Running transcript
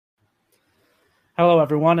Hello,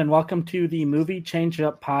 everyone, and welcome to the Movie Change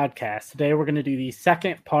Up podcast. Today, we're going to do the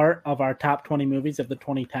second part of our top 20 movies of the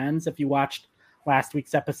 2010s. If you watched last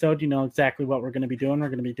week's episode, you know exactly what we're going to be doing. We're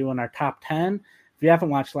going to be doing our top 10. If you haven't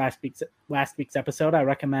watched last week's episode, I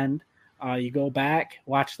recommend you go back,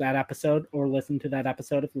 watch that episode, or listen to that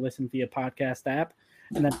episode if you listen via podcast app,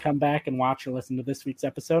 and then come back and watch or listen to this week's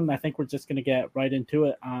episode. And I think we're just going to get right into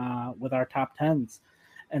it with our top 10s.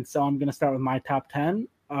 And so I'm going to start with my top 10.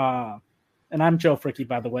 And I'm Joe Fricky,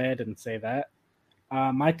 by the way. I didn't say that.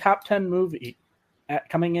 My top 10 movie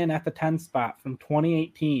coming in at the 10 spot from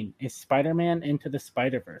 2018 is Spider-Man Into the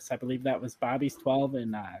Spider-Verse. I believe that was Bobby's 12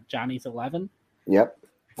 and Johnny's 11. Yep.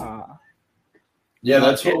 Yeah,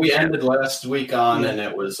 that's what we ended last week on, and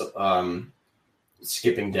it was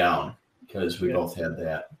skipping down because we both had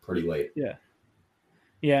that pretty late.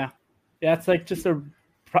 Yeah. It's like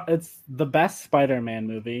it's the best Spider-Man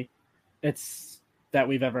movie that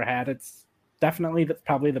we've ever had. It's definitely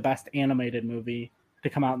probably the best animated movie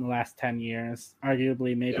to come out in the last 10 years,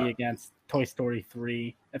 arguably maybe against Toy Story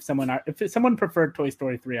 3. If someone preferred Toy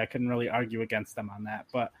Story 3, I couldn't really argue against them on that.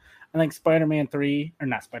 But I think Spider-Man Into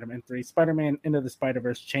the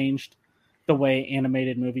Spider-Verse changed the way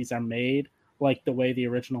animated movies are made, like the way the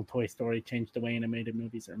original Toy Story changed the way animated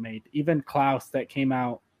movies are made. Even Klaus, that came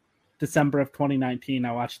out December of 2019,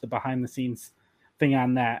 I watched the behind-the-scenes thing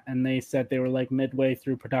on that, and they said they were like midway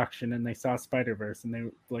through production and they saw Spider-Verse, and they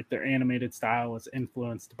like their animated style was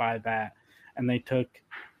influenced by that, and they took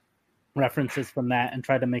references from that and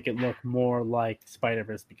tried to make it look more like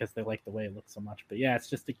Spider-Verse because they like the way it looks so much. But yeah, it's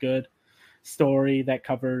just a good story that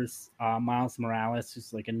covers Miles Morales,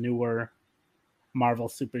 who's like a newer Marvel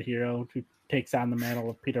superhero who takes on the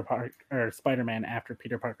mantle of Peter Parker or Spider-Man after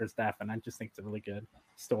Peter Parker's death, and I just think it's a really good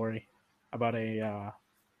story about a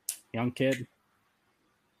young kid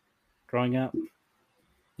growing up.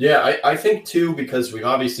 Yeah, I think too, because we've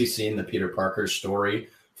obviously seen the Peter Parker story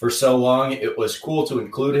for so long, it was cool to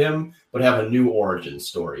include him, but have a new origin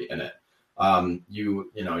story in it.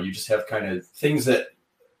 You just have kind of things that,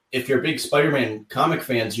 if you're big Spider-Man comic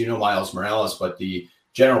fans, you know Miles Morales, but the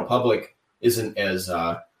general public isn't as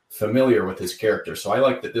familiar with his character. So I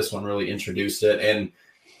like that this one really introduced it. And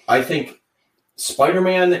I think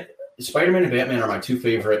Spider-Man and Batman are my two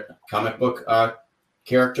favorite comic book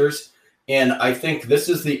characters. And I think this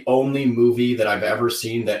is the only movie that I've ever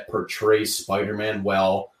seen that portrays Spider-Man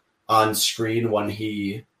well on screen when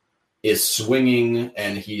he is swinging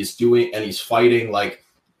and he's fighting. Like,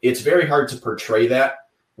 it's very hard to portray that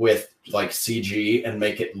with like CG and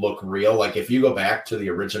make it look real. Like, if you go back to the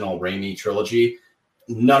original Raimi trilogy,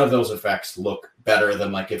 none of those effects look better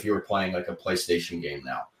than like if you were playing like a PlayStation game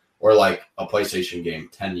now, or like a PlayStation game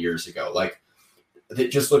 10 years ago. Like, it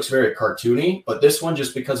just looks very cartoony. But this one,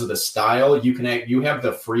 just because of the style, you have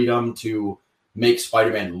the freedom to make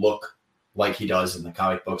Spider-Man look like he does in the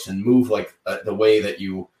comic books and move like the way that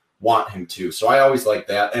you want him to. So I always like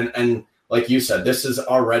that. And like you said, this is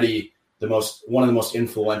already one of the most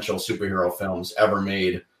influential superhero films ever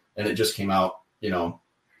made, and it just came out, a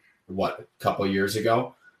couple of years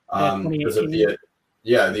ago, because of the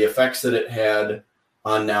effects that it had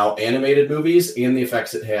on now animated movies, and the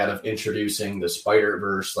effects it had of introducing the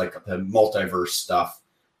Spider-Verse, like the multiverse stuff,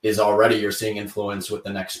 is already, you're seeing influence with the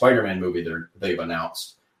next Spider-Man movie they've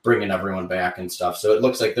announced, bringing everyone back and stuff. So it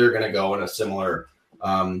looks like they're going to go in a similar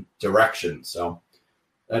direction. So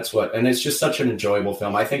that's and it's just such an enjoyable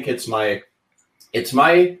film. I think it's my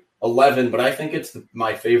 11, but I think it's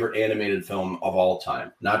my favorite animated film of all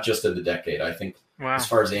time, not just of the decade. I think as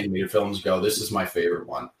far as animated films go, this is my favorite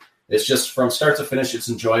one. It's just from start to finish, it's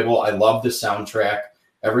enjoyable. I love the soundtrack.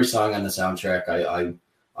 Every song on the soundtrack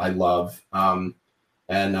I love.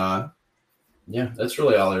 That's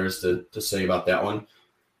really all there is to say about that one.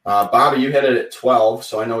 Bobby, you had it at 12,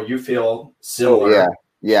 so I know you feel similar. Oh,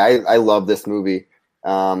 yeah. I love this movie.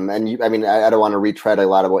 I don't want to retread a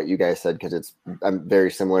lot of what you guys said because it's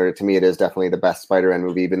very similar. To me, it is definitely the best Spider-Man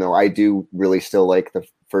movie, even though I do really still like the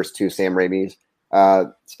first two Sam Raimi's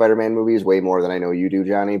Spider-Man movies way more than I know you do,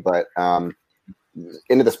 Johnny. But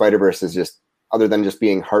Into the Spider-Verse is just, other than just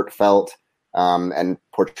being heartfelt and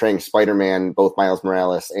portraying Spider-Man, both Miles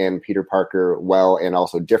Morales and Peter Parker well and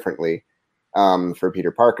also differently for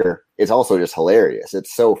Peter Parker, it's also just hilarious.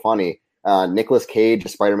 It's so funny. Nicolas Cage,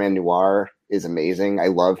 Spider-Man Noir, is amazing. I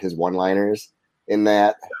love his one-liners in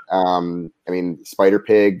that.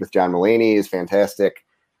 Spider-Pig with John Mulaney is fantastic.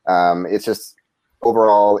 It's just,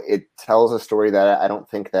 overall, it tells a story that I don't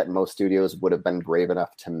think that most studios would have been brave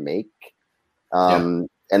enough to make. And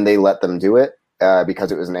they let them do it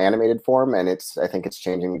because it was an animated form, and I think it's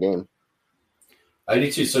changing the game. I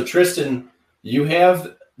do too. So Tristan, you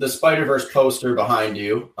have the Spider-Verse poster behind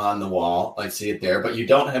you on the wall. I see it there, but you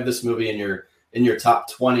don't have this movie in your top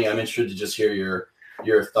 20. I'm interested to just hear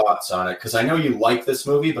your thoughts on it, because I know you like this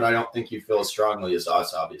movie, but I don't think you feel as strongly as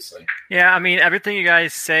us, obviously. Yeah, I mean, everything you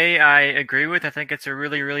guys say, I agree with. I think it's a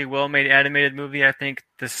really, really well-made animated movie. I think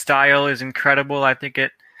the style is incredible. I think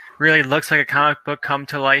it really looks like a comic book come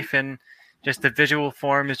to life, and just the visual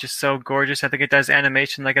form is just so gorgeous. I think it does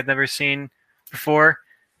animation like I've never seen before.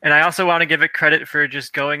 And I also want to give it credit for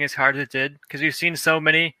just going as hard as it did, because we've seen so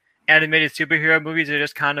many animated superhero movies that are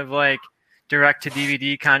just kind of like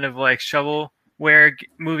direct-to-DVD, kind of like shovelware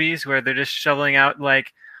movies, where they're just shoveling out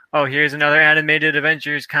like, oh, here's another animated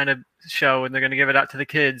Avengers kind of show, and they're going to give it out to the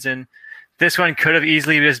kids. And this one could have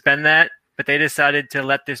easily just been that, but they decided to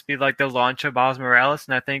let this be like the launch of Miles Morales.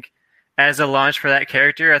 And I think as a launch for that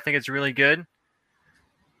character, I think it's really good.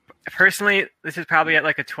 Personally, this is probably at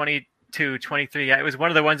like a 22, 23. Yeah, it was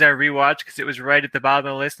one of the ones I rewatched because it was right at the bottom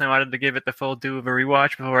of the list, and I wanted to give it the full due of a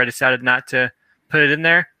rewatch before I decided not to put it in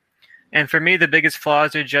there. And for me, the biggest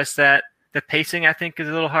flaws are just that the pacing, I think, is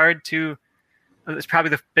a little hard to... It's probably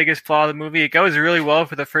the biggest flaw of the movie. It goes really well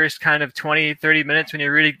for the first kind of 20, 30 minutes when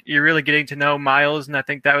you're really getting to know Miles, and I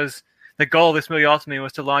think that was the goal of this movie ultimately,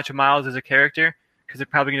 was to launch Miles as a character, because they're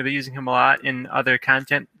probably going to be using him a lot in other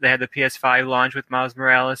content. They had the PS5 launch with Miles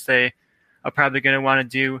Morales. They are probably going to want to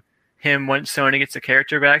do him once Sony gets the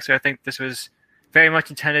character back. So I think this was very much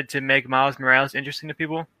intended to make Miles Morales interesting to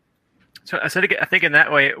people. So I think in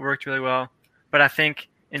that way it worked really well. But I think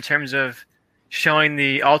in terms of showing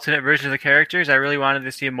the alternate version of the characters, I really wanted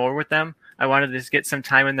to see more with them. I wanted to get some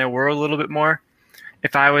time in their world a little bit more.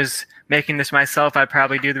 If I was making this myself, I'd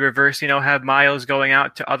probably do the reverse, have Miles going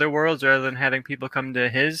out to other worlds rather than having people come to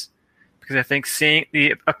his. Because I think seeing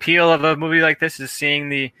the appeal of a movie like this is seeing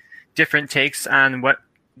the different takes on what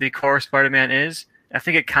the core Spider-Man is. I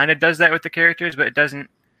think it kind of does that with the characters, but it doesn't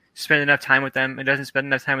spend enough time with them. It doesn't spend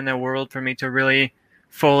enough time in their world for me to really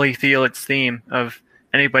fully feel its theme of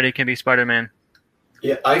anybody can be Spider-Man.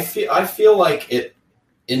 Yeah, I feel like it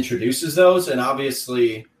introduces those, and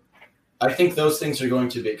obviously I think those things are going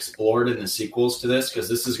to be explored in the sequels to this, because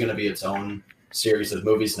this is going to be its own series of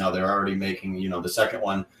movies now. They're already making, the second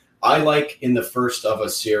one. I like in the first of a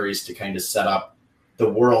series to kind of set up the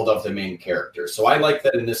world of the main character. So I like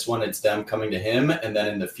that in this one, it's them coming to him. And then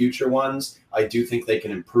in the future ones, I do think they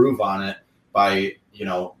can improve on it by,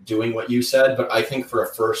 doing what you said. But I think for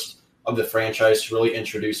a first of the franchise to really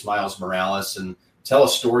introduce Miles Morales and tell a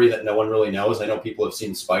story that no one really knows. I know people have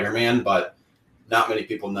seen Spider-Man, but not many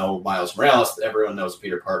people know Miles Morales. Everyone knows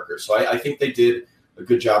Peter Parker. So I think they did a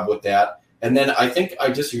good job with that. And then I think I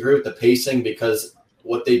disagree with the pacing, because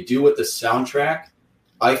what they do with the soundtrack,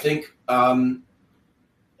 I think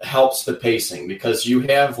helps the pacing, because you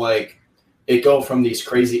have it go from these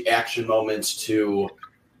crazy action moments to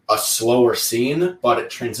a slower scene, but it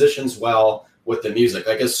transitions well with the music.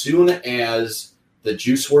 Like as soon as the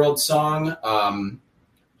Juice WRLD song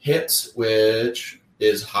hits, which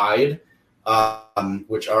is Hide,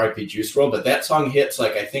 which R.I.P. Juice WRLD, but that song hits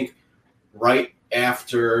I think right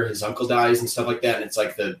after his uncle dies and stuff like that, and it's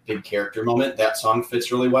like the big character moment. That song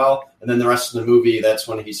fits really well, and then the rest of the movie, that's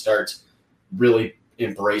when he starts really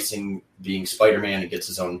embracing being Spider-Man and gets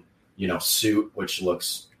his own suit, which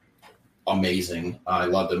looks amazing. I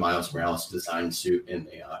love the Miles Morales design suit in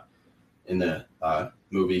the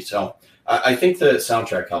movie. So I think the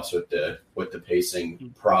soundtrack helps with the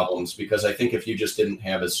pacing problems, because I think if you just didn't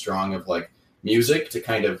have as strong of music to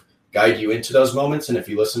kind of guide you into those moments, and if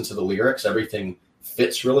you listen to the lyrics, everything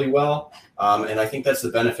fits really well. And I think that's the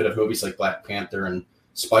benefit of movies like Black Panther and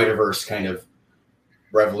Spider-Verse, kind of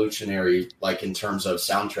revolutionary in terms of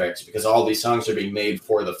soundtracks, because all these songs are being made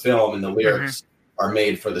for the film and the lyrics are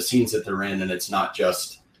made for the scenes that they're in, and it's not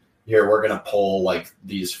just here we're going to pull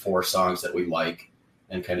these 4 songs that we like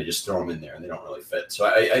and kind of just throw them in there, and they don't really fit. So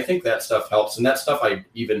I think that stuff helps, and that stuff I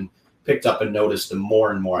even picked up and noticed the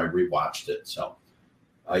more and more I rewatched it. So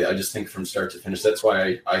I just think from start to finish, that's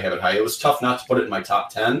why I have it high. It was tough not to put it in my top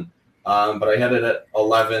 10, but I had it at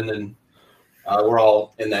 11, and we're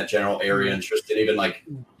all in that general area interested, even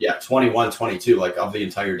 21, 22, of the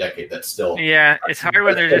entire decade. That's still... Yeah, it's hard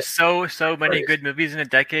when there's just so many good movies in a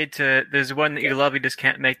decade there's one that you love, you just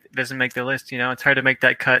doesn't make the list, It's hard to make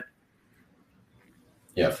that cut.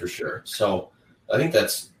 Yeah, for sure. So I think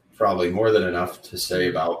that's probably more than enough to say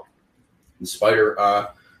about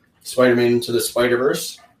Spider-Man Into the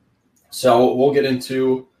Spider-Verse. So we'll get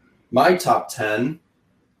into my top 10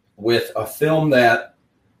 with a film that,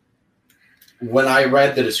 when I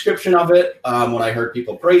read the description of it, when I heard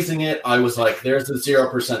people praising it, I was like, there's a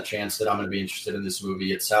 0% chance that I'm going to be interested in this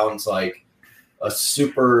movie. It sounds like a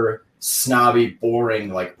super snobby, boring,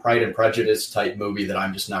 like Pride and Prejudice type movie that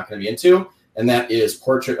I'm just not going to be into. And that is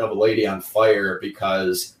Portrait of a Lady on Fire,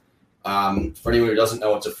 because for anyone who doesn't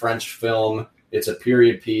know, it's a French film. It's a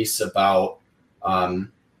period piece about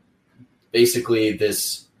basically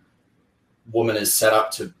this woman is set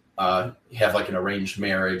up to have like an arranged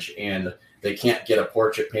marriage, and they can't get a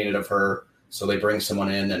portrait painted of her, so they bring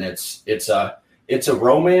someone in, and it's a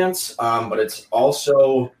romance, but it's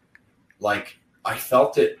also like, I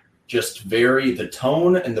felt it just the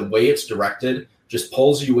tone and the way it's directed just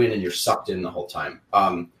pulls you in and you're sucked in the whole time.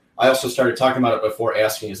 I also started talking about it before,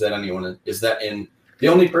 asking, is that in the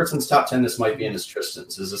only person's top 10 this might be in is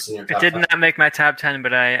Tristan's? Is this in your top 10? It did not make my top 10,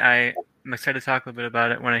 but I'm excited to talk a little bit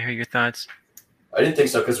about it when I hear your thoughts. I didn't think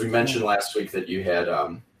so, because we mentioned last week that you had,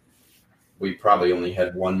 we probably only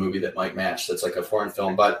had one movie that might match that's like a foreign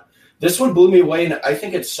film, but this one blew me away, and I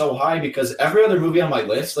think it's so high because every other movie on my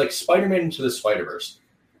list, like Spider-Man Into the Spider-Verse,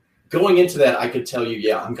 going into that, I could tell you,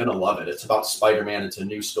 yeah, I'm going to love it. It's about Spider-Man. It's a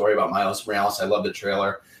new story about Miles Morales. I love the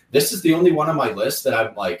trailer. This is the only one on my list that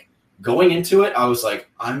I'm like, going into it, I was like,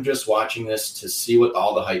 I'm just watching this to see what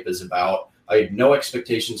all the hype is about. I had no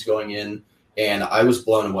expectations going in, and I was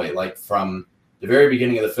blown away. Like, from the very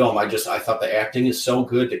beginning of the film, I thought the acting is so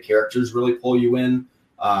good. The characters really pull you in.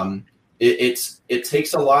 It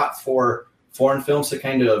takes a lot for foreign films to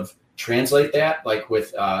kind of translate that, like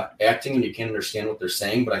with acting, and you can't understand what they're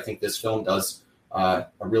saying. But I think this film does a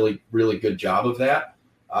really, really good job of that.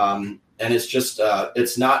 And it's just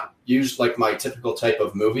it's not used like my typical type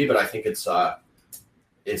of movie, but I think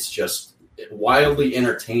it's just wildly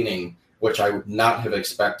entertaining, which I would not have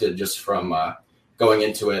expected just from going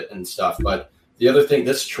into it and stuff. But the other thing,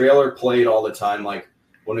 this trailer played all the time. Like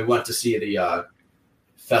when we went to see the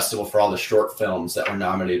festival for all the short films that were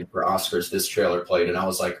nominated for Oscars, this trailer played, and I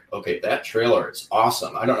was like, okay, that trailer is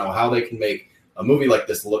awesome. I don't know how they can make a movie like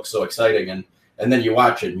this look so exciting, and then you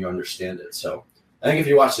watch it and you understand it. So I think if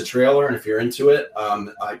you watch the trailer and if you're into it,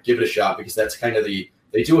 give it a shot, because that's kind of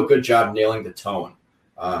they do a good job nailing the tone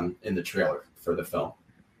in the trailer for the film.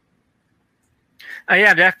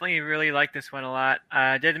 Yeah, I definitely really like this one a lot.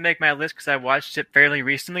 I didn't make my list because I watched it fairly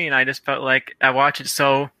recently, and I just felt like I watched it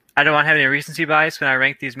so I don't want to have any recency bias when I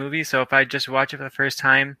rank these movies. So if I just watch it for the first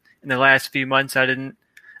time in the last few months, I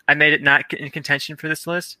made it not in contention for this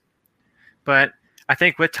list. But I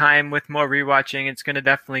think with time, with more rewatching, it's going to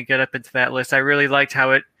definitely get up into that list. I really liked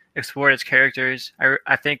how it explored its characters.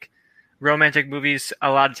 I think romantic movies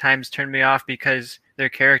a lot of times turn me off because their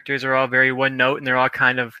characters are all very one note and they're all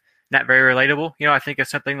kind of not very relatable. You know, I think of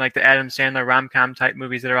something like the Adam Sandler rom-com type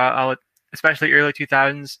movies that are all especially early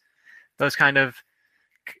 2000s. Those kind of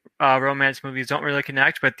romance movies don't really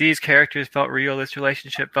connect, but these characters felt real. This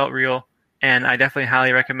relationship felt real, and I definitely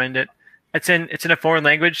highly recommend it. It's in a foreign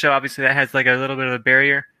language, so obviously that has like a little bit of a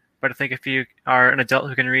barrier. But I think if you are an adult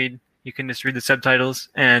who can read, you can just read the subtitles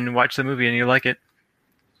and watch the movie, and you'll like it.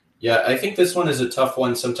 Yeah, I think this one is a tough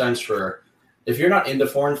one sometimes for if you're not into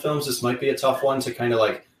foreign films. This might be a tough one to kind of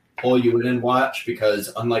like pull you in and watch,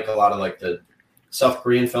 because unlike a lot of like the South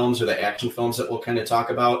Korean films or the action films that we'll kind of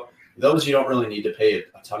talk about, those you don't really need to pay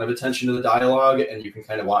a ton of attention to the dialogue, and you can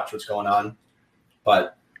kind of watch what's going on.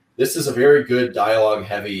 But this is a very good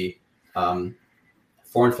dialogue-heavy foreign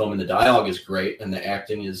film, and the dialogue is great, and the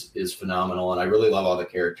acting is phenomenal, and I really love all the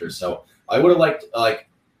characters. So I would have liked, like,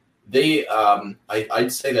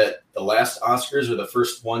 I'd say that the last Oscars are the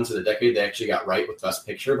first ones of the decade they actually got right with Best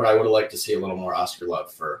Picture, but I would have liked to see a little more Oscar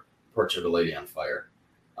love for Portrait of a Lady on Fire.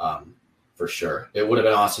 For sure. It would have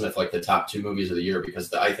been awesome if like the top two movies of the year,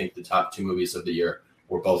 because I think the top two movies of the year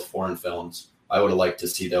were both foreign films. I would have liked to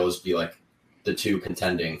see those be like the two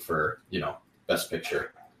contending for, Best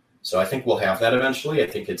Picture. So I think we'll have that eventually. I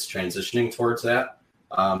think it's transitioning towards that.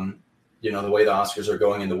 The way the Oscars are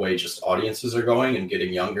going and the way just audiences are going and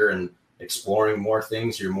getting younger and exploring more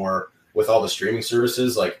things. You're more with all the streaming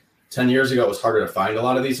services. Like 10 years ago, it was harder to find a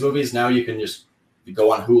lot of these movies. Now you can just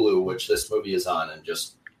go on Hulu, which this movie is on, and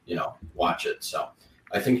just watch it. So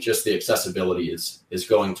I think just the accessibility is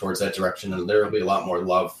going towards that direction, and there will be a lot more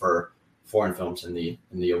love for foreign films in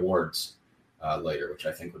the awards later, which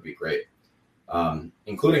I think would be great,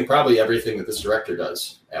 including probably everything that this director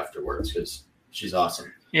does afterwards, because she's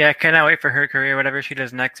awesome. Yeah, I cannot wait for her career. Whatever she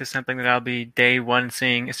does next is something that I'll be day one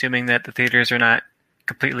seeing, assuming that the theaters are not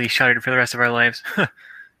completely shuttered for the rest of our lives.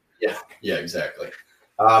 Yeah, exactly.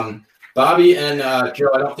 Bobby and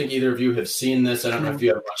Joe, I don't think either of you have seen this. I don't know if you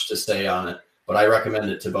have much to say on it, but I recommend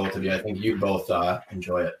it to both of you. I think you both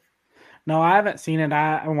enjoy it. No, I haven't seen it.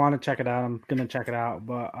 I want to check it out. I'm going to check it out.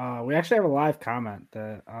 But we actually have a live comment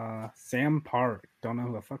that Sam Park don't know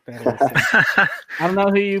who the fuck that is. I don't know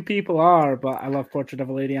who you people are, but I love Portrait of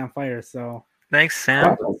a Lady on Fire. So thanks,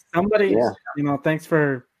 Sam. Somebody, thanks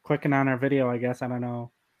for clicking on our video. I guess I don't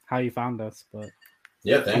know how you found us, but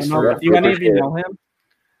yeah, thanks for. Do any of you know him?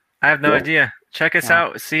 I have no idea. Check us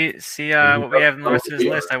out. See what we have in the rest of this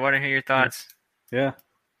list. I want to hear your thoughts. Yeah.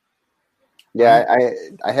 Yeah,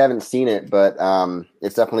 I haven't seen it, but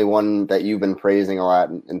it's definitely one that you've been praising a lot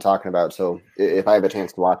and talking about. So if I have a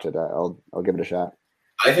chance to watch it, I'll give it a shot.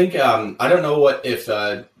 I think I don't know if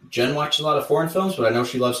Jen watched a lot of foreign films, but I know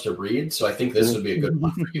she loves to read. So I think this would be a good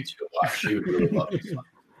one for you to watch. She would really love this one.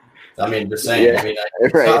 I mean, just saying. Yeah, I mean,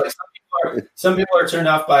 right. Some people are turned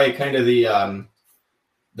off by kind of the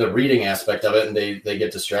reading aspect of it, and they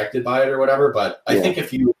get distracted by it or whatever. But I think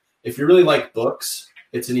if you really like books,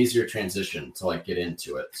 it's an easier transition to like get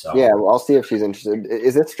into it. So yeah, well, I'll see if she's interested.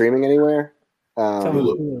 Is it streaming anywhere?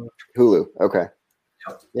 Hulu. Okay.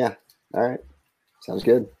 Yep. Yeah. All right. Sounds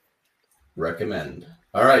good. Recommend.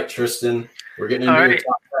 All right, Tristan, we're getting into the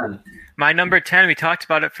top 10. My number 10, we talked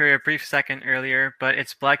about it for a brief second earlier, but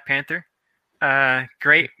it's Black Panther.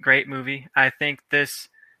 Great movie. I think this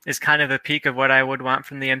is kind of the peak of what I would want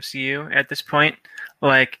from the MCU at this point.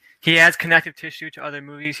 Like, he has connective tissue to other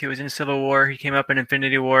movies. He was in Civil War. He came up in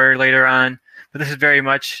Infinity War later on. But this is very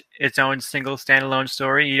much its own single standalone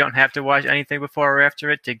story. You don't have to watch anything before or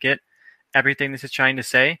after it to get everything this is trying to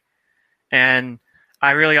say. And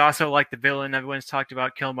I really also like the villain. Everyone's talked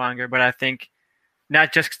about Killmonger, but I think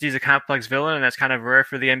not just because he's a complex villain, and that's kind of rare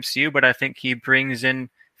for the MCU, but I think he brings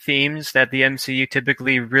in themes that the MCU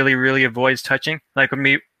typically really, really avoids touching. Like when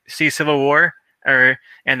we see Civil War, and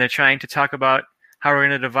they're trying to talk about how we're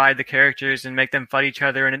going to divide the characters and make them fight each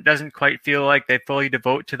other, and it doesn't quite feel like they fully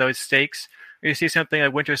devote to those stakes. Or you see something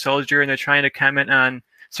like Winter Soldier, and they're trying to comment on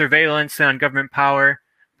surveillance and on government power,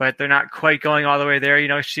 but they're not quite going all the way there. You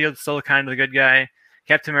know, S.H.I.E.L.D.'s still kind of the good guy.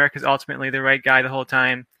 Captain America's ultimately the right guy the whole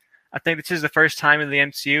time. I think this is the first time in the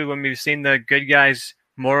MCU when we've seen the good guy's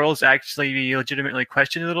morals actually be legitimately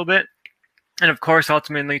questioned a little bit. And of course,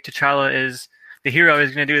 ultimately, T'Challa is the hero,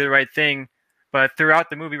 is going to do the right thing. But throughout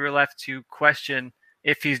the movie, we're left to question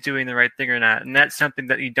if he's doing the right thing or not. And that's something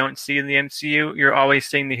that you don't see in the MCU. You're always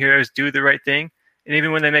seeing the heroes do the right thing. And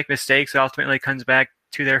even when they make mistakes, it ultimately comes back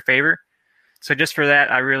to their favor. So just for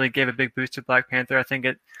that, I really gave a big boost to Black Panther. I think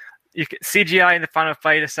CGI in the final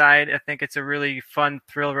fight aside, I think it's a really fun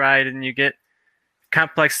thrill ride, and you get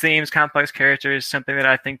complex themes, complex characters, something that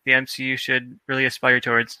I think the MCU should really aspire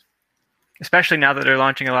towards, especially now that they're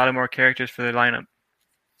launching a lot of more characters for their lineup.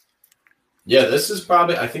 Yeah,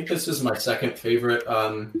 I think this is my second favorite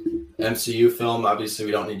MCU film. Obviously,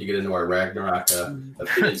 we don't need to get into our Ragnarok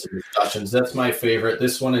opinions and discussions. That's my favorite.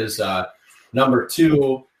 This one is number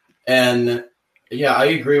 2. And yeah, I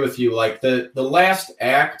agree with you. Like the last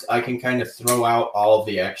act, I can kind of throw out all of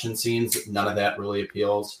the action scenes. None of that really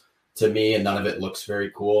appeals to me, and none of it looks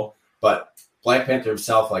very cool. But Black Panther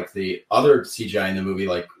himself, like the other CGI in the movie,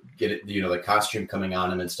 like the costume coming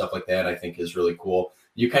on him and stuff like that, I think is really cool.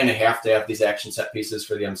 You kind of have to have these action set pieces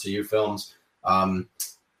for the MCU films.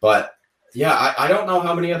 But yeah, I don't know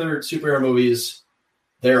how many other superhero movies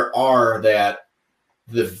there are that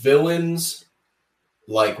the villains,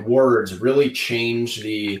 like words, really change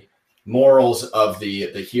the morals of the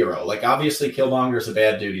hero. Like obviously Killmonger's a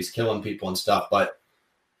bad dude. He's killing people and stuff, but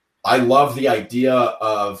I love the idea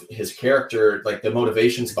of his character, like the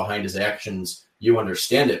motivations behind his actions. You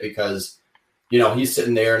understand it because, he's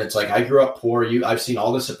sitting there and it's like, I grew up poor. I've seen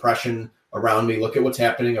all this oppression around me. Look at what's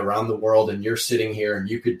happening around the world. And you're sitting here and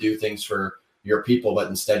you could do things for your people, but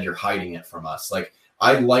instead you're hiding it from us. Like,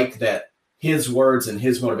 I like that his words and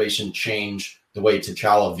his motivation change the way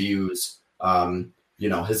T'Challa views,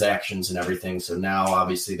 his actions and everything. So now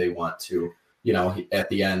obviously they want to, at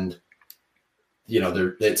the end,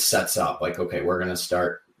 it sets up like, okay, we're going to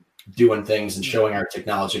start doing things and showing our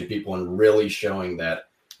technology to people and really showing that,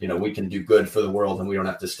 we can do good for the world and we don't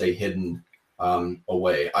have to stay hidden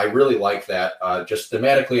away. I really like that. Just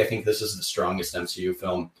thematically, I think this is the strongest MCU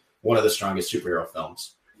film, one of the strongest superhero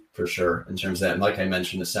films for sure in terms of that. And like I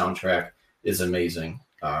mentioned, the soundtrack is amazing.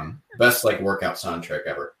 Best workout soundtrack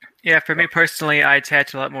ever. Yeah, for me personally, I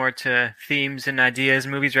attach a lot more to themes and ideas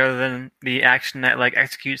in movies rather than the action that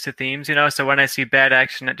executes the themes, So when I see bad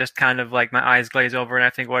action, it just kind of my eyes glaze over and I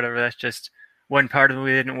think whatever, that's just one part of the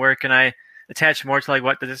movie that didn't work. And I attach more to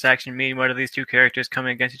what does this action mean? What are these two characters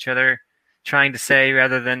coming against each other trying to say,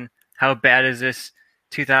 rather than how bad is this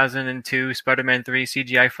 2002 Spider-Man 3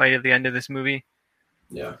 CGI fight at the end of this movie?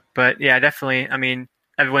 Yeah. But yeah, definitely. I mean,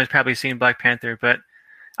 everyone's probably seen Black Panther, but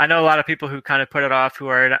I know a lot of people who kind of put it off, who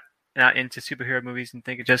are not into superhero movies and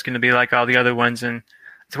think it's just going to be like all the other ones. And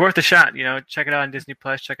it's worth a shot. Check it out on Disney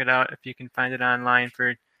Plus. Check it out if you can find it online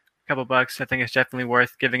for a couple bucks. I think it's definitely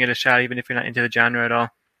worth giving it a shot, even if you're not into the genre at all.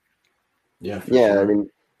 Yeah, Sure. I mean,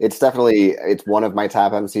 it's one of my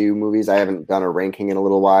top MCU movies. I haven't done a ranking in a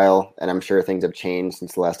little while, and I'm sure things have changed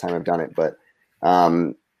since the last time I've done it. But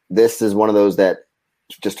this is one of those that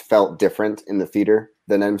just felt different in the theater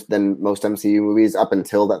than most MCU movies up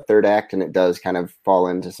until that third act, and it does kind of fall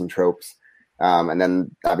into some tropes. And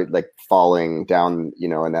then like falling down,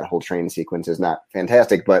 and that whole train sequence is not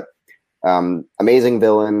fantastic, but amazing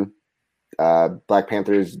villain. Black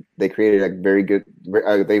Panthers, they created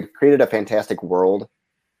they created a fantastic world,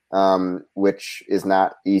 which is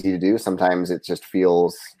not easy to do. Sometimes it just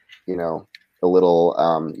feels, a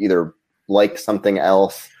little either like something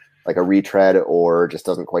else, like a retread, or just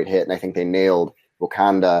doesn't quite hit. And I think they nailed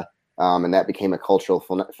Wakanda, and that became a cultural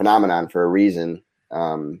phenomenon for a reason.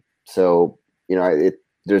 So,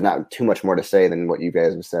 there's not too much more to say than what you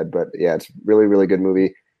guys have said, but yeah, it's really, really good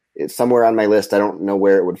movie. It's somewhere on my list. I don't know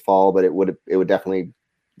where it would fall, but it would definitely,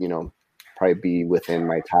 probably be within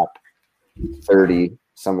my top 30,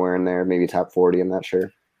 somewhere in there, maybe top 40. I'm not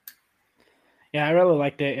sure. Yeah, I really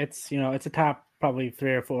liked it. It's a top probably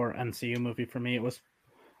 3 or 4 MCU movie for me. It was,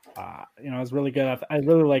 it was really good. I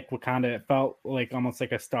really liked Wakanda. It felt like almost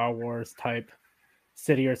like a Star Wars type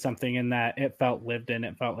city or something, in that it felt lived in.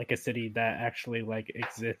 It felt like a city that actually like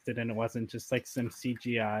existed, and it wasn't just like some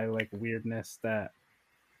CGI like weirdness that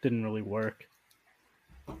didn't really work.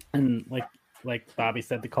 And like Bobby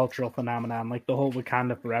said, the cultural phenomenon, like the whole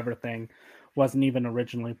Wakanda Forever thing, wasn't even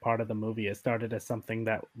originally part of the movie. It started as something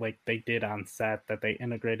that like they did on set that they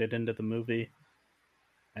integrated into the movie,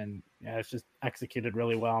 and yeah, it's just executed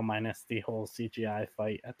really well, minus the whole CGI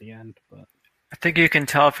fight at the end. But I think you can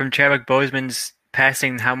tell from Chadwick Boseman's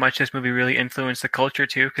passing how much this movie really influenced the culture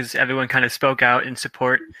too, because everyone kind of spoke out in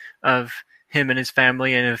support of him and his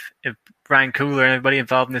family, and if Ryan Coogler and everybody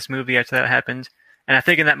involved in this movie after that happened. And I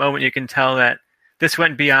think in that moment you can tell that this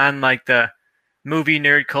went beyond like the movie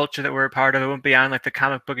nerd culture that we're a part of. It went beyond like the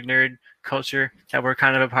comic book nerd culture that we're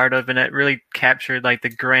kind of a part of, and it really captured like the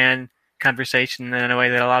grand conversation in a way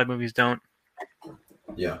that a lot of movies don't.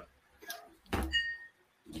 Yeah.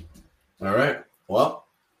 All right. Well,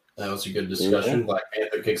 that was a good discussion. Yeah. Black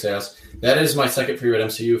Panther kicks ass. That is my second favorite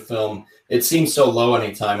MCU film. It seems so low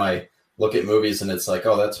anytime I look at movies, and it's like,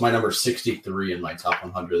 oh, that's my number 63 in my top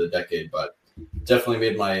 100 of the decade, but definitely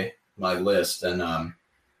made my list. And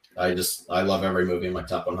I love every movie in my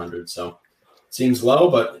top 100. So it seems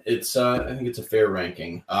low, but it's I think it's a fair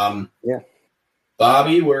ranking. Yeah.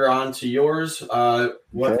 Bobby, we're on to yours.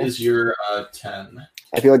 What is your 10?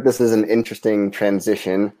 I feel like this is an interesting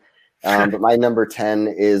transition. But my number 10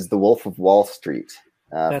 is The Wolf of Wall Street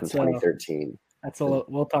from 2013.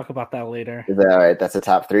 We'll talk about that later. Is that all right? That's a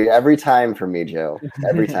top 3 every time for me, Joe.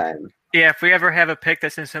 Every time. Yeah, if we ever have a pick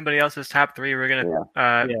that's in somebody else's top 3, we're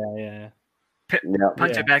gonna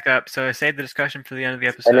punch it back up. So save the discussion for the end of the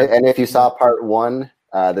episode. And if you saw part 1,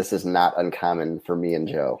 this is not uncommon for me and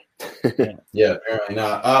Joe. Yeah, apparently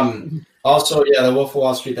not. Also, yeah, The Wolf of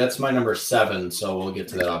Wall Street. That's my number 7. So we'll get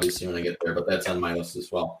to that obviously when I get there. But that's on my list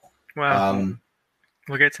as well. Wow.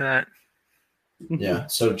 We'll get to that. Yeah.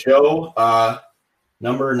 So Joe,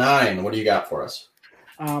 number 9. What do you got for us?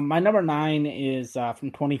 My number 9 is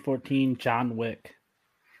from 2014, John Wick.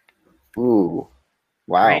 Ooh,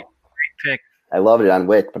 wow! Great pick. I loved it on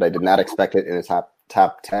Wick, but I did not expect it in the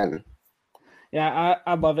top 10. Yeah,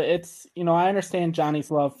 I love it. It's I understand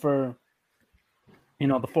Johnny's love for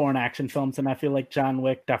the foreign action films, and I feel like John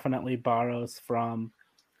Wick definitely borrows from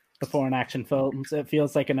the foreign action films. It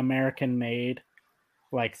feels like an American-made,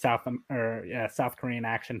 like South Korean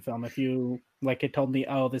action film. If you it told me,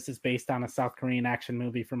 oh, this is based on a South Korean action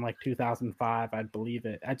movie from like 2005, I'd believe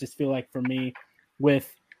it. I just feel like for me,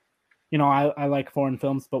 with I like foreign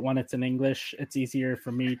films, but when it's in English, it's easier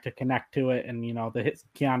for me to connect to it. And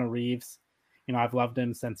Keanu Reeves, I've loved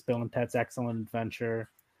him since Bill and Ted's Excellent Adventure,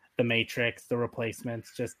 The Matrix, The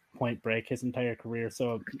Replacements, just Point Break, his entire career.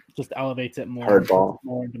 So it just elevates it more. Hardball.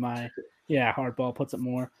 More into my Hardball puts it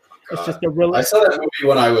more. It's just a really. I saw that movie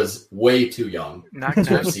when I was way too young to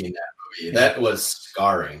have seen that movie. That was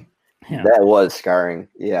scarring. Yeah. That was scarring.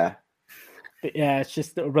 Yeah. But yeah, it's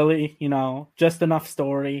just a really, just enough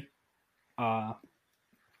story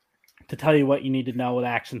to tell you what you need to know with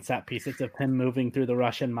action set pieces of him moving through the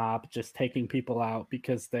Russian mob, just taking people out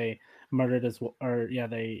because they murdered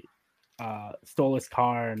they stole his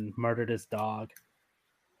car and murdered his dog.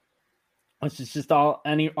 Which is just all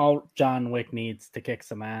John Wick needs to kick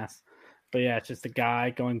some ass. But yeah, it's just a guy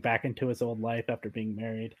going back into his old life after being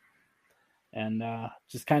married. And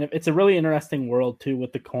just kind of, it's a really interesting world too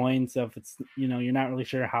with the coins of it's, you're not really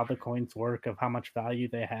sure how the coins work, of how much value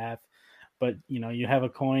they have, but you have a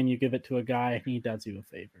coin, you give it to a guy and he does you a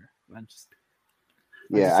favor. I just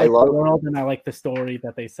love the world, and I like the story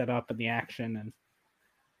that they set up and the action. And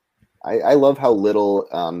I love how little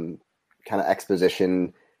kind of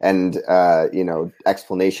exposition and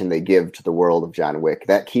explanation they give to the world of John Wick.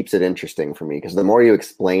 That keeps it interesting for me, because the more you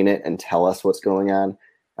explain it and tell us what's going on,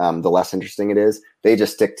 the less interesting it is. They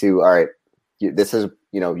just stick to, all right, this is,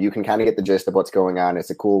 you can kind of get the gist of what's going on. It's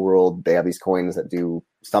a cool world. They have these coins that do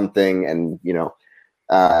something, and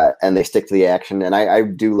and they stick to the action. And I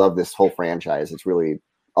do love this whole franchise. It's really,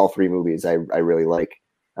 all three movies I really like.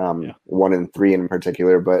 1 and 3 in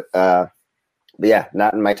particular, but yeah,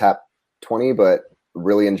 not in my top 20, but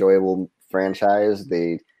really enjoyable franchise.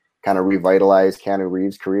 They kind of revitalized Keanu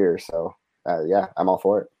Reeves' career, so yeah, I'm all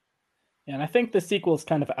for it. And I think the sequels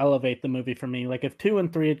kind of elevate the movie for me. Like if 2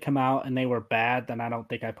 and 3 had come out and they were bad, then I don't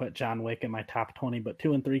think I put John Wick in my top 20, but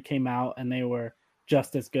 2 and 3 came out and they were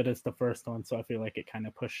just as good as the first one, so I feel like it kind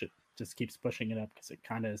of just keeps pushing it up, because it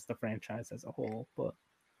kind of is the franchise as a whole. But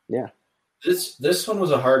yeah, This one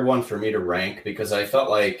was a hard one for me to rank, because I felt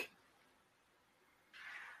like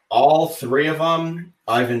all three of them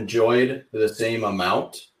I've enjoyed the same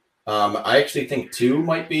amount. I actually think 2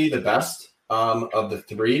 might be the best of the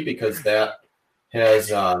 3, because that has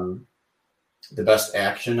the best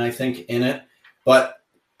action, I think, in it. But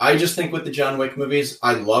I just think with the John Wick movies,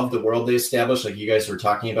 I love the world they establish, like you guys were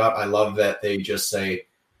talking about. I love that they just say,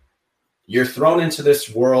 you're thrown into this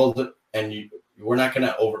world, and we're not going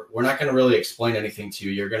to really explain anything to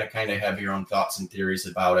you. You're going to kind of have your own thoughts and theories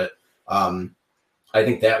about it. I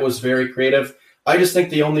think that was very creative. I just think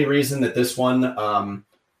the only reason that this one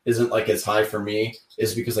isn't like as high for me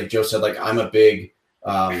is because, like Joe said, like I'm a big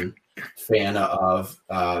fan of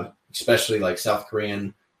especially like South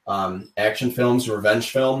Korean action films, revenge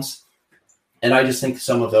films. And I just think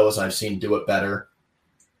some of those I've seen do it better.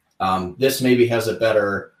 This maybe has a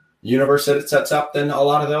better universe that it sets up than a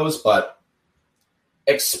lot of those, but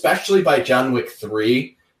especially by John Wick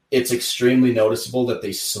 3, it's extremely noticeable that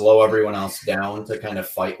they slow everyone else down to kind of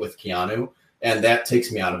fight with Keanu. And that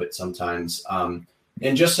takes me out of it sometimes.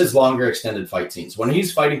 And just his longer extended fight scenes. When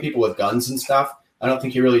he's fighting people with guns and stuff, I don't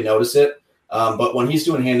think you really notice it. But when he's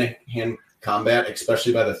doing hand-to-hand combat,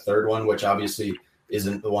 especially by the third one, which obviously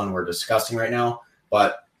isn't the one we're discussing right now,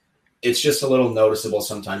 but it's just a little noticeable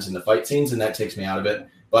sometimes in the fight scenes, and that takes me out of it.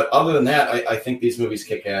 But other than that, I think these movies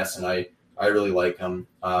kick ass, and I really like them.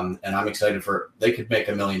 And I'm excited they could make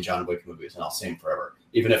 1 million John Wick movies, and I'll see them forever.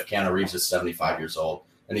 Even if Keanu Reeves is 75 years old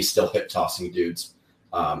and he's still hip tossing dudes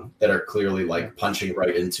that are clearly like punching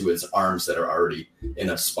right into his arms that are already in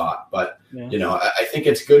a spot. But, I think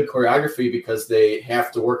it's good choreography, because they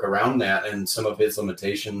have to work around that and some of his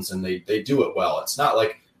limitations, and they do it well. It's not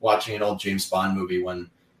like watching an old James Bond movie when,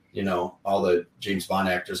 all the James Bond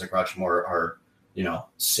actors like Roger Moore are,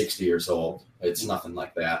 60 years old. It's nothing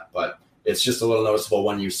like that. But it's just a little noticeable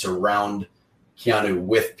when you surround Keanu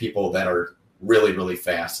with people that are really, really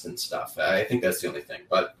fast and stuff. I think that's the only thing.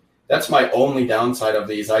 But that's my only downside of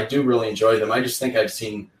these. I do really enjoy them. I just think I've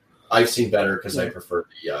seen better, because I prefer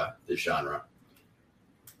the genre.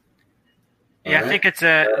 Yeah, right. I think it's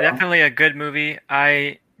definitely a good movie.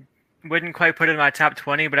 I wouldn't quite put it in my top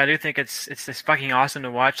 20, but I do think it's just fucking awesome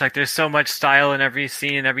to watch. Like, there's so much style in every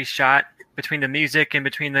scene and every shot, between the music and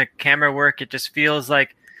between the camera work. It just feels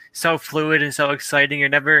like so fluid and so exciting. You're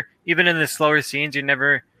never, even in the slower scenes, you're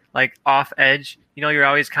never like off edge. You're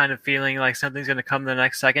always kind of feeling like something's going to come the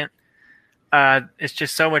next second. It's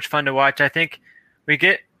just so much fun to watch. I think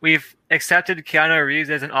we've accepted Keanu Reeves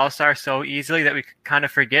as an all-star so easily that we kind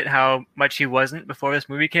of forget how much he wasn't before this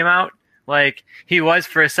movie came out. Like, he was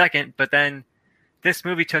for a second, but then this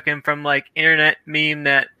movie took him from like internet meme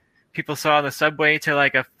that people saw on the subway to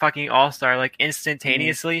like a fucking all-star, like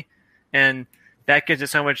instantaneously. And that gives it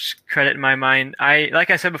so much credit in my mind. Like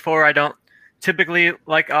I said before, I don't typically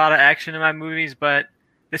like a lot of action in my movies, but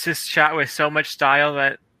this is shot with so much style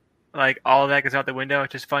that like all of that goes out the window.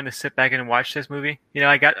 It's just fun to sit back and watch this movie.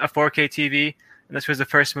 I got a 4K TV, and this was the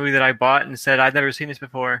first movie that I bought and said, I've never seen this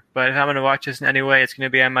before, but if I'm going to watch this in any way, it's going to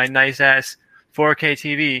be on my nice ass 4K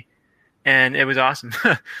TV. And it was awesome.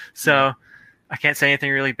 So I can't say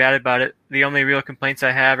anything really bad about it. The only real complaints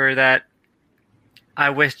I have are that I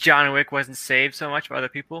wish John Wick wasn't saved so much by other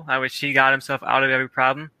people. I wish he got himself out of every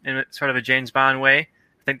problem in sort of a James Bond way.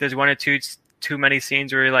 I think there's one or two too many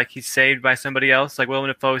scenes where like he's saved by somebody else. Like Willem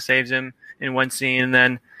Dafoe saves him in one scene, and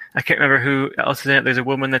then I can't remember who else is in it. There's a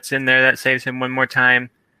woman that's in there that saves him one more time.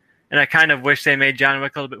 And I kind of wish they made John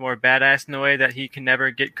Wick a little bit more badass in the way that he can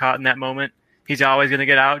never get caught in that moment. he's always going to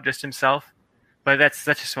get out just himself. But that's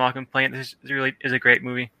such a small complaint. This really is a great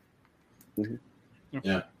movie.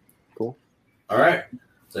 Yeah. Cool. All right.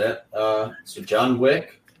 That's it. So John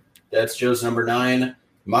Wick, that's Joe's number 9.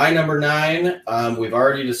 My number 9, we've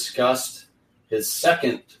already discussed his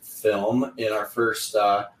second film in our first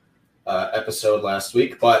episode last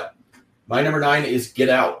week, but my number 9 is Get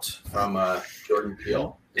Out from Jordan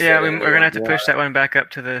Peele. We're gonna have to push that one back up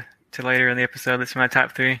to later in the episode. That's my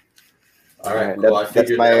top 3. All right, cool. I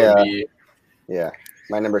figured that would be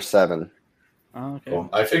my number 7. Oh, okay. Cool.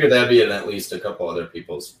 I figured that'd be in at least a couple other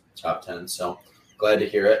people's top 10. So glad to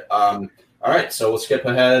hear it. All right, so we'll skip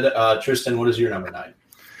ahead. Tristan, what is your number 9?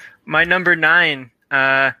 My number 9.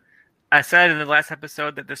 I said in the last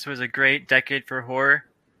episode that this was a great decade for horror,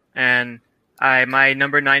 and my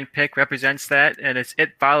number 9 pick represents that, and it's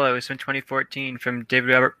It Follows from 2014 from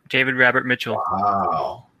David Robert Mitchell.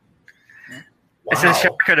 Wow. It's a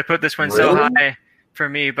shocker to put this one so high for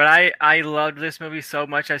me, but I loved this movie so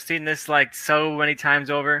much. I've seen this like so many times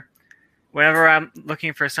over. Whenever I'm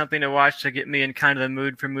looking for something to watch to get me in kind of the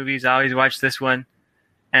mood for movies, I always watch this one.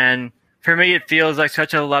 And for me, it feels like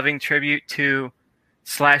such a loving tribute to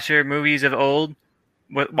slasher movies of old,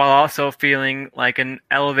 while also feeling like an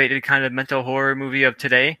elevated kind of mental horror movie of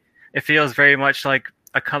today. It feels very much like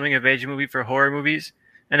a coming-of-age movie for horror movies,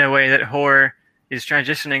 in a way that horror is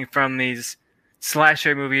transitioning from these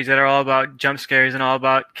slasher movies that are all about jump scares and all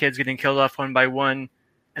about kids getting killed off one by one,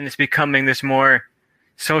 and it's becoming this more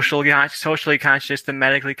socially conscious,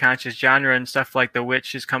 thematically conscious genre, and stuff like The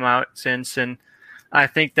Witch has come out since. And I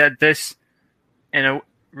think that this, in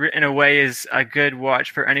a way, is a good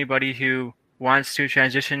watch for anybody who wants to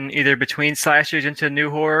transition either between slashers into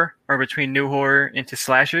new horror or between new horror into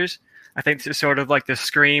slashers. I think this is sort of like the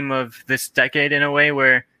Scream of this decade in a way,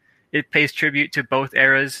 where it pays tribute to both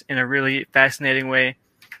eras in a really fascinating way.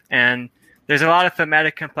 And there's a lot of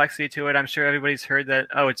thematic complexity to it. I'm sure everybody's heard that,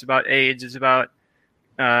 it's about AIDS, it's about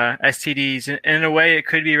STDs. And in a way, it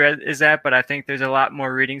could be read as that, but I think there's a lot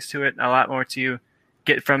more readings to it, a lot more to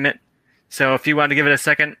get from it. So if you want to give it a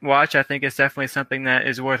second watch, I think it's definitely something that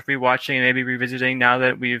is worth rewatching and maybe revisiting now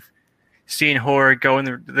that we've seen horror go in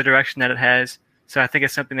the direction that it has. So I think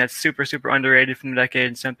it's something that's super, super underrated from the decade,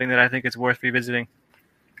 and something that I think is worth revisiting.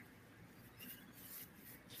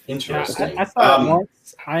 Interesting. I saw it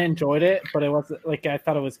once. I enjoyed it, but it wasn't like I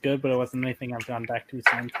thought it was good, but it wasn't anything I've gone back to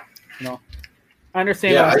since. I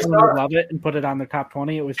understand why someone would love it and put it on the top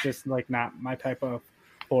 20. It was just like not my type of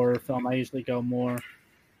horror film. I usually go more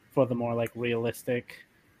for the more like realistic,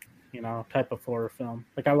 type of horror film.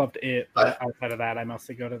 Like I loved it, but outside of that, I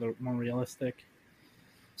mostly go to the more realistic.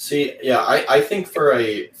 See, yeah, I think for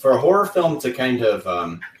a horror film to kind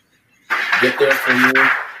of get there for me.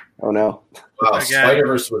 Oh no! Wow,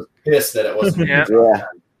 Spider-Verse was pissed that it wasn't. Yeah.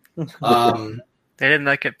 They didn't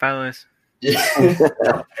like It Follows.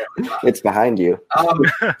 Yeah. It's behind you.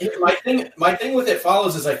 My thing with It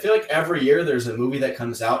Follows is I feel like every year there's a movie that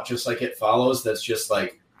comes out just like It Follows that's just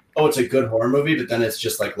like, oh, it's a good horror movie, but then it's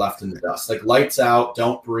just like left in the dust. Like Lights Out,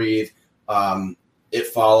 Don't Breathe, It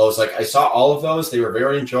Follows. Like I saw all of those. They were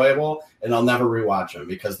very enjoyable, and I'll never rewatch them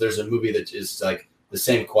because there's a movie that is like the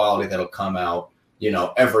same quality that'll come out,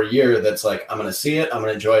 every year that's like, I'm going to see it. I'm going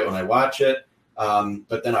to enjoy it when I watch it.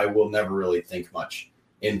 But then I will never really think much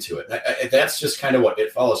into it. That's just kind of what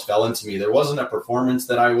It Follows fell into me. There wasn't a performance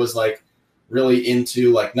that I was like really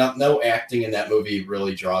into, like no acting in that movie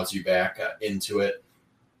really draws you back into it.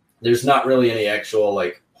 There's not really any actual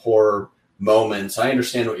like horror moments. I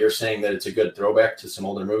understand what you're saying, that it's a good throwback to some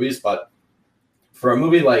older movies, but for a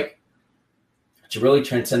movie like to really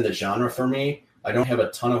transcend the genre for me, I don't have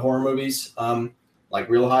a ton of horror movies like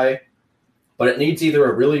real high, but it needs either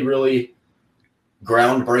a really, really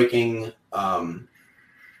groundbreaking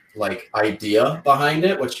like idea behind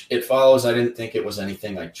it, which It Follows. I didn't think it was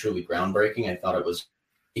anything like truly groundbreaking. I thought it was,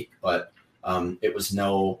 but it was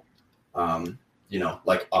no,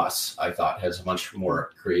 like Us, I thought has a much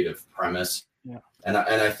more creative premise. Yeah. And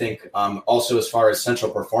I think also as far as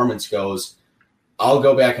central performance goes, I'll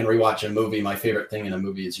go back and rewatch a movie. My favorite thing in a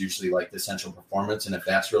movie is usually like the central performance. And if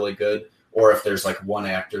that's really good, or if there's like one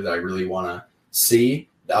actor that I really want to see,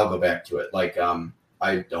 I'll go back to it. Like,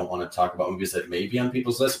 I don't want to talk about movies that may be on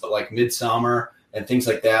people's list, but like Midsommar and things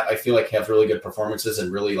like that, I feel like have really good performances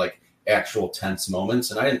and really like actual tense moments.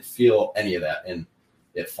 And I didn't feel any of that in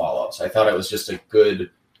It Follows. I thought it was just a good,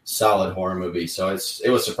 solid horror movie. So it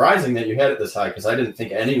was surprising that you had it this high, because I didn't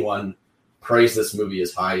think anyone praised this movie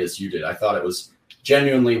as high as you did. I thought it was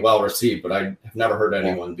genuinely well received, but I have never heard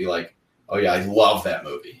anyone be like, oh yeah, I love that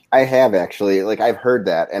movie. I have actually, like I've heard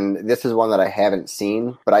that, and this is one that I haven't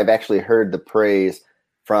seen, but I've actually heard the praise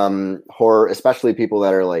from horror, especially people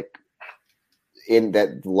that are like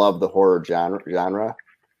that love the horror genre.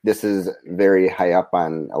 This is very high up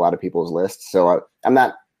on a lot of people's lists. So I'm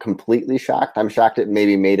not completely shocked. I'm shocked it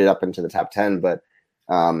maybe made it up into the top 10, but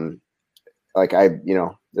like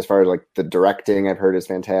as far as like the directing, I've heard is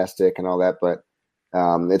fantastic and all that, but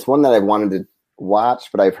it's one that I've wanted to watch,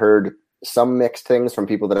 but I've heard some mixed things from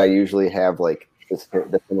people that I usually have like a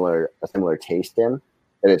similar taste in,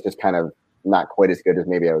 that it's just kind of not quite as good as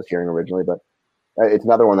maybe I was hearing originally, but it's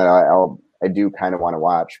another one that I do kind of want to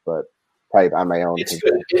watch, but probably on my own. It's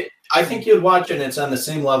good. I think you'd watch it, and it's on the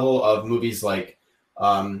same level of movies like,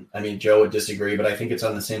 Joe would disagree, but I think it's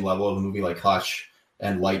on the same level of a movie like Hush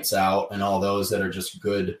and Lights Out and all those that are just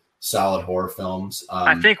good, solid horror films.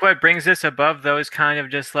 I think what brings this above those kind of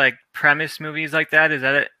just like premise movies like that is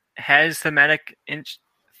that it has thematic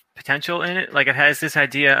potential in it. Like it has this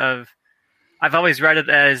idea of, I've always read it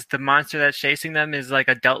as the monster that's chasing them is like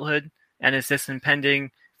adulthood, and it's this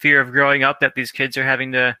impending fear of growing up that these kids are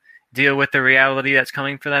having to deal with the reality that's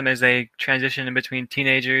coming for them as they transition in between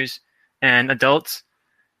teenagers and adults.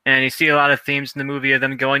 And you see a lot of themes in the movie of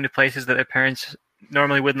them going to places that their parents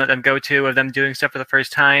normally wouldn't let them go to, of them doing stuff for the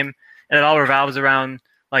first time. And it all revolves around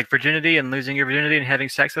like virginity and losing your virginity and having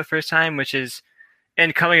sex for the first time, which is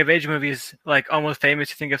in coming of age movies, like almost famous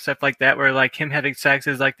to think of stuff like that, where like him having sex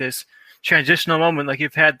is like this transitional moment. Like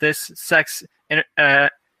you've had this sex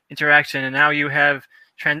interaction, and now you have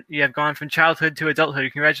gone from childhood to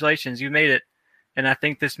adulthood. Congratulations, you made it. And I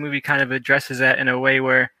think this movie kind of addresses that in a way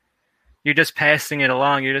where you're just passing it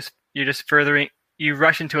along. You're just furthering. You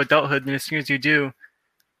rush into adulthood, and as soon as you do,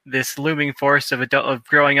 this looming force of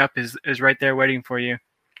growing up is right there waiting for you.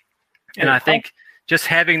 And I think just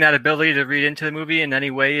having that ability to read into the movie in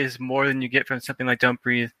any way is more than you get from something like Don't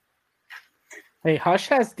Breathe. Hey, Hush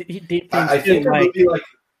has deep things I think too, like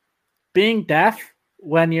being deaf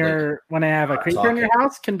when I have a creature in your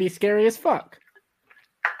house can be scary as fuck.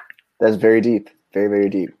 That's very deep. Very, very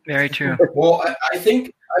deep. Very true. Well,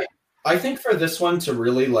 I think for this one to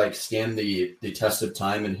really like stand the test of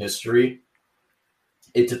time in history,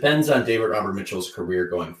 it depends on David Robert Mitchell's career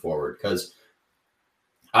going forward. Because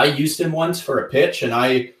I used him once for a pitch, and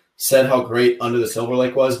I said how great Under the Silver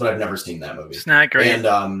Lake was, but I've never seen that movie. It's not great. And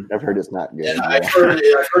I've heard it's not good. And I've heard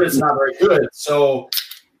it's not very good. So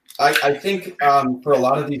I think for a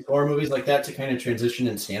lot of these horror movies like that to kind of transition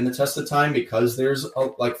and stand the test of time, because there's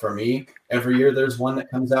like for me, every year there's one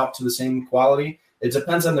that comes out to the same quality. It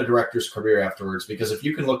depends on the director's career afterwards, because if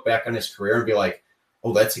you can look back on his career and be like,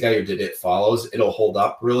 oh, that's the guy who did It Follows, it'll hold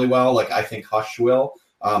up really well. Like I think Hush will,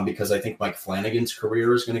 because I think Mike Flanagan's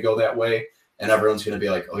career is going to go that way. And everyone's going to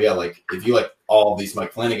be like, oh yeah, like if you like all of these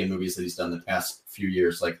Mike Flanagan movies that he's done the past few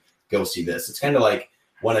years, like go see this. It's kind of like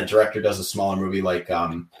when a director does a smaller movie like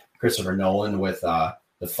Christopher Nolan with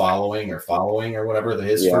The Following or whatever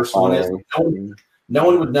his first Following. One is. No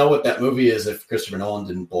one would know what that movie is if Christopher Nolan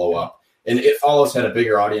didn't blow up. And It Follows had a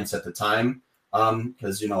bigger audience at the time,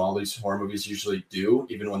 because all these horror movies usually do,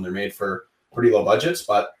 even when they're made for pretty low budgets.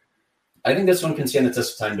 But I think this one can stand the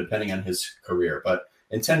test of time depending on his career. But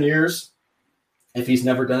in 10 years, if he's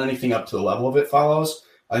never done anything up to the level of It Follows,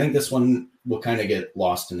 I think this one will kind of get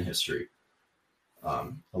lost in history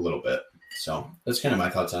a little bit. So that's kind of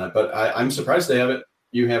my thoughts on it. But I'm surprised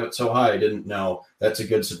you have it so high. I didn't know. That's a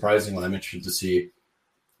good surprising one. I'm interested to see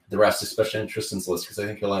the rest, especially in Tristan's list, because I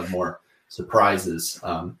think he'll have more surprises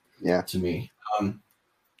to me.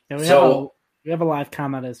 We have a live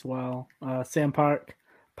comment as well. Sam Park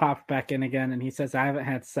popped back in again, and he says, I haven't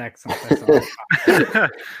had sex since I saw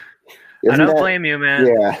it. I don't blame you, man.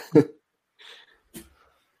 Yeah.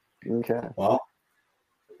 Okay. Well,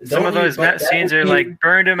 some of those scenes are like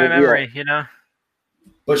burned in my memory,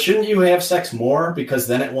 But shouldn't you have sex more, because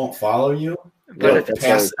then it won't follow you? But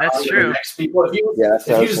that's true. Next people. If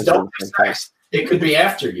you just don't have sex, it could be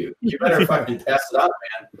after you. You better fucking pass it on,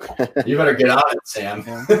 man. You better get on it, Sam.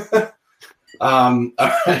 All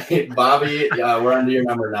right, Bobby, we're on to your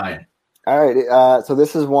number 9. All right. So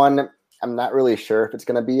this is one I'm not really sure if it's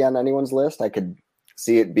going to be on anyone's list. I could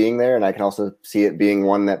see it being there, and I can also see it being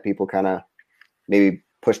one that people kind of maybe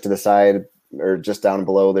push to the side or just down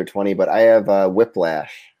below their 20. But I have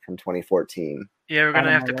Whiplash from 2014. Yeah, we're going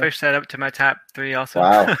to have to push that up to my top 3 also.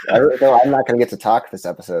 Wow. I'm not going to get to talk this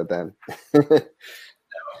episode then.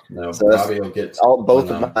 No, so Bobby will get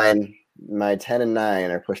both of mine, my 10 and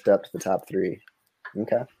 9 are pushed up to the top 3.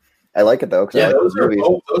 Okay. I like it though. Yeah, those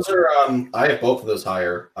are I have both of those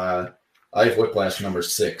higher. I have Whiplash number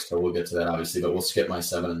 6, so we'll get to that obviously, but we'll skip my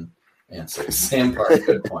 7 and 6. Sam Park,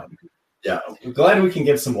 good point. Yeah, I'm glad we can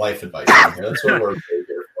give some life advice in here. That's what we're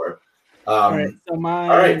here for. All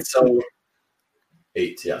right, so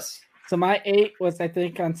 8, yes. So my 8 was, I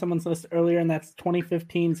think, on someone's list earlier, and that's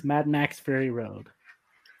 2015's Mad Max Fury Road.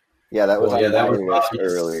 Yeah, that was Well, yeah, on that my was list probably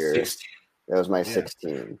earlier. 16. That was my Yeah.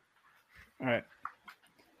 16. All right.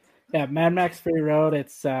 Yeah, Mad Max Fury Road.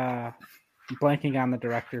 It's blanking on the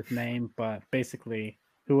director's name, but basically,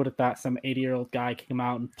 who would have thought some 80-year-old guy came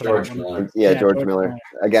out and put George out Miller. Yeah, George Miller.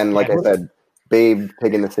 Again, like I said, Babe,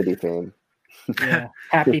 Pig in the City fame. Yeah,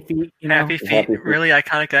 Happy Feet. You know, Happy Feet, Happy Feet. really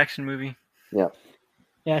iconic action movie. Yeah.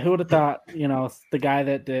 Yeah, who would have thought, the guy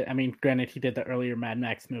that did, I mean, granted, he did the earlier Mad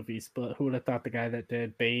Max movies, but who would have thought the guy that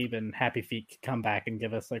did Babe and Happy Feet could come back and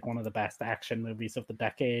give us like one of the best action movies of the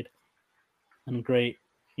decade? And great,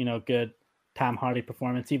 good Tom Hardy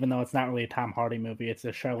performance, even though it's not really a Tom Hardy movie, it's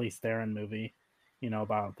a Charlize Theron movie,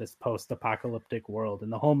 about this post-apocalyptic world.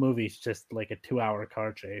 And the whole movie's just like a 2-hour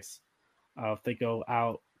car chase. If they go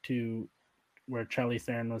out to where Charlize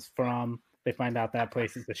Theron was from, they find out that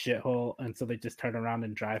place is a shithole, and so they just turn around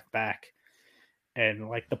and drive back. And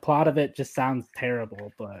like the plot of it just sounds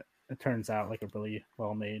terrible, but it turns out like a really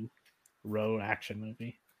well-made road action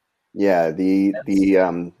movie. Yeah, the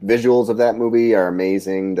visuals of that movie are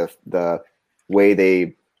amazing. The way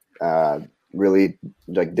they really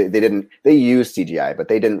like they use CGI, but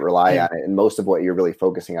they didn't rely on it. And most of what you're really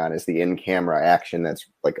focusing on is the in-camera action that's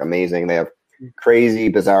like amazing. They have crazy,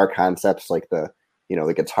 bizarre concepts like the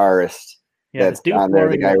guitarist. Yeah, that's on there,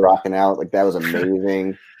 the guy rocking out, like that was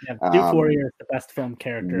amazing. Yeah, Duke Warrior is the best film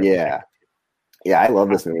character. Yeah, I love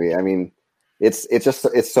this movie. I mean, it's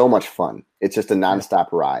so much fun. It's just a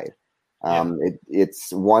nonstop ride.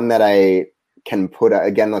 It's one that I can put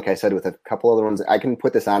again, like I said, with a couple other ones. I can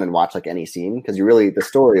put this on and watch like any scene because the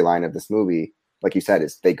storyline of this movie, like you said,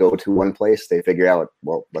 is they go to one place, they figure out,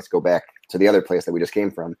 well, let's go back to the other place that we just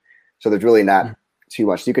came from. So there's really not too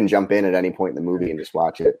much. You can jump in at any point in the movie and just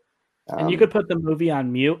watch it. And you could put the movie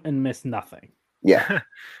on mute and miss nothing. Yeah,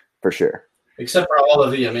 for sure. Except for all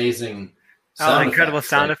of the amazing incredible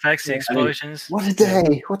sound effects, the explosions. What a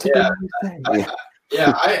day. What a day.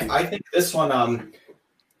 I think this one,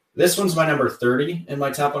 this one's my number 30 in my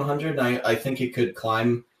top 100. And I think it could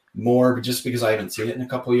climb more just because I haven't seen it in a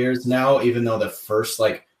couple of years now, even though the first,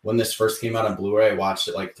 when this first came out on Blu-ray, I watched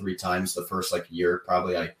it like 3 times the first year.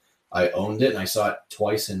 Probably I owned it and I saw it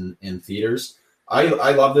twice in theaters.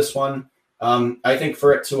 I love this one. I think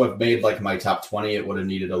for it to have made my top 20, it would have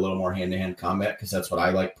needed a little more hand-to-hand combat because that's what I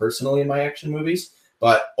like personally in my action movies.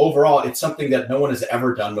 But overall, it's something that no one has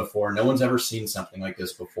ever done before. No one's ever seen something like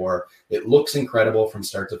this before. It looks incredible from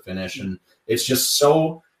start to finish, and it's just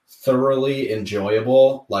so thoroughly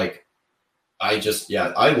enjoyable. I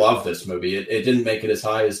love this movie. It didn't make it as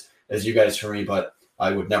high as you guys for me, but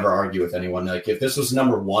I would never argue with anyone. If this was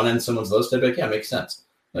number 1 on someone's list, I'd be like, yeah, it makes sense.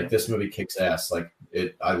 This movie kicks ass.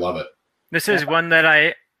 I love it. This is one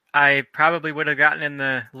that I probably would have gotten in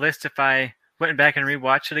the list if I went back and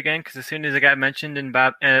rewatched it again. Because as soon as it got mentioned in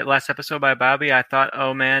last episode by Bobby, I thought,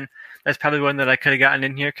 oh man, that's probably one that I could have gotten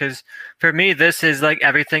in here. Because for me, this is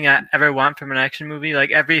everything I ever want from an action movie.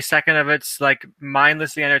 Every second of it's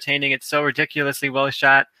mindlessly entertaining. It's so ridiculously well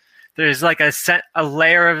shot. There's a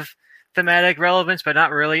layer of thematic relevance, but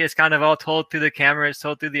not really. It's kind of all told through the camera. It's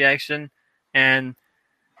told through the action, and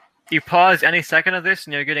you pause any second of this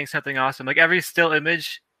and you're getting something awesome. Every still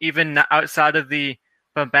image, even outside of the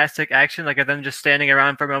bombastic action, of them just standing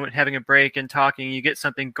around for a moment, having a break and talking, you get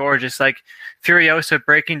something gorgeous. Furiosa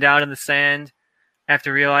breaking down in the sand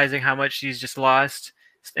after realizing how much she's just lost,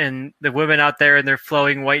 and the women out there in their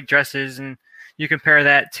flowing white dresses. And you compare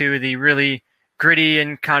that to the really gritty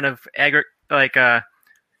and kind of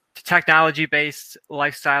technology-based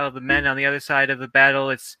lifestyle of the men on the other side of the battle.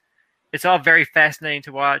 It's all very fascinating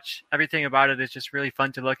to watch. Everything about it is just really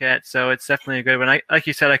fun to look at. So it's definitely a good one. Like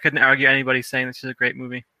you said, I couldn't argue anybody saying this is a great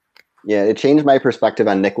movie. Yeah, it changed my perspective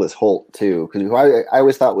on Nicholas Hoult too, because who I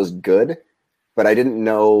always thought was good, but I didn't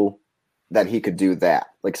know that he could do that,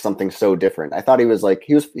 something so different. I thought he was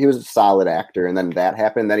he was a solid actor, and then that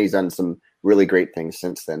happened. Then he's done some really great things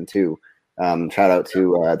since then too. Shout out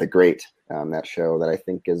to The Great, that show that I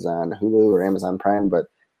think is on Hulu or Amazon Prime, but.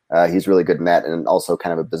 He's really good in that, and also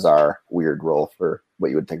kind of a bizarre, weird role for what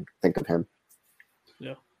you would think of him.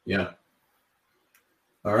 Yeah.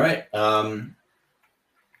 All right.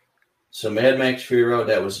 So Mad Max Fury Road,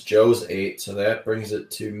 that was Joe's 8. So that brings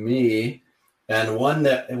it to me. And one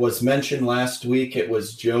that was mentioned last week, it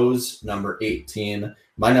was Joe's number 18.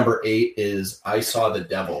 My number 8 is I Saw the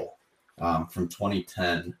Devil from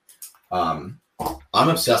 2010. I'm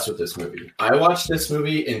obsessed with this movie. I watched this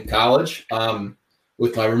movie in college.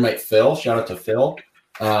 With my roommate Phil. Shout out to Phil.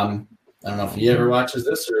 I don't know if he ever watches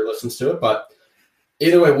this or listens to it, but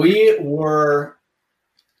either way, we were,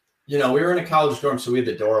 we were in a college dorm, so we had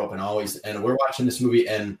the door open always, and we're watching this movie,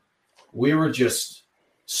 and we were just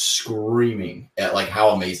screaming at like how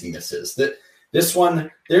amazing this is. This one,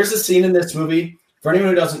 there's a scene in this movie. For anyone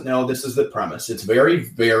who doesn't know, this is the premise. It's very,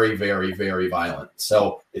 very, very, very violent.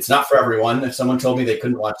 So it's not for everyone. If someone told me they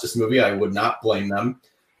couldn't watch this movie, I would not blame them.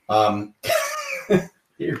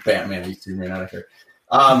 You're Batman, you Superman out of here.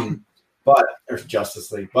 But there's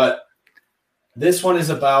Justice League. But this one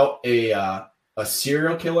is about a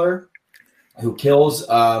serial killer who kills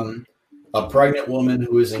a pregnant woman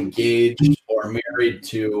who is engaged or married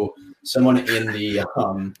to someone in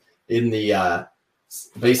the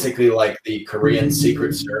basically like the Korean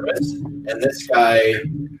Secret Service, and this guy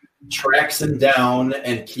tracks him down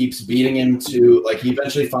and keeps beating him to like he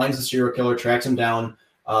eventually finds the serial killer, tracks him down.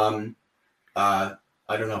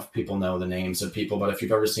 I don't know if people know the names of people, but if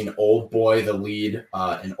you've ever seen Old Boy, the lead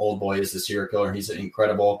in Old Boy is the serial killer. He's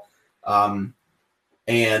incredible.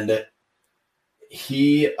 And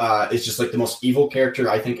he is just like the most evil character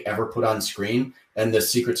I think ever put on screen. And the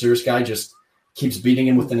Secret Service guy just keeps beating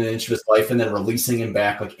him within an inch of his life and then releasing him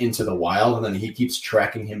back like into the wild. And then he keeps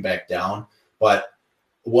tracking him back down. But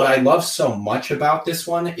what I love so much about this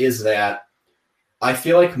one is that I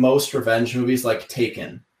feel like most revenge movies like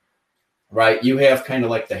Taken, right? You have kind of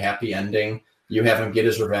like the happy ending. You have him get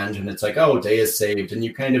his revenge and it's like, oh, day is saved. And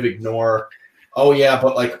you kind of ignore, oh yeah,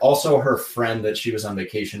 but like also her friend that she was on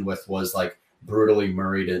vacation with was like brutally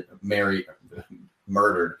murdered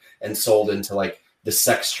and sold into like the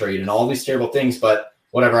sex trade and all these terrible things. But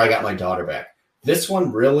whatever, I got my daughter back. This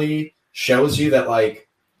one really shows you that like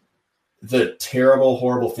the terrible,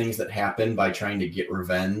 horrible things that happen by trying to get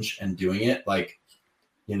revenge and doing it. Like,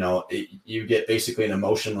 you get basically an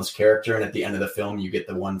emotionless character. And at the end of the film, you get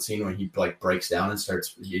the one scene when he like breaks down and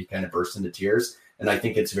he kind of bursts into tears. And I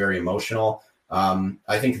think it's very emotional.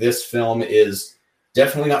 I think this film is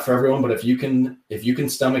definitely not for everyone, but if you can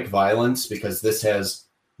stomach violence, because this has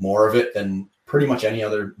more of it than pretty much any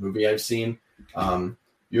other movie I've seen.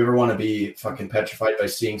 You ever want to be fucking petrified by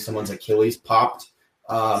seeing someone's Achilles popped?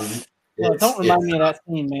 Don't remind me of that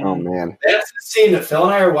scene, man. Oh man, that's the scene that Phil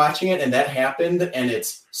and I are watching it, and that happened, and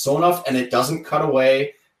it's so enough, and it doesn't cut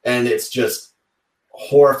away, and it's just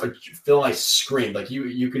horrific. Phil and I screamed like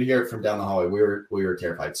you could hear it from down the hallway. We were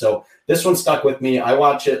terrified. So this one stuck with me. I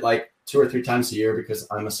watch it like 2 or 3 times a year because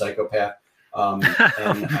I'm a psychopath.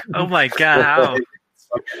 And oh my god, how it's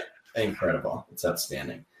incredible! It's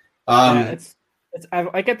outstanding. It's I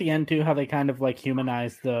like at the end too how they kind of like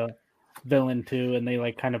humanize the villain too, and they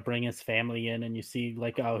like kind of bring his family in, and you see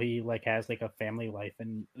like oh he like has like a family life,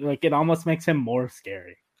 and like it almost makes him more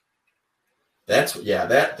scary. That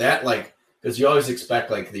like because you always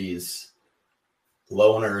expect like these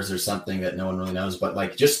loners or something that no one really knows, but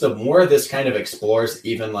like just the more this kind of explores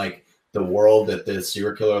even like the world that the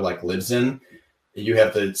serial killer like lives in. You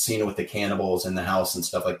have the scene with the cannibals in the house and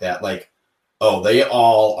stuff like that. Like, oh, they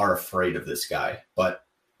all are afraid of this guy, but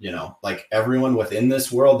like everyone within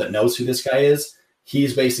this world that knows who this guy is,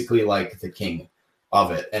 he's basically like the king of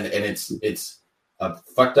it. And it's a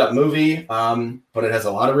fucked up movie, but it has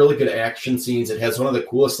a lot of really good action scenes. It has one of the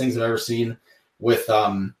coolest things I've ever seen with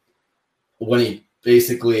when he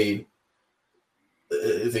basically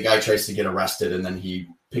the guy tries to get arrested and then he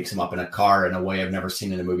picks him up in a car in a way I've never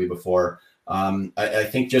seen in a movie before. I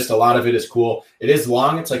think just a lot of it is cool. It is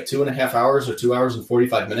long. It's like 2.5 hours or 2 hours and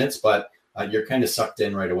 45 minutes, but you're kind of sucked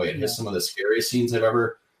in right away. It has some of the scariest scenes I've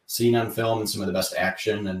ever seen on film and some of the best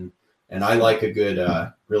action. And I like a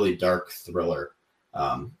good, really dark thriller,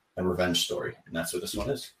 a revenge story. And that's what this one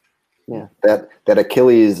is. Yeah. That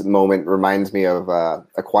Achilles moment reminds me of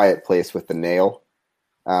A Quiet Place with the nail.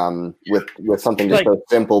 With something just so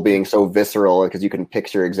simple being so visceral because you can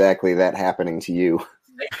picture exactly that happening to you.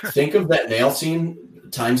 Think of that nail scene,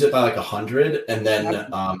 times it by like 100, and then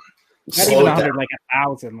not even 100, like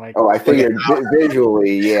 1,000. Like I figured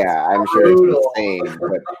visually, yeah, I'm sure it's insane.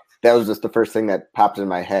 But that was just the first thing that popped in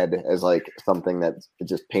my head as like something that's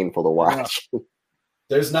just painful to watch.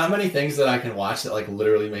 There's not many things that I can watch that like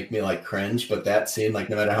literally make me like cringe, but that scene, like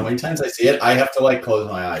no matter how many times I see it, I have to like close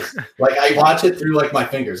my eyes. Like I watch it through like my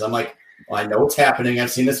fingers. I'm like, well, I know what's happening.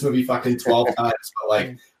 I've seen this movie fucking 12 times, but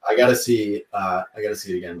like I gotta see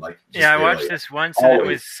it again. Like I watched this once and it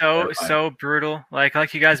was so brutal. Like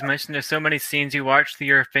you guys mentioned, there's so many scenes you watch through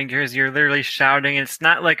your fingers. You're literally shouting. And it's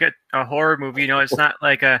not like a horror movie, it's not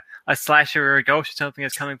like a slasher or a ghost or something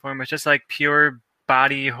that's coming for him. It's just like pure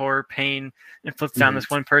body horror pain inflicts down this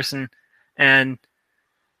one person. And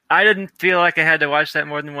I didn't feel like I had to watch that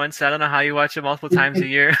more than once. I don't know how you watch it multiple times a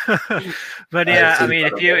year, but yeah, I mean,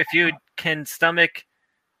 if you can stomach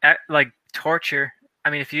like torture, I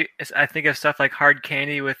mean, I think of stuff like Hard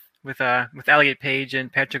Candy with with Elliot Page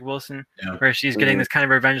and Patrick Wilson, Yeah. where she's getting this kind of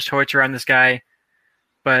revenge torture on this guy.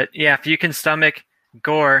 But yeah, if you can stomach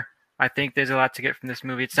gore, I think there's a lot to get from this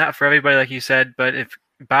movie. It's not for everybody, like you said, but if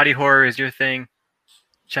body horror is your thing,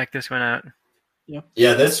 check this one out.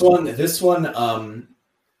 Yeah, this one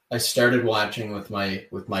I started watching with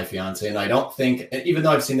my fiance, and I don't think, even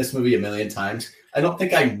though I've seen this movie a million times, I don't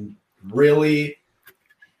think I really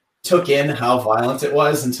took in how violent it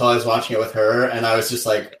was until I was watching it with her, and I was just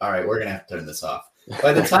like, all right, we're gonna have to turn this off.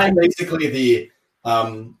 By the time basically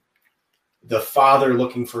the father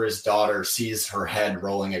looking for his daughter sees her head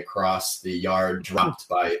rolling across the yard, dropped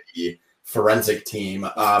by the forensic team,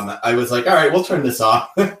 I was like, all right, we'll turn this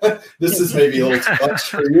off. This is maybe a little too much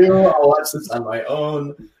for you. I'll watch this on my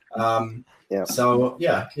own. So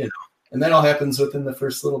yeah, and that all happens within the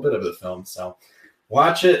first little bit of the film. So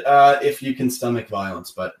watch it if you can stomach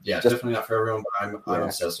violence. But yeah, definitely not for everyone. But I'm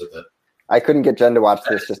obsessed with it. I couldn't get Jen to watch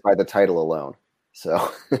this just by the title alone.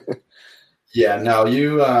 So yeah, no,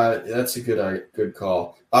 that's a good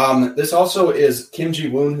call. This also is Kim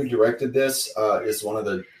Ji-woon, who directed this, is one of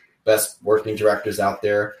the best working directors out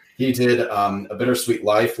there. He did A Bittersweet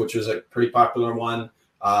Life, which was a pretty popular one.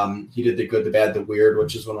 He did The Good, the Bad, the Weird,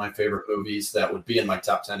 which is one of my favorite movies that would be in my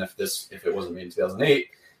top 10 if it wasn't made in 2008.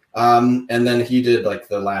 And then he did like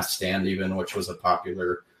The Last Stand, even, which was a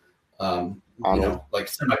popular, like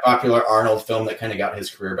semi-popular Arnold film that kind of got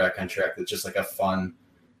his career back on track. It's just like a fun,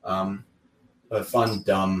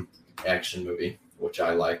 dumb action movie, which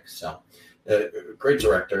I like. So, great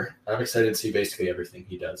director. I'm excited to see basically everything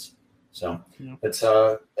he does. So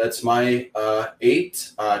that's my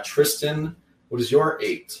 8. Tristan, what is your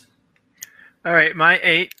 8? All right, my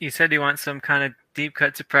 8. You said you want some kind of deep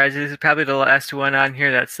cut surprises. This is probably the last one on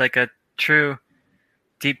here that's like a true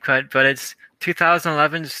deep cut, but it's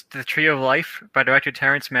 2011's The Tree of Life by director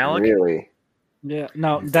Terrence Malick. Really? Yeah,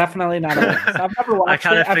 no, definitely not on my list. I've never watched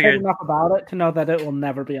it. I've heard enough about it to know that it will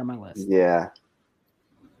never be on my list. Yeah.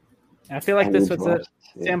 I feel like this was it.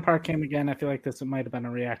 Sam Park came again. I feel like this might have been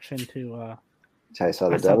a reaction to I Saw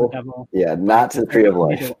the Devil. Yeah, not to The Tree of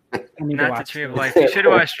Life. Not The Tree of Life. You should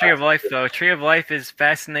have watched Tree of Life, though. Tree of Life is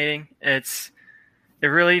fascinating. It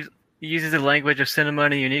really uses the language of cinema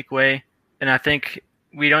in a unique way, and I think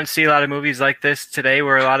we don't see a lot of movies like this today,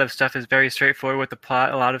 where a lot of stuff is very straightforward with the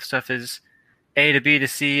plot. A lot of stuff is A to B to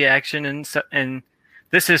C action, and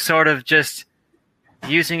this is sort of just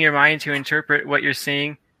using your mind to interpret what you're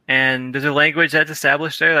seeing. And there's a language that's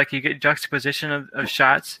established there, like you get juxtaposition of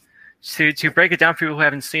shots. To break it down for people who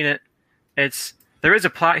haven't seen it, there is a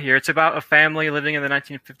plot here. It's about a family living in the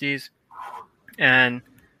 1950s, and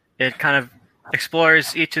it kind of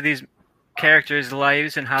explores each of these characters'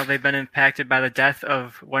 lives and how they've been impacted by the death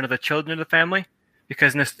of one of the children of the family.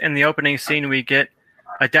 Because in the opening scene, we get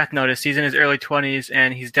a death notice. He's in his early 20s,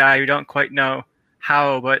 and he's died. We don't quite know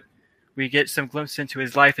how, but we get some glimpse into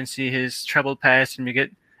his life and see his troubled past, and we get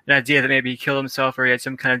an idea that maybe he killed himself or he had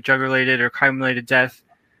some kind of drug-related or crime-related death.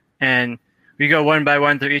 And we go one by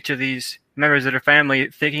one through each of these members of their family,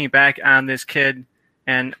 thinking back on this kid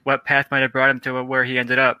and what path might have brought him to where he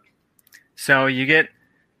ended up. So you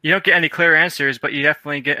don't get any clear answers, but you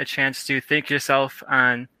definitely get a chance to think yourself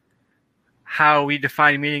on how we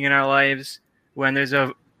define meaning in our lives when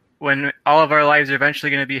all of our lives are eventually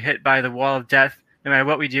going to be hit by the wall of death. No matter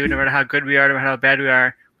what we do, no matter how good we are, no matter how bad we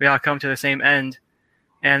are, we all come to the same end.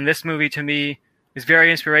 And this movie, to me, is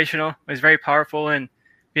very inspirational. It was very powerful, and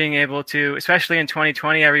being able to, especially in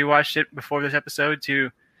 2020, I rewatched it before this episode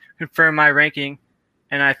to confirm my ranking,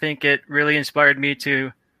 and I think it really inspired me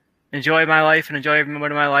to enjoy my life and enjoy every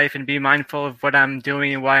moment of my life and be mindful of what I'm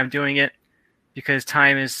doing and why I'm doing it, because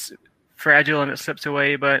time is fragile and it slips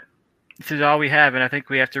away, but this is all we have, and I think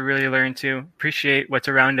we have to really learn to appreciate what's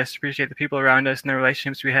around us, appreciate the people around us and the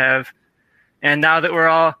relationships we have. And now that we're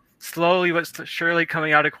all slowly but surely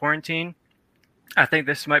coming out of quarantine, I think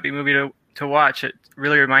this might be a movie to watch. It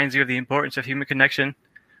really reminds you of the importance of human connection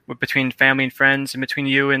between family and friends, and between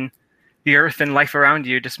you and the earth and life around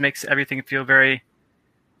you. It just makes everything feel very,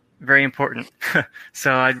 very important.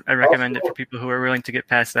 So I recommend it for people who are willing to get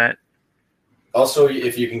past that. Also,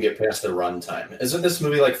 if you can get past the runtime. Isn't this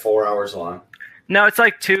movie like 4 hours long? No, it's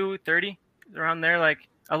like 2:30, around there, like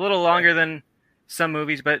a little longer than some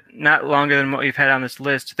movies, but not longer than what we've had on this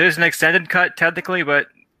list. There's an extended cut technically, but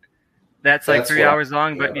that's 3 hours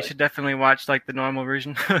long, but you should definitely watch like the normal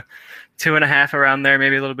version. 2.5 around there,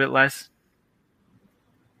 maybe a little bit less.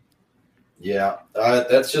 Yeah,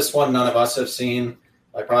 that's just one none of us have seen.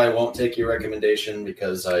 I probably won't take your recommendation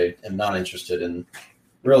because I am not interested in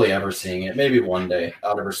really ever seeing it. Maybe one day,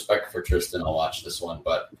 out of respect for Tristan, I'll watch this one,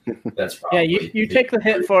 but that's probably... Yeah, you take the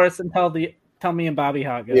hit for us until the tell me and Bobby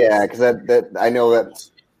how it goes. Yeah, because that I know that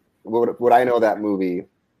what I know that movie,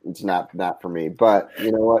 it's not for me. But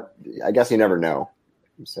you know what? I guess you never know.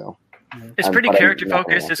 So it's pretty character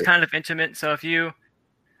focused. It's kind of intimate. So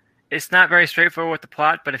it's not very straightforward with the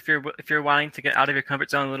plot. But if you're wanting to get out of your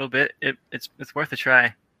comfort zone a little bit, it's worth a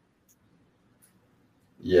try.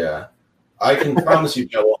 Yeah, I can promise you,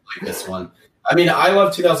 Joe won't like this one. I mean, I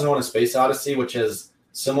love 2001: A Space Odyssey, which has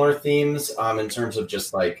similar themes in terms of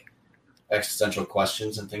just like existential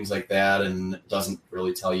questions and things like that, and doesn't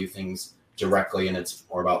really tell you things directly, and it's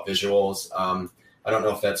more about visuals. I don't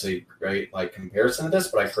know if that's a great like comparison to this,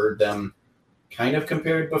 but I've heard them kind of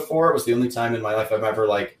compared before. It was the only time in my life I've ever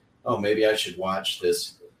like, oh, maybe I should watch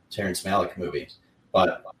this Terrence Malick movie,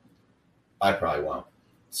 but I probably won't.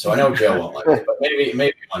 So I know Joe won't like it, but maybe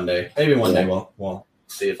one day. Maybe one day we'll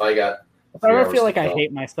see if I got. If I ever feel like I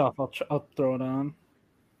hate myself, I'll throw it on,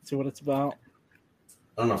 see what it's about.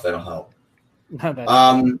 I don't know if that'll help.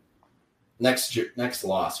 No, Next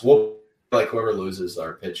loss. We'll like whoever loses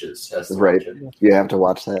our pitches has to right. watch it. You have to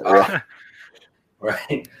watch that. Yeah.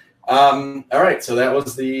 Right. All right. So that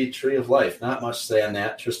was the Tree of Life. Not much to say on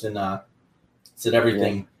that. Tristan said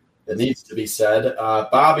everything that needs to be said.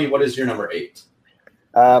 Bobby, what is your number 8?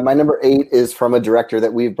 My number 8 is from a director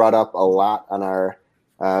that we've brought up a lot on our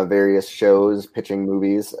various shows, pitching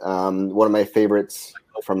movies. One of my favorites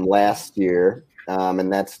from last year,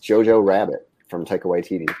 and that's Jojo Rabbit from Taika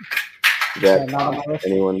Waititi.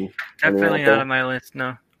 Anyone? Definitely not on my list.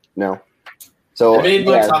 No. So it made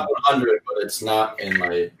my top 100, but it's not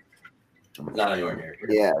anywhere near here.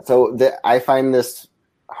 Yeah. So I find this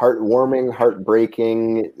heartwarming,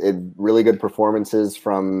 heartbreaking, really good performances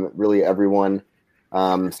from really everyone.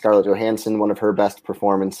 Scarlett Johansson, one of her best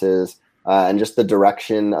performances, and just the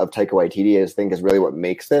direction of Taika Waititi, I think, is really what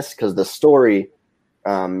makes this, because the story,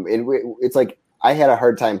 it's like I had a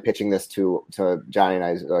hard time pitching this to Johnny and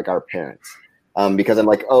I, like our parents, because I'm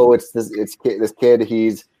like, oh, it's this kid,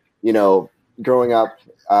 he's growing up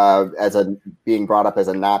being brought up as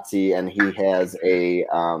a Nazi, and he has a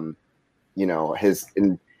his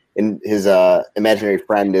imaginary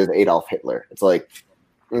friend is Adolf Hitler. It's like,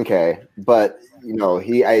 okay, but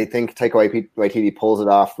I think Taika Waititi pulls it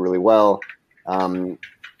off really well.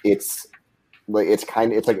 It's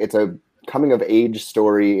a coming of age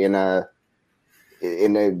story in a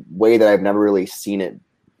way that I've never really seen it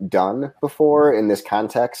done before in this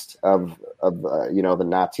context of the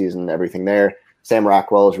Nazis and everything there. Sam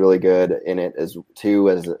Rockwell is really good in it as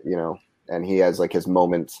and he has like his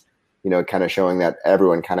moments, kind of showing that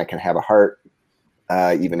everyone kind of can have a heart,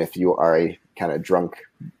 even if you are a kind of drunk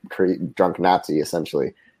Nazi,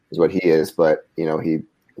 essentially is what he is. But he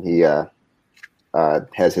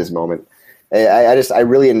has his moment. I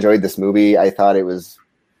really enjoyed this movie. I thought it was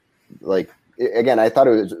I thought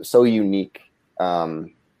it was so unique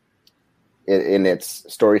in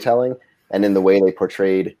its storytelling and in the way they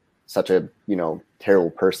portrayed such a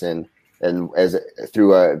terrible person, and as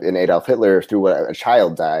through an Adolf Hitler, through what a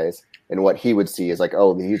child dies, and what he would see is like,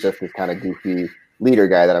 oh, he's just this kind of goofy leader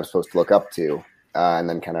guy that I'm supposed to look up to, and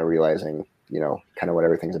then kind of realizing kind of what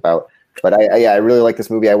everything's about. But I really like this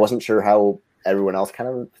movie. I wasn't sure how everyone else kind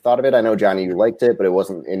of thought of it. I know, Johnny, you liked it, but it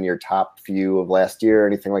wasn't in your top few of last year or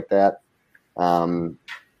anything like that.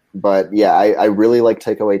 But yeah, I really like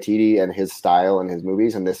Taika Waititi and his style and his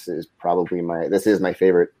movies, and this is my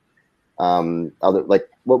favorite. Other like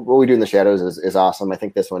what we do in the shadows is awesome. I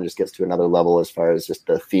think this one just gets to another level as far as just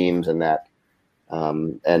the themes and that,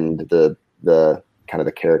 and the kind of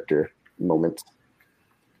the character moments.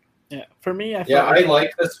 Yeah, for me, I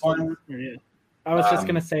like this one. Yeah. I was just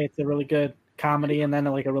gonna say it's a really good comedy and then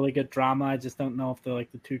like a really good drama. I just don't know if the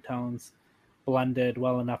two tones blended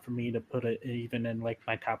well enough for me to put it even in like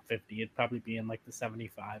my top 50. It'd probably be in like the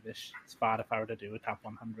 75-ish spot if I were to do a top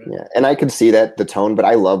 100. Yeah, and I could see that the tone, but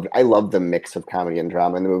I love the mix of comedy and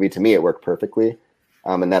drama in the movie. To me, it worked perfectly,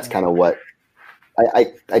 and that's kind of what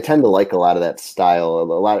I tend to like a lot of that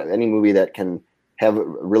style. Any movie that can have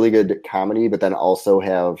really good comedy, but then also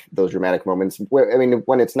have those dramatic moments.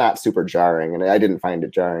 When it's not super jarring, and I didn't find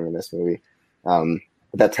it jarring in this movie, but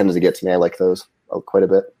that tends to get to me. I like those quite a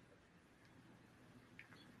bit.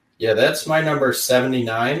 Yeah, that's my number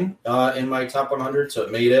 79 in my top 100, so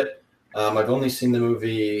it made it. I've only seen the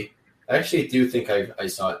movie. I actually do think I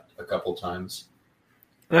saw it a couple times.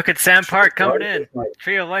 Look at Sam Park coming in.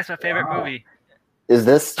 Tree of Life's my favorite movie. Is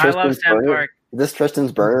this Tristan's I love Sam burner? Park. Is this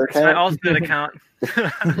Tristan's burner account? My alternate account.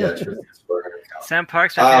 Yeah, Tristan's burner account. Sam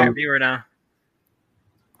Park's my favorite viewer now.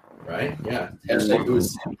 Right? Yeah. Hashtag who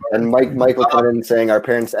is Sam Park. And Michael coming in saying our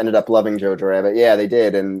parents ended up loving Jojo Rabbit. Yeah, they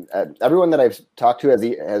did. And everyone that I've talked to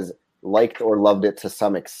has liked or loved it to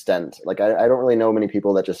some extent. Like I don't really know many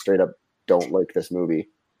people that just straight up don't like this movie,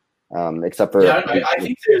 except for I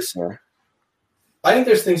think there's I think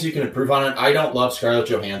there's things you can improve on it. I don't love Scarlett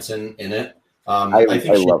Johansson in it. I think she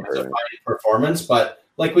has a fine performance, but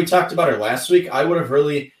like we talked about her last week, I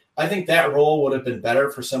think that role would have been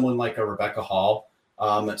better for someone like a Rebecca Hall.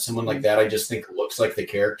 Someone like that, I just think looks like the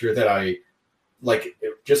character that I like.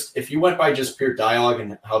 Just if you went by just pure dialogue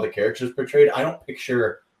and how the character is portrayed, I don't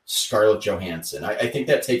picture Scarlett Johansson. I think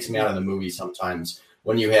that takes me out of the movie sometimes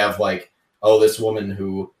when you have like, oh, this woman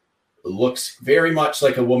who looks very much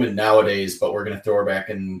like a woman nowadays, but we're going to throw her back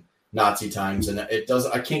in Nazi times, and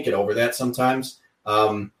I can't get over that sometimes.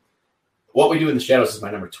 What We Do in the Shadows is my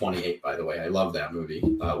number 28, by the way. I love that movie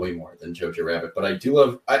way more than Jojo Rabbit, but I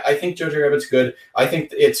think Jojo Rabbit's good. I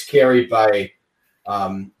think it's carried by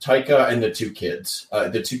Taika and the two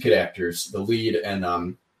kid actors, the lead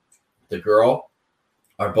and the girl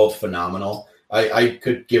are both phenomenal. I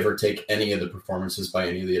could give or take any of the performances by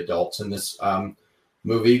any of the adults in this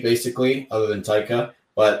movie, basically, other than Taika.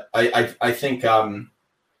 But I think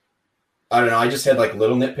I don't know. I just had like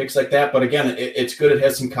little nitpicks like that. But again, it's good. It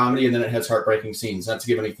has some comedy and then it has heartbreaking scenes. Not to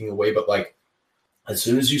give anything away, but like as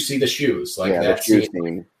soon as you see the shoes, like that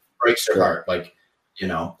scene breaks your heart. Like, you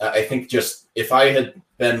know, I think just if I had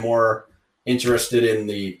been more interested in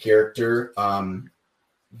the character,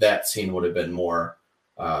 that scene would have been more,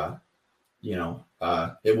 it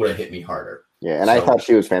would have hit me harder. Yeah, and I thought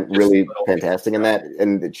she was really fantastic in that,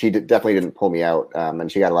 and she definitely didn't pull me out, and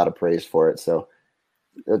she got a lot of praise for it. So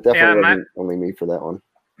it definitely wasn't only me for that one.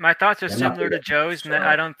 My thoughts are similar to Joe's, and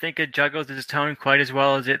I don't think it juggles its tone quite as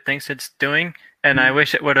well as it thinks it's doing. And I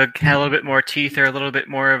wish it would have had a little bit more teeth or a little bit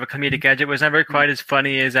more of a comedic edge. It was never quite as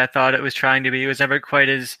funny as I thought it was trying to be. It was never quite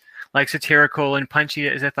as like satirical and punchy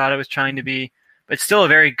as I thought it was trying to be. But it's still a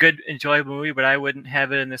very good, enjoyable movie, but I wouldn't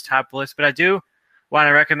have it in this top list. But I do want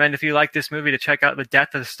to recommend, if you like this movie, to check out The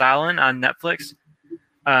Death of Stalin on Netflix.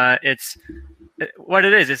 It's what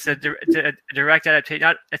it is. It's a direct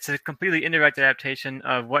adaptation. It's a completely indirect adaptation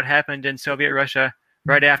of what happened in Soviet Russia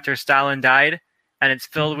right after Stalin died. And it's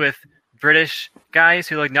filled with British guys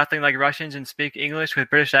who look nothing like Russians and speak English with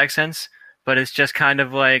British accents. But it's just kind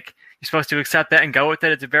of like you're supposed to accept that and go with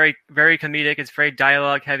it. It's a very, very comedic. It's very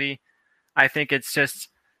dialogue heavy. I think it's just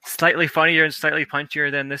slightly funnier and slightly punchier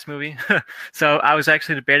than this movie. So I was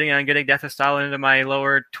actually debating on getting Death of Stalin into my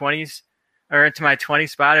lower 20s or into my 20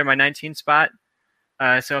 spot or my 19 spot.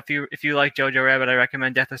 So if you like Jojo Rabbit, I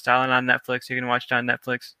recommend Death of Stalin on Netflix. You can watch it on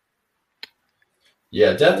Netflix.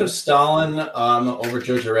 Yeah, Death of Stalin over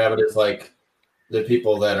Jojo Rabbit is like the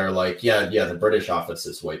people that are like, yeah, the British Office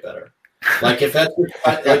is way better. Like if that's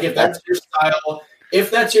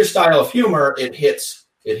your style of humor, it hits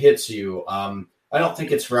you. I don't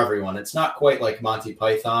think it's for everyone. It's not quite like Monty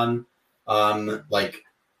Python, like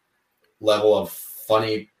level of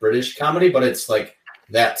funny British comedy, but it's like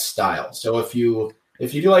that style. So if you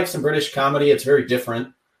do like some British comedy, it's very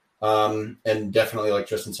different. And definitely, like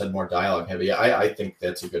Tristan said, more dialogue heavy. I think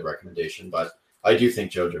that's a good recommendation, but I do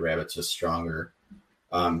think Jojo Rabbit's a stronger,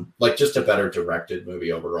 like just a better directed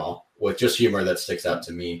movie overall with just humor that sticks out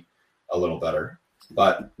to me a little better.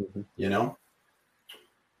 But, you know,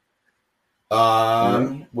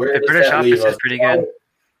 where the British Office is pretty good.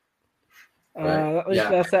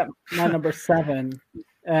 That's at my number 7,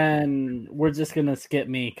 and we're just gonna skip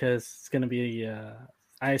me because it's gonna be.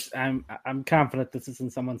 I'm confident this is in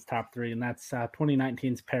someone's top 3, and that's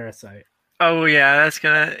 2019's Parasite. Oh yeah,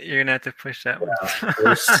 you're gonna have to push that one.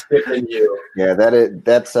 We're skipping you. Yeah,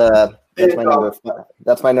 that's my number.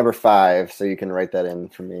 That's my number 5. So you can write that in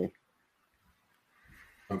for me.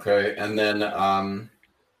 Okay, and then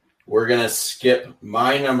we're going to skip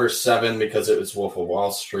my number 7 because it was Wolf of Wall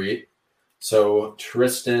Street. So,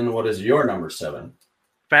 Tristan, what is your number 7?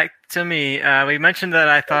 Back to me. We mentioned that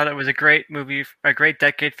I thought it was a great movie, a great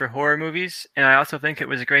decade for horror movies, and I also think it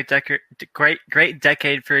was a great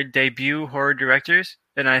decade for debut horror directors.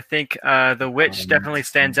 And I think The Witch definitely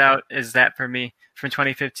stands out as that for me from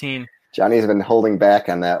 2015. Johnny's been holding back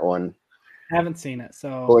on that one. I haven't seen it,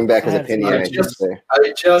 so holding back his opinion.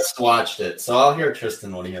 I just watched it, so I'll hear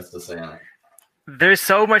Tristan what he has to say on it. There's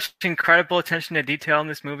so much incredible attention to detail in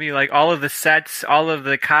this movie. Like all of the sets, all of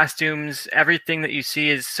the costumes, everything that you see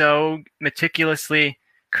is so meticulously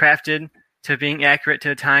crafted to being accurate to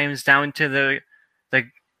the times, down to the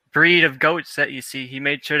breed of goats that you see. He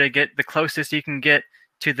made sure to get the closest you can get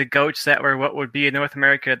to the goats that were what would be in North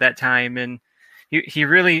America at that time. And he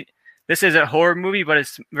really, this is a horror movie, but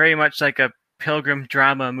it's very much like a pilgrim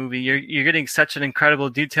drama movie. You're getting such an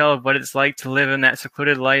incredible detail of what it's like to live in that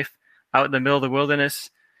secluded life out in the middle of the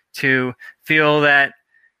wilderness, to feel that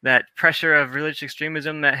that pressure of religious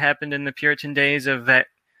extremism that happened in the Puritan days, of that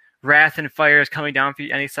wrath and fire is coming down for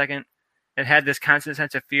you any second. It had this constant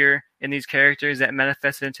sense of fear in these characters that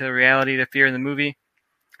manifested into the reality, the fear in the movie.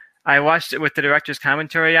 I watched it with the director's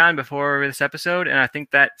commentary on before this episode, and I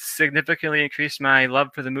think that significantly increased my love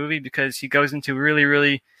for the movie, because he goes into really,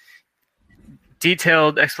 really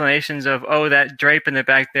detailed explanations of, oh, that drape in the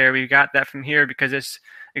back there, we got that from here because it's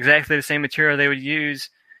exactly the same material they would use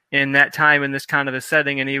in that time in this kind of a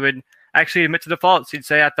setting. And he would actually admit to the faults. He'd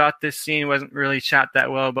say, I thought this scene wasn't really shot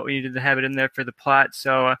that well, but we needed to have it in there for the plot.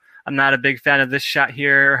 So I'm not a big fan of this shot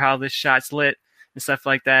here, or how this shot's lit and stuff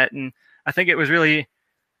like that. And I think it was really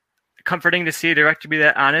comforting to see a director be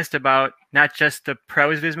that honest about not just the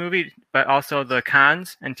pros of his movie, but also the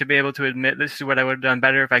cons, and to be able to admit, this is what I would have done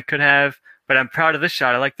better if I could have, but I'm proud of this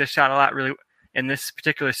shot. I like this shot a lot, really, in this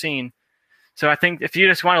particular scene. So I think if you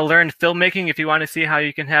just want to learn filmmaking, if you want to see how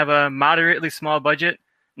you can have a moderately small budget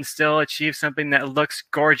and still achieve something that looks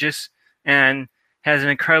gorgeous and has an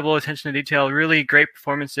incredible attention to detail, really great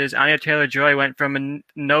performances. Anya Taylor-Joy went from a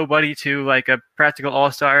nobody to like a practical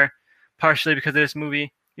all-star, partially because of this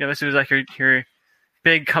movie. You know, this was like her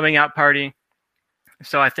big coming out party.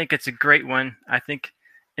 So I think it's a great one. I think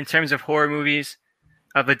in terms of horror movies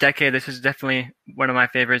of the decade, this is definitely one of my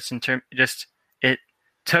favorites. It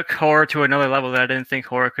took horror to another level that I didn't think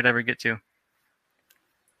horror could ever get to.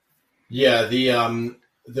 Yeah, the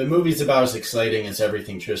movie's about as exciting as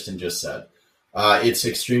everything Tristan just said. It's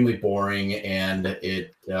extremely boring, and I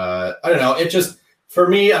don't know, it just, for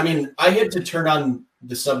me, I mean, I had to turn on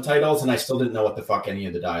the subtitles and I still didn't know what the fuck any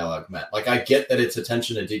of the dialogue meant. Like, I get that it's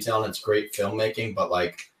attention to detail and it's great filmmaking, but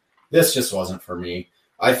like, this just wasn't for me.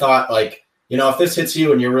 I thought, like, you know, if this hits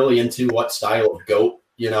you and you're really into what style of goat,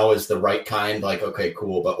 you know, is the right kind, like, okay,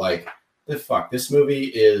 cool. But like, the fuck, this movie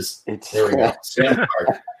is, there we go. Sam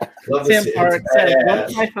Park. Sam Park said,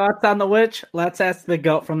 what's my thoughts on The Witch? Let's ask the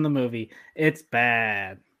goat from the movie. It's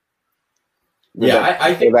bad. Yeah,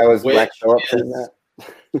 I think that was Black Phillip saying that.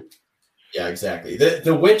 Yeah, exactly.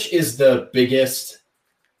 The Witch is the biggest,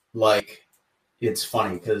 like, it's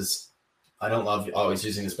funny because I don't love always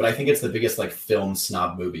using this, but I think it's the biggest, like, film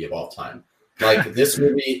snob movie of all time. Like, this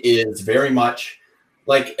movie is very much,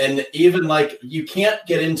 like, and even, like, you can't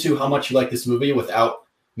get into how much you like this movie without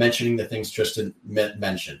mentioning the things Tristan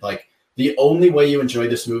mentioned. Like, the only way you enjoy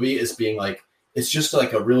this movie is being, like, it's just,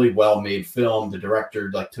 like, a really well-made film. The director,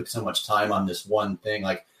 like, took so much time on this one thing.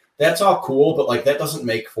 Like, that's all cool, but, like, that doesn't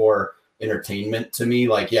make for entertainment to me.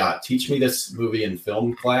 Like, yeah, teach me this movie in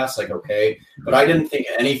film class, like, okay, but I didn't think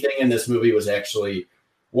anything in this movie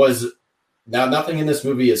nothing in this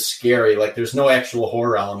movie is scary. Like, there's no actual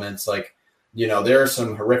horror elements. Like, you know, there are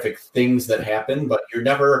some horrific things that happen, but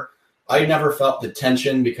I never felt the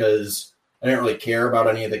tension because I didn't really care about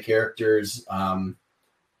any of the characters. None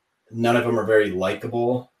of them are very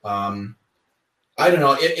likable. I don't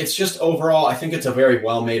know. It's just overall, I think it's a very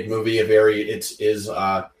well-made movie.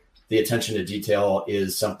 The attention to detail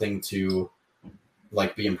is something to,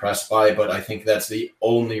 like, be impressed by, but I think that's the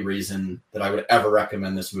only reason that I would ever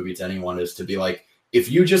recommend this movie to anyone, is to be like, if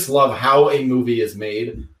you just love how a movie is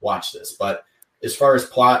made, watch this. But as far as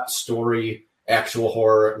plot, story, actual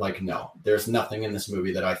horror, like, no, there's nothing in this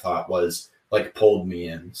movie that I thought was, like, pulled me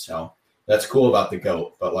in. So that's cool about the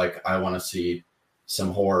goat, but, like, I want to see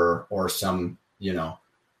some horror or some, you know,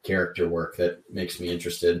 character work that makes me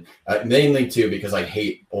interested, mainly too because I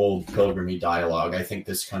hate old pilgrimy dialogue. I think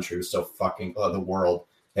this country was so fucking the world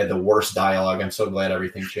had the worst dialogue. I'm so glad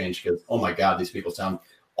everything changed, because oh my god, these people sound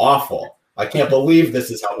awful. I can't believe this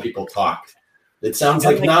is how people talked. It sounds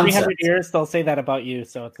like nonsense. 300 years they'll say that about you,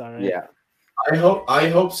 so it's all right. Yeah, I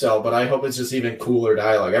hope so, but I hope it's just even cooler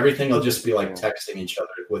dialogue. Everything will just be like texting each other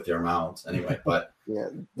with their mouths anyway. But yeah,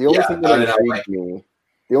 the only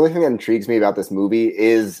thing that intrigues me about this movie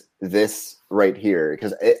is this right here,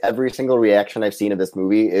 because every single reaction I've seen of this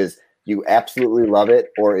movie is you absolutely love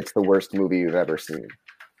it, or it's the worst movie you've ever seen,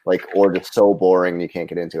 like, or just so boring you can't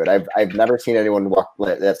get into it. I've never seen anyone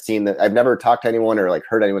that's seen that. I've never talked to anyone or like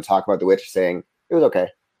heard anyone talk about The Witch saying it was okay.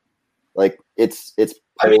 Like, it's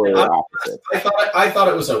polar opposite. I thought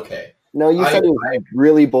it was okay. No, you said it was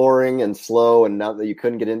really boring and slow, and not that you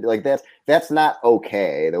couldn't get into, like, that's not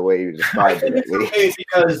okay the way you described it. Okay,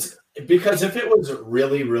 because if it was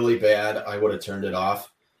really, really bad, I would have turned it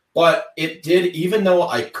off. But it did, even though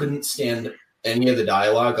I couldn't stand any of the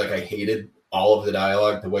dialogue, like I hated all of the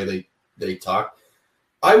dialogue, the way they talked,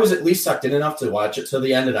 I was at least sucked in enough to watch it to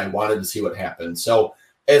the end, and I wanted to see what happened. So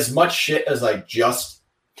as much shit as I just,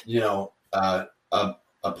 you know,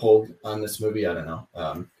 pulled on this movie, I don't know.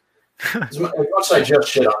 As much as I just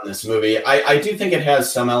shit on this movie, I do think it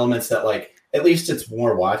has some elements that, like, at least it's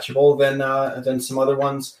more watchable than some other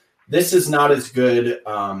ones. This is not as good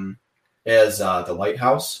as The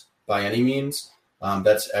Lighthouse by any means.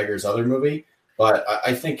 That's Eggers' other movie, but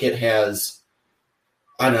I think it has.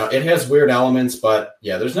 I don't know. It has weird elements, but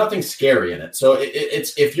yeah, there's nothing scary in it. So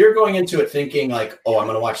it's if you're going into it thinking like, oh, I'm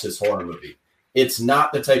going to watch this horror movie, it's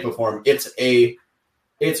not the type of horror.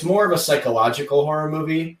 It's more of a psychological horror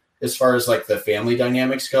movie as far as like the family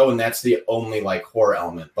dynamics go, and that's the only like horror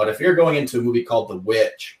element. But if you're going into a movie called The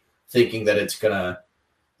Witch, thinking that it's gonna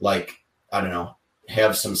like I don't know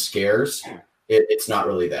have some scares, it's not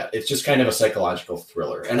really that. It's just kind of a psychological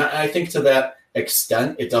thriller, and I think to that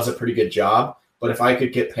extent, it does a pretty good job. But if I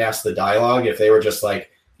could get past the dialogue, if they were just like,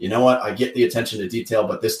 you know what, I get the attention to detail,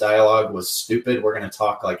 but this dialogue was stupid. We're going to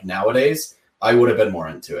talk like nowadays. I would have been more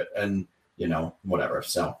into it and, whatever.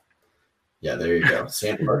 So, yeah, there you go.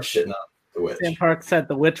 Sam Park shitting on The Witch. Sam Park said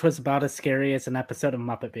The Witch was about as scary as an episode of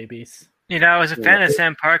Muppet Babies. I was a fan of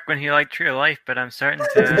Sam Park when he liked Tree of Life, but I'm starting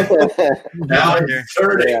to... Now it's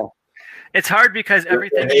turning. It's hard because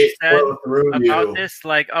everything you said about this,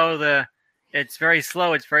 like, it's very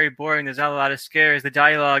slow. It's very boring. There's not a lot of scares. The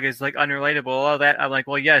dialogue is like unrelatable. All that. I'm like,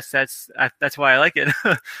 well, yes, that's why I like it.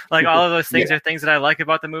 Like all of those things are things that I like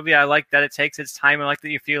about the movie. I like that it takes its time. I like that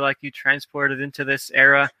you feel like you transported into this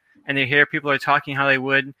era and you hear people are talking how they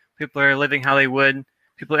would. People are living how they would.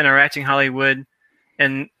 People are interacting how they would.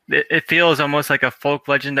 And it feels almost like a folk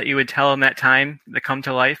legend that you would tell in that time that come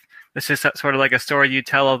to life. This is sort of like a story you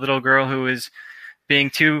tell a little girl who is being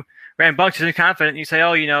too rambunctious and confident. You say,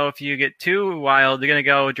 if you get too wild, you're going to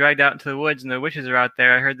go dragged out into the woods and the witches are out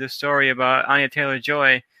there. I heard this story about Anya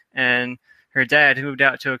Taylor-Joy and her dad who moved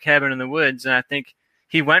out to a cabin in the woods. And I think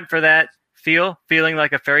he went for that feeling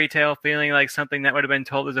like a fairy tale, feeling like something that would have been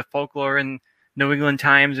told as a folklore in New England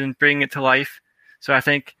times and bringing it to life. So I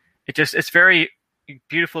think it's very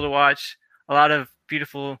beautiful to watch. A lot of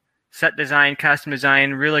beautiful set design, costume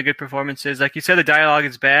design, really good performances. Like you said, the dialogue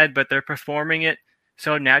is bad, but they're performing it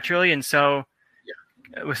so naturally and so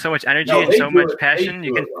with so much energy and so much passion.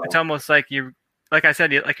 It's almost like like I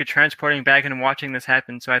said, like you're transporting back and watching this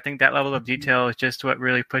happen. So I think that level of detail is just what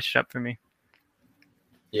really pushed it up for me.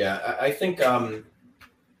 Yeah, I think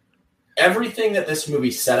everything that this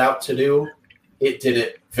movie set out to do, it did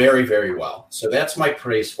it very, very well. So that's my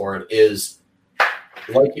praise for it is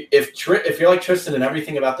like if you're like Tristan and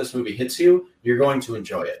everything about this movie hits you, you're going to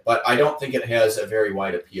enjoy it. But I don't think it has a very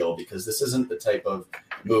wide appeal because this isn't the type of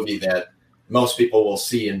movie that most people will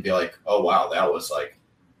see and be like, oh, wow, that was like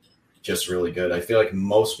just really good. I feel like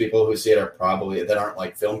most people who see it that aren't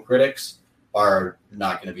like film critics are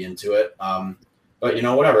not going to be into it. But,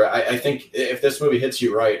 whatever. I think if this movie hits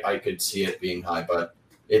you right, I could see it being high, but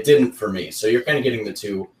it didn't for me. So you're kind of getting the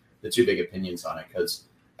two big opinions on it because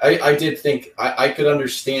I did think I could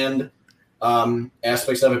understand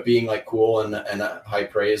aspects of it being like cool and high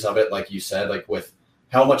praise of it, like you said, like with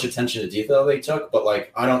how much attention to detail they took. But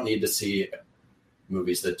like, I don't need to see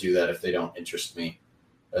movies that do that if they don't interest me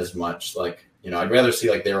as much. Like, I'd rather see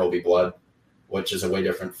like There Will Be Blood, which is a way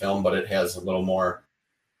different film, but it has a little more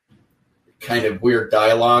kind of weird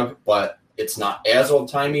dialogue, but it's not as old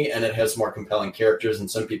timey and it has more compelling characters. And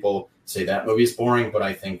some people say that movie's boring, but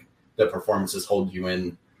I think the performances hold you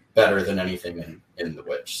in better than anything in The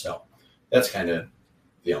Witch. So that's kind of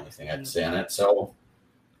the only thing I'd say on it. So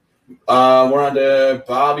we're on to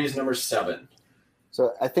Bobby's number 7.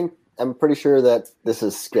 So I'm pretty sure that this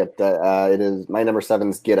is skipped. It is my number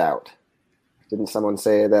 7's Get Out. Didn't someone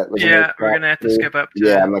say that? Yeah, we're gonna have to skip up.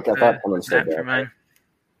 Yeah, I'm like I thought someone said that. For mine.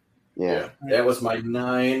 Yeah, that was my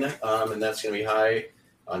 9, and that's gonna be high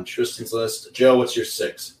on Tristan's list. Joe, what's your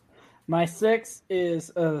 6? My 6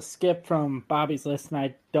 is a skip from Bobby's list, and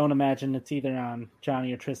I don't imagine it's either on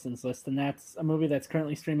Johnny or Tristan's list. And that's a movie that's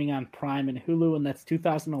currently streaming on Prime and Hulu, and that's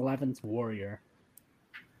 2011's Warrior.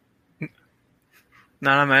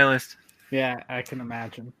 Not on my list. Yeah, I can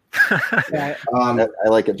imagine. I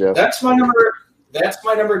like it, Joe. That's my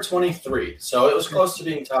number 23. So it was close to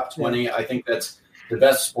being top 20. I think that's the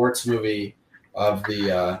best sports movie of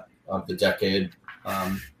the decade.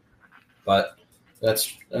 But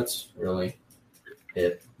that's really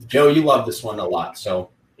it. Joe, you love this one a lot.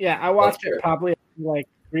 So yeah, I watched it probably like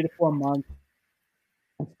 3 to 4 months.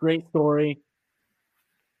 It's a great story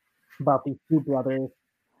about these two brothers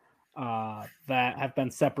that have been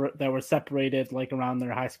that were separated like around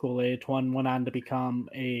their high school age. One went on to become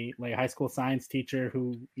a high school science teacher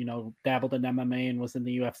who dabbled in MMA and was in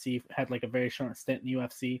the UFC, had like a very short stint in the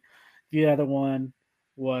UFC. The other one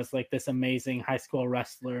was like this amazing high school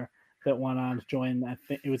wrestler that went on to join, I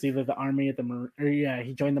think it was either the Army or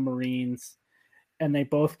he joined the Marines, and they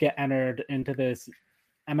both get entered into this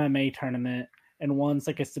MMA tournament, and one's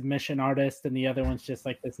like a submission artist, and the other one's just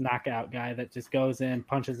like this knockout guy that just goes in,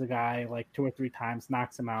 punches a guy like 2 or 3 times,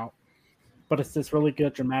 knocks him out. But it's this really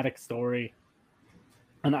good dramatic story,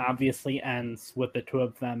 and obviously ends with the two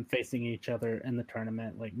of them facing each other in the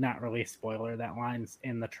tournament. Like, not really a spoiler, that line's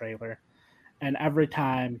in the trailer. And every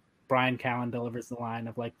time Bryan Callen delivers the line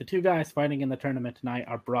of like, the two guys fighting in the tournament tonight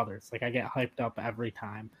are brothers, like, I get hyped up every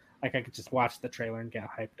time. Like, I could just watch the trailer and get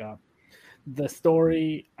hyped up. The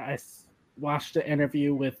story, I watched an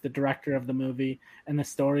interview with the director of the movie, and the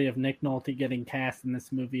story of Nick Nolte getting cast in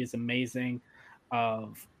this movie is amazing.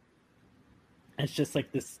 It's just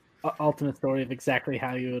like this ultimate story of exactly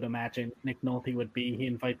how you would imagine Nick Nolte would be. He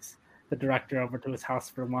invites the director over to his house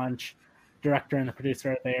for lunch. Director and the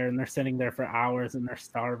producer are there, and they're sitting there for hours, and they're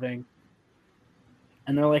starving.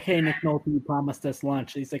 And they're like, hey, Nick Nolte, you promised us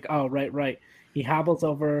lunch. He's like, oh, right. He hobbles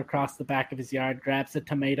over across the back of his yard, grabs a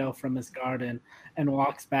tomato from his garden, and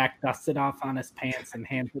walks back, dusts it off on his pants, and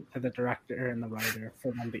hands it to the director and the writer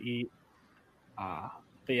for them to eat. But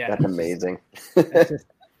yeah, That's amazing.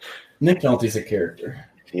 Nick Nolte's a character.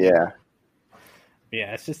 Yeah.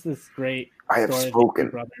 Yeah, it's just this great I have story spoken.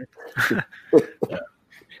 of brother. Yeah.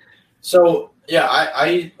 So yeah,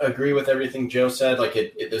 I agree with everything Joe said. Like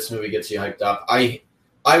this movie gets you hyped up. I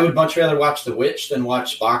would much rather watch The Witch than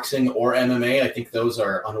watch boxing or MMA. I think those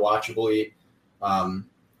are unwatchably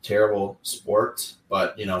terrible sports.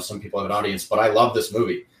 But you know, some people have an audience. But I love this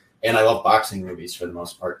movie, and I love boxing movies for the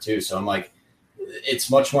most part too. So I'm like, it's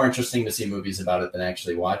much more interesting to see movies about it than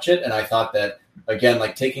actually watch it. And I thought that, again,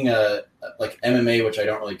 like taking like MMA, which I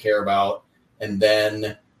don't really care about, and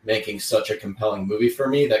then making such a compelling movie for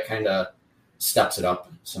me, that kind of steps it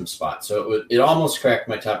up some spots. So it almost cracked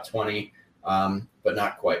my top 20, but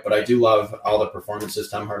not quite. But I do love all the performances.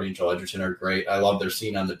 Tom Hardy and Joel Edgerton are great. I love their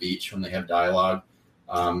scene on the beach when they have dialogue,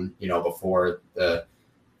 before the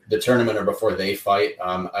tournament or before they fight.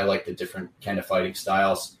 I like the different kind of fighting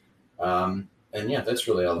styles. And yeah, that's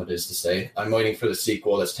really all it is to say. I'm waiting for the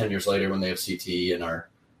sequel that's 10 years later when they have CTE and are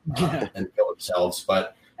and kill themselves.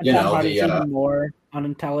 But and you Tom know, Hardy's the even more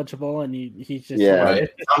unintelligible, and he's just right.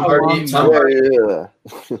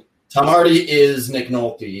 Tom Hardy is Nick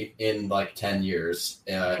Nolte in like 10 years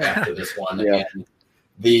after this one, and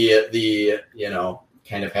the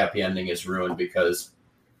kind of happy ending is ruined because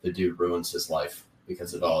the dude ruins his life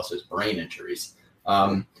because of all of his brain injuries.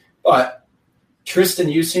 But Tristan,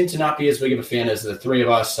 you seem to not be as big of a fan as the three of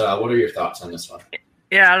us. What are your thoughts on this one?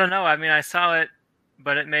 Yeah, I don't know. I mean, I saw it,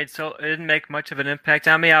 but it didn't make much of an impact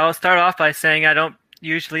on me. I will start off by saying I don't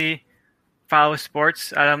usually follow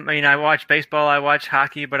sports. I watch baseball, I watch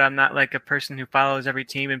hockey, but I'm not like a person who follows every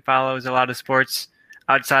team and follows a lot of sports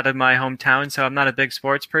outside of my hometown, so I'm not a big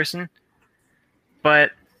sports person.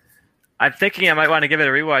 But I'm thinking I might want to give it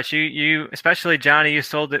a rewatch. You, especially Johnny, you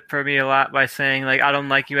sold it for me a lot by saying, like, I don't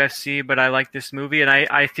like UFC, but I like this movie. And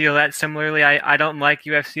I feel that similarly. I don't like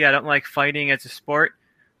UFC. I don't like fighting as a sport.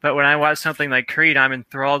 But when I watch something like Creed, I'm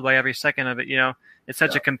enthralled by every second of it. You know, it's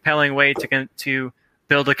such a compelling way to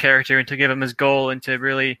build a character and to give him his goal and to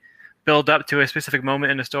really build up to a specific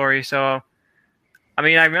moment in the story. So, I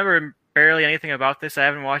mean, I remember barely anything about this. I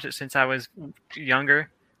haven't watched it since I was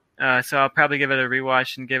younger. So I'll probably give it a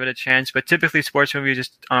rewatch and give it a chance. But typically sports movies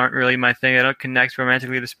just aren't really my thing. I don't connect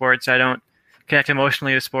romantically to sports. I don't connect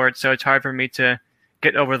emotionally to sports. So it's hard for me to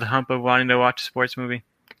get over the hump of wanting to watch a sports movie.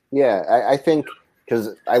 Yeah, I think because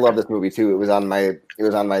I love this movie too. It was on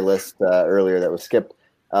my list earlier that was skipped.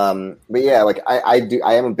 But yeah, like I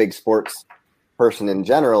am a big sports person in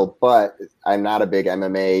general, but I'm not a big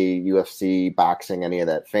MMA, UFC, boxing, any of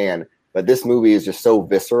that fan. But this movie is just so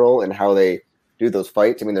visceral in how they do those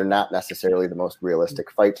fights. I mean, they're not necessarily the most realistic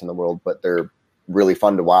fights in the world, but they're really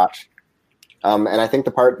fun to watch. And I think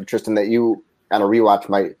the part, Tristan, that you on a rewatch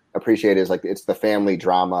might appreciate is like it's the family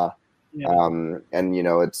drama, and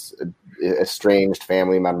it's estranged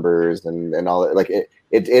family members and all that. Like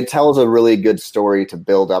it tells a really good story to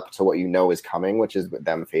build up to what you know is coming, which is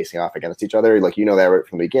them facing off against each other. Like that right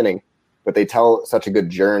from the beginning, but they tell such a good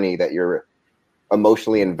journey that you're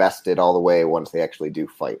emotionally invested all the way once they actually do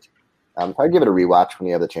fight. I'd give it a rewatch when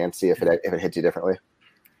you have the chance, see if it hits you differently.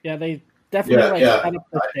 Yeah, they definitely set up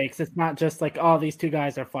the stakes. It's not just like, oh, these two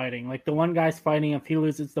guys are fighting. Like the one guy's fighting, if he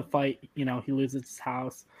loses the fight, he loses his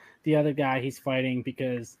house. The other guy, he's fighting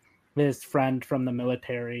because his friend from the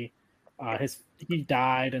military, he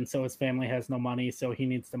died, and so his family has no money, so he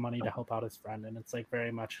needs the money to help out his friend. And it's like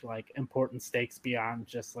very much like important stakes beyond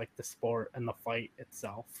just like the sport and the fight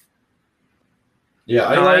itself. Yeah,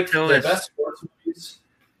 I like the best sports movies.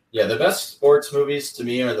 Yeah, the best sports movies to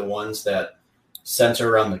me are the ones that center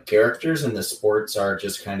around the characters, and the sports are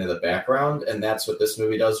just kind of the background. And that's what this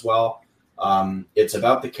movie does well. It's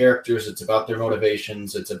about the characters. It's about their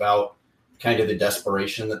motivations. It's about kind of the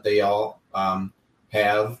desperation that they all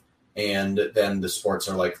have. And then the sports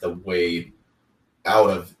are like the way out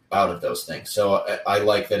of those things. So I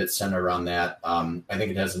like that it's centered around that. I think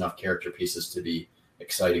it has enough character pieces to be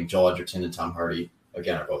exciting. Joel Edgerton and Tom Hardy,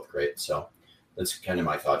 again, are both great. So that's kind of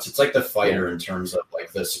my thoughts. It's like The Fighter in terms of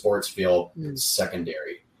like the sports feel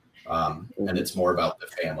secondary. And it's more about the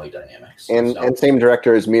family dynamics. And same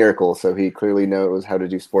director as Miracle, so he clearly knows how to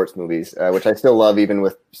do sports movies, which I still love, even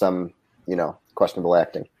with some, questionable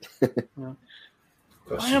acting.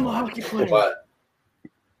 I am a hockey player. But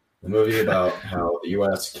the movie about how the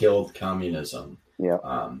U.S. killed communism,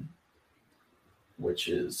 which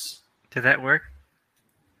is... Did that work?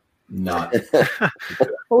 Not.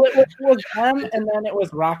 Well, it was M, and then it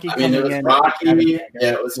was Rocky. I mean, it was Rocky.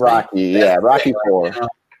 Yeah, it was Rocky. Yeah, Rocky 4.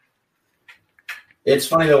 It's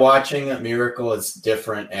funny that watching Miracle is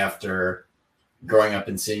different after growing up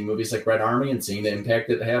and seeing movies like Red Army and seeing the impact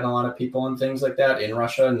it had on a lot of people and things like that in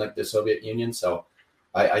Russia and like the Soviet Union. So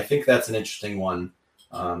I think that's an interesting one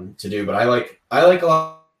to do. But I like a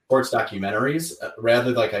lot of sports documentaries.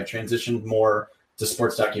 Rather, like I've transitioned more to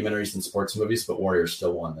sports documentaries than sports movies, but Warrior's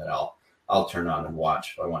still one that I'll turn on and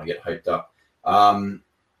watch if I want to get hyped up.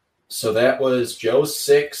 So that was Joe's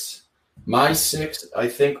 6. My 6, I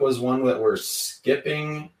think, was one that we're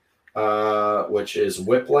skipping, which is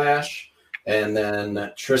Whiplash. And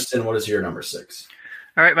then Tristan, what is your number 6?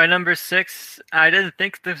 All right, my number 6. I didn't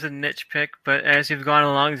think this was a niche pick, but as you've gone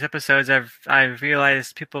along these episodes, I've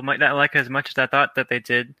realized people might not like it as much as I thought that they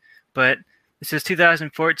did. But this is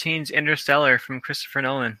 2014's Interstellar from Christopher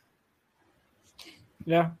Nolan.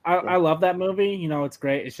 Yeah, I love that movie. It's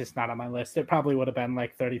great. It's just not on my list. It probably would have been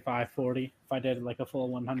like 35, 40 if I did like a full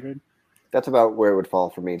 100. That's about where it would fall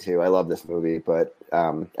for me too. I love this movie, but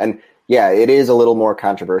and yeah, it is a little more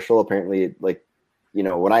controversial. Apparently, like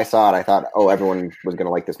when I saw it, I thought, oh, everyone was going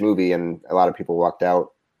to like this movie, and a lot of people walked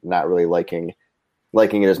out not really liking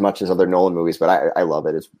it as much as other Nolan movies. But I love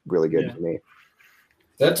it. It's really good to me.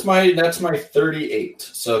 That's my 38.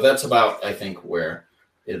 So that's about, I think, where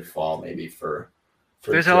it'd fall maybe for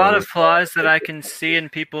There's a lot of flaws that I can see in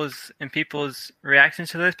people's reactions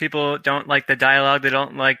to this. People don't like the dialogue. They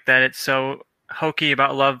don't like that it's so hokey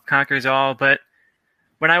about love conquers all. But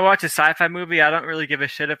when I watch a sci-fi movie, I don't really give a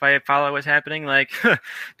shit if I follow what's happening. Like,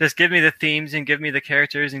 just give me the themes and give me the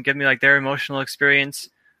characters and give me like their emotional experience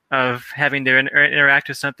of having to interact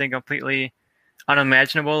with something completely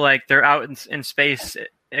unimaginable. Like they're out in space,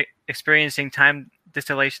 experiencing time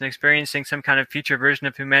distillation, experiencing some kind of future version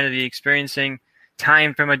of humanity, experiencing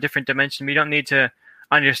time from a different dimension. We don't need to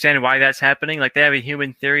understand why that's happening. Like they have a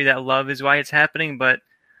human theory that love is why it's happening, but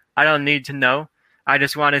I don't need to know. I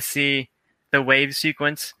just want to see the wave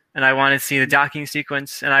sequence, and I want to see the docking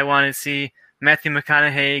sequence, and I want to see Matthew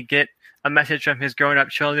McConaughey get a message from his grown-up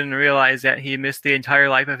children and realize that he missed the entire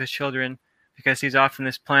life of his children because he's off from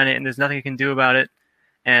this planet and there's nothing he can do about it.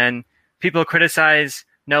 And people criticize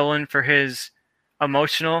Nolan for his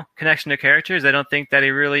emotional connection to characters. I don't think that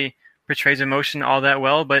he really portrays emotion all that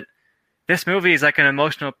well, but this movie is like an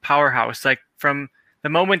emotional powerhouse. Like from the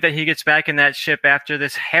moment that he gets back in that ship after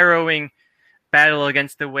this harrowing battle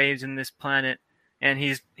against the waves in this planet, and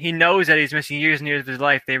he knows that he's missing years and years of his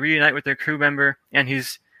life. They reunite with their crew member, and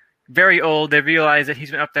he's very old. They realize that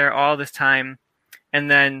he's been up there all this time, and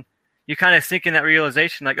then you kind of sink in that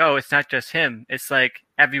realization, like, oh, it's not just him. It's like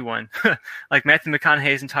everyone, like Matthew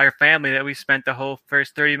McConaughey's entire family that we spent the whole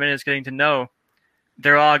first 30 minutes getting to know.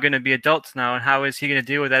 They're all going to be adults now, and how is he going to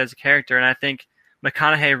deal with that as a character? And I think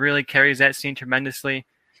McConaughey really carries that scene tremendously.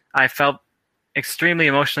 I felt extremely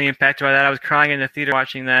emotionally impacted by that. I was crying in the theater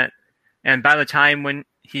watching that, and by the time when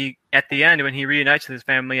he reunites with his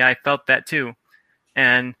family, I felt that too.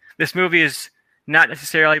 And this movie is not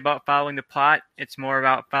necessarily about following the plot. It's more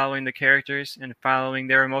about following the characters and following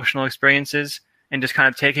their emotional experiences and just kind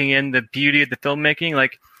of taking in the beauty of the filmmaking.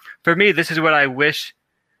 Like, for me, this is what I wish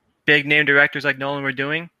big name directors like Nolan were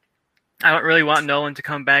doing. I don't really want Nolan to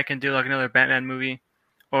come back and do like another Batman movie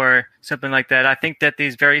or something like that. I think that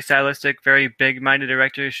these very stylistic, very big-minded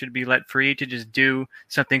directors should be let free to just do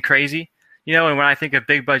something crazy. And when I think of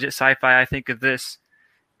big budget sci-fi, I think of this.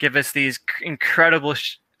 Give us these incredible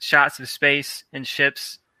shots of space and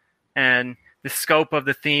ships, and the scope of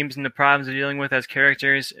the themes and the problems they're dealing with as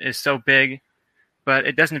characters is so big, but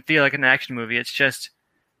it doesn't feel like an action movie. It's just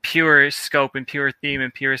pure scope and pure theme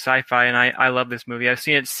and pure sci-fi, and I love this movie. I've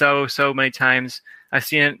seen it so many times. I've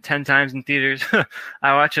seen it 10 times in theaters.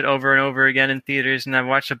 I watch it over and over again in theaters, and I've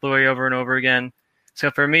watched the Blu-ray over and over again. So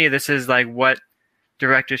for me, this is like what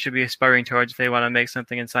directors should be aspiring towards if they want to make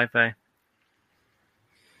something in sci-fi.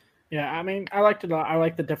 Yeah, I mean, I like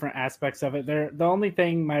the different aspects of it.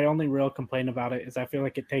 My only real complaint about it is I feel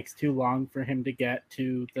like it takes too long for him to get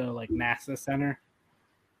to the like NASA center.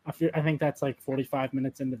 I think that's like 45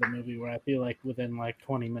 minutes into the movie, where I feel like within like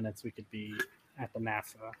 20 minutes we could be at the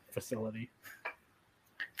NASA facility.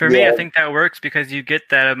 For me, I think that works because you get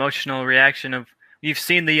that emotional reaction of, you've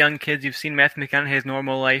seen the young kids, you've seen Matthew McConaughey's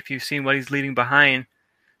normal life, you've seen what he's leaving behind,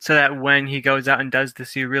 so that when he goes out and does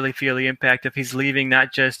this, you really feel the impact of he's leaving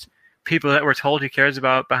not just people that we're told he cares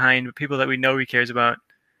about behind, but people that we know he cares about.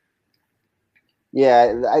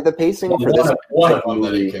 Yeah, the pacing for this one of them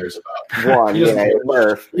that he cares about. He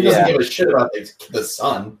doesn't give a shit about the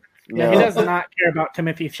son. Yeah, he does not care about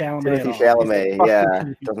Timothy Chalamet.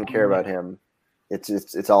 Doesn't care about him.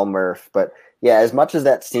 It's all Murph. But yeah, as much as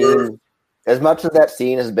that scene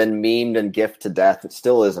has been memed and gifted to death, it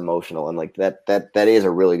still is emotional, and like that is a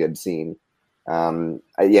really good scene.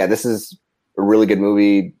 This is a really good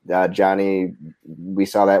movie. Johnny, we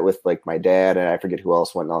saw that with like my dad, and I forget who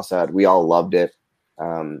else went and all saw it. We all loved it.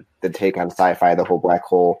 The take on sci-fi, the whole black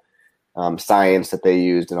hole science that they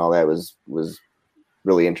used, and all that was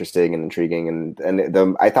really interesting and intriguing.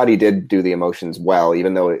 And I thought he did do the emotions well,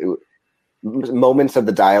 even though moments of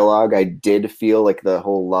the dialogue, I did feel like the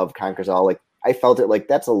whole love conquers all. Like I felt it like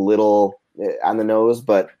that's a little on the nose,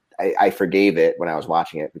 but I forgave it when I was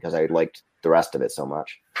watching it because I liked the rest of it so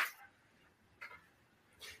much.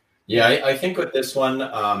 Yeah, I think with this one,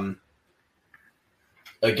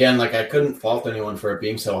 again, like I couldn't fault anyone for it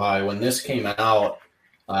being so high. When this came out,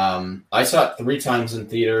 I saw it 3 times in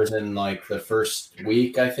theaters in like the first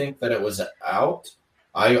week, I think, that it was out.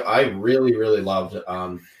 I really, really loved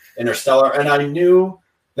Interstellar, and I knew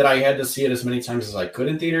that I had to see it as many times as I could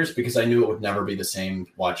in theaters because I knew it would never be the same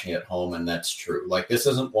watching it at home, and that's true. Like this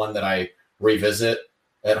isn't one that I revisit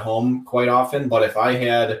at home quite often, but if I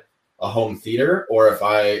had a home theater or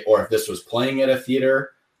if this was playing at a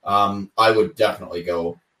theater, I would definitely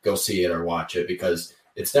go see it or watch it because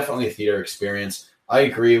it's definitely a theater experience. I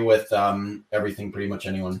agree with everything pretty much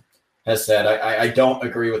anyone has said. I don't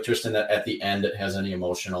agree with Tristan that at the end it has any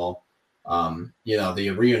emotional,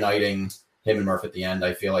 the reuniting him and Murph at the end,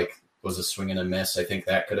 I feel like was a swing and a miss. I think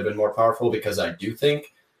that could have been more powerful because I do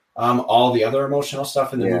think all the other emotional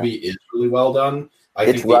stuff in the movie is really well done.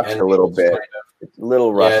 I think rushed a little bit. It's a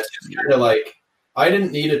little rushed. Yeah, it's just kind of like I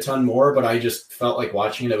didn't need a ton more, but I just felt like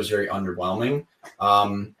watching it was very underwhelming.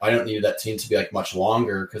 I don't need that scene to be like much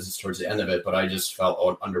longer because it's towards the end of it, but I just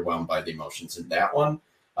felt underwhelmed by the emotions in that one,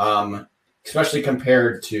 especially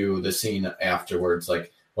compared to the scene afterwards,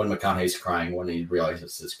 like when McConaughey's crying when he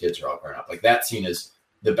realizes his kids are all grown up. Like that scene is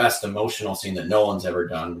the best emotional scene that Nolan's ever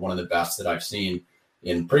done, one of the best that I've seen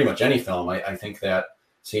in pretty much any film. I think that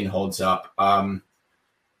scene holds up.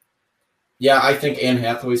 I think Anne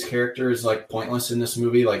Hathaway's character is like pointless in this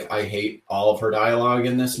movie. Like I hate all of her dialogue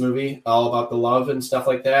in this movie, all about the love and stuff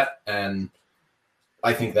like that. And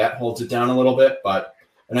I think that holds it down a little bit,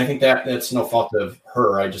 and I think that's no fault of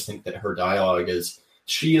her. I just think that her dialogue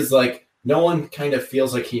she is like, no one kind of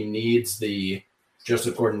feels like he needs the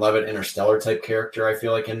Joseph Gordon-Levitt Interstellar type character. I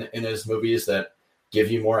feel like in his movies that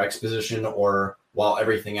give you more exposition, or while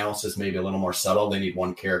everything else is maybe a little more subtle, they need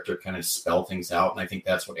one character to kind of spell things out. And I think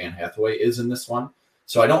that's what Anne Hathaway is in this one.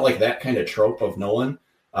 So I don't like that kind of trope of Nolan.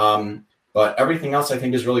 But everything else I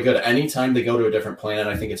think is really good. Anytime they go to a different planet,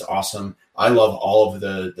 I think it's awesome. I love all of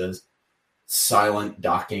the silent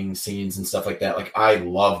docking scenes and stuff like that. Like I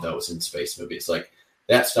love those in space movies. Like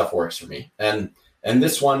that stuff works for me. And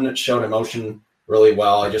this one showed emotion really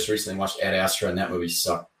well. I just recently watched Ad Astra, and that movie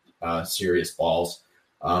sucked serious balls.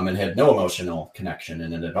 And had no emotional connection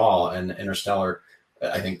in it at all. And Interstellar,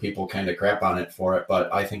 I think people kind of crap on it for it,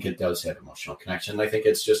 but I think it does have emotional connection. I think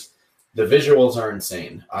it's just the visuals are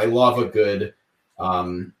insane. I love a good,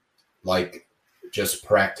 just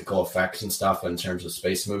practical effects and stuff in terms of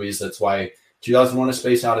space movies. That's why 2001: A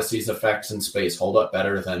Space Odyssey's effects in space hold up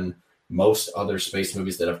better than most other space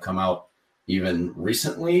movies that have come out even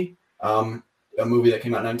recently. A movie that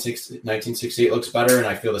came out in 1968 looks better, and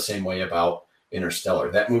I feel the same way about Interstellar.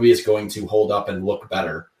 That movie is going to hold up and look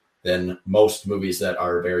better than most movies that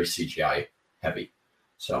are very CGI heavy.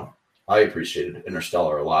 So I appreciated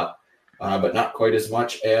Interstellar a lot, but not quite as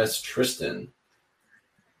much as Tristan.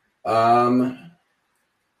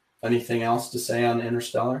 Anything else to say on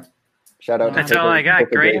Interstellar? Shout out. That's all I got.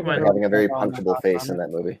 Great one. Having a very punchable face in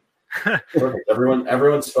that movie. Perfect.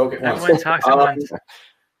 Everyone spoke at once. Everyone talks at once.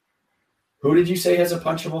 Who did you say has a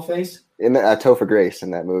punchable face? In Topher Grace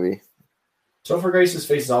in that movie. Topher Grace's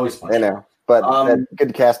face is always punchable. I know, but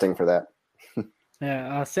good casting for that.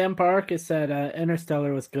 Yeah, Sam Park has said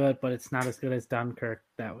Interstellar was good, but it's not as good as Dunkirk.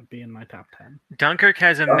 That would be in my top 10. Dunkirk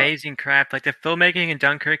has amazing craft. Like the filmmaking in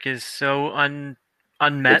Dunkirk is so unmet.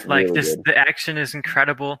 It's Like really good. the action is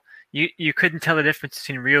incredible. You couldn't tell the difference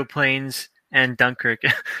between real planes and Dunkirk.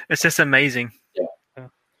 It's just amazing.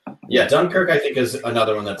 Yeah, Dunkirk, I think, is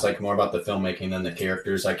another one that's like more about the filmmaking than the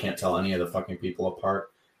characters. I can't tell any of the fucking people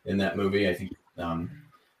apart in that movie. I think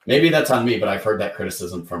maybe that's on me, but I've heard that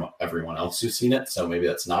criticism from everyone else who's seen it, so maybe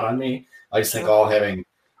that's not on me. I just think all having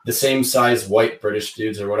the same size white British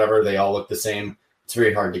dudes or whatever, they all look the same. It's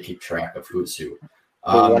very hard to keep track of who's who.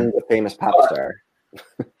 One of the famous pop star.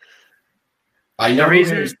 I know who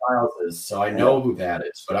Harry Styles is, so I know who that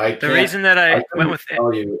is, but I can't. The reason that I went with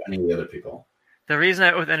tell you any of the other people. The reason I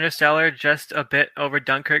went with Interstellar just a bit over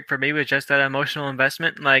Dunkirk for me was just that emotional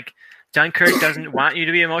investment. Like Dunkirk doesn't want you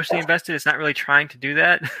to be emotionally invested. It's not really trying to do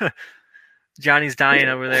that. Johnny's dying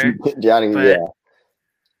over there. Johnny, But, yeah.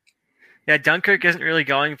 Yeah, Dunkirk isn't really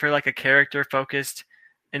going for like a character-focused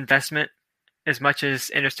investment as much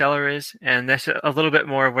as Interstellar is, and that's a little bit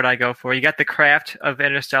more of what I go for. You got the craft of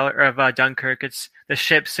Dunkirk. It's the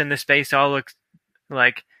ships and the space all look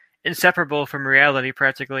like inseparable from reality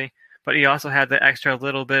practically, but you also have the extra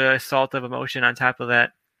little bit of salt of emotion on top of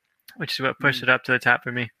that, which is what pushed it up to the top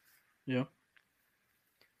for me. Yeah.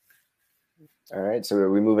 All right, so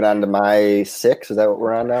are we moving on to my 6? Is that what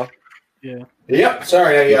we're on now? Yeah. Yep.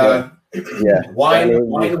 Sorry. Yeah. Wine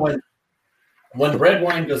when red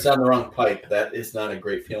wine goes down the wrong pipe, that is not a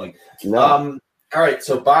great feeling. No. All right.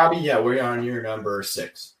 So Bobby, yeah, we're on your number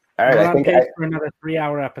 6. All right. We're I on think pace for another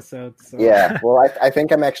 3-hour episode. So. Yeah. Well, I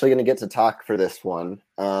think I'm actually going to get to talk for this one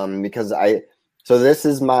because so this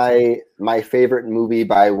is my favorite movie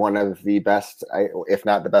by one of the best, if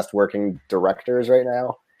not the best working directors right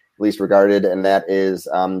now, at least regarded, and that is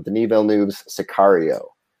Denis Villeneuve's Sicario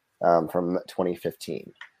from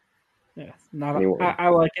 2015. Yeah, I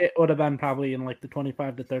like it. Would have been probably in like the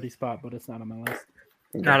 25 to 30 spot, but it's not on my list.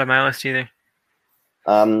 Okay. Not on my list either.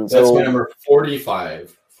 That's my number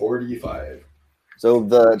 45. 45.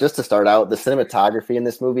 So just to start out, the cinematography in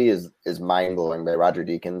this movie is mind blowing by Roger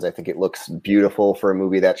Deakins. I think it looks beautiful for a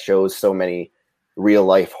movie that shows so many real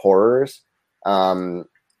life horrors.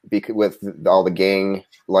 With all the gang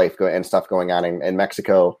life and stuff going on in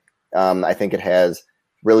Mexico, I think it has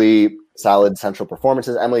really solid central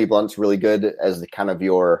performances. Emily Blunt's really good as the kind of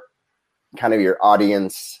your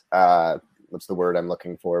audience. What's the word I'm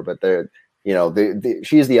looking for? But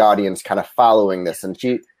she's the audience kind of following this, and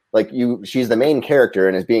she's the main character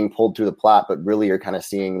and is being pulled through the plot. But really, you're kind of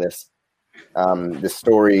seeing this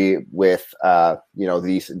story with the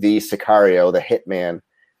Sicario, the hitman,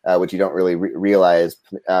 which you don't really realize,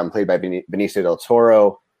 played by Benicio del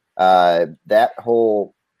Toro.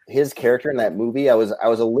 His character in that movie, I was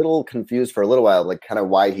a little confused for a little while, like kind of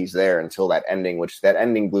why he's there until that ending, which that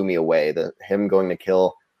ending blew me away. Him going to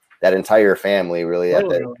kill that entire family, really.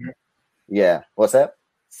 Yeah, what's that?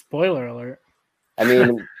 Spoiler alert. I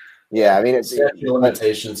mean, yeah, I mean, it's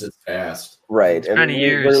limitations. It's fast, right? It's 20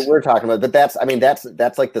 years. We're talking about, but that's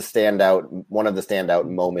like one of the standout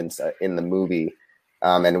moments in the movie,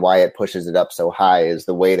 and why it pushes it up so high is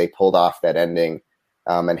the way they pulled off that ending.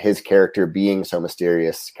 And his character being so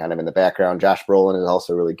mysterious kind of in the background. Josh Brolin is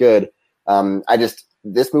also really good.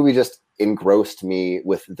 This movie just engrossed me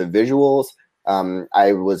with the visuals.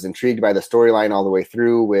 I was intrigued by the storyline all the way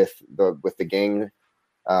through with the gang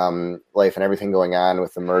life and everything going on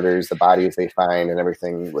with the murders, the bodies they find and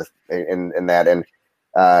everything in that. And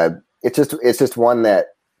it's just one that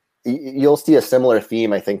you'll see a similar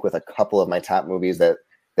theme, I think, with a couple of my top movies that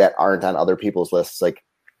aren't on other people's lists, like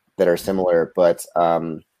that are similar, but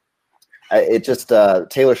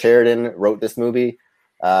Taylor Sheridan wrote this movie,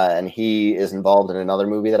 and he is involved in another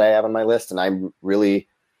movie that I have on my list, and I really,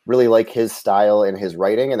 really like his style and his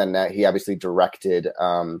writing. And then he obviously directed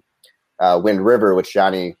Wind River, which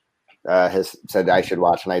Johnny has said I should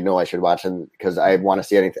watch, and I know I should watch, and because I want to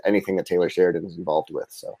see anything that Taylor Sheridan is involved with.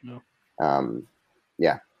 So,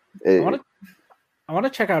 yeah. I want to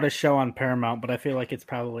check out a show on Paramount, but I feel like it's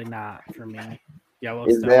probably not for me.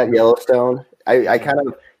 Yellowstone. Is that Yellowstone? I kind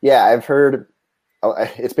of, I've heard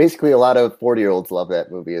it's basically a lot of 40-year-olds love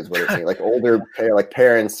that movie is what it seems like. Older like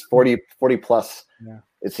parents, 40 plus,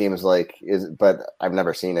 it seems like but I've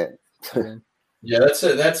never seen it. Yeah, that's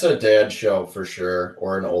a dad show for sure,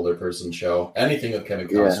 or an older person show. Anything with Kevin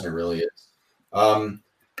Costner really is.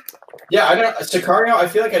 Sicario, I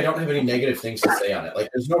feel like I don't have any negative things to say on it.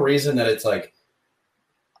 Like there's no reason that it's like,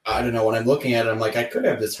 I don't know, when I'm looking at it, I'm like, I could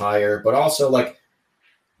have this higher, but also like,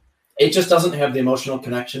 it just doesn't have the emotional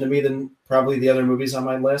connection to me than probably the other movies on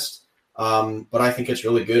my list. But I think it's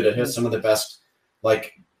really good. It has some of the best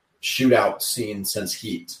like shootout scene since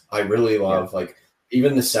Heat. I really love like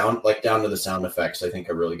even the sound, like down to the sound effects, I think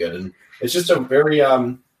are really good. And it's just a very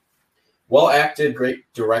well acted, great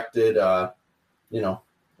directed,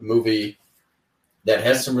 movie that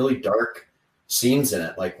has some really dark scenes in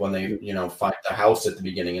it. Like when they, find the house at the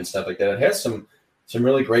beginning and stuff like that. It has some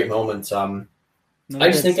really great moments. I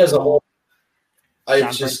just think as a whole,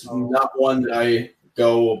 it's just not one that I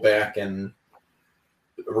go back and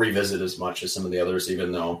revisit as much as some of the others,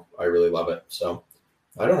 even though I really love it. So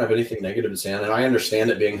I don't have anything negative to say on it. And I understand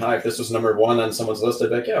it being high. If this was number one on someone's list, I'd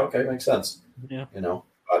be like, yeah, okay, makes sense. Yeah.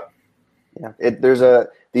 But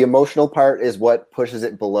the emotional part is what pushes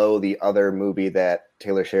it below the other movie that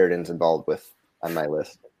Taylor Sheridan's involved with on my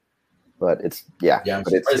list. But it's I'm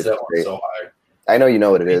but surprised that one's so high. I know you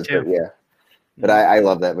know what it is, too. but yeah. But I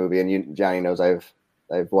love that movie, and Johnny knows I've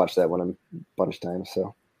watched that one a bunch of times.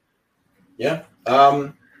 So yeah.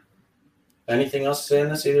 Anything else to say on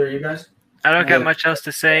this, either of you guys? I don't got much else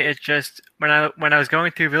to say. It's just when I was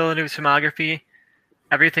going through Villeneuve's filmography,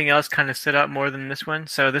 everything else kind of stood out more than this one.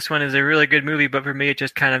 So this one is a really good movie, but for me, it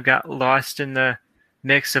just kind of got lost in the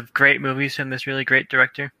mix of great movies from this really great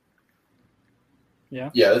director. Yeah,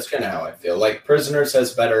 that's kind of how I feel. Like Prisoners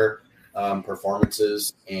has better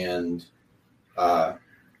performances, and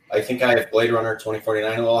I think I have Blade Runner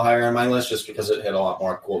 2049 a little higher on my list just because it had a lot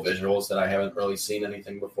more cool visuals that I haven't really seen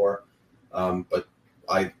anything before. But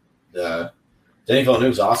Denis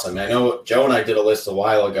Villeneuve's awesome. I know Joe and I did a list a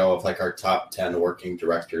while ago of like our top 10 working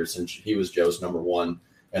directors, and he was Joe's number one.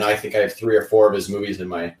 And I think I have 3 or 4 of his movies in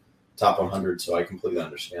my top 100, so I completely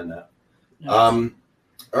understand that. Yes.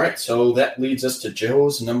 All right, so that leads us to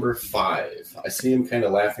Joe's number 5. I see him kind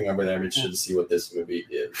of laughing over there. I'm interested to see what this movie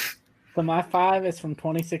is. So my 5 is from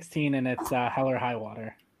 2016, and it's Hell or High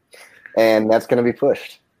Water. And that's going to be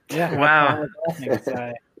pushed. Yeah. Wow.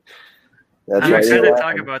 I'm excited to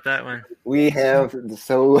talk about that one. We have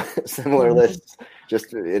so similar lists,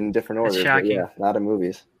 just in different orders. Shocking. Yeah, not in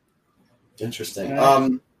movies. Interesting.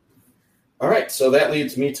 All right, so that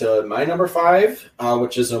leads me to my number 5,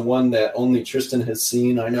 which is a one that only Tristan has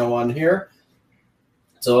seen, I know, on here.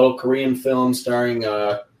 It's a little Korean film starring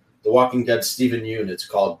The Walking Dead Steven Yeun. It's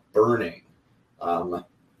called Burning.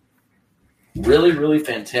 Really, really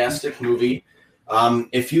fantastic movie.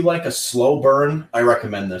 If you like a slow burn, I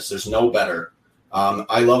recommend this. There's no better.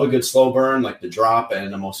 I love a good slow burn, like The Drop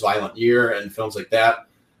and The Most Violent Year and films like that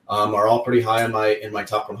are all pretty high in my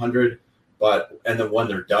top 100. And then when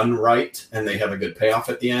they're done right and they have a good payoff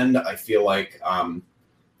at the end, I feel like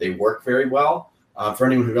they work very well. For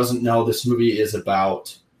anyone who doesn't know, this movie is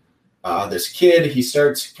about this kid. He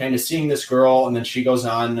starts kind of seeing this girl, and then she goes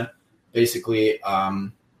on basically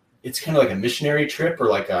it's kind of like a missionary trip or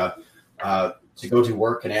like to go to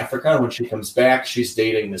work in Africa. And when she comes back, she's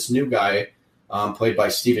dating this new guy played by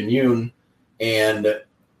Steven Yeun, and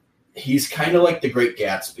he's kind of like the Great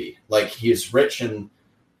Gatsby. Like, he is rich and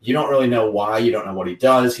you don't really know why. You don't know what he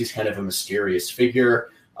does. He's kind of a mysterious figure.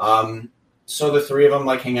 So the three of them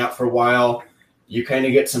hang out for a while. You kind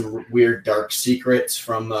of get some weird dark secrets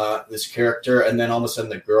from this character, and then all of a sudden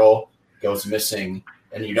the girl goes missing,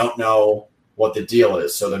 and you don't know what the deal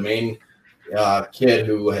is. So the main kid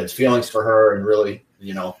who has feelings for her and really,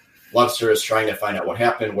 loves her is trying to find out what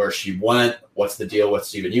happened, where she went, what's the deal with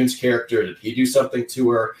Steven Yeun's character, did he do something to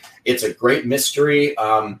her? It's a great mystery,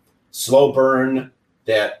 slow burn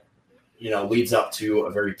that leads up to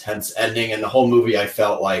a very tense ending. And the whole movie, I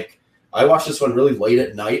felt like I watched this one really late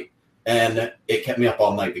at night, and it kept me up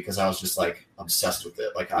all night because I was just obsessed with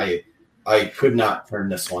it. Like, I could not turn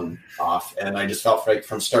this one off, and I just felt like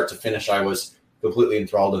from start to finish I was completely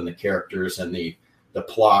enthralled in the characters and the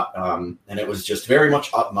plot, and it was just very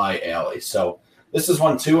much up my alley. So this is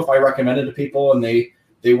one too, if I recommended to people and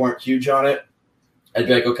they weren't huge on it, I'd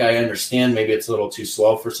be like, okay, I understand, maybe it's a little too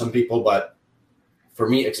slow for some people, but for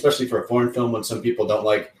me, especially for a foreign film, when some people don't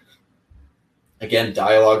like, again,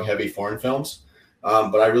 dialogue heavy foreign films,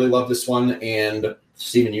 but I really love this one, and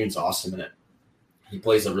Steven Yeun's awesome in it. He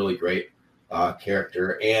plays a really great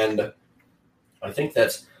character, and I think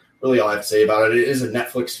that's really all I have to say about it. It is a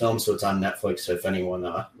Netflix film, so it's on Netflix if anyone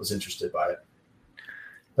was interested by it.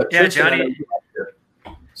 But yeah, Tristan,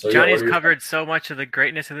 Johnny's covered so much of the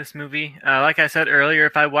greatness of this movie. Like I said earlier,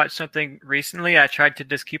 if I watched something recently, I tried to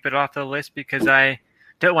just keep it off the list because I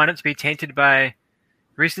don't want it to be tainted by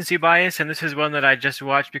recency bias, and this is one that I just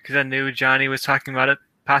watched because I knew Johnny was talking about it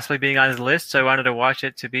possibly being on his list, so I wanted to watch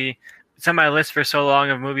it. It's on my list for so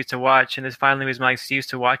long of movies to watch, and this finally was my excuse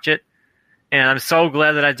to watch it. And I'm so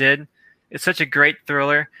glad that I did. It's such a great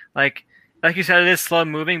thriller. Like you said, it is slow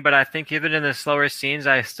moving, but I think even in the slower scenes,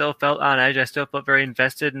 I still felt on edge. I still felt very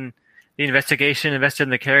invested in the investigation, invested in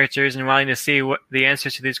the characters, and wanting to see what the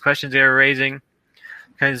answers to these questions they were raising.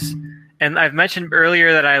 And I've mentioned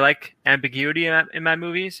earlier that I like ambiguity in my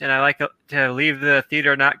movies, and I like to leave the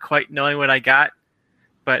theater not quite knowing what I got,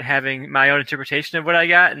 but having my own interpretation of what I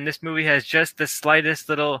got. And this movie has just the slightest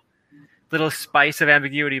little spice of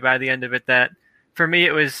ambiguity by the end of it. That for me,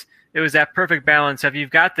 it was that perfect balance of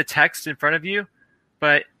you've got the text in front of you,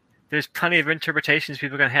 but there's plenty of interpretations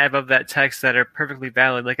people can have of that text that are perfectly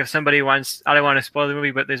valid. Like if somebody wants, I don't want to spoil the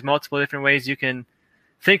movie, but there's multiple different ways you can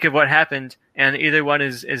think of what happened, and either one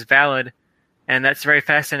is valid. And that's very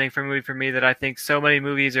fascinating for a movie for me, that I think so many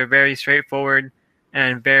movies are very straightforward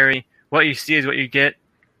and very, what you see is what you get.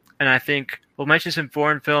 And I think we'll mention some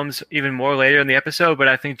foreign films even more later in the episode, but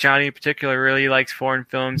I think Johnny in particular really likes foreign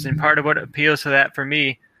films. And part of what appeals to that for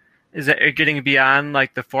me is that you're getting beyond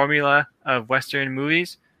like the formula of Western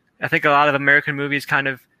movies. I think a lot of American movies kind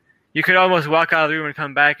of, you could almost walk out of the room and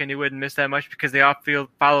come back and you wouldn't miss that much because they all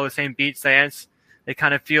follow the same beats. They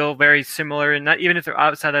kind of feel very similar, and not even if they're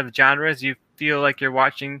outside of genres, you feel like you're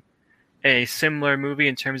watching a similar movie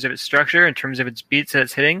in terms of its structure, in terms of its beats that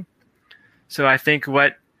it's hitting. So I think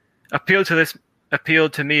what appealed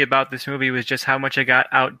to me about this movie was just how much I got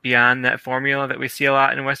out beyond that formula that we see a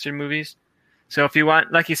lot in Western movies. So if you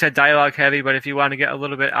want, like you said, dialogue heavy, but if you want to get a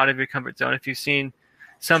little bit out of your comfort zone, if you've seen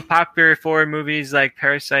some popular foreign movies like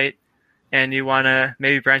Parasite, and you want to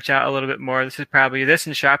maybe branch out a little bit more, this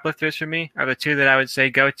and Shoplifters for me are the two that I would say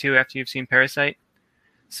go to after you've seen Parasite.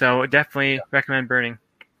 So definitely recommend Burning.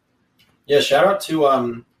 Yeah, shout out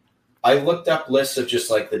to I looked up lists of just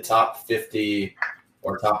like the top 50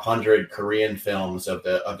 or top 100 Korean films of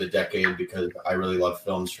the decade, because I really love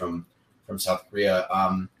films from South Korea.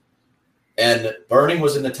 And Burning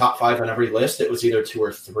was in the top 5 on every list. It was either 2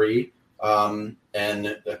 or 3.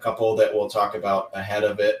 And a couple that we'll talk about ahead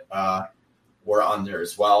of it were on there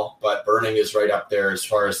as well. But Burning is right up there as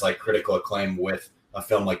far as like critical acclaim with a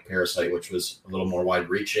film like Parasite, which was a little more wide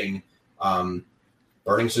reaching.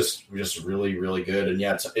 Burning's just really, really good. And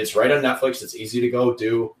yeah, it's right on Netflix. It's easy to go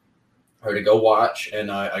do or to go watch.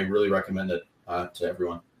 And I really recommend it to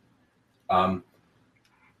everyone.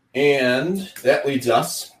 And that leads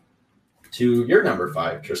us to your number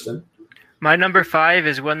 5, Tristan. My number 5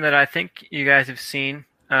 is one that I think you guys have seen.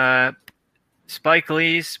 Spike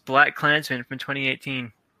Lee's BlacKkKlansman from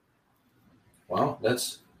 2018. Wow,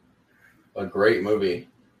 that's a great movie.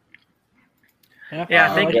 Yeah,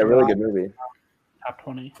 I think a really good movie. Top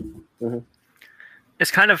 20. Mm-hmm.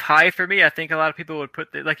 It's kind of high for me. I think a lot of people would put,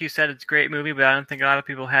 like you said, it's a great movie, but I don't think a lot of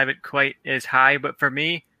people have it quite as high. But for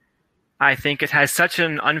me, I think it has such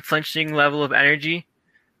an unflinching level of energy,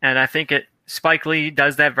 and I think Spike Lee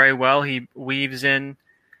does that very well. He weaves in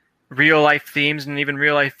real life themes and even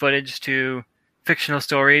real life footage to fictional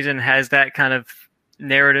stories, and has that kind of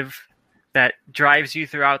narrative that drives you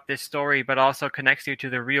throughout this story, but also connects you to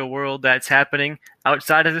the real world that's happening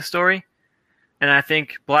outside of the story. And I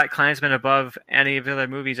think BlacKkKlansman, above any of the other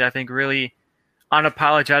movies, I think really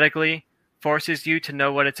unapologetically forces you to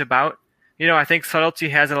know what it's about. You know, I think subtlety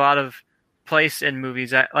has a lot of place in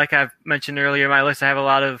movies. Like I've mentioned earlier in my list, I have a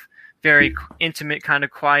lot of very intimate, kind of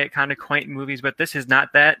quiet, kind of quaint movies, but this is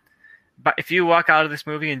not that. But if you walk out of this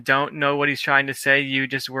movie and don't know what he's trying to say, you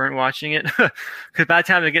just weren't watching it. Because by the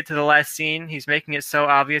time they get to the last scene, he's making it so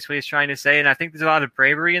obvious what he's trying to say. And I think there's a lot of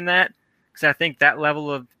bravery in that, because I think that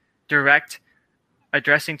level of direct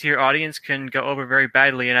addressing to your audience can go over very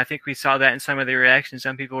badly. And I think we saw that in some of the reactions.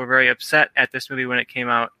 Some people were very upset at this movie when it came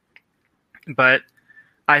out. But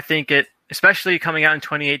I think it, especially coming out in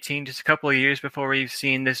 2018, just a couple of years before we've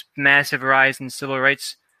seen this massive rise in civil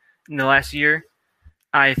rights in the last year,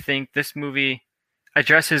 I think this movie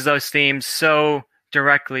addresses those themes so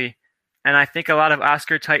directly. And I think a lot of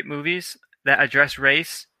Oscar-type movies that address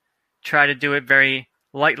race try to do it very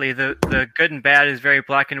lightly. The good and bad is very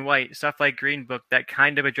black and white. Stuff like Green Book that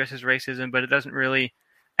kind of addresses racism, but it doesn't really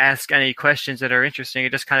ask any questions that are interesting.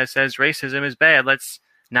 It just kind of says racism is bad. Let's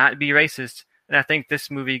not be racist. And I think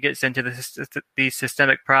this movie gets into the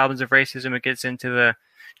systemic problems of racism. It gets into the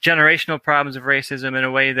generational problems of racism in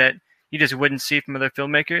a way that you just wouldn't see from other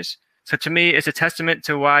filmmakers. So to me, it's a testament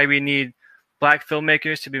to why we need black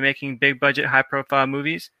filmmakers to be making big budget, high profile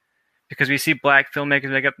movies, because we see black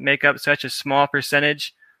filmmakers make up such a small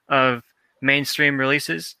percentage of mainstream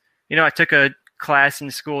releases. You know, I took a class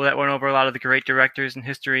in school that went over a lot of the great directors in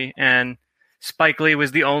history, and Spike Lee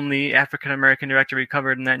was the only African-American director we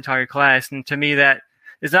covered in that entire class. And to me, that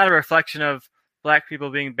is not a reflection of black people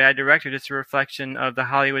being bad directors. It's a reflection of the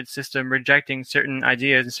Hollywood system rejecting certain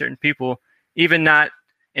ideas and certain people, even not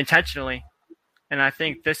intentionally. And I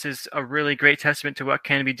think this is a really great testament to what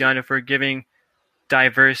can be done if we're giving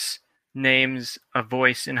diverse names a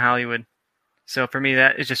voice in Hollywood. So for me,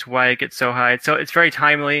 that is just why it gets so high. So it's very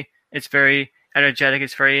timely. It's very energetic.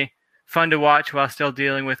 It's very fun to watch while still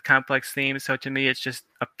dealing with complex themes. So to me, it's just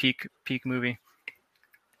a peak movie.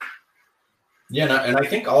 Yeah, and I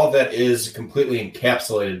think all of that is completely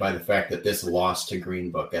encapsulated by the fact that this lost to Green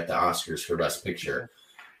Book at the Oscars for Best Picture.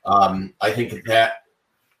 I think that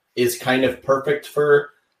is kind of perfect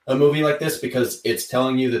for a movie like this because it's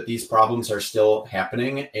telling you that these problems are still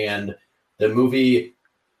happening. And the movie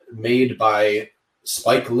made by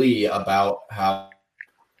Spike Lee about how,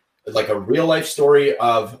 like, a real life story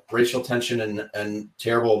of racial tension and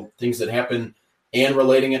terrible things that happen and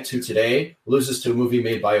relating it to today loses to a movie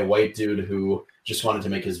made by a white dude who just wanted to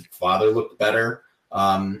make his father look better.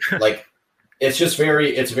 Like, it's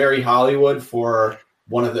very Hollywood for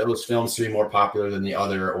one of those films to be more popular than the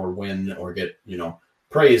other or win or get,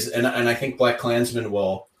 praise. And I think BlacKkKlansman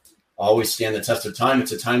will always stand the test of time.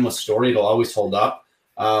 It's a timeless story. It'll always hold up.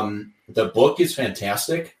 The book is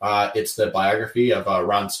fantastic. It's the biography of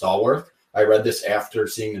Ron Stallworth. I read this after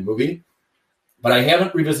seeing the movie, but I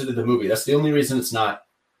haven't revisited the movie. That's the only reason it's not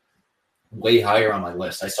way higher on my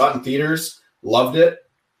list. I saw it in theaters, loved it,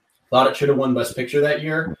 thought it should have won Best Picture that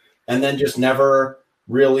year, and then just never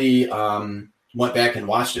really went back and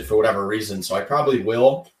watched it for whatever reason. So I probably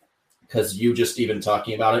will, because you just even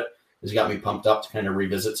talking about it has got me pumped up to kind of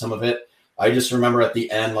revisit some of it. I just remember at the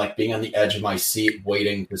end, like, being on the edge of my seat,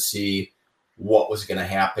 waiting to see what was going to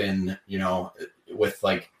happen, with,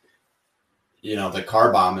 like, the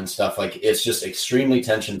car bomb and stuff. Like, it's just extremely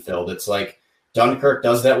tension filled. It's like Dunkirk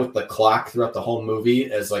does that with the clock throughout the whole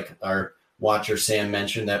movie, as, like, our watcher Sam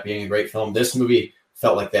mentioned, that being a great film. This movie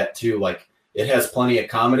felt like that too. Like, it has plenty of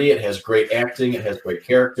comedy. It has great acting. It has great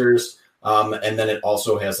characters. And then it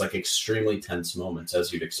also has, like, extremely tense moments,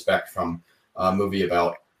 as you'd expect from a movie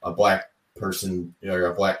about a black person or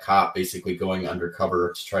a black cop basically going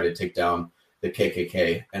undercover to try to take down the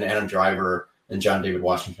KKK. And Adam Driver and John David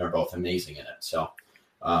Washington are both amazing in it. So,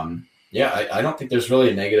 I don't think there's really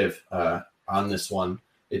a negative on this one.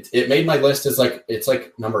 It made my list as it's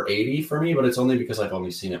like number 80 for me, but it's only because I've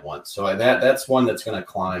only seen it once. So that's one that's going to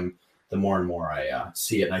climb the more and more I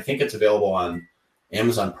see it. And I think it's available on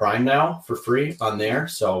Amazon Prime now for free on there.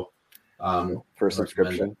 So for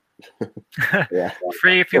subscription. Yeah,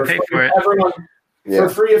 free if you pay for it. Everyone, for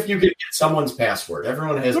free if you could get someone's password.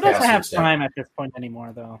 Everyone has Who doesn't have passwords. Prime at this point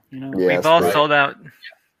anymore, though? Yeah, we've all sold out.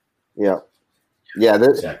 Yeah.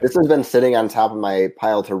 This has been sitting on top of my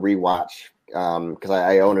pile to rewatch because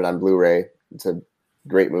I own it on Blu-ray. It's a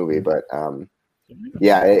great movie, but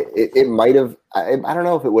it might have. I don't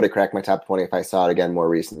know if it would have cracked my top 20 if I saw it again more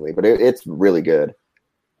recently, but it's really good.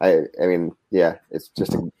 I mean, it's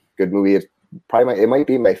just a good movie. It's probably it might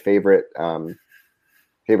be my favorite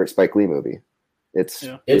Spike Lee movie. It's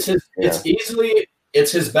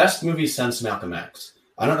his best movie since Malcolm X.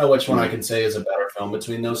 I don't know which one I can say is a better film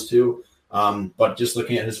between those two. But just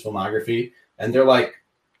looking at his filmography, and they're like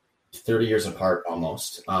 30 years apart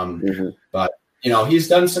almost. But he's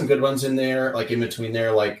done some good ones in there, like in between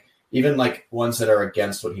there, like even like ones that are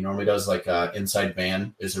against what he normally does, like Inside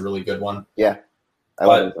Man is a really good one. Yeah, I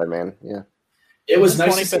love Inside Man. Yeah, it was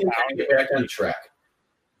nice to see him kind of get back on track.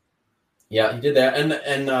 Yeah, he did that,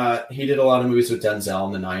 and he did a lot of movies with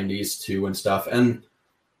Denzel in the 90s too and stuff. And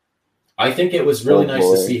I think it was really nice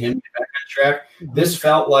to see him get back on track. This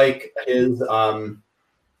felt like his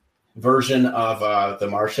version of The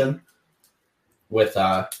Martian with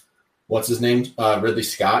what's his name, Ridley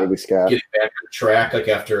Scott. Getting back on track, like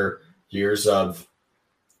after years of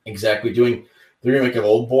exactly doing the remake of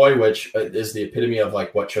Old Boy, which is the epitome of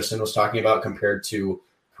like what Tristan was talking about compared to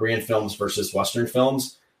Korean films versus Western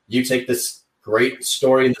films. You take this great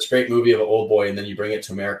story and this great movie of Old Boy, and then you bring it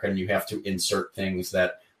to America, and you have to insert things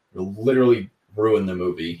that will literally ruin the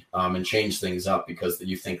movie and change things up because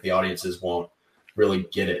you think the audiences won't really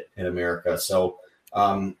get it in America. So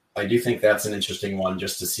I do think that's an interesting one,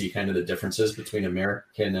 just to see kind of the differences between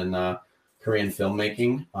American and Korean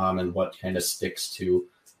filmmaking and what kind of sticks to,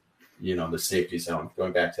 the safety zone,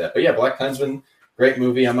 going back to that. But yeah, BlacKkKlansman, great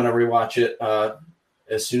movie. I'm going to rewatch it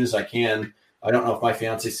as soon as I can. I don't know if my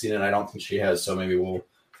fiance's seen it. I don't think she has. So maybe we'll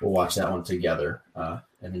watch that one together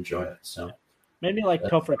and enjoy it. So maybe like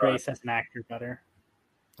Topher Grace as an actor better,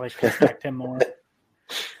 like respect him more.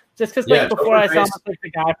 Just because before I saw him as like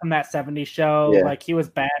the guy from that 70s show, like he was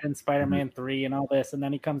bad in Spider-Man 3 and all this, and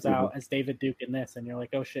then he comes out as David Duke in this, and you're like,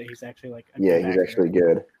 oh shit, he's actually like he's actually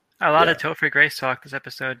good. A lot of Topher Grace talk this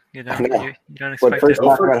episode. You don't expect it.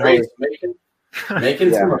 Topher Grace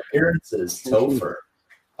making some appearances. Topher.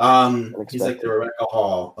 He's like the Rebecca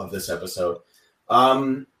Hall of this episode.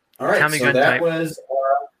 All right, Tommy so that was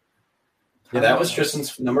Yeah, that was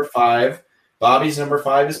Tristan's number 5. Bobby's number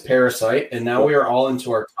 5 is Parasite, and now we are all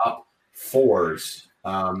into our top 4s.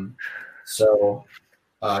 So,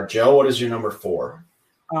 Joe, what is your number 4?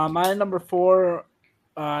 My number 4,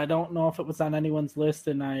 I don't know if it was on anyone's list,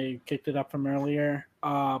 and I kicked it up from earlier,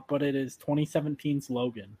 but it is 2017's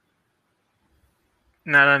Logan.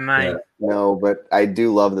 Not on mine. Yeah, no, but I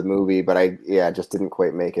do love the movie, but I just didn't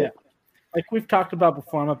quite make it. Yeah. Like we've talked about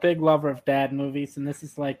before, I'm a big lover of dad movies, and this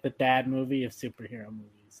is like the dad movie of superhero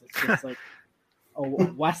movies. It's just like a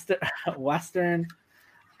Western,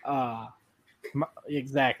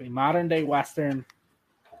 exactly, modern day Western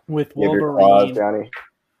with Wolverine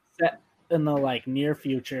set in the like near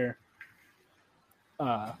future.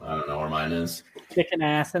 I don't know where mine is. Kicking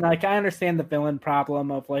ass, and like I understand the villain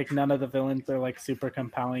problem of like none of the villains are like super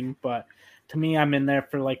compelling, but to me, I'm in there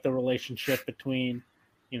for like the relationship between,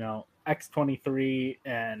 X-23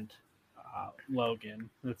 and Logan.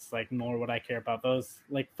 It's like more what I care about. Those,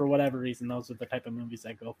 like, for whatever reason, those are the type of movies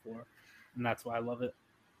I go for, and that's why I love it.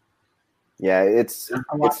 Yeah, I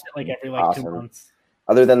watch it like every awesome. 2 months.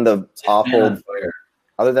 Other than the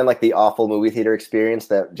awful movie theater experience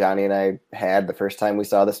that Johnny and I had the first time we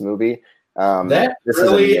saw this movie, that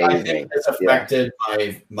really, I think, has affected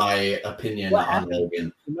my opinion on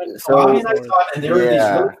Logan. So I thought, and there were these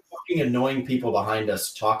really fucking annoying people behind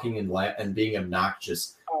us talking and being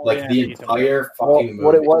obnoxious, the entire fucking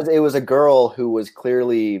movie. What it was a girl who was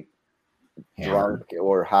clearly drunk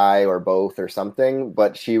or high or both or something,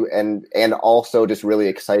 but she and also just really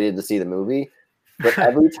excited to see the movie. But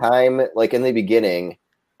every time, like in the beginning,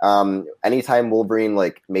 anytime Wolverine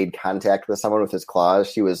like made contact with someone with his claws,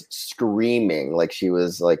 she was screaming like she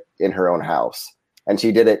was like in her own house, and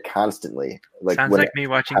she did it constantly. Sounds like me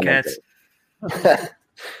watching Cats.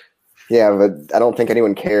 Yeah, but I don't think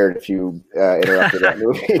anyone cared if you interrupted that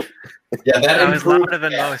movie. Yeah, that was louder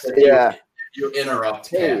than most. Yeah, you interrupt.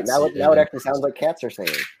 Hey, Cats. now it actually sounds like cats are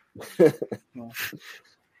singing.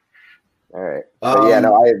 All right.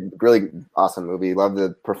 Really awesome movie. Love the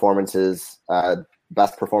performances.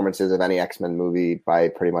 Best performances of any X-Men movie by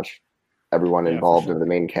pretty much everyone involved in the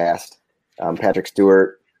main cast. Patrick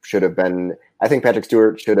Stewart should have been in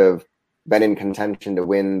contention to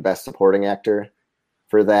win Best Supporting Actor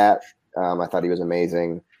for that. I thought he was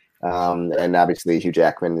amazing. And obviously Hugh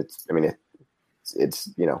Jackman. This one,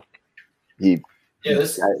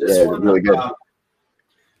 really good.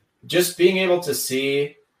 Just being able to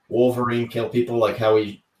see Wolverine kill people, like how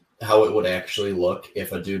it would actually look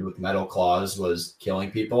if a dude with metal claws was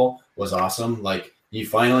killing people, was awesome. Like, you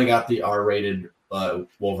finally got the R-rated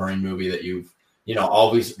Wolverine movie that you've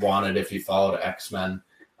always wanted if you followed X-Men.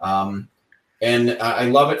 And I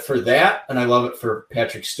love it for that, and I love it for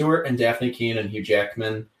Patrick Stewart and Daphne Keane and Hugh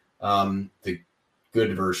Jackman, the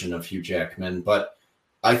good version of Hugh Jackman. But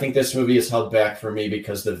I think this movie is held back for me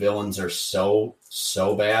because the villains are so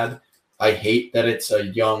bad. I hate that it's a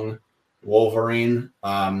young Wolverine.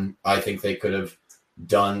 I think they could have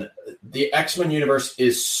done... The X-Men universe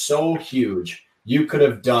is so huge. You could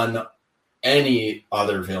have done any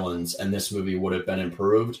other villains, and this movie would have been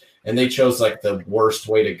improved. And they chose like the worst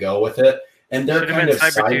way to go with it. And they're kind of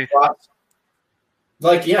side plots.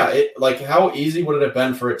 How easy would it have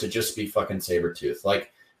been for it to just be fucking Sabretooth?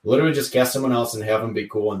 Like, literally just guess someone else and have them be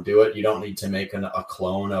cool and do it. You don't need to make a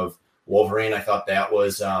clone of Wolverine. I thought that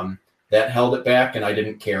was that held it back, and I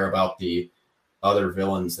didn't care about the other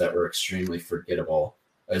villains that were extremely forgettable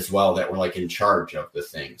as well, that were like in charge of the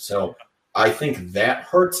thing. So I think that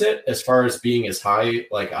hurts it as far as being as high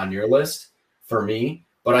like on your list for me.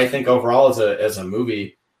 But I think overall as a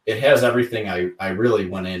movie, it has everything I really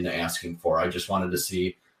went in asking for. I just wanted to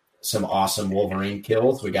see some awesome Wolverine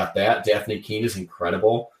kills. We got that. Daphne Keane is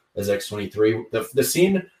incredible as X-23. The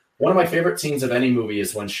scene, one of my favorite scenes of any movie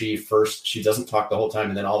is when she doesn't talk the whole time,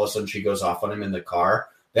 and then all of a sudden she goes off on him in the car.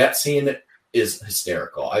 That scene is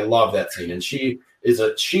hysterical. I love that scene. And she's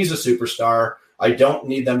a superstar. I don't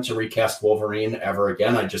need them to recast Wolverine ever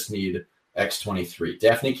again. I just need X-23.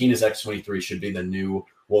 Daphne Keane as X-23 should be the new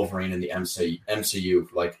Wolverine in the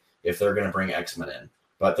MCU, like if they're going to bring X-Men in.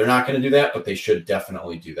 But they're not going to do that, but they should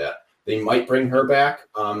definitely do that. They might bring her back,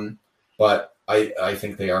 but I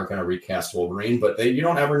think they are going to recast Wolverine, but you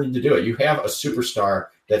don't ever need to do it. You have a superstar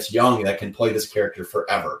that's young that can play this character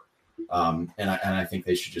forever, and I think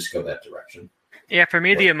they should just go that direction. Yeah, for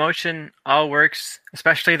me, the emotion all works,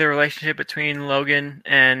 especially the relationship between Logan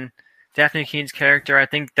and Daphne Keane's character. I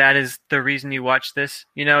think that is the reason you watch this.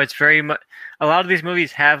 It's very much, a lot of these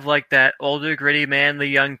movies have like that older, gritty man, the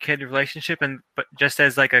young kid relationship, but just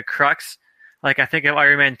as like a crux. Like, I think of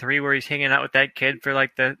Iron Man 3 where he's hanging out with that kid for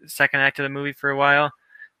like the second act of the movie for a while.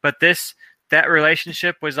 But this that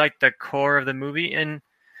relationship was like the core of the movie, and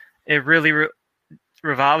it really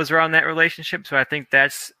revolves around that relationship. So I think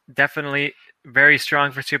that's definitely very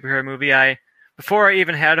strong for a superhero movie. Before I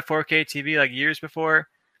even had a 4K TV, like years before,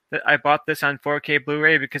 that I bought this on 4K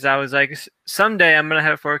Blu-ray because I was like, someday I'm gonna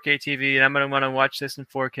have a 4K TV and I'm gonna want to watch this in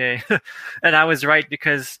 4K. And I was right,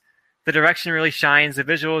 because the direction really shines. The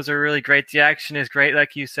visuals are really great. The action is great,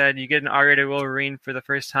 like you said. You get an R-rated Wolverine for the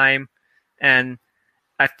first time, and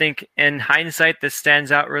I think in hindsight, this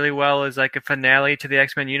stands out really well as like a finale to the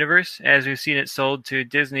X-Men universe, as we've seen it sold to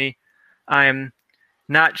Disney. I'm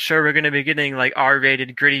not sure we're going to be getting like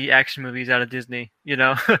R-rated gritty action movies out of Disney. You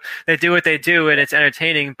know, they do what they do and it's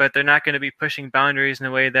entertaining, but they're not going to be pushing boundaries in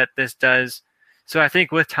the way that this does. So I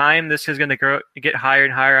think with time, this is going to get higher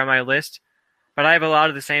and higher on my list. But I have a lot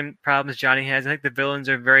of the same problems Johnny has. I think the villains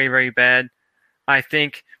are very, very bad. I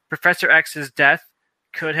think Professor X's death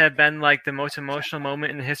could have been like the most emotional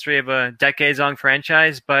moment in the history of a decades-long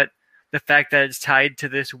franchise, but the fact that it's tied to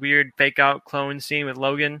this weird fake-out clone scene with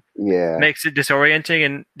Logan makes it disorienting,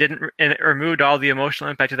 and it removed all the emotional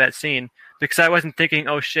impact of that scene. Because I wasn't thinking,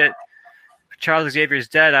 oh shit, Charles Xavier's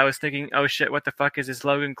dead. I was thinking, oh shit, what the fuck is this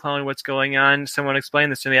Logan clone? What's going on? Someone explain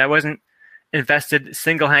this to me. I wasn't invested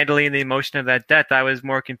single-handedly in the emotion of that death. I was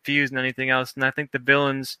more confused than anything else, and I think the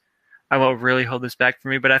villains are what really hold this back for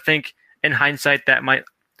me. But I think in hindsight, that might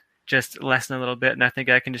just lessen a little bit, and I think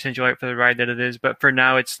I can just enjoy it for the ride that it is. But for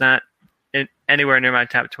now, it's not anywhere near my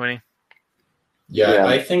top 20. Yeah,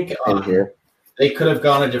 I think they could have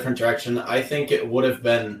gone a different direction. I think it would have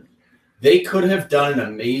been – they could have done an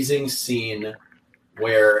amazing scene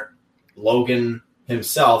where Logan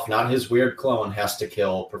himself, not his weird clone, has to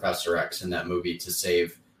kill Professor X in that movie to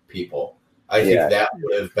save people. I think that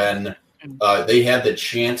would have been they had the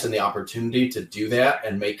chance and the opportunity to do that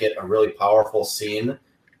and make it a really powerful scene,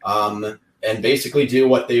 and basically do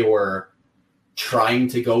what they were trying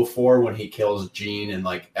to go for when he kills Jean in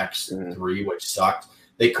like X3, which sucked.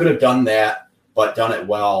 They could have done that, but done it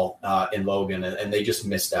well in Logan, and they just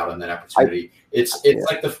missed out on that opportunity. It's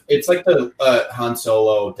like the Han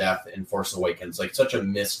Solo death in Force Awakens, like such a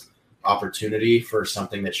missed opportunity for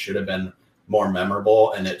something that should have been more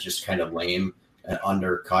memorable, and it just kind of lame and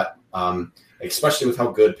undercut. Especially with how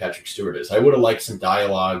good Patrick Stewart is. I would have liked some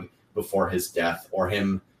dialogue before his death, or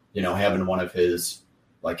him, having one of his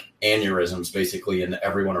like aneurysms basically, and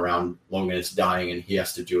everyone around Logan is dying and he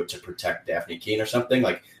has to do it to protect Daphne Keene or something.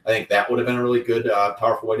 Like, I think that would have been a really good,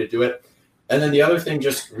 powerful way to do it. And then the other thing,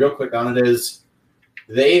 just real quick on it, is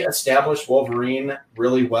they established Wolverine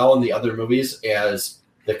really well in the other movies as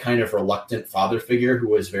the kind of reluctant father figure who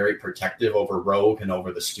was very protective over Rogue and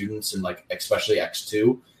over the students, and like especially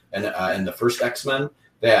X2 and the first X-Men,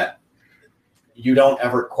 that you don't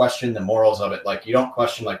ever question the morals of it. Like, you don't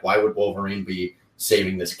question like, why would Wolverine be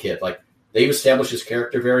saving this kid? Like, they've established his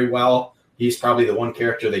character very well. He's probably the one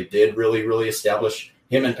character they did really, really establish.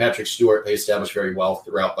 Him and Patrick Stewart, they established very well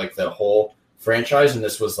throughout like the whole franchise, and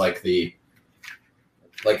this was like the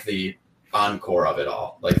encore of it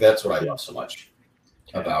all. Like, that's what I love so much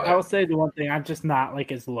about it. I will say the one thing, I'm just not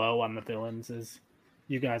like as low on the villains as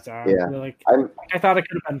you guys are. Yeah. Like, I thought it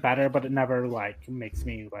could have been better, but it never like makes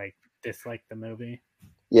me like dislike the movie.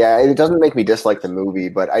 Yeah, it doesn't make me dislike the movie,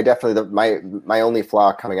 but I definitely my only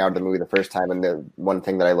flaw coming out of the movie the first time, and the one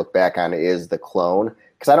thing that I look back on, is the clone,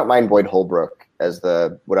 because I don't mind Boyd Holbrook as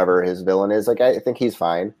the whatever his villain is. Like, I think he's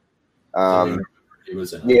fine. He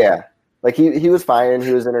was like he was fine and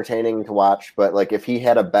he was entertaining to watch. But like, if he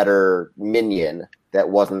had a better minion that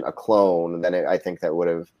wasn't a clone, then I think that would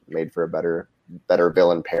have made for a better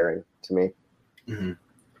villain pairing to me. Mm-hmm.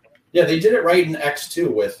 Yeah, they did it right in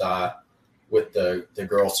X2 with the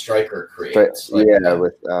girl Stryker creates. Like,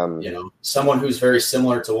 with someone who's very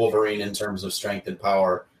similar to Wolverine in terms of strength and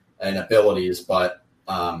power and abilities, but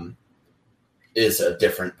is a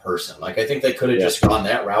different person. Like, I think they could have just gone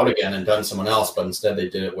that route again and done someone else, but instead they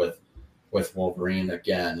did it with Wolverine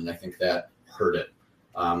again, and I think that hurt it.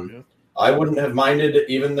 I wouldn't have minded,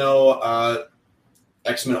 even though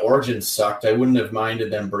X-Men Origins sucked, I wouldn't have minded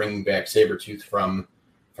them bringing back Sabretooth from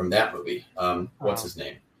that movie. What's his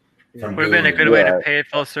name? Would have been a good way to pay it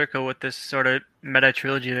full circle with this sort of meta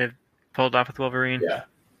trilogy they've pulled off with Wolverine. Yeah,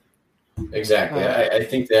 exactly. I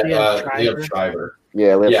think that Liev Schreiber.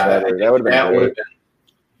 Yeah, Liev Schreiber.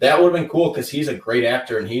 That would have been cool, because he's a great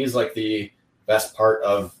actor, and he's like the best part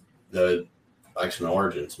of the X-Men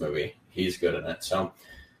Origins movie. He's good in it. So,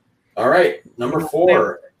 all right, number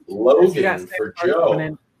 4, Logan for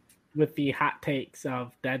Joe. With the hot takes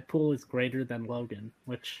of Deadpool is greater than Logan,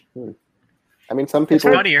 which I mean, some It's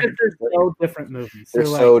people funnier. They're so different movies. they're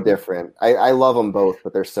so different. I love them both,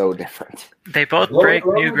 but they're so different. They both Logan break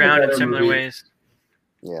was new a ground in better similar movie. ways.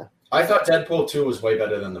 Yeah. I thought Deadpool 2 was way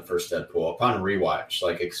better than the first Deadpool upon rewatch,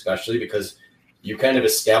 like especially because you kind of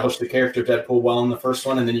established the character of Deadpool well in the first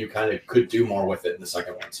one, and then you kind of could do more with it in the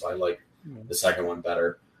second one. So I like the second one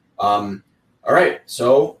better. All right,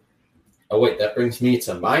 so that brings me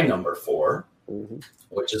to my number 4,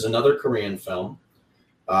 which is another Korean film.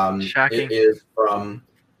 Shocking. It is from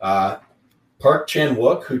Park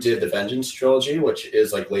Chan-wook, who did the Vengeance trilogy, which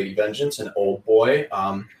is like Lady Vengeance and Old Boy,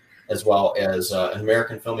 as well as an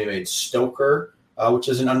American film he made, Stoker, which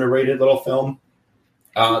is an underrated little film.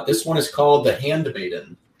 This one is called The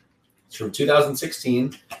Handmaiden. It's from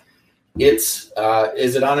 2016. Is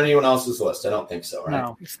it on anyone else's list? I don't think so, right?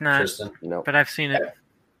 No, It's not, Tristan? No. but I've seen it.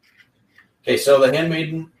 Okay, so The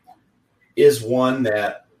Handmaiden is one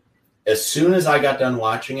that as soon as I got done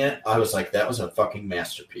watching it, I was like, that was a fucking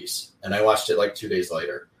masterpiece. And I watched it like 2 days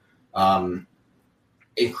later.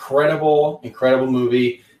 Incredible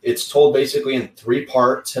movie. It's told basically in 3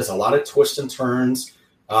 parts, has a lot of twists and turns.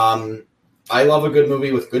 I love a good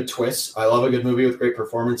movie with good twists. I love a good movie with great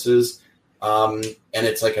performances. And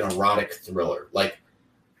it's like an erotic thriller. Like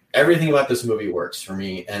everything about this movie works for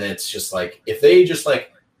me. And it's just like, if they just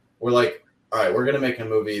like, were like, all right, we're going to make a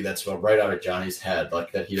movie that's right out of Johnny's head,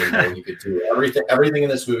 like that he didn't know he could do. Everything in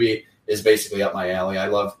this movie is basically up my alley. I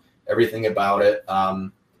love everything about it.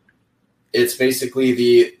 It's basically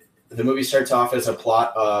the movie starts off as a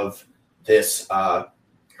plot of this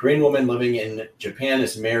Korean woman living in Japan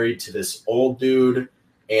is married to this old dude,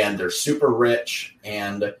 and they're super rich,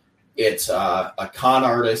 and it's a con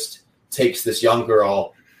artist takes this young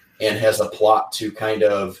girl and has a plot to kind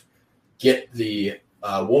of get the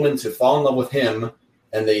woman to fall in love with him,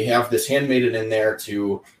 and they have this handmaiden in there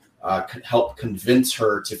to help convince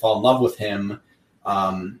her to fall in love with him.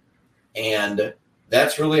 And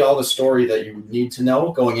that's really all the story that you need to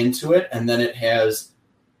know going into it. And then it has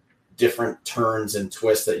different turns and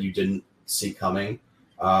twists that you didn't see coming.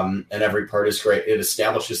 And every part is great. It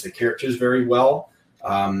establishes the characters very well.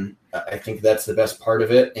 I think that's the best part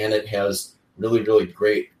of it. And it has really, really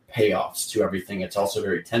great payoffs to everything. It's also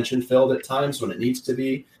very tension filled at times when it needs to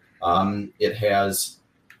be. It has,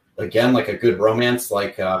 again, like a good romance,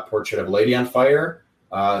 like Portrait of a Lady on Fire,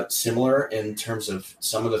 similar in terms of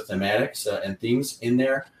some of the thematics and themes in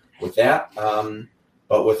there with that,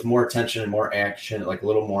 but with more tension and more action, like a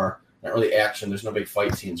little more, not really action. There's no big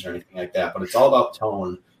fight scenes or anything like that, but it's all about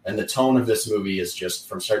tone. And the tone of this movie is just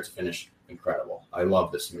from start to finish incredible. I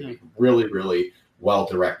love this movie. Really, really well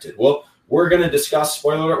directed. Well, we're going to discuss,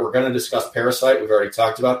 spoiler alert, we're going to discuss Parasite. We've already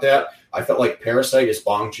talked about that. I felt like Parasite is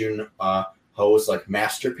Bong Joon-ho's like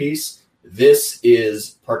masterpiece. This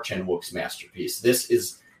is Park Chan-wook's masterpiece. This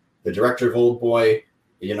is the director of Old Boy.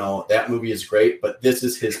 You know, that movie is great, but this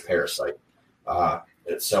is his Parasite.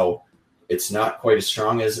 So it's not quite as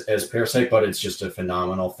strong as Parasite, but it's just a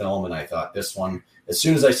phenomenal film. And I thought this one, as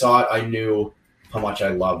soon as I saw it, I knew how much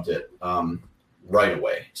I loved it right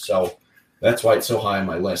away. So that's why it's so high on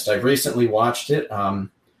my list. I've recently watched it. I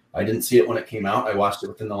didn't see it when it came out. I watched it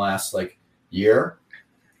within the last year,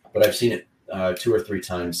 but I've seen it 2 or 3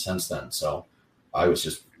 times since then. So I was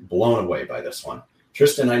just blown away by this one.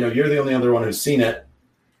 Tristan, I know you're the only other one who's seen it.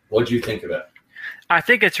 What do you think of it? I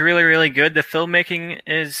think it's really, really good. The filmmaking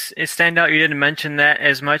is standout. You didn't mention that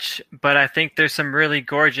as much, but I think there's some really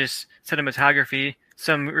gorgeous cinematography,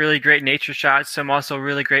 some really great nature shots, some also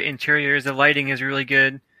really great interiors. The lighting is really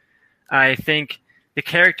good. I think the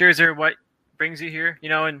characters are what brings you here,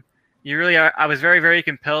 and you really are. I was very, very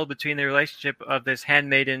compelled between the relationship of this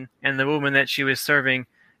handmaiden and the woman that she was serving.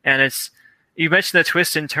 And you mentioned the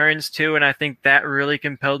twists and turns too, and I think that really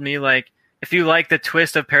compelled me. Like, if you like the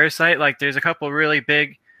twist of Parasite, there's a couple really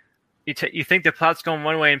big, you think the plot's going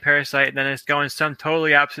one way in Parasite, and then it's going some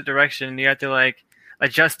totally opposite direction, and you have to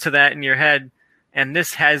adjust to that in your head. And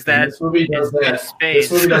this has that. And this movie does that.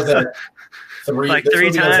 This movie does that.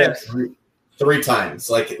 Three times. 3 times,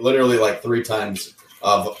 literally 3 times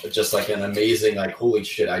of just an amazing, holy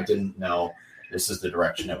shit, I didn't know this is the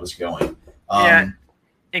direction it was going. Yeah,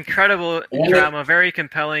 incredible drama, very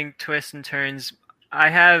compelling twists and turns.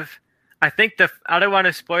 I don't want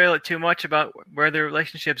to spoil it too much about where the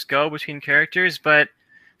relationships go between characters, but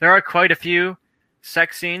there are quite a few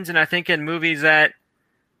sex scenes, and I think in movies that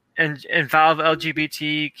involve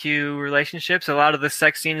LGBTQ relationships, a lot of the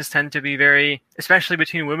sex scenes tend to be very, especially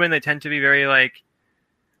between women, they tend to be very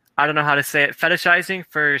I don't know how to say it, fetishizing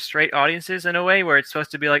for straight audiences in a way, where it's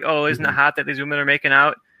supposed to be oh, isn't it hot that these women are making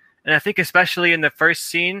out? And I think especially in the first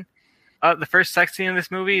scene, the first sex scene in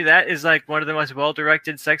this movie, that is like one of the most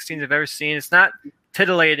well-directed sex scenes I've ever seen. It's not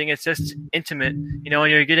titillating, it's just intimate. You know,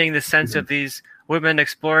 and you're getting the sense of these women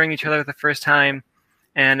exploring each other for the first time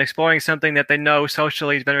and exploring something that they know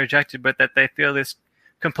socially has been rejected, but that they feel this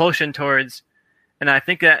compulsion towards. And I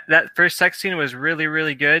think that first sex scene was really,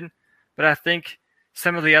 really good. But I think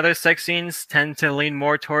some of the other sex scenes tend to lean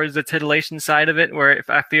more towards the titillation side of it, where if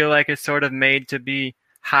I feel like it's sort of made to be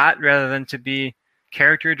hot rather than to be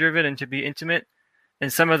character driven and to be intimate.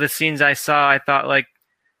 And some of the scenes I saw, I thought like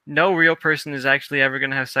no real person is actually ever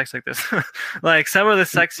going to have sex like this. Like some of the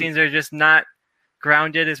sex scenes are just not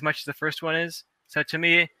grounded as much as the first one is. So to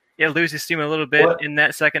me, it loses steam a little bit in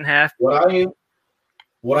that second half.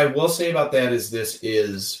 What I will say about that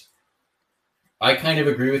is I kind of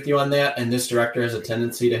agree with you on that. And this director has a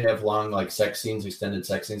tendency to have long like sex scenes, extended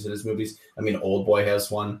sex scenes in his movies. I mean, Old Boy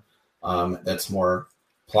has one that's more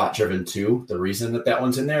plot driven too. The reason that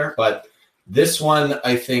one's in there, but this one,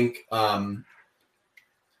 I think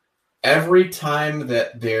every time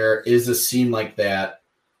that there is a scene like that,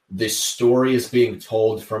 the story is being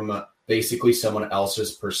told from basically someone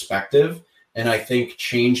else's perspective. And I think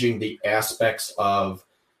changing the aspects of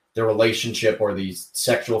the relationship or these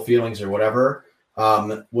sexual feelings or whatever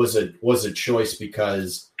was a choice,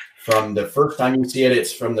 because from the first time you see it,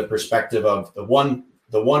 it's from the perspective of the one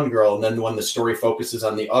girl. And then when the story focuses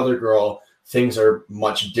on the other girl, things are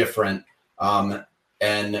much different. And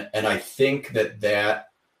I think that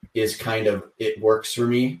is kind of, it works for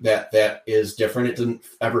me, that is different. It doesn't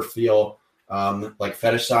ever feel like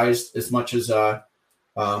fetishized as much as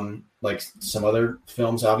like some other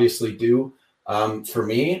films obviously do for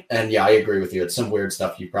me. And yeah, I agree with you. It's some weird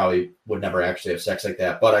stuff. You probably would never actually have sex like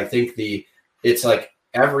that. But I think it's like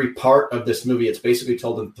every part of this movie, it's basically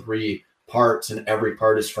told in 3 parts, and every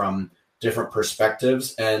part is from different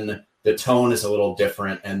perspectives, and the tone is a little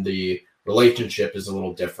different, and the relationship is a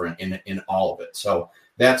little different in all of it. So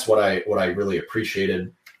that's what I really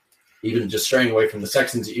appreciated, even just straying away from the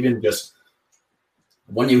sex scenes, even just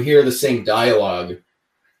when you hear the same dialogue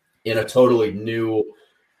in a totally new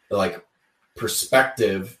like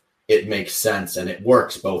perspective, it makes sense and it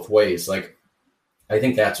works both ways. Like I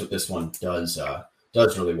think that's what this one does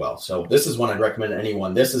really well. So this is one I'd recommend to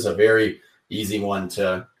anyone. This is a very easy one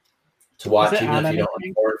to watch, even if you don't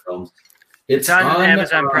like horror films. It's on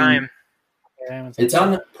Amazon Prime. It's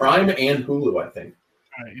on Prime and Hulu, I think.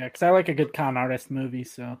 All right, yeah, because I like a good con artist movie.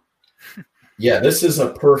 So yeah, this is a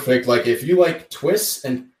perfect, like if you like twists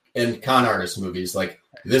and con artist movies, like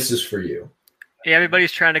this is for you. Yeah,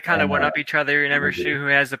 everybody's trying to kind of one up each other. You're never sure who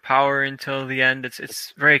has the power until the end.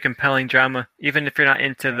 It's very compelling drama, even if you're not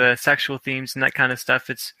into the sexual themes and that kind of stuff.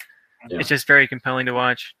 It's just very compelling to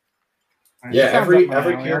watch. Yeah, every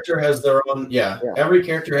character has their own. Yeah, every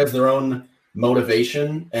character has their own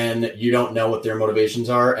motivation, and you don't know what their motivations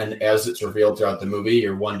are. And as it's revealed throughout the movie,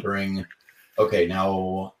 you're wondering, okay,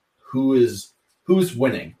 now who's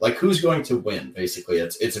winning? Like who's going to win? Basically,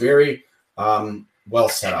 it's very well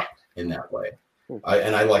set up in that way.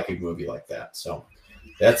 I like a movie like that. So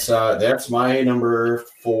that's my number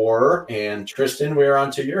 4. And Tristan, we're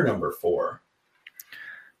on to your number 4.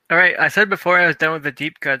 All right. I said before I was done with the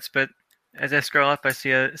deep cuts, but as I scroll up, I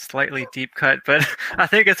see a slightly deep cut. But I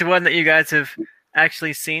think it's one that you guys have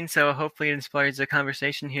actually seen, so hopefully it inspires a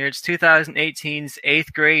conversation here. It's 2018's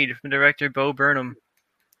 8th Grade from director Bo Burnham.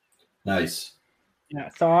 Nice. Yeah,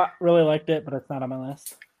 so I really liked it, but it's not on my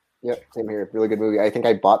list. Yep, same here. Really good movie. I think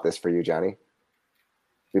I bought this for you, Johnny.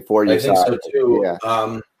 Before you saw it. I think so too.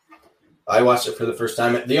 Yeah. I watched it for the first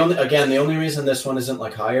time. The only reason this one isn't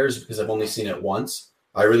like higher is because I've only seen it once.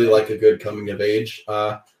 I really like a good coming of age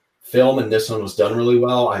film, and this one was done really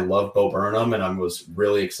well. I love Bo Burnham, and I was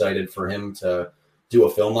really excited for him to do a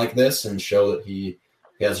film like this and show that he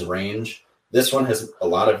has range. This one has a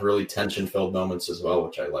lot of really tension-filled moments as well,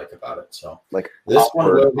 which I like about it. So, like this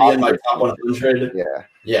one will be in my top 100.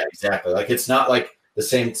 Yeah, exactly. Like it's not like the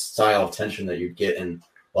same style of tension that you get in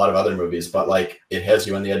a lot of other movies, but like it has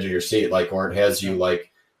you on the edge of your seat, like, or it has you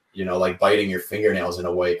like, you know, like biting your fingernails in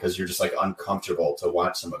a way because you're just like uncomfortable to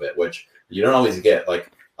watch some of it, which you don't always get. Like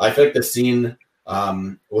I feel like the scene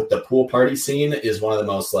with the pool party scene is one of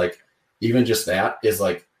the most like, even just that is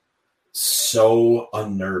like so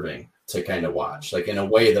unnerving to kind of watch, like in a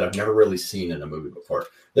way that I've never really seen in a movie before.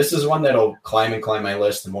 This is one that'll climb my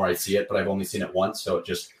list the more I see it, but I've only seen it once, so it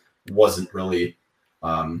just wasn't really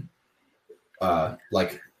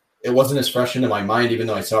like it wasn't as fresh into my mind, even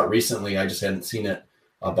though I saw it recently. I just hadn't seen it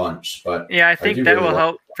a bunch. But yeah, I think that will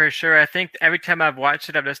help for sure. I think every time I've watched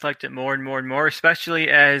it, I've just liked it more and more and more, especially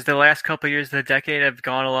as the last couple of years of the decade have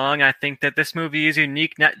gone along. I think that this movie is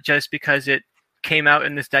unique, not just because it came out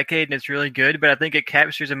in this decade and it's really good, but I think it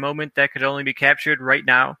captures a moment that could only be captured right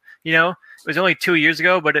now. You know, it was only 2 years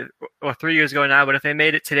ago, or 3 years ago now, but if they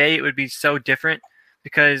made it today, it would be so different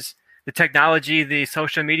because the technology, the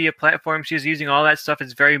social media platform she's using, all that stuff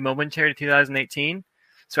is very momentary to 2018.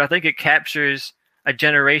 So I think it captures a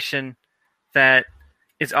generation that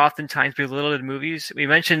is oftentimes belittled in movies. We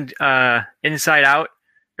mentioned Inside Out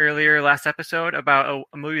earlier last episode about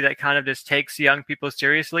a movie that kind of just takes young people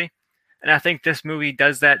seriously. And I think this movie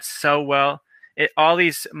does that so well. All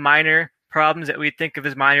these minor problems that we think of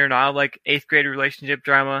as minor now, like 8th grade relationship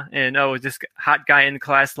drama and, oh, is this hot guy in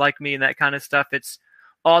class like me and that kind of stuff. It's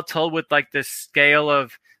all told with like the scale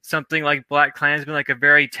of something like Black Klansman, like a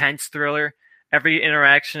very tense thriller. Every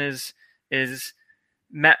interaction is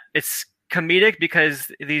it's comedic because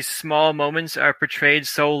these small moments are portrayed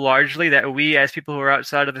so largely that we as people who are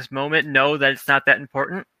outside of this moment know that it's not that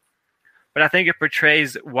important. But I think it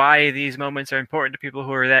portrays why these moments are important to people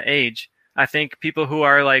who are that age. I think people who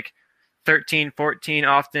are like 13, 14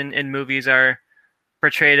 often in movies are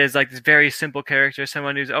portrayed as like this very simple character,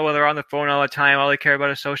 someone who's, oh, well, they're on the phone all the time, all they care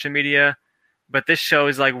about is social media. But this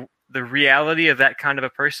shows like the reality of that kind of a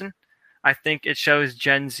person. I think it shows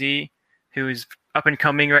Gen Z, who's up and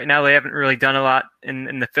coming right now. They haven't really done a lot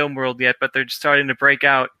in the film world yet, but they're starting to break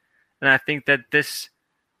out. And I think that this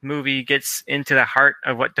movie gets into the heart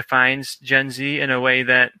of what defines Gen Z in a way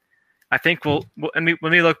that I think when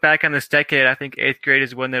we look back on this decade, I think 8th grade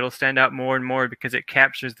is one that'll stand out more and more because it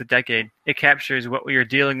captures the decade. It captures what we are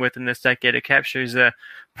dealing with in this decade. It captures the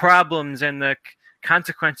problems and the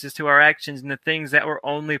consequences to our actions and the things that were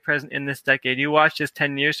only present in this decade. You watch this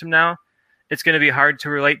 10 years from now, it's going to be hard to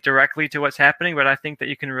relate directly to what's happening, but I think that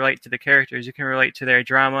you can relate to the characters. You can relate to their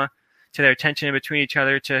drama, to their tension in between each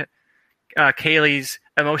other, to Kaylee's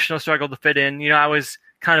emotional struggle to fit in. You know, I was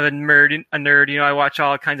kind of a nerd. You know, I watch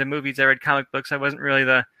all kinds of movies. I read comic books. I wasn't really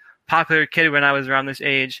the popular kid when I was around this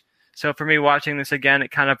age. So for me, watching this again,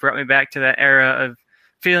 it kind of brought me back to that era of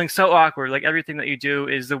feeling so awkward. Like everything that you do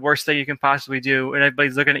is the worst thing you can possibly do, and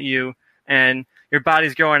everybody's looking at you, and your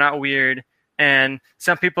body's growing out weird. And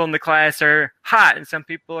some people in the class are hot, and some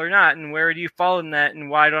people are not. And where do you fall in that? And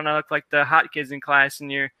why don't I look like the hot kids in class?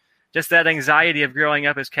 And you're just that anxiety of growing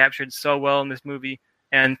up is captured so well in this movie.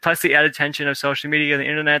 And plus the added tension of social media and the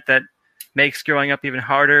internet that makes growing up even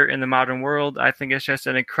harder in the modern world. I think it's just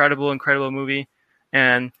an incredible, incredible movie.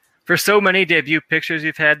 And for so many debut pictures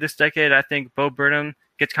we've had this decade, I think Bo Burnham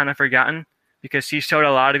gets kind of forgotten because he showed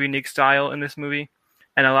a lot of unique style in this movie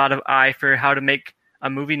and a lot of eye for how to make a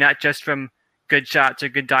movie, not just from good shots or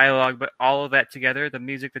good dialogue, but all of that together. The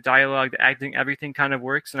music, the dialogue, the acting, everything kind of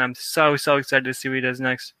works. And I'm so excited to see what he does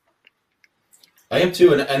next. I am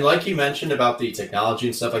too, and like you mentioned about the technology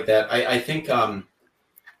and stuff like that, I think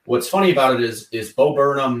what's funny about it is Bo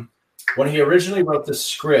Burnham, when he originally wrote the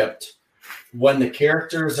script, when the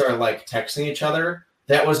characters are like texting each other,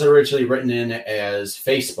 that was originally written in as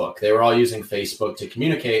Facebook. They were all using Facebook to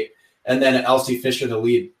communicate, and then Elsie Fisher, the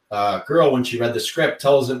lead girl, when she read the script,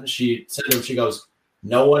 she said to him, she goes,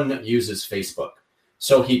 "No one uses Facebook."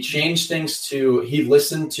 So he changed things he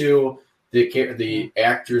listened to the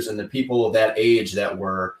actors and the people of that age that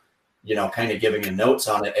were, you know, kind of giving him notes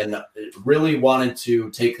on it, and really wanted to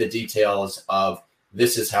take the details of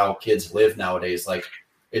this is how kids live nowadays. Like,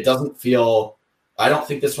 it doesn't feel, I don't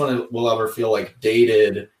think this one will ever feel like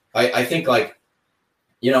dated. I think, like,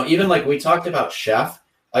 you know, even like we talked about Chef,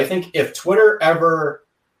 I think if Twitter ever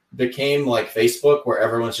became like Facebook, where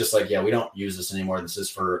everyone's just like, yeah, we don't use this anymore, this is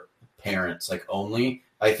for parents, like, only,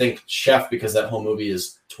 I think Chef, because that whole movie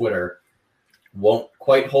is Twitter, won't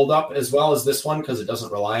quite hold up as well as this one because it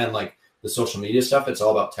doesn't rely on like the social media stuff. It's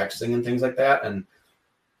all about texting and things like that.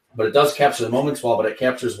 But it does capture the moments well, but it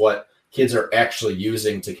captures what kids are actually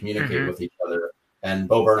using to communicate with each other. And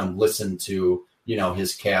Bo Burnham listened to, you know,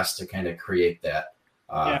 his cast to kind of create that.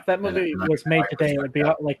 If that movie was made today, it would be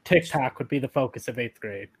like TikTok would be the focus of 8th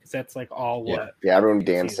grade because that's like all what. Yeah, everyone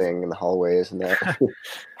dancing in the hallways and that.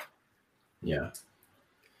 Yeah.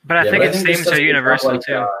 But I think its themes are universal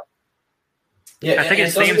too. Yeah, I think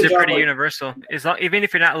its themes are pretty universal. Even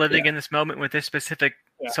if you're not living in this moment with this specific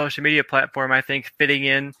social media platform, I think fitting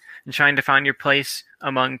in and trying to find your place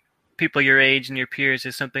among people your age and your peers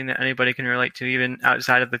is something that anybody can relate to, even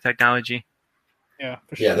outside of the technology. Yeah,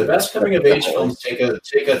 for sure. Yeah, the best coming of age films take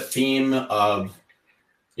a theme of,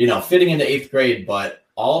 you know, fitting into 8th grade, but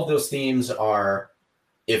all of those themes are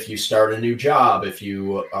if you start a new job, if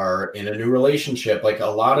you are in a new relationship, like a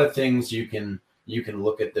lot of things you can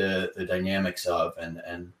look at the dynamics of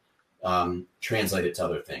and translate it to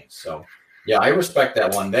other things. So yeah, I respect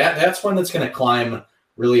that one. That's one that's going to climb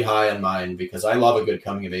really high on mine because I love a good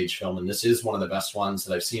coming of age film, and this is one of the best ones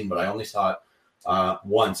that I've seen. But I only saw it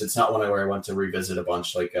once. It's not one where I went to revisit a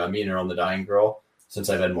bunch, like Me and Earl and the Dying Girl, since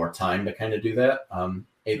I've had more time to kind of do that.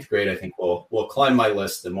 Eighth Grade, I think, will climb my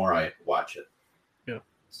list the more I watch it. Yeah.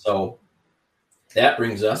 So that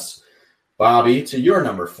brings us, Bobby, to your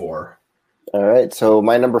number 4. All right, so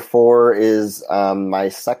my number 4 is my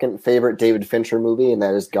second favorite David Fincher movie, and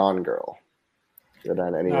that is Gone Girl. Is it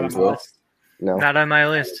on anyone's list? No, not on my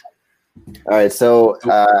list. All right, so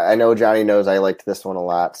I know Johnny knows I liked this one a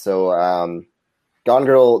lot. So Gone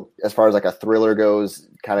Girl, as far as like a thriller goes,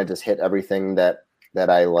 kind of just hit everything that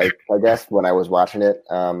I liked, I guess, when I was watching it.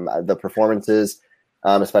 The performances,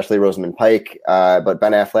 especially Rosamund Pike, but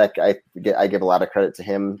Ben Affleck, I give a lot of credit to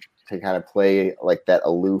him to kind of play like that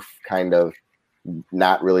aloof kind of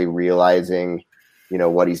not really realizing,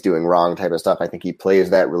 what he's doing wrong type of stuff. I think he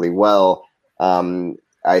plays that really well.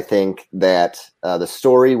 I think that the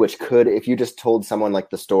story, which could, if you just told someone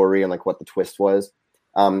like the story and like what the twist was,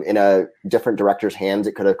 in a different director's hands,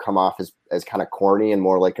 it could have come off as kind of corny and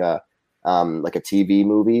more like a TV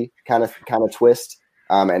movie kind of twist.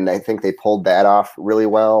 And I think they pulled that off really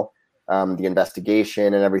well. The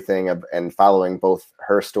investigation and everything and following both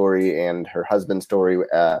her story and her husband's story.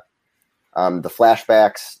 The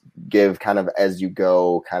flashbacks give kind of as you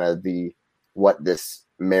go, kind of what this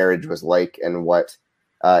marriage was like and what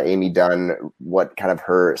Amy Dunn, what kind of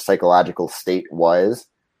her psychological state was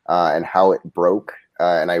and how it broke.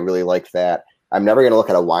 And I really liked that. I'm never going to look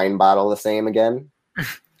at a wine bottle the same again.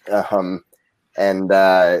 I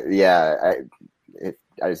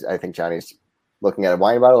think Johnny's looking at a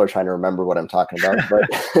wine bottle or trying to remember what I'm talking about. But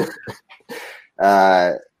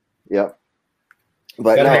yep.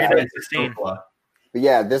 But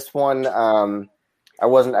yeah, this one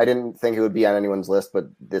I didn't think it would be on anyone's list, but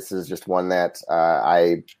this is just one that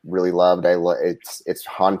I really loved. It's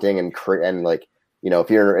haunting and like, if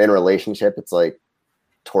you're in a relationship, it's like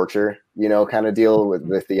torture, kind of deal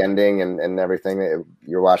with the ending and everything that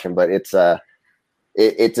you're watching. But it's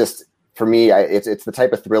it just, for me, it's the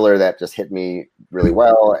type of thriller that just hit me really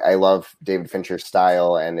well. I love David Fincher's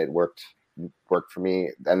style, and it worked for me.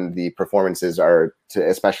 And the performances are,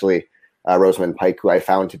 especially Rosamund Pike, who I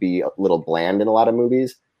found to be a little bland in a lot of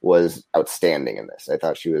movies, was outstanding in this. I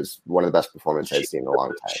thought she was one of the best performances I've seen in a long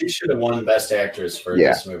time. She should have won Best Actress for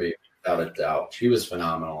this movie, without a doubt. She was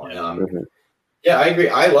phenomenal. Yeah, I agree.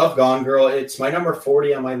 I love Gone Girl. It's my number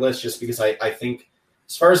 40 on my list just because I think,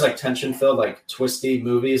 as far as like tension-filled, like twisty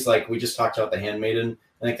movies, like we just talked about The Handmaiden,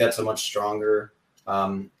 I think that's a much stronger,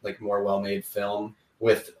 like more well-made film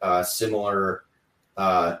with similar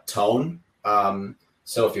tone.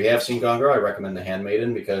 So if you have seen Gone Girl, I recommend The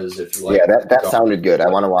Handmaiden because if you like, that sounded good. I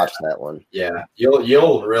want to watch that one. Yeah,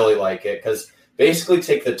 you'll really like it because basically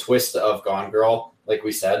take the twist of Gone Girl, like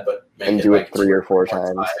we said, but make and it do like it 3 or 4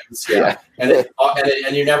 times. Yeah, and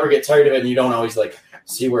you never get tired of it, and you don't always like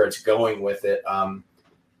see where it's going with it.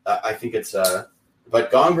 I think it's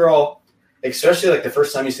but Gone Girl, especially like the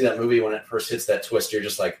first time you see that movie when it first hits that twist, you're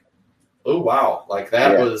just like, oh wow, like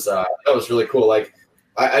that was really cool. Like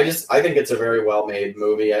I think it's a very well made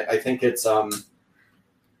movie. I think it's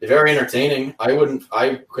very entertaining.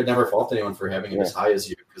 I could never fault anyone for having it as high as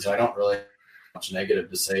you because I don't really have much negative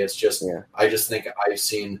to say. It's just I just think I've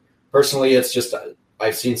seen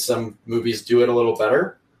some movies do it a little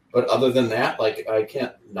better, but other than that, like I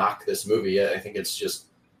can't knock this movie. I think it's just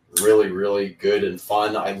really, really good and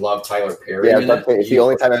fun. I love Tyler Perry. Yeah, it's the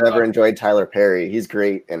only time I've ever enjoyed Tyler Perry. He's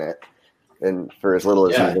great in it, and for as little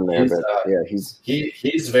as he's in there,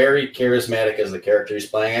 he's very charismatic as the character he's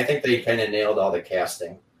playing. I think they kind of nailed all the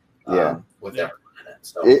casting. With everyone in it.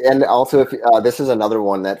 So. And also, if this is another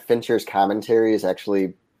one that Fincher's commentary is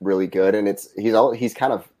actually really good, and he's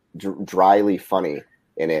kind of dryly funny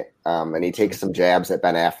in it, and he takes some jabs at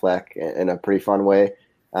Ben Affleck in a pretty fun way.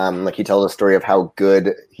 Like he tells a story of how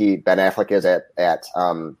good Ben Affleck is at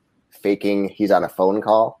faking he's on a phone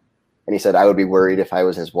call. And he said, I would be worried if I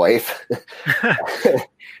was his wife.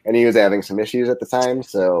 And he was having some issues at the time.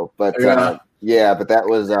 So, but that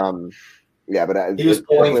was, but he was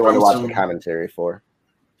pulling from watch the commentary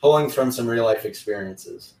pulling from some real life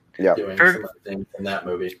experiences. Yeah. Doing some of the things in that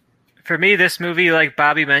movie. For me, this movie, like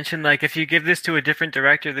Bobby mentioned, like if you give this to a different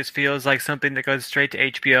director, this feels like something that goes straight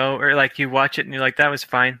to HBO, or like you watch it and you're like, that was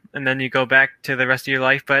fine. And then you go back to the rest of your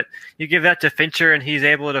life. But you give that to Fincher and he's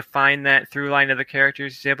able to find that through line of the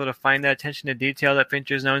characters. He's able to find that attention to detail that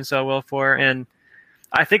Fincher's known so well for. And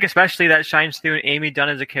I think especially that shines through in Amy Dunn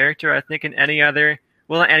as a character. I think in not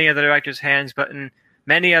any other director's hands, but in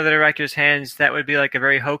many other directors' hands, that would be like a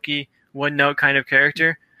very hokey, one-note kind of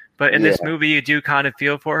character. But in this movie, you do kind of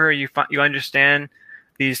feel for her. You understand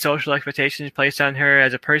these social expectations placed on her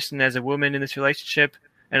as a person, as a woman in this relationship,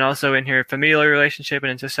 and also in her familial relationship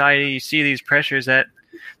and in society. You see these pressures that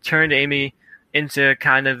turned Amy into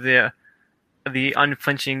kind of the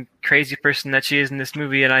unflinching crazy person that she is in this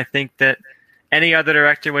movie, and I think that any other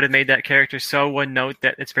director would have made that character so one note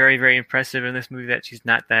that it's very, very impressive in this movie that she's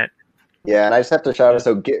not that. Yeah, and I just have to shout out,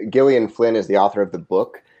 so Gillian Flynn is the author of the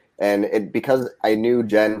book, and because I knew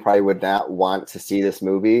Jen probably would not want to see this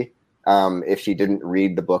movie if she didn't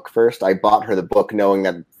read the book first, I bought her the book knowing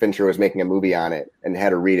that Fincher was making a movie on it and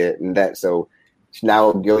had her read it, and that so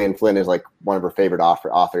now Gillian Flynn is like one of her favorite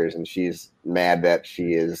authors, and she's mad that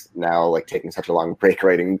she is now like taking such a long break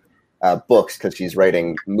writing books because she's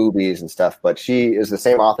writing movies and stuff. But she is the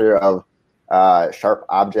same author of Sharp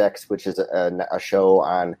Objects, which is a show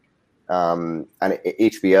on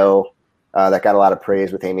HBO that got a lot of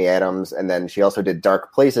praise with Amy Adams, and then she also did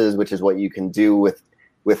Dark Places, which is what you can do with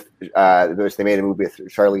which they made a movie with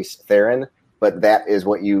Charlize Theron. But that is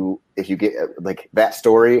what if you get like that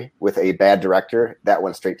story with a bad director, that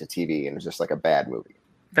went straight to TV and it's just like a bad movie.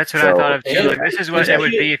 That's what I thought of too. Like, this is what it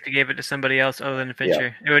would be if you gave it to somebody else other than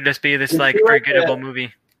Fincher. Yeah. It would just be this like forgettable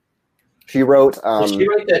movie. She wrote. Did she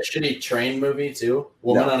write that shitty train movie too?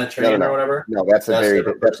 Woman on a Train or whatever. No, that's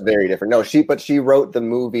very different. No, she wrote the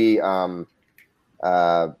movie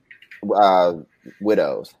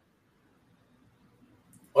Widows.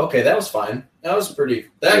 Okay, that was fine. That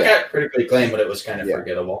got critically acclaimed, but it was kind of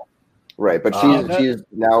forgettable. Right, but she's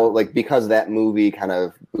now like because that movie kind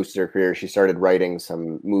of boosted her career. She started writing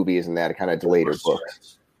some movies, and that kind of delayed her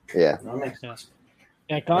books. Yeah, that makes sense.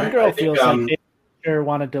 Yeah, Gone Girl feels like Fincher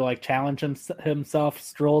wanted to like challenge himself.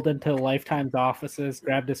 Strolled into Lifetime's offices,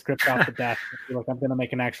 grabbed a script off the desk, and like I'm gonna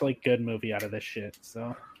make an actually good movie out of this shit.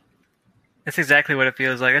 So. That's exactly what it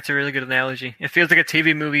feels like. That's a really good analogy. It feels like a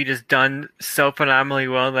TV movie just done so phenomenally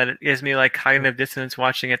well that it gives me like cognitive dissonance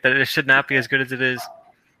watching it, that it should not be as good as it is.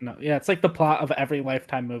 No, yeah, it's like the plot of every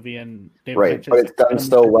Lifetime movie, and David but it's done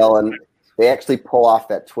so well, and they actually pull off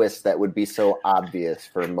that twist that would be so obvious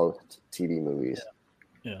for most TV movies.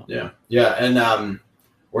 Yeah. And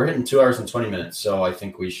we're hitting 2 hours and 20 minutes, so I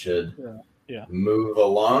think we should move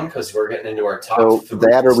along because we're getting into our top. So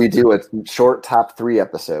that, or we do a short top 3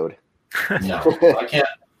 episode. No, I can't.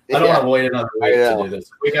 I don't want to wait another week to do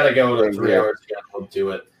this. We got to go to 3 hours again. We'll do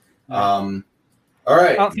it. All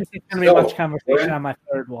right. I don't think there's going to be much conversation on my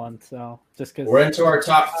third one. So just because we're into our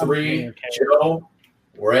top 3, okay. Joe,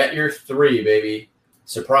 we're at your 3, baby.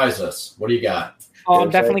 Surprise us. What do you got? Oh, I'm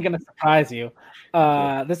definitely going to surprise you.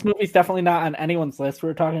 This movie's definitely not on anyone's list. We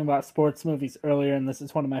were talking about sports movies earlier, and this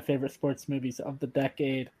is one of my favorite sports movies of the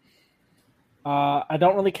decade. I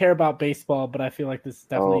don't really care about baseball, but I feel like this is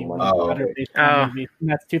definitely one of the better baseball movies. And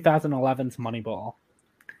that's 2011's Moneyball.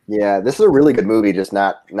 Yeah, this is a really good movie, just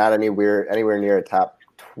not anywhere near a top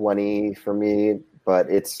 20 for me, but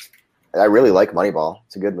I really like Moneyball.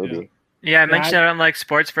 It's a good movie. Yeah, I mentioned I don't like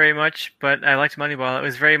sports very much, but I liked Moneyball. It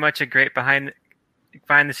was very much a great behind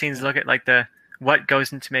the scenes look at like what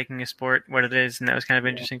goes into making a sport, what it is, and that was kind of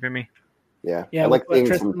interesting for me. Yeah, I like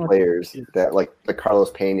seeing some players that like Carlos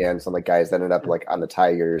Pena and some like guys that ended up like on the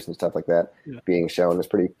Tigers and stuff like that being shown. It's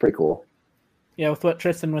pretty cool. Yeah, with what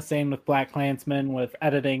Tristan was saying with BlacKkKlansman, with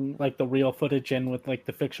editing like the real footage in with like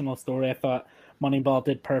the fictional story, I thought Moneyball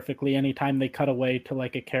did perfectly. Anytime they cut away to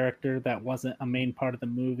like a character that wasn't a main part of the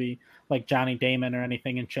movie, like Johnny Damon or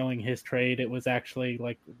anything, and showing his trade, it was actually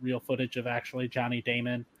like real footage of actually Johnny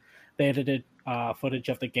Damon. They edited footage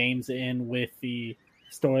of the games in with the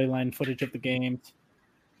storyline footage of the games.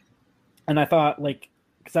 And I thought like,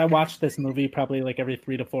 because I watch this movie probably like every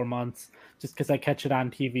 3 to 4 months, just because I catch it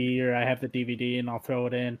on TV or I have the DVD and I'll throw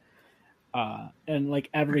it in. And like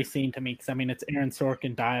every scene to me, because I mean, it's Aaron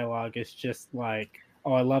Sorkin dialogue. It's just like,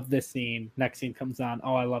 oh, I love this scene. Next scene comes on.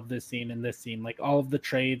 Oh, I love this scene and this scene. Like all of the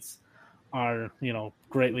trades are,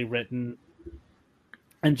 greatly written.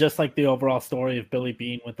 And just like the overall story of Billy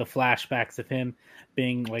Beane with the flashbacks of him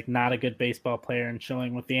being like not a good baseball player and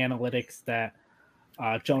showing with the analytics that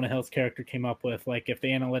Jonah Hill's character came up with. Like if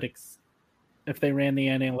they ran the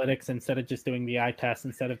analytics instead of just doing the eye test,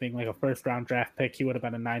 instead of being like a 1st round draft pick, he would have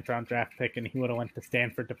been a 9th round draft pick and he would have went to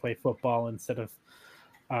Stanford to play football instead of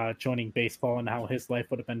joining baseball, and how his life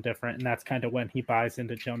would have been different. And that's kind of when he buys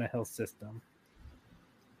into Jonah Hill's system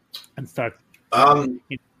and starts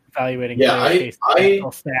evaluating stats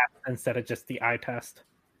instead of just the eye test.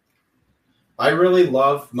 I really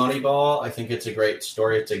love Moneyball. I think it's a great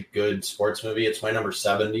story. It's a good sports movie. It's my number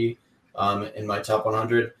 70 in my top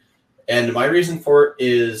 100. And my reason for it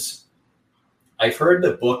is I've heard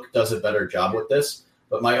the book does a better job with this,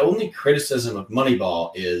 but my only criticism of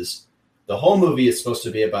Moneyball is the whole movie is supposed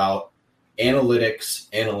to be about analytics,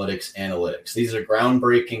 analytics, analytics. These are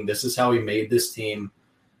groundbreaking. This is how we made this team.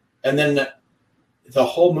 And then the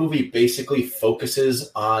whole movie basically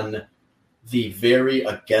focuses on the very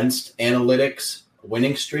against analytics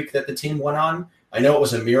winning streak that the team went on. I know it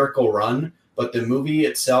was a miracle run, but the movie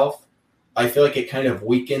itself, I feel like it kind of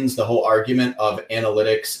weakens the whole argument of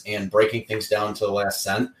analytics and breaking things down to the last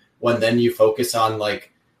cent when then you focus on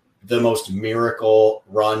like the most miracle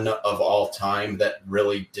run of all time that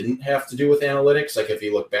really didn't have to do with analytics. Like if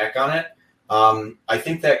you look back on it, I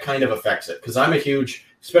think that kind of affects it because I'm a huge,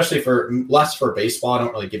 especially for less for baseball. I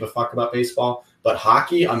don't really give a fuck about baseball, but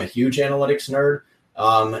hockey, I'm a huge analytics nerd.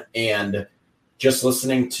 And just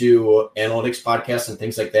listening to analytics podcasts and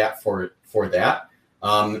things like that for that,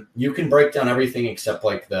 you can break down everything except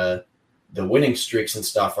like the winning streaks and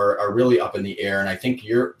stuff are really up in the air. And I think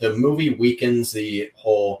the movie weakens the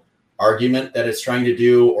whole argument that it's trying to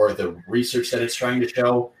do or the research that it's trying to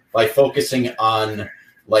show by focusing on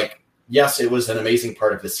like, yes, it was an amazing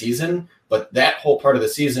part of the season, but that whole part of the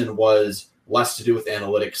season was less to do with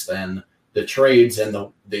analytics than the trades and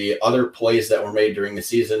the other plays that were made during the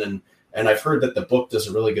season. And I've heard that the book does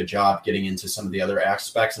a really good job getting into some of the other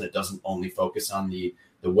aspects, and it doesn't only focus on the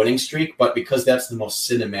winning streak, but because that's the most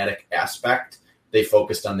cinematic aspect, they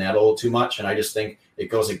focused on that a little too much. And I just think it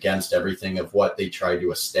goes against everything of what they try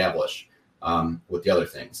to establish with the other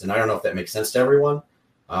things. And I don't know if that makes sense to everyone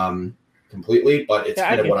completely, but it's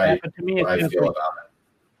kind of what I feel about it.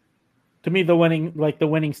 To me, the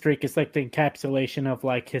winning streak is like the encapsulation of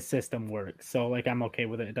like his system works. So like I'm okay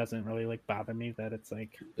with it. It doesn't really like bother me that it's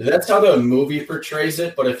like that's how the movie portrays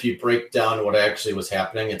it. But if you break down what actually was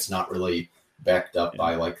happening, it's not really backed up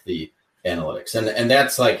by like the analytics. And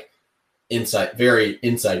that's like very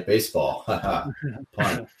inside baseball.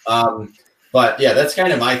 Pun. But yeah, that's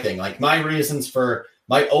kind of my thing. Like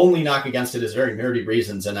my only knock against it is very nerdy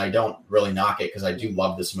reasons, and I don't really knock it because I do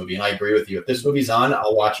love this movie, and I agree with you. If this movie's on,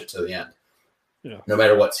 I'll watch it to the end. Yeah. No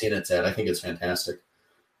matter what scene it's at. I think it's fantastic.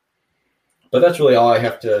 But that's really all I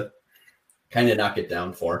have to kind of knock it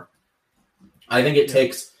down for. I think it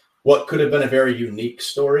takes what could have been a very unique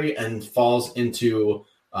story and falls into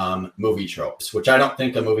movie tropes, which I don't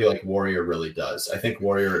think a movie like Warrior really does. I think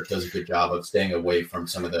Warrior does a good job of staying away from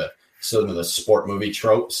some of the sport movie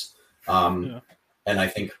tropes. And I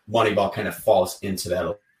think Moneyball kind of falls into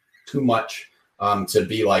that too much to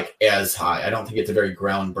be like as high. I don't think it's a very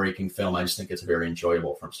groundbreaking film. I just think it's very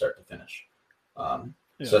enjoyable from start to finish. So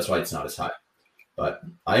that's why it's not as high. But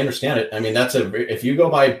I understand it. I mean, if you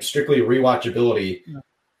go by strictly rewatchability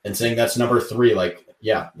and saying that's number 3, like,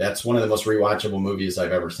 yeah, that's one of the most rewatchable movies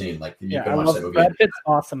I've ever seen. Like, you can watch that movie. Brad Pitt's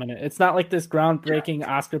awesome in it. It's not like this groundbreaking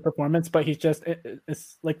Oscar performance, but he's just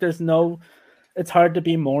it's like it's hard to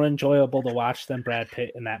be more enjoyable to watch than Brad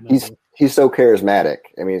Pitt in that movie. He's so charismatic.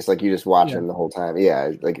 I mean, it's like you just watch him the whole time.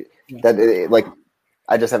 Yeah, like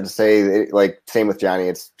I just have to say, like same with Johnny.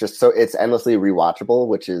 It's just it's endlessly rewatchable,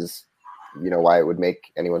 which is why it would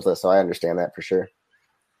make anyone's list. So I understand that for sure.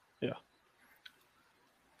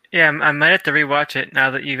 Yeah, I might have to rewatch it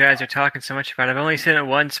now that you guys are talking so much about it. I've only seen it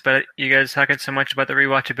once, but you guys are talking so much about the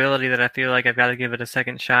rewatchability that I feel like I've got to give it a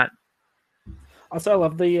second shot. Also, I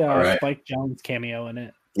love the Spike Jonze cameo in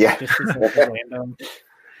it. Yeah. Just random.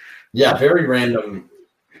 Yeah, very random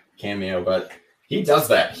cameo, but he does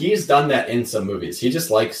that. He's done that in some movies. He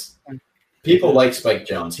just people like Spike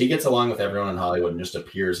Jonze. He gets along with everyone in Hollywood and just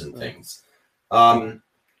appears in things. I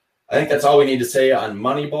think that's all we need to say on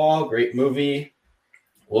Moneyball. Great movie.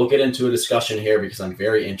 We'll get into a discussion here because I'm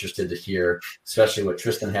very interested to hear, especially what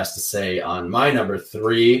Tristan has to say on my number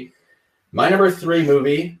 3. My number 3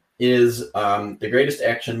 movie is the greatest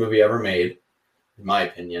action movie ever made, in my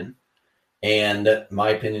opinion. And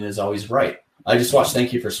my opinion is always right. I just watched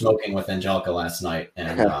Thank You for Smoking with Angelica last night,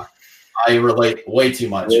 and I relate way too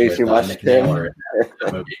much with Nick Naylor in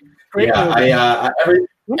that movie. Yeah,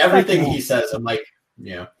 everything he says, I'm like,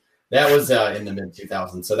 that was in the mid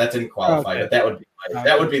 2000s, so that didn't qualify. But that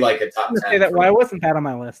would be like a top 10. Why wasn't that on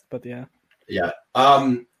my list? But yeah.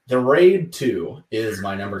 The Raid 2 is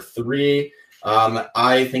my number 3.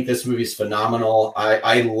 I think this movie's phenomenal.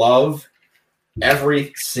 I love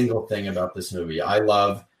every single thing about this movie. I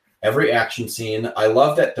love every action scene. I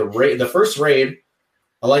love that the first Raid,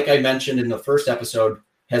 like I mentioned in the first episode,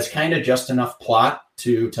 has kind of just enough plot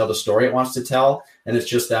to tell the story it wants to tell, and it's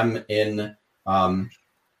just them in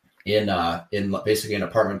basically an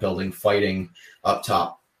apartment building fighting up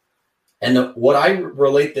top. And what I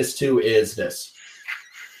relate this to is this.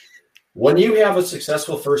 When you have a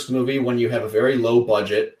successful first movie, when you have a very low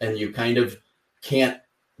budget and you kind of can't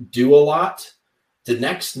do a lot, the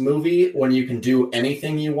next movie, when you can do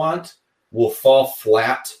anything you want, will fall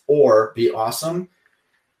flat or be awesome.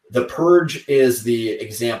 The Purge is the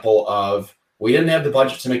example of, we didn't have the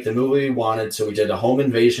budget to make the movie we wanted, so we did a home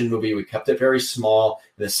invasion movie. We kept it very small.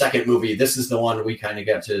 The second movie, this is the one we kind of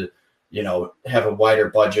got to, have a wider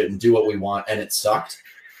budget and do what we want, and it sucked.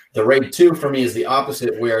 The Raid 2 for me is the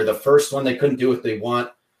opposite, where the first one they couldn't do what they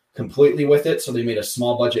want completely with it, so they made a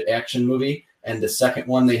small budget action movie, and the second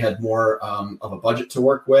one they had more of a budget to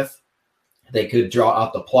work with. They could draw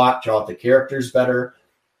out the plot, draw out the characters better,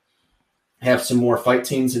 have some more fight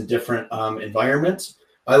scenes in different environments.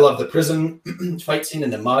 I love the prison fight scene in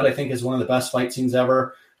the mud. I think is one of the best fight scenes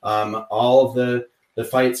ever. All of the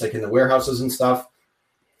fights, like in the warehouses and stuff.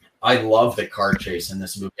 I love the car chase in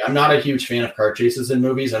this movie. I'm not a huge fan of car chases in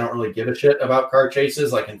movies. I don't really give a shit about car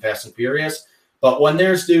chases like in Fast and Furious. But when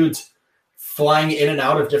there's dudes flying in and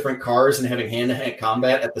out of different cars and having hand-to-hand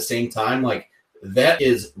combat at the same time, like, that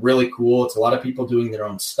is really cool. It's a lot of people doing their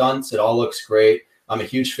own stunts. It all looks great. I'm a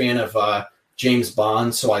huge fan of James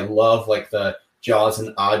Bond, so I love like the Jaws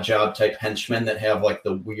and Oddjob type henchmen that have like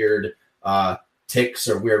the weird ticks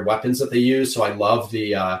or weird weapons that they use. So I love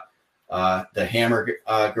the hammer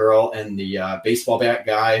girl and the baseball bat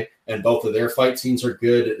guy, and both of their fight scenes are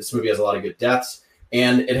good. This movie has a lot of good deaths,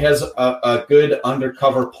 and it has a good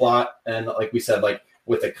undercover plot. And like we said, like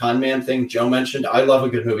with the con man thing Joe mentioned, I love a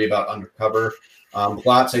good movie about undercover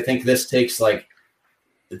plots. I think this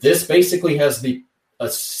basically has a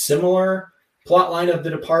similar plot line of The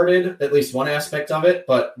Departed, at least one aspect of it,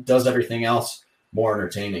 but does everything else more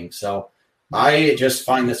entertaining. So I just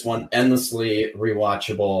find this one endlessly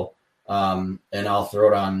rewatchable. And I'll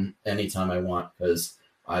throw it on anytime I want because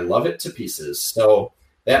I love it to pieces. So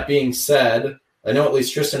that being said, I know at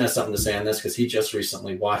least Tristan has something to say on this because he just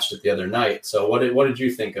recently watched it the other night. So what did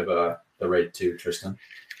you think of the Raid 2, Tristan?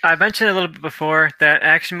 I mentioned a little bit before that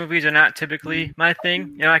action movies are not typically my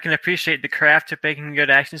thing. I can appreciate the craft of making a good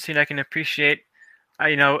action scene. I can appreciate,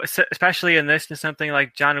 especially in this, in something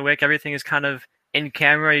like John Wick, everything is kind of in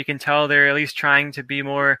camera. You can tell they're at least trying to be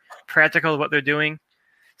more practical with what they're doing.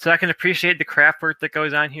 So I can appreciate the craft work that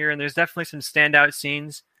goes on here, and there's definitely some standout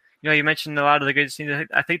scenes. You mentioned a lot of the good scenes.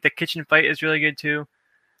 I think the kitchen fight is really good too.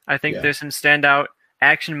 I think there's some standout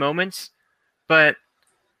action moments, but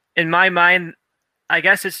in my mind, I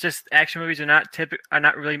guess it's just action movies are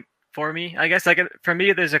not really for me. I guess for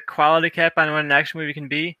me, there's a quality cap on what an action movie can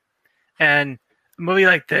be, and a movie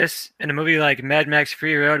like this, and a movie like Mad Max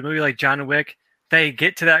Fury Road, a movie like John Wick, they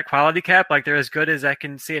get to that quality cap. Like they're as good as I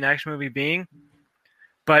can see an action movie being.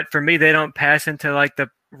 But for me, they don't pass into like the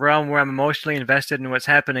realm where I'm emotionally invested in what's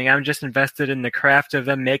happening. I'm just invested in the craft of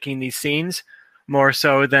them making these scenes more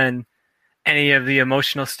so than any of the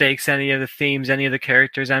emotional stakes, any of the themes, any of the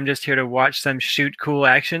characters. I'm just here to watch them shoot cool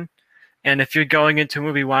action. And if you're going into a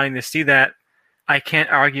movie wanting to see that, I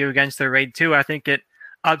can't argue against the Raid 2. I think it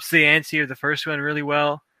ups the ante of the first one really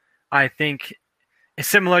well. I think it's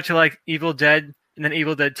similar to like Evil Dead and then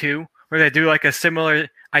Evil Dead 2, where they do like a similar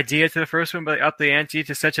idea to the first one, but they up the ante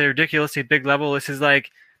to such a ridiculously big level. This is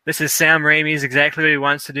Sam Raimi's exactly what he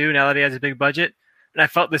wants to do now that he has a big budget. And I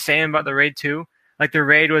felt the same about the Raid 2. Like the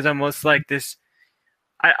Raid was almost like this.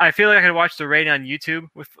 I feel like I could watch the Raid on YouTube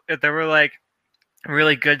if there were like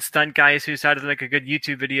really good stunt guys who decided to make a good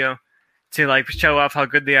YouTube video to like show off how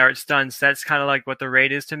good they are at stunts. That's kind of like what the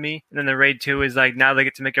Raid is to me. And then the Raid 2 is like now they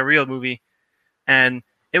get to make a real movie. And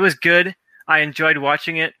it was good. I enjoyed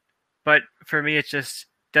watching it. But for me, it's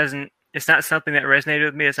not something that resonated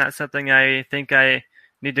with me. It's not something I think I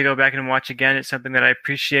need to go back and watch again. It's something that I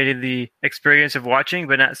appreciated the experience of watching,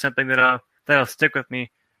 but not something that'll stick with me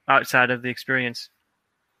outside of the experience.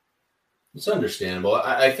 It's understandable.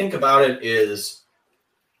 I think about it is,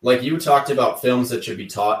 like you talked about films that should be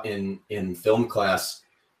taught in film class.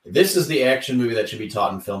 This is the action movie that should be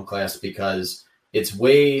taught in film class because it's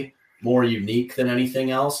way more unique than anything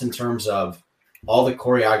else in terms of all the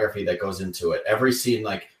choreography that goes into it. Every scene,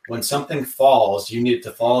 like when something falls, you need it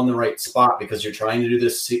to fall in the right spot because you're trying to do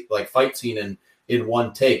this like fight scene in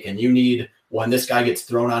one take. And you need, when this guy gets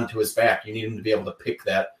thrown onto his back, you need him to be able to pick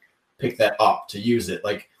that up to use it.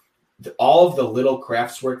 Like all of the little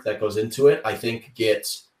craftswork that goes into it, I think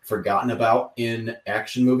gets forgotten about in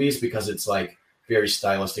action movies because it's like very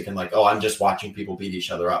stylistic and like, oh, I'm just watching people beat each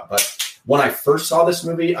other up. But when I first saw this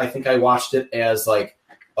movie, I think I watched it as like,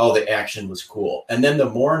 oh, the action was cool. And then the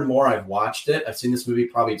more and more I've watched it, I've seen this movie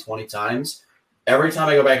probably 20 times. Every time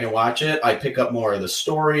I go back and watch it, I pick up more of the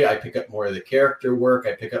story. I pick up more of the character work.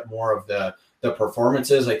 I pick up more of the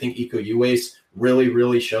performances. I think Iko Uwais really,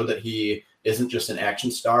 really showed that he isn't just an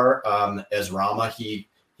action star. As Rama, he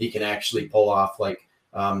can actually pull off like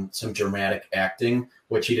some dramatic acting,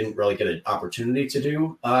 which he didn't really get an opportunity to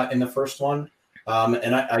do in the first one.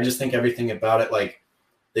 And I just think everything about it, like,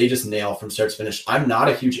 they just nail from start to finish. I'm not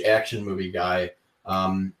a huge action movie guy,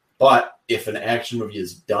 but if an action movie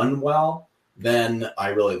is done well, then I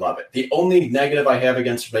really love it. The only negative I have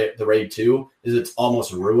against The Raid 2 is it's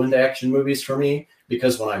almost ruined action movies for me,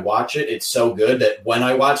 because when I watch it, it's so good that when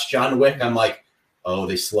I watch John Wick, I'm like, oh,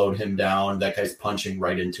 they slowed him down. That guy's punching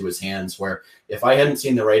right into his hands. Where if I hadn't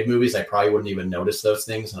seen the Raid movies, I probably wouldn't even notice those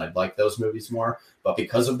things, and I'd like those movies more. But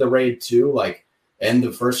because of the Raid 2, like, and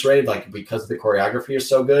the first Raid, like, because the choreography is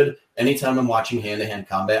so good, anytime I'm watching hand-to-hand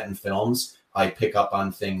combat in films, I pick up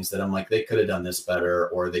on things that I'm like, they could have done this better,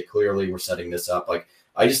 or they clearly were setting this up. Like,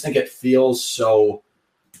 I just think it feels so,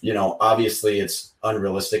 obviously it's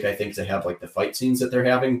unrealistic, I think, to have like the fight scenes that they're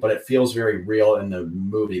having, but it feels very real in the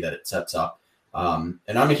movie that it sets up. And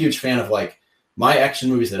I'm a huge fan of, like, my action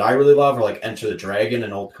movies that I really love are like Enter the Dragon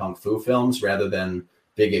and old Kung Fu films rather than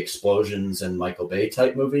big explosions and Michael Bay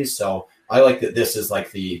type movies. So I like that this is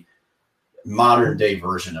like the modern day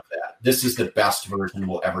version of that. This is the best version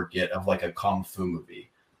we'll ever get of like a Kung Fu movie.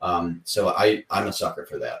 So I'm a sucker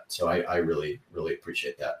for that. So I really, really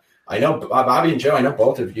appreciate that. I know Bobby and Joe, I know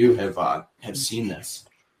both of you have seen this.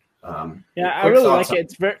 I really like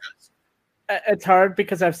it. It's hard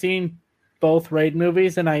because I've seen both Raid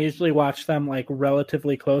movies and I usually watch them like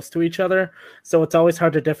relatively close to each other. So it's always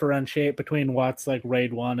hard to differentiate between what's like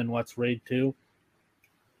Raid 1 and what's Raid 2.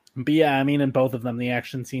 But yeah, I mean, in both of them, the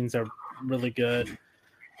action scenes are really good.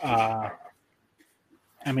 I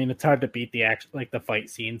mean, it's hard to beat the action, like the fight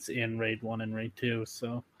scenes in Raid 1 and Raid 2.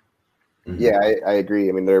 So yeah, I agree.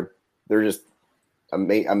 I mean, they're just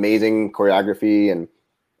amazing choreography and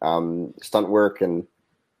stunt work, and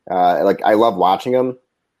like, I love watching them.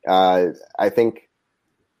 I think,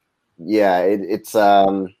 it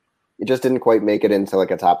just didn't quite make it into like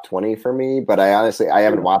a top 20 for me, but I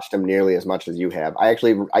haven't watched them nearly as much as you have.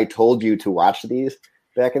 I told you to watch these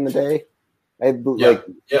back in the day. And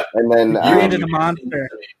then you created a monster.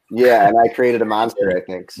 Yeah, and I created a monster, I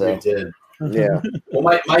think. So you did. Yeah.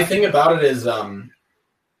 Well, my thing about it is,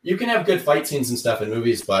 you can have good fight scenes and stuff in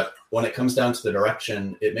movies, but when it comes down to the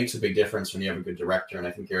direction, it makes a big difference when you have a good director. And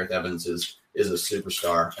I think Gareth Evans is a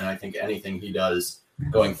superstar, and I think anything he does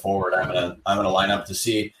going forward, I'm gonna line up to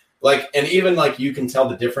see. Like, and even like, you can tell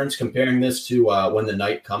the difference comparing this to When the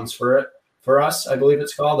Night Comes for Us, I believe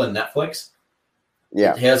it's called, on Netflix.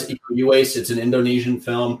 Yeah, it has Iko Uwais. It's an Indonesian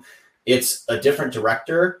film. It's a different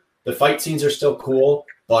director. The fight scenes are still cool,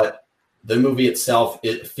 but the movie itself,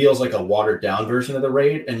 it feels like a watered down version of The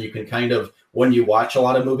Raid. And you can kind of, when you watch a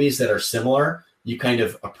lot of movies that are similar, you kind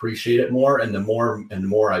of appreciate it more. And the more and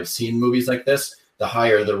more I've seen movies like this, the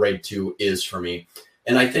higher The Raid 2 is for me.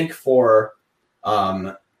 And I think for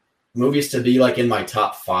movies to be like in my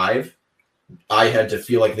top 5, I had to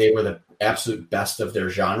feel like they were the absolute best of their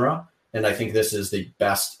genre. And I think this is the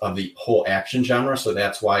best of the whole action genre. So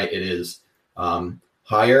that's why it is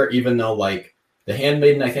higher, even though like The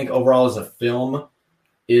Handmaiden, I think overall as a film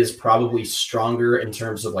is probably stronger in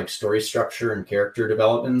terms of like story structure and character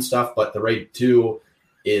development and stuff. But The Raid 2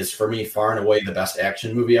 is, for me, far and away the best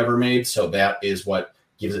action movie ever made. So that is what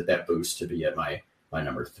gives it that boost to be at my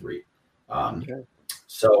number 3. Okay.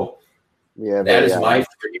 So yeah, that is my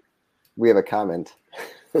 3. We have a comment.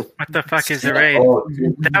 What the fuck is The Raid?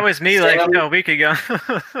 That was me like a week ago.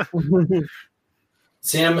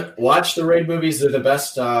 Sam, watch the Raid movies. They're the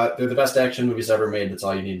best. They're the best action movies ever made. That's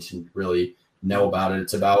all you need to really know about it.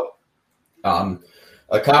 It's about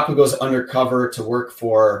a cop who goes undercover to work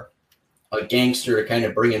for a gangster to kind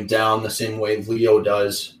of bring him down the same way Leo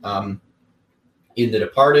does in The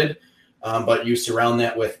Departed. But you surround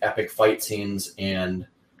that with epic fight scenes and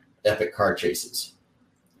epic car chases.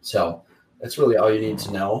 So that's really all you need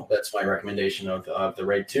to know. That's my recommendation of The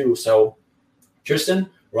Raid 2. So, Tristan,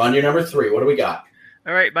 we're on your number 3. What do we got?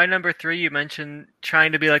 All right, my number 3, you mentioned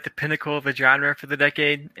trying to be like the pinnacle of a genre for the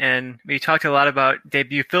decade. And we talked a lot about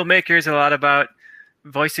debut filmmakers, a lot about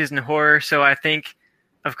voices in horror. So I think,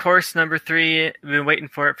 of course, number 3, we've been waiting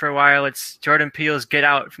for it for a while. It's Jordan Peele's Get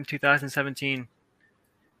Out from 2017.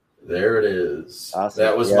 There it is. Awesome.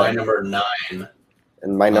 That was my number 9.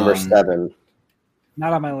 And my number 7.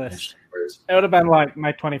 Not on my list. It would have been like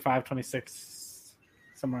my 25, 26,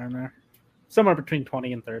 somewhere in there. Somewhere between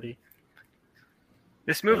 20 and 30.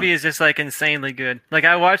 This movie is just like insanely good. Like,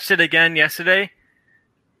 I watched it again yesterday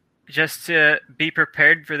just to be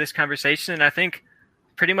prepared for this conversation. And I think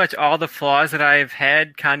pretty much all the flaws that I've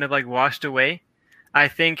had kind of like washed away. I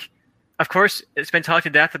think, of course, it's been talked to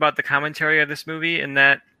death about the commentary of this movie and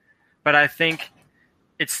that, but I think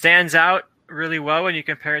it stands out really well when you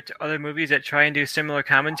compare it to other movies that try and do similar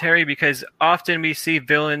commentary, because often we see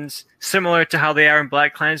villains similar to how they are in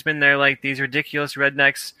BlacKkKlansman. They're like these ridiculous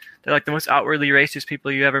rednecks. They're like the most outwardly racist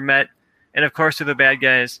people you ever met. And of course they're the bad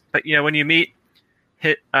guys. But when you meet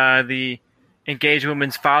the engaged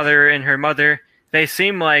woman's father and her mother, they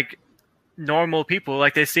seem like normal people.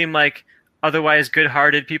 Like they seem like otherwise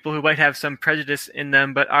good-hearted people who might have some prejudice in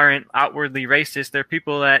them but aren't outwardly racist. They're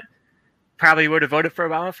people that probably would have voted for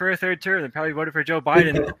Obama for a third term. They probably voted for Joe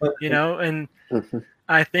Biden, and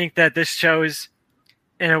I think that this shows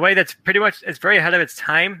in a way that's pretty much, it's very ahead of its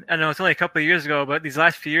time. I know it's only a couple of years ago, but these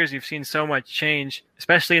last few years, we've seen so much change,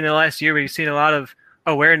 especially in the last year, we've seen a lot of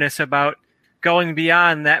awareness about going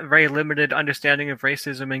beyond that very limited understanding of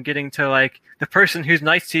racism and getting to like the person who's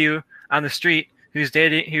nice to you on the street, who's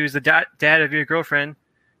the dad of your girlfriend,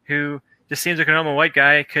 who just seems like a normal white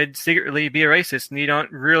guy, could secretly be a racist, and you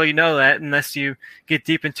don't really know that unless you get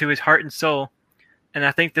deep into his heart and soul. And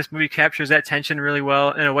I think this movie captures that tension really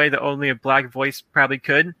well in a way that only a black voice probably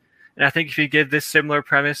could. And I think if you give this similar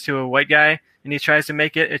premise to a white guy and he tries to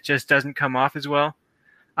make it, it just doesn't come off as well.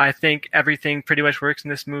 I think everything pretty much works in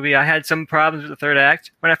this movie. I had some problems with the third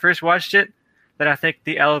act when I first watched it, but I think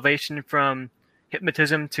the elevation from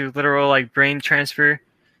hypnotism to literal like brain transfer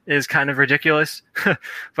is kind of ridiculous.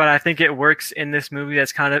 But I think it works in this movie.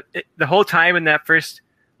 That's kind of the whole time in that first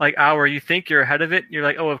like hour, you think you're ahead of it. You're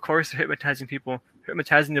like, oh, of course they're hypnotizing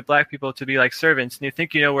the black people to be like servants, and you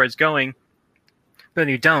think you know where it's going, but then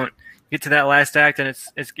you don't. You get to that last act and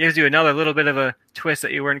it gives you another little bit of a twist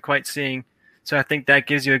that you weren't quite seeing. So I think that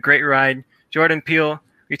gives you a great ride. Jordan Peele,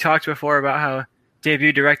 we talked before about how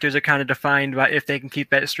debut directors are kind of defined by if they can keep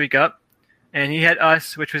that streak up, and he had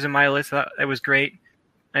Us, which was in my list. I thought it was great,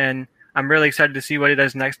 and I'm really excited to see what he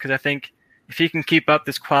does next, because I think if he can keep up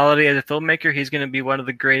this quality as a filmmaker, he's going to be one of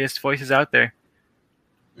the greatest voices out there.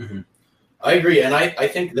 Mm-hmm. I agree, and I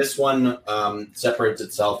think this one separates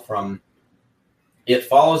itself from. It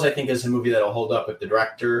follows, I think, as a movie that will hold up if the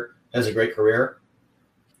director has a great career.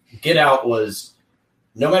 Get Out was,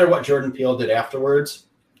 no matter what Jordan Peele did afterwards,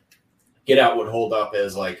 Get Out would hold up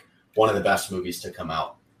as like one of the best movies to come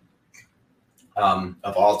out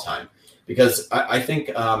of all time. Because I think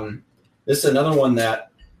this is another one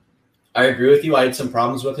that I agree with you. I had some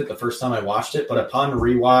problems with it the first time I watched it, but upon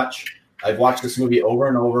rewatch, I've watched this movie over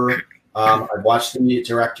and over. I've watched the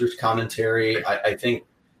director's commentary. I think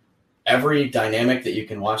every dynamic that you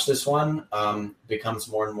can watch this one becomes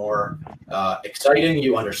more and more exciting.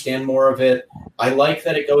 You understand more of it. I like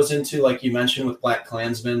that it goes into, like you mentioned with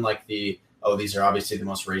BlacKkKlansman, like these are obviously the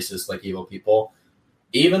most racist, like evil people.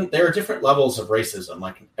 Even there are different levels of racism.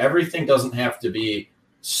 Like everything doesn't have to be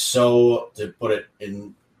so, to put it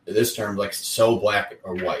in this term, like so black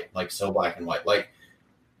or white, like so black and white. Like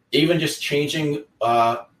even just changing,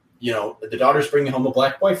 the daughter's bringing home a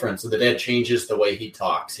black boyfriend, so the dad changes the way he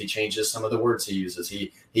talks. He changes some of the words he uses.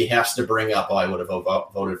 He has to bring up, I would have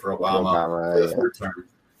voted for Obama for the third term.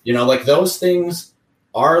 Like those things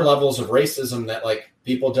are levels of racism that like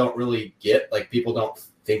people don't really get. Like people don't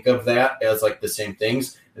think of that as like the same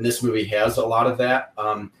things. And this movie has a lot of that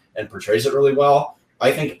and portrays it really well.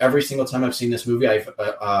 I think every single time I've seen this movie, I've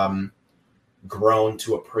grown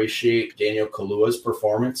to appreciate Daniel Kaluuya's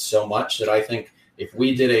performance so much that I think if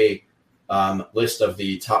we did a list of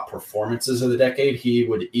the top performances of the decade, he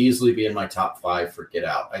would easily be in my top 5 for Get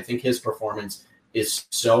Out. I think his performance is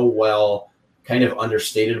so well kind of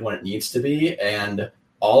understated when it needs to be, and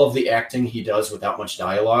all of the acting he does without much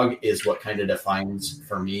dialogue is what kind of defines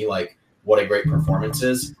for me like what a great performance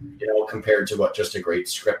is, compared to what just a great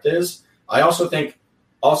script is. I also think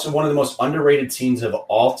one of the most underrated scenes of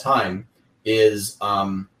all time is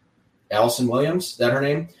Allison Williams, is that her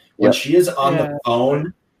name? When she is on the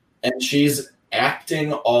phone and she's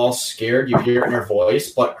acting all scared, you hear it in her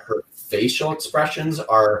voice, but her facial expressions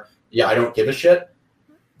are, I don't give a shit.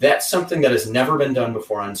 That's something that has never been done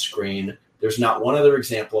before on screen. There's not one other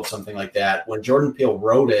example of something like that. When Jordan Peele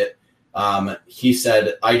wrote it, he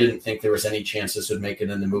said, I didn't think there was any chance this would make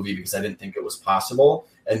it in the movie because I didn't think it was possible.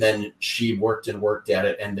 And then she worked at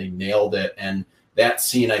it and they nailed it. And that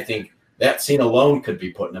scene, I think that scene alone could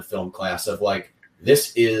be put in a film class of like,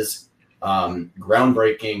 this is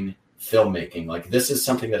groundbreaking filmmaking. Like this is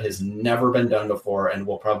something that has never been done before and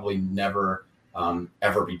will probably never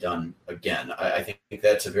ever be done again. I think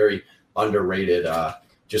that's a very underrated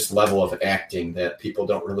just level of acting that people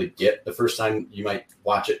don't really get the first time you might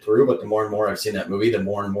watch it through. But the more and more I've seen that movie, the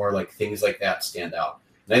more and more like things like that stand out.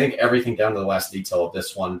 And I think everything down to the last detail of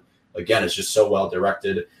this one, again, is just so well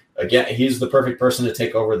directed. Again, he's the perfect person to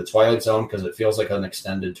take over the Twilight Zone because it feels like an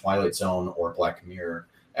extended Twilight Zone or Black Mirror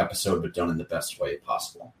episode, but done in the best way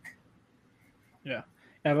possible. Yeah.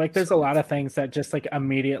 And like there's a lot of things that just like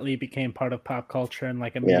immediately became part of pop culture and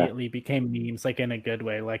like immediately became memes, like in a good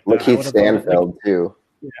way. Like I Lakeith would have voted, Stanfield too.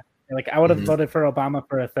 like I would have Mhm. voted for Obama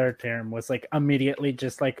for a third term was like immediately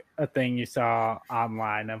just like a thing you saw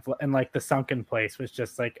online of, and like the sunken place was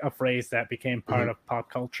just like a phrase that became part of pop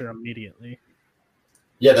culture immediately.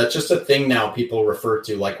 Yeah, that's just a thing now people refer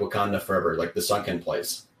to, like Wakanda Forever, like the sunken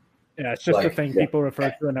place. Yeah, it's just a Like, thing people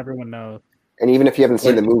refer to and everyone knows. And even if you haven't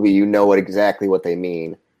seen Like- the movie, you know exactly what they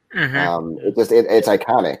mean. It's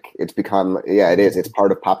iconic. It's become, it is. It's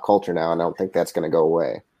part of pop culture now, and I don't think that's going to go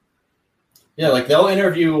away. Yeah, like they'll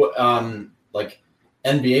interview like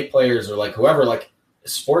NBA players or like whoever, like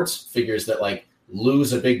sports figures that like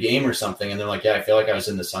lose a big game or something, and they're like, "Yeah, I feel like I was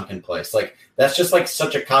in the sunken place." Like that's just like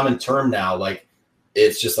such a common term now. Like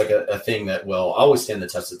it's just like a thing that will always stand the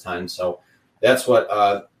test of time. So that's what.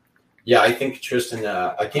 I think Tristan,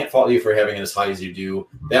 I can't fault you for having it as high as you do.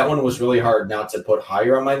 That one was really hard not to put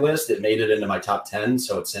higher on my list. It made it into my top 10,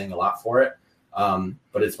 so it's saying a lot for it.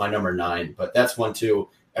 But it's my number 9. But that's one too.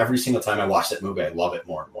 Every single time I watch that movie, I love it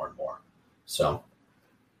more and more and more. So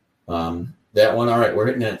that one, all right, we're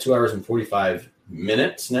hitting at 2 hours and 45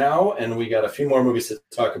 minutes now, and we got a few more movies to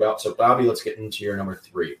talk about. So, Bobby, let's get into your number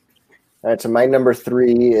 3. All right, so my number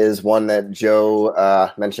 3 is one that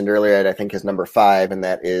Joe mentioned earlier, and I think is number 5, and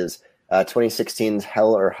that is 2016's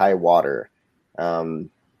Hell or High Water,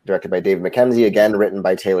 directed by David Mackenzie, again written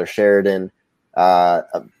by Taylor Sheridan.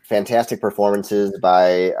 Fantastic performances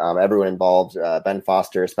by everyone involved, Ben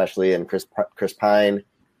Foster especially, and Chris Pine,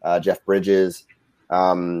 Jeff Bridges.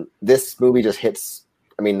 This movie just hits.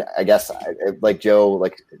 I mean, I guess like Joe,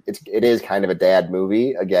 like it is kind of a dad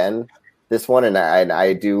movie again. This one, and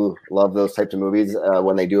I do love those types of movies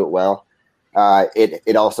when they do it well.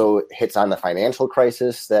 It also hits on the financial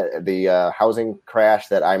crisis, that the housing crash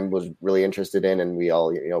that I was really interested in, and we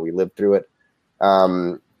all we lived through it.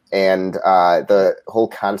 And the whole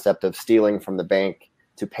concept of stealing from the bank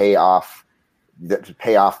to pay off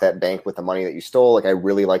that bank with the money that you stole. Like I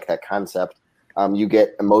really like that concept. You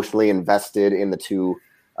get emotionally invested in the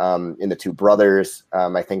two brothers.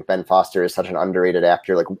 I think Ben Foster is such an underrated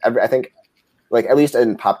actor. Like I think, like at least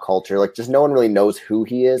in pop culture, like just no one really knows who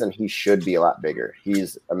he is, and he should be a lot bigger.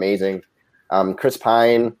 He's amazing. Chris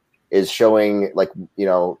Pine is showing, like,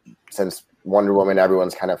 since Wonder Woman,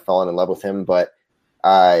 everyone's kind of fallen in love with him, but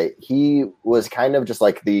he was kind of just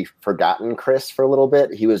like the forgotten Chris for a little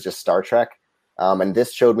bit. He was just Star Trek. And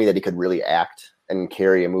this showed me that he could really act and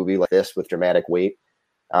carry a movie like this with dramatic weight.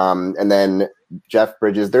 And then Jeff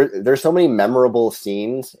Bridges, there's so many memorable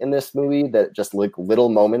scenes in this movie that just like little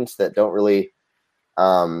moments that don't really,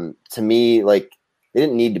 to me, like they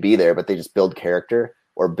didn't need to be there, but they just build character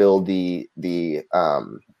or build the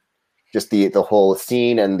whole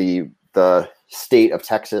scene and the state of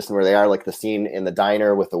Texas and where they are, like the scene in the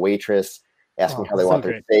diner with the waitress asking how they want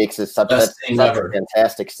their steaks is such a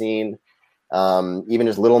fantastic scene. Even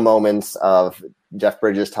just little moments of Jeff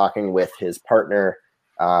Bridges talking with his partner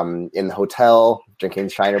in the hotel, drinking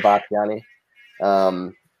Shiner Bock, Yanni.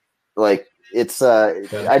 Like it's,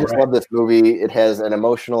 I just love this movie. It has an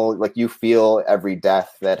emotional, like you feel every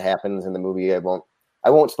death that happens in the movie. I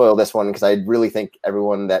won't spoil this one because I really think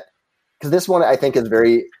because this one I think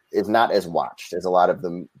is not as watched as a lot of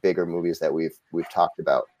the bigger movies that we've talked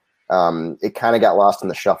about. It kind of got lost in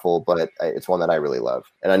the shuffle, but it's one that I really love.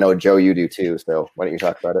 And I know, Joe, you do too. So why don't you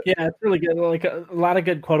talk about it? Yeah, it's really good. Like a lot of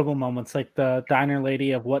good quotable moments, like the diner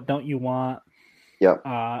lady of "What don't you want?" Yep.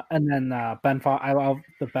 And then I love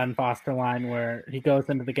the Ben Foster line where he goes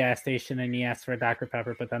into the gas station and he asks for a Dr.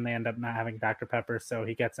 Pepper, but then they end up not having Dr. Pepper, so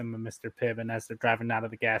he gets him a Mr. Pibb. And as they're driving out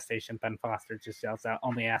of the gas station, Ben Foster just yells out,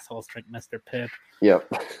 "Only assholes drink Mr. Pibb." Yep.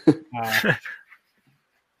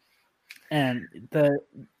 And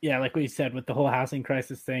like we said, with the whole housing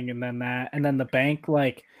crisis thing, and then the bank,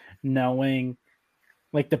 like knowing,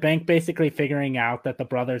 like the bank basically figuring out that the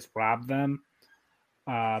brothers robbed them,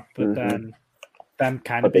 but then them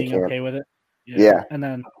kind of being okay with it. Yeah. And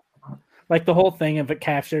then like the whole thing of it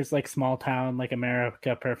captures like small town, like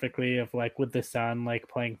America perfectly, of like with the son, like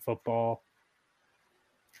playing football,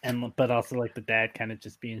 but also like the dad kind of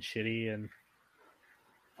just being shitty, and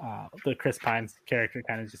the Chris Pine's character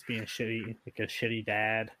kind of just being shitty, like a shitty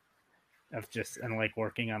dad and like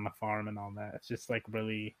working on the farm and all that. It's just like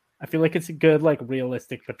really, I feel like it's a good, like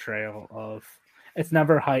realistic portrayal of, it's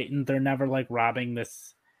never heightened. They're never like robbing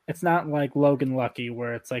this. It's not like Logan Lucky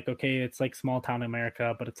where it's like, okay, it's like small town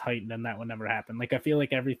America, but it's heightened and that would never happen. Like, I feel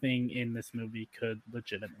like everything in this movie could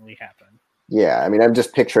legitimately happen. Yeah. I mean, I'm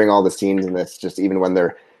just picturing all the scenes in this, just even when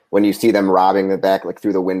they're when you see them robbing the back, like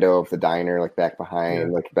through the window of the diner, like back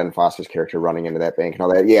behind, like Ben Foster's character running into that bank and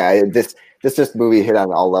all that. Yeah, this just movie hit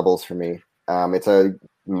on all levels for me. It's a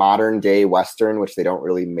modern day Western, which they don't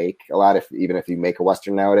really make a lot. Even if you make a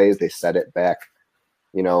Western nowadays, they set it back,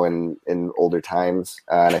 you know, in older times.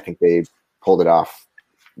 And I think they pulled it off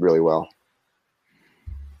really well.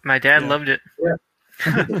 My dad loved it.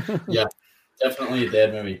 Yeah, definitely a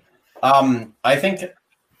dad movie. I think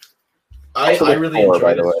I really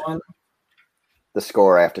enjoyed this one. The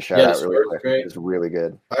score I have to shout out really quick. It's really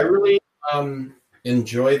good. I really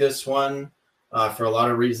enjoy this one for a lot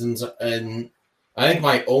of reasons, and I think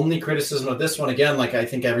my only criticism of this one, again, like I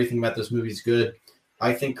think everything about this movie is good.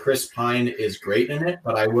 I think Chris Pine is great in it,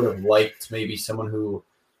 but I would have liked maybe someone who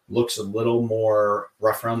looks a little more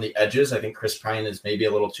rough around the edges. I think Chris Pine is maybe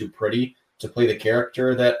a little too pretty to play the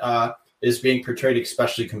character that is being portrayed,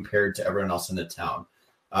 especially compared to everyone else in the town.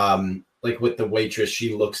 Like with the waitress,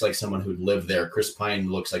 she looks like someone who'd live there. Chris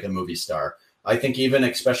Pine looks like a movie star. I think even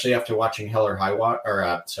especially after watching Hell or High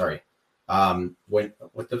Water,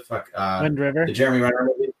 what the fuck? Wind River. The Jeremy Renner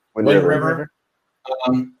movie. Wind River.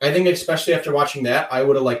 I think especially after watching that, I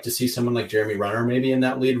would have liked to see someone like Jeremy Renner maybe in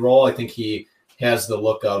that lead role. I think he has the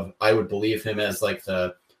look of, I would believe him as like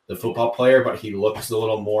the football player, but he looks a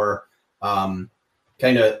little more, kind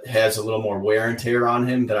of has a little more wear and tear on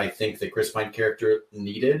him that I think the Chris Pine character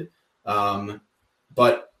needed.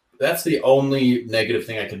 But that's the only negative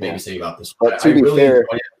thing I could maybe say about this. But to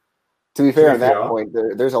be fair on that point,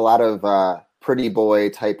 there's a lot of pretty boy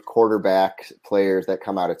type quarterback players that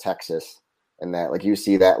come out of Texas, and that like you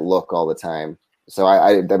see that look all the time. So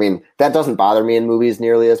I mean that doesn't bother me in movies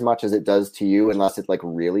nearly as much as it does to you, unless it like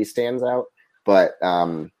really stands out. But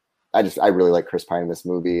I really like Chris Pine in this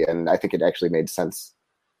movie, and I think it actually made sense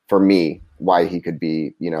for me why he could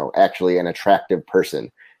be, you know, actually an attractive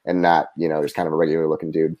person and not, you know, just kind of a regular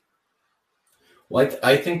looking dude. Well,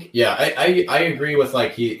 I think, yeah, I agree with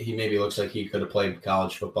like he maybe looks like he could have played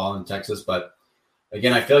college football in Texas, but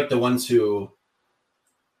again, I feel like the ones who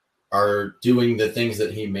are doing the things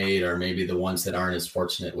that he made are maybe the ones that aren't as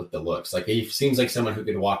fortunate with the looks. Like he seems like someone who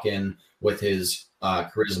could walk in with his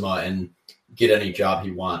charisma and get any job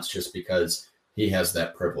he wants just because he has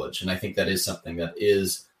that privilege. And I think that is something that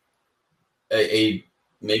is a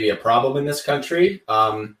maybe a problem in this country.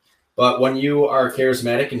 But when you are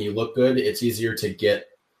charismatic and you look good, it's easier to get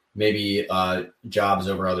maybe jobs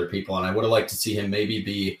over other people. And I would have liked to see him maybe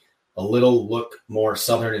be a little look more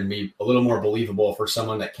Southern and be a little more believable for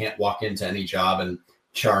someone that can't walk into any job and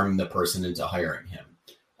charm the person into hiring him.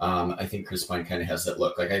 I think Chris Pine kind of has that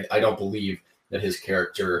look. Like I don't believe that his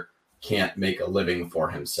character can't make a living for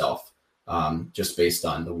himself just based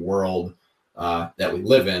on the world that we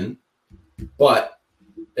live in. But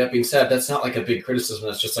that being said, that's not like a big criticism.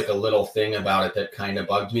 It's just like a little thing about it that kind of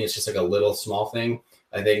bugged me. It's just like a little small thing.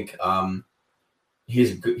 I think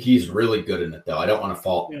he's really good in it, though. I don't want to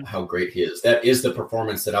fault how great he is. That is the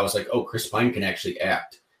performance that I was like, oh, Chris Pine can actually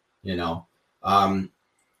act, you know.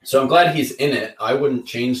 So I'm glad he's in it. I wouldn't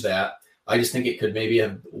change that. I just think it could maybe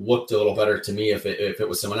have looked a little better to me if it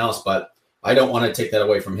was someone else. But I don't want to take that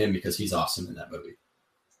away from him because he's awesome in that movie.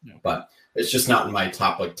 Yeah. But it's just not in my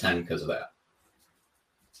top 10 because of that.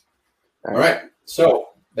 All right. So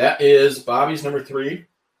that is Bobby's number 3.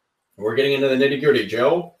 We're getting into the nitty gritty.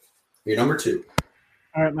 Joe, your number 2.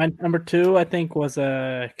 All right. My number 2, I think, was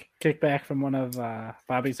a kickback from one of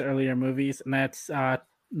Bobby's earlier movies, and that's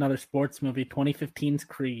another sports movie, 2015's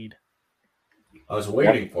Creed. I was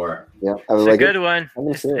waiting for it. Yeah, it's a good one.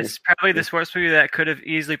 It's probably the sports movie that could have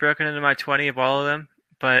easily broken into my 20 of all of them,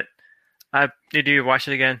 but I need to watch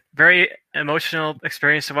it again. Very emotional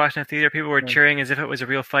experience to watch in the theater. People were cheering as if it was a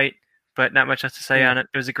real fight, but not much else to say on it.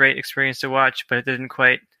 It was a great experience to watch, but it didn't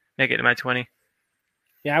quite make it to my 20.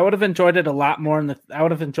 Yeah, I would have enjoyed it a lot more I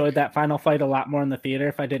would have enjoyed that final fight a lot more in the theater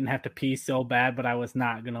if I didn't have to pee so bad, but I was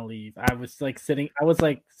not gonna leave. I was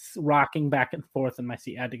like rocking back and forth in my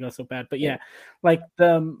seat. I had to go so bad. But yeah, like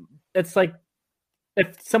it's like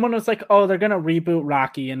if someone was like, oh, they're gonna reboot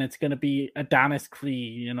Rocky and it's gonna be Adonis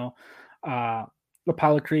Creed, you know,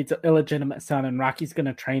 Apollo Creed's illegitimate son and Rocky's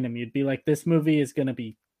gonna train him, you'd be like, this movie is gonna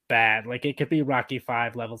be bad. Like it could be Rocky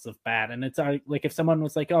 5 levels of bad. And it's like if someone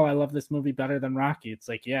was like, oh, I love this movie better than Rocky, it's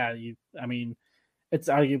like, yeah, it's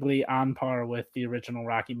arguably on par with the original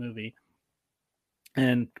Rocky movie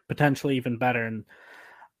and potentially even better. And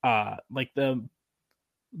like the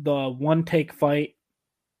one take fight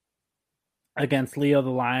against Leo the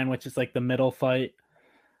Lion, which is like the middle fight,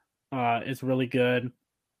 is really good.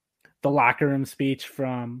 The locker room speech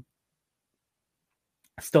from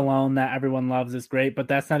Stallone that everyone loves is great, but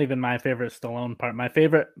that's not even my favorite Stallone part.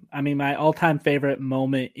 My all-time favorite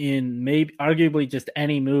moment in maybe arguably just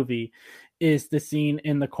any movie is the scene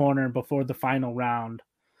in the corner before the final round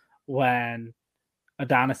when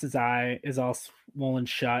Adonis's eye is all swollen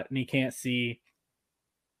shut and he can't see,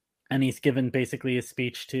 and he's given basically a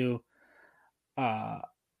speech to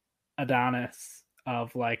Adonis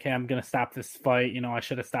of like, hey, I'm gonna stop this fight. I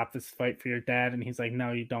should have stopped this fight for your dad. And he's like,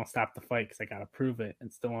 no, you don't stop the fight because I gotta prove it. And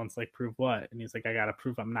Stallone's like, prove what? And he's like, I gotta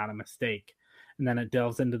prove I'm not a mistake. And then it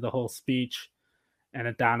delves into the whole speech, and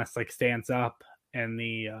Adonis like stands up, and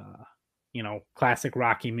the classic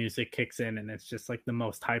Rocky music kicks in, and it's just like the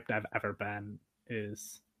most hyped I've ever been.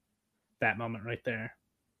 Is that moment right there?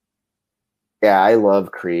 Yeah, I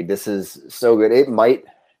love Creed. This is so good.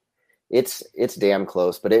 It's damn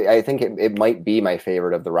close, but I think it might be my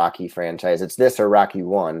favorite of the Rocky franchise. It's this or Rocky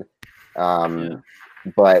 1.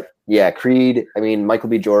 But yeah, Creed, I mean, Michael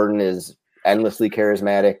B. Jordan is endlessly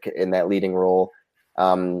charismatic in that leading role.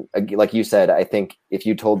 Like you said, I think if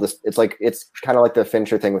you told this, it's kind of like the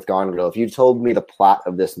Fincher thing with Gone Girl. If you told me the plot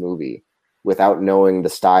of this movie without knowing the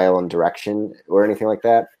style and direction or anything like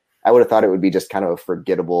that, I would have thought it would be just kind of a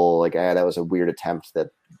forgettable, like, that was a weird attempt that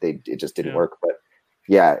it just didn't work. But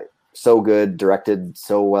yeah, so good, directed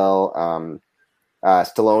so well.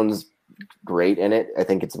 Stallone's great in it. I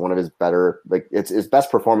think it's one of his better, like, it's his best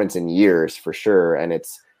performance in years for sure. And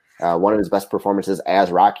it's one of his best performances as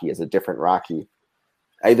Rocky, as a different Rocky.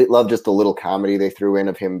 I love just the little comedy they threw in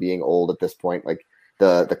of him being old at this point, like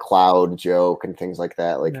the cloud joke and things like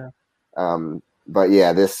that. But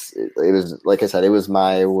yeah, it was, like I said, it was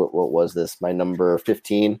my, what was this? My number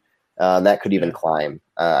 15. That could even climb.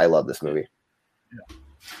 I love this movie.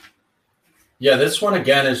 Yeah, this one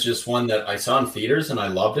again is just one that I saw in theaters and I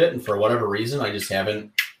loved it, and for whatever reason I just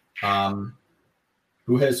haven't.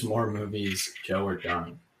 Who has more movies, Joe or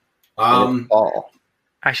Johnny?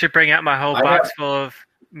 I should bring out my whole box full of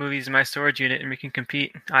movies in my storage unit, and we can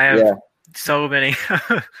compete. I have so many.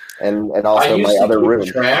 and also my other room.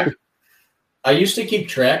 I used to keep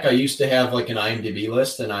track. I used to have like an IMDb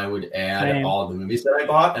list, and I would add all of the movies that I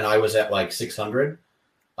bought, and I was at like 600.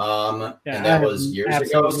 And that was years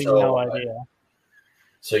ago. So no idea.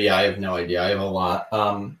 So yeah, I have no idea. I have a lot.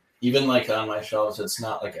 Even like on my shelves, it's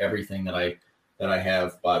not like everything that I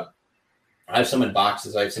have, but I have some in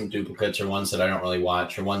boxes. I have some duplicates or ones that I don't really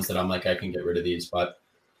watch, or ones that I'm like, I can get rid of these. But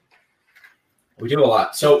we do a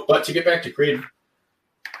lot. So, but to get back to Creed,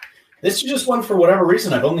 this is just one for whatever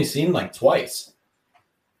reason I've only seen like twice,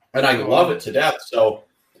 and I love it to death. So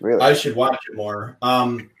really, I should watch it more.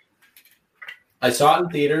 I saw it in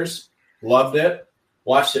theaters, loved it,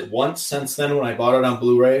 watched it once since then when I bought it on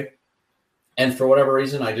Blu-ray, and for whatever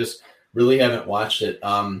reason, I just really haven't watched it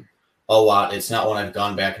a lot. It's not one I've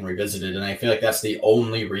gone back and revisited, and I feel like that's the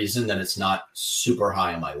only reason that it's not super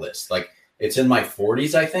high on my list. Like, it's in my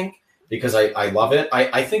 40s, I think, because I love it.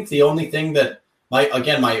 I think the only thing that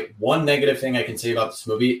my one negative thing I can say about this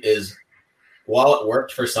movie is, while it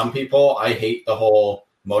worked for some people, I hate the whole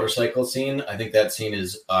motorcycle scene. I think that scene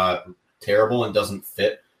is terrible and doesn't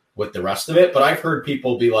fit with the rest of it. But I've heard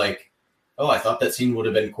people be like, oh, I thought that scene would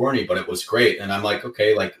have been corny, but it was great. And I'm like,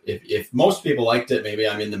 okay, like if most people liked it, maybe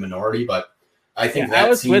I'm in the minority, but I think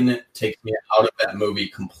that scene takes me out of that movie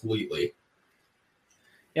completely.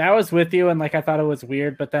 Yeah, I was with you, and like I thought it was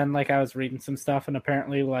weird, but then like I was reading some stuff, and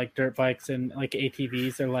apparently like dirt bikes and like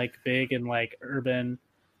ATVs are like big in like urban,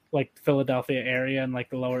 like Philadelphia area and like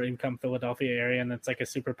the lower income Philadelphia area, and it's like a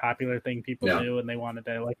super popular thing people do, and they wanted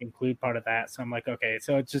to like include part of that. So I'm like, okay,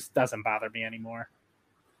 so it just doesn't bother me anymore.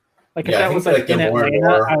 Like if that was like in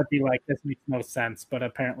Atlanta, I would be like, this makes no sense. But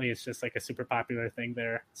apparently, it's just like a super popular thing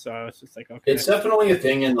there. So I was just like, okay, it's definitely a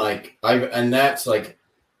thing, and like and that's like,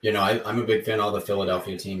 you know, I'm a big fan of all the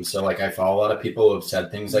Philadelphia teams. So like I follow a lot of people who have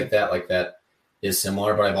said things like that is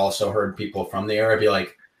similar. But I've also heard people from the area be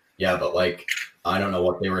like, yeah, but like I don't know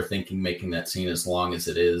what they were thinking making that scene as long as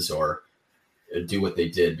it is, or do what they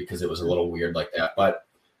did, because it was a little weird like that. But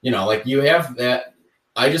you know, like you have that.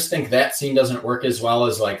 I just think that scene doesn't work as well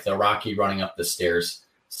as like the Rocky running up the stairs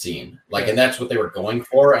scene. Like, and that's what they were going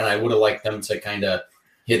for. And I would have liked them to kind of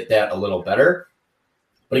hit that a little better.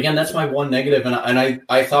 But again, that's my one negative. And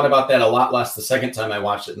I thought about that a lot less the second time I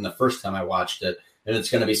watched it than the first time I watched it. And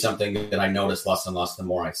it's going to be something that I notice less and less the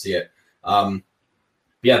more I see it. The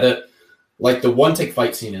one take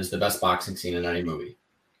fight scene is the best boxing scene in any movie.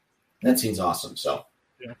 That scene's awesome. So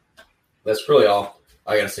that's really all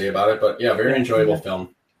I got to say about it. But yeah, very enjoyable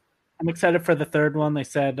film. I'm excited for the third one. They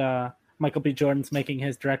said Michael B. Jordan's making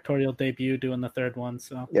his directorial debut doing the third one.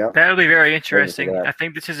 So Yeah. That'll be very interesting. that. I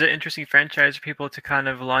think this is an interesting franchise for people to kind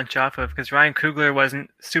of launch off of because Ryan Coogler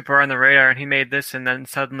wasn't super on the radar, and he made this, and then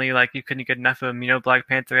suddenly like you couldn't get enough of him. You know, Black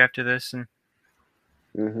Panther after this, and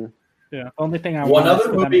yeah, only thing I Well, want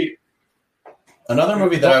another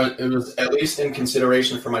movie that it was at least in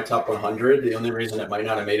consideration for my top 100. The only reason it might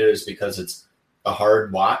not have made it is because it's a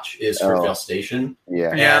hard watch. Is Fruitvale Station.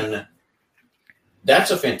 Yeah. And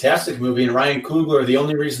that's a fantastic movie. And Ryan Coogler, the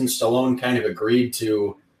only reason Stallone kind of agreed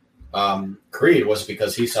to Creed was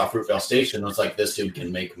because he saw Fruitvale Station and was like, this dude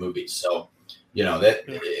can make movies. So, you know, that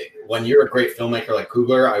when you're a great filmmaker like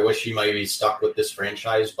Coogler, I wish he might be stuck with this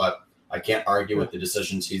franchise, but I can't argue with the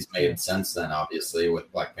decisions he's made since then, obviously,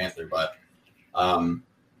 with Black Panther. But I'm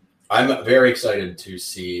very excited to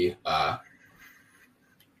see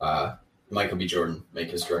Michael B. Jordan make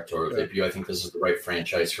his directorial debut. I think this is the right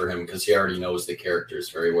franchise for him because he already knows the characters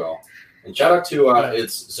very well. And shout out to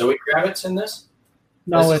it's Zoe Kravitz in this.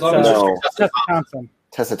 No, it's Tessa Thompson.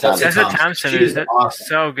 Tessa Thompson. Tessa Thompson is awesome.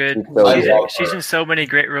 So good. She's in so many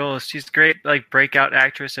great roles. She's a great like breakout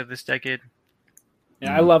actress of this decade.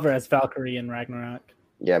 Yeah, I love her as Valkyrie in Ragnarok.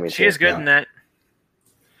 Yeah, I mean she is good in that.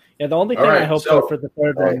 Yeah, the only thing I hope for the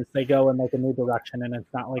third one is they go in like a new direction and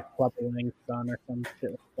it's not like Club of Wings Son or some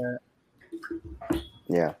shit like that.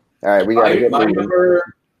 Yeah. All right, we gotta get moving.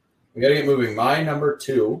 We gotta get moving. My number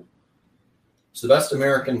 2 is the best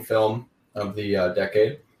American film of the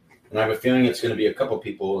decade, and I have a feeling it's going to be a couple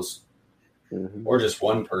people's, or just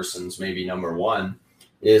one person's, maybe number 1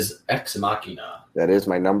 is Ex Machina. That is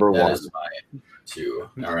my number 1. That is my 2.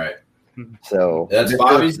 All right. So that's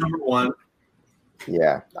Bobby's number 1.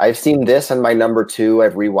 Yeah, I've seen this and my number 2.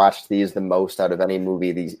 I've rewatched these the most out of any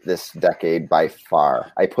movie this decade by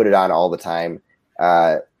far. I put it on all the time.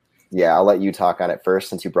 Yeah, I'll let you talk on it first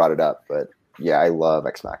since you brought it up. But yeah, I love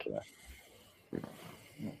Ex Machina.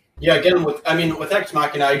 Yeah, again, with Ex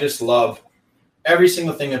Machina, I just love every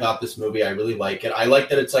single thing about this movie. I really like it. I like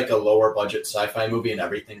that it's like a lower budget sci-fi movie and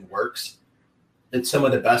everything works. It's some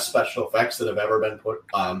of the best special effects that have ever been put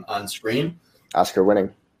on screen. Oscar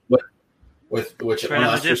winning. Which it won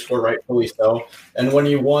Oscars for, rightfully so. And when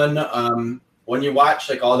you watch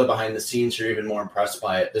like all the behind the scenes, you're even more impressed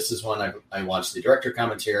by it. This is one I watched the director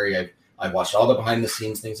commentary. I watched all the behind the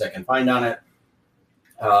scenes things I can find on it.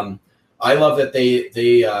 I love that they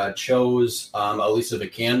chose Alicia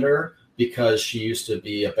Vikander because she used to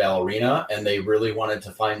be a ballerina, and they really wanted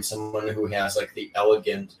to find someone who has like the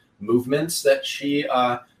elegant movements that she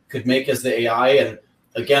could make as the AI. And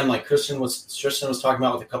again, like Tristan was talking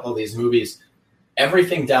about with a couple of these movies,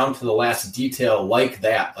 everything down to the last detail like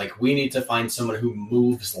that. Like we need to find someone who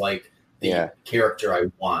moves like the character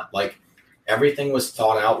I want. Like everything was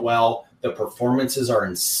thought out well. The performances are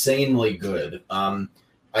insanely good.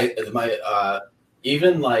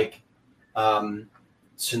 Even like Sonoya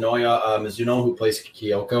Mizuno, who plays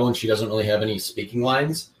Kyoko, and she doesn't really have any speaking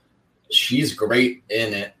lines. She's great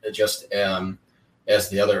in it, just as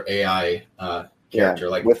the other AI character.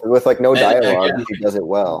 Like with like no dialogue, again, she does it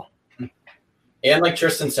well. And like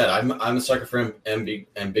Tristan said, I'm a sucker for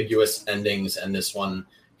ambiguous endings, and this one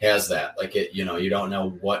has that. Like it, you don't know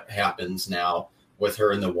what happens now with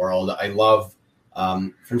her in the world. I love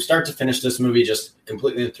from start to finish, this movie just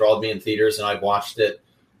completely enthralled me in theaters, and I've watched it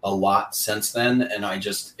a lot since then. And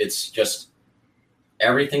it's just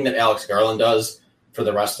everything that Alex Garland does for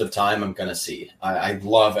the rest of time, I'm gonna see. I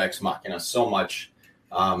love Ex Machina so much,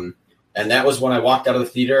 and that was when I walked out of the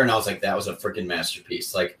theater, and I was like, that was a freaking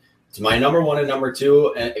masterpiece. Like it's my number 1 and number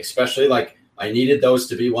 2, and especially like I needed those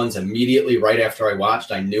to be ones immediately right after I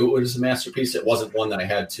watched. I knew it was a masterpiece. It wasn't one that I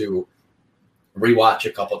had to rewatch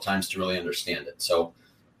a couple of times to really understand it. So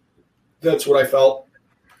that's what I felt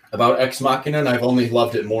about Ex Machina, and I've only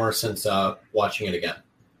loved it more since watching it again.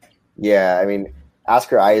 Yeah, I mean,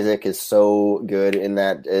 Oscar Isaac is so good in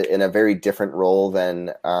that, in a very different role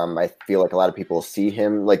than I feel like a lot of people see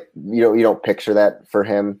him. Like you don't picture that for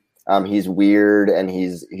him. He's weird and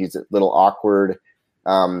he's a little awkward,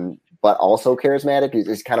 but also charismatic.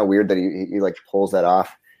 It's kind of weird that he like pulls that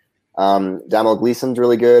off. Domhnall Gleeson's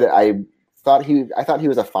really good. I thought he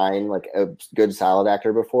was a fine, like a good solid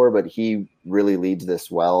actor before, but he really leads this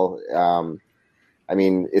well. I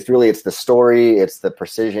mean, it's the story, it's the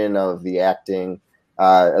precision of the acting.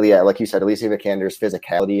 Like you said, Alicia Vikander's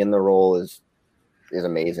physicality in the role is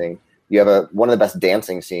amazing. You have one of the best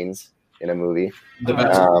dancing scenes in a movie. The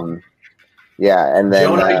best. And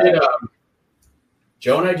then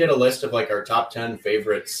Joe and I did a list of like our top 10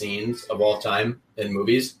 favorite scenes of all time in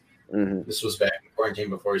movies. Mm-hmm. This was back in quarantine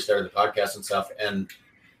before we started the podcast and stuff. And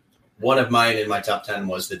one of mine in my top 10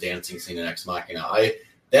 was the dancing scene in Ex Machina.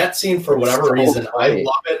 that scene, for whatever reason, I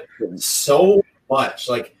love it so much.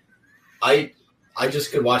 Like I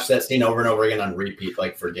just could watch that scene over and over again on repeat,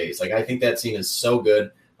 like for days. Like I think that scene is so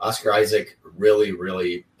good. Oscar Isaac really,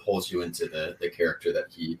 really pulls you into the character that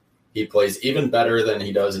he plays even better than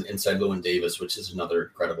he does in Inside Llewyn Davis, which is another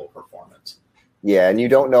incredible performance. Yeah, and you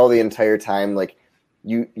don't know the entire time, like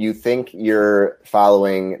you think you're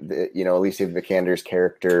following Alicia Vikander's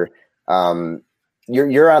character.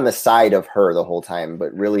 You're on the side of her the whole time,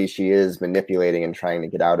 but really she is manipulating and trying to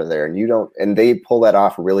get out of there. And they pull that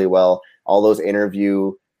off really well. All those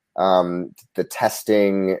interview, the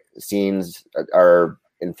testing scenes are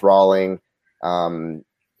enthralling. I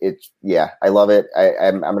love it.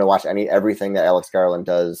 I'm going to watch everything that Alex Garland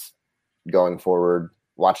does going forward.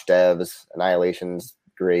 Watch Devs, Annihilation's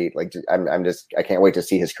great. Like I can't wait to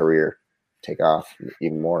see his career take off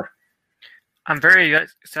even more. I'm very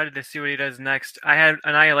excited to see what he does next. I had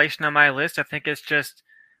Annihilation on my list. I think it's just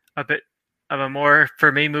a bit of a more,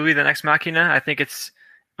 for me, movie than Ex Machina. I think it's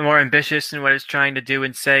more ambitious in what it's trying to do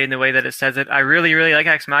and say in the way that it says it. I really, really like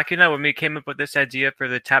Ex Machina. When we came up with this idea for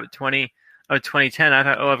the top 20 of 2010, I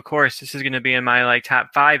thought, oh, of course, this is going to be in my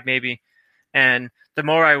top 5 maybe. And the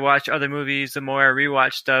more I watch other movies, the more I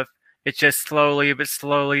rewatch stuff, it just slowly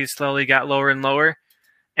got lower and lower.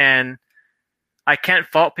 And I can't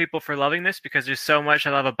fault people for loving this because there's so much I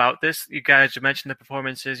love about this. You guys have mentioned the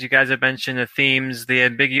performances. You guys have mentioned the themes, the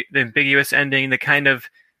ambiguous ending, the kind of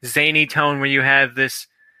zany tone where you have this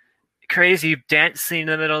crazy dance scene in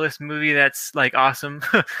the middle of this movie that's like awesome.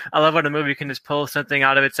 I love when a movie can just pull something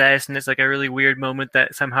out of its ass and it's like a really weird moment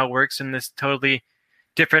that somehow works in this totally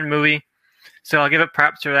different movie. So I'll give it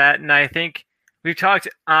props for that. And I think we've talked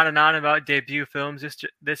on and on about debut films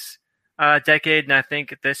this decade, and I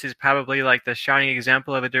think this is probably like the shining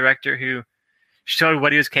example of a director who showed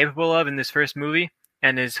what he was capable of in this first movie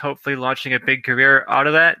and is hopefully launching a big career out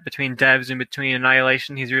of that. Between Devs and between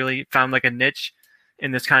Annihilation, he's really found like a niche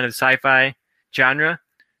in this kind of sci-fi genre.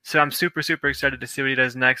 So I'm super, super excited to see what he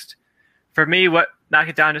does next. For me, what knocked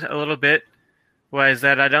it down just a little bit was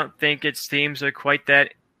that I don't think its themes are quite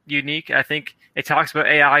that unique. I think it talks about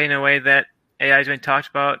AI in a way that AI has been talked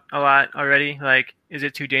about a lot already. Like, is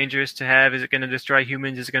it too dangerous to have? Is it going to destroy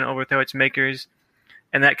humans? Is it going to overthrow its makers?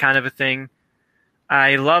 And that kind of a thing.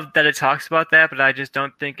 I love that it talks about that, but I just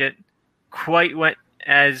don't think it quite went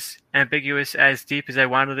as ambiguous, as deep as I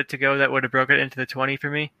wanted it to go. That would have broken it into the 20 for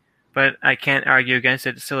me. But I can't argue against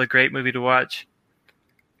it. It's still a great movie to watch.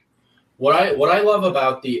 What I love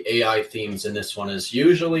about the AI themes in this one is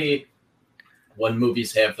usually when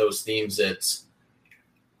movies have those themes, it's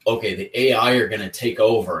okay, the AI are going to take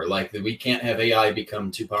over. Like, we can't have AI become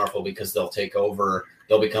too powerful because they'll take over.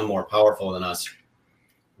 They'll become more powerful than us.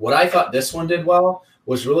 What I thought this one did well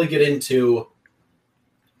was really get into,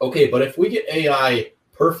 okay, but if we get AI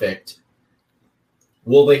perfect,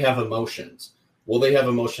 will they have emotions? Will they have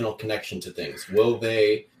emotional connection to things? Will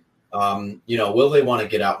they, will they want to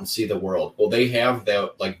get out and see the world? Will they have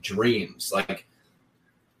the dreams? Like,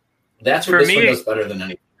 that's what this one does better than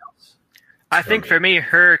anything. I think for me,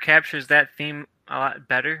 Her captures that theme a lot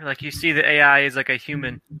better. Like, you see the AI is like a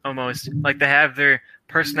human almost. Like, they have their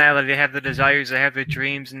personality, they have the desires, they have their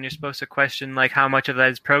dreams, and you're supposed to question like how much of that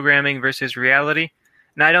is programming versus reality.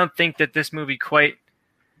 And I don't think that this movie quite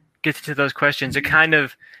gets to those questions. It kind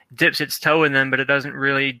of dips its toe in them, but it doesn't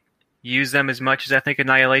really use them as much as I think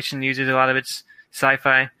Annihilation uses a lot of its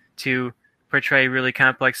sci-fi to portray really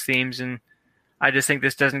complex themes. And I just think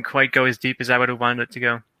this doesn't quite go as deep as I would have wanted it to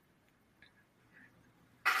go.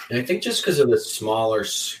 And I think just because of the smaller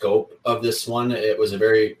scope of this one, it was a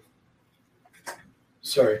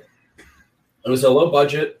low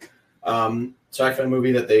budget sci-fi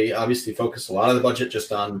movie that they obviously focused a lot of the budget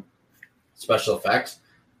just on special effects.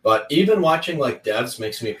 But even watching like Devs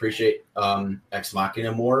makes me appreciate Ex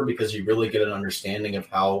Machina more, because you really get an understanding of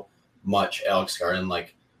how much Alex Garland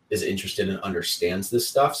is interested and understands this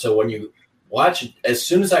stuff. So when you watch, as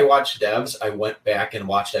soon as I watched Devs, I went back and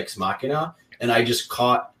watched Ex Machina, and I just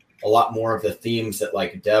caught a lot more of the themes that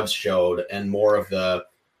Devs showed and more of the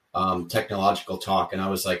technological talk. And I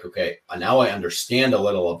was like, okay, now I understand a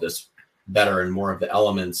little of this better and more of the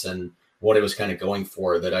elements and what it was kind of going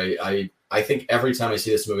for, that I think every time I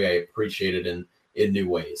see this movie, I appreciate it in new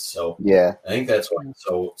ways. So yeah, I think that's why it's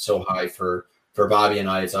so high for Bobby and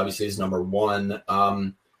I. It's obviously his number one.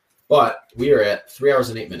 But we are at 3 hours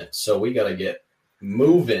and 8 minutes, so we got to get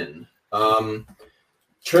moving.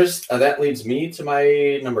 Tris, that leads me to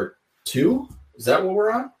my number 2. Is that what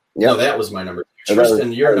we're on? Yeah, no, that was my number 2.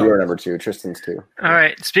 Tristan, you're number 2. Tristan's 2. All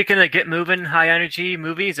right. Speaking of get moving, high energy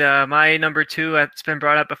movies, my number 2, it's been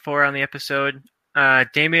brought up before on the episode.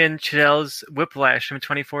 Damien Chazelle's Whiplash from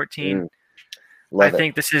 2014. Love I it.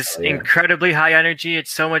 think this is Oh, yeah. incredibly high energy.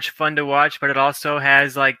 It's so much fun to watch, but it also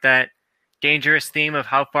has like that dangerous theme of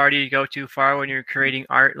how far do you go too far when you're creating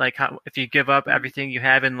art? Like how, if you give up everything you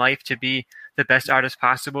have in life to be the best artist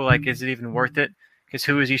possible, like is it even worth it? Because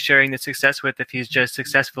who is he sharing the success with if he's just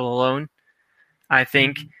successful alone? I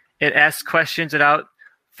think it asks questions without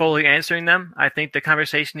fully answering them. I think the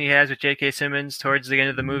conversation he has with J.K. Simmons towards the end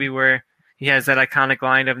of the movie, where he has that iconic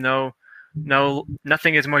line of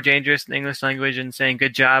nothing is more dangerous in English language and saying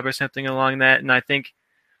good job or something along that. And I think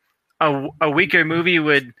a weaker movie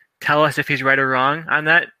would tell us if he's right or wrong on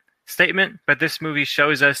that statement. But this movie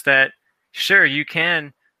shows us that, sure, you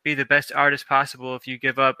can be the best artist possible if you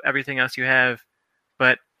give up everything else you have.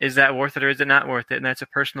 But is that worth it or is it not worth it? And that's a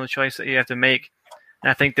personal choice that you have to make. And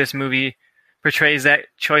I think this movie portrays that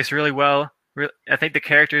choice really well. I think the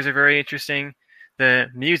characters are very interesting. The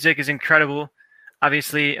music is incredible.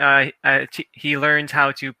 Obviously, he learned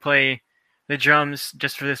how to play the drums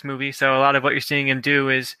just for this movie. So a lot of what you're seeing him do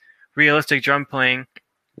is realistic drum playing.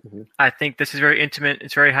 Mm-hmm. I think this is very intimate.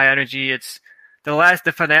 It's very high energy. It's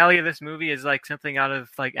the finale of this movie is like something out of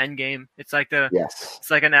like Endgame. It's like it's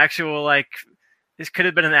like an actual like this could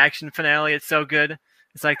have been an action finale. It's so good.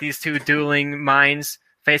 It's like these two dueling minds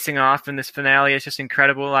facing off in this finale. It's just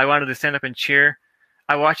incredible. I wanted to stand up and cheer.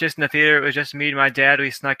 I watched this in the theater. It was just me and my dad.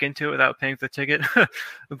 We snuck into it without paying for the ticket,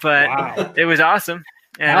 but It was awesome.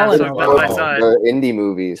 And I'm so glad I saw it. The indie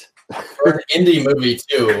movies. Or an indie movie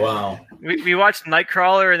too. Wow. We watched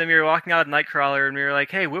Nightcrawler, and then we were walking out of Nightcrawler, and we were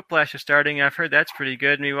like, "Hey, Whiplash is starting. I've heard that's pretty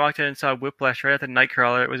good." And we walked in and saw Whiplash right after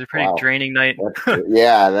Nightcrawler. It was a pretty draining night.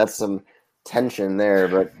 That's some tension there.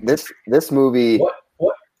 But this movie. What?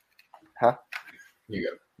 Huh? You go.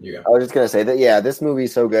 I was just gonna say that. Yeah, this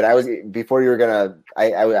movie's so good. I was before you were gonna.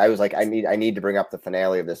 I was like, I need to bring up the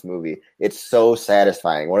finale of this movie. It's so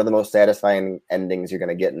satisfying. One of the most satisfying endings you're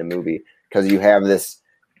gonna get in a movie because you have this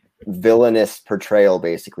villainous portrayal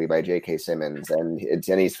basically by J.K. Simmons, and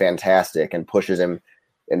he's fantastic and pushes him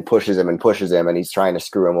and he's trying to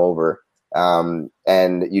screw him over.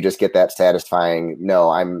 And you just get that satisfying. No,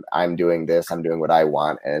 I'm doing this. I'm doing what I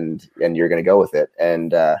want, and you're gonna go with it.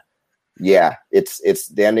 And yeah, it's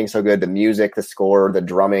the ending's so good. The music, the score, the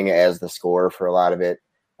drumming as the score for a lot of it.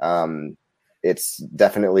 It's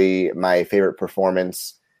definitely my favorite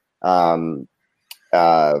performance of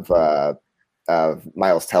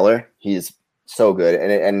Miles Teller. He's so good.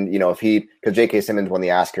 And you know, because J.K. Simmons won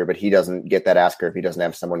the Oscar, but he doesn't get that Oscar if he doesn't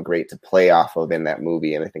have someone great to play off of in that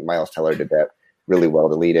movie. And I think Miles Teller did that really well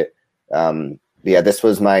to lead it. Yeah, this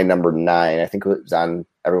was my number 9. I think it was on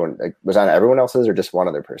everyone else's or just one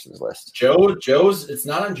other person's list. Joe's. It's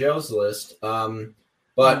not on Joe's list,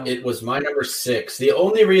 but it was my number 6. The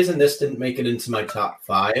only reason this didn't make it into my top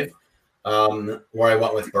 5, where I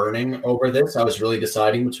went with Burning over this, I was really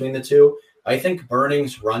deciding between the two. I think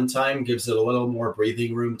Burning's runtime gives it a little more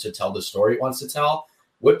breathing room to tell the story it wants to tell.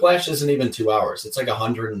 Whiplash isn't even 2 hours. It's like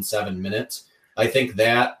 107 minutes. I think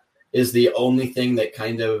that is the only thing that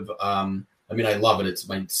kind of I mean, I love it. It's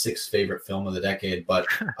my 6th favorite film of the decade. But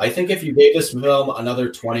I think if you gave this film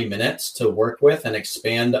another 20 minutes to work with and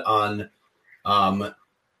expand on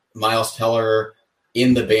Miles Teller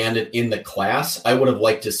in the band and in the class, I would have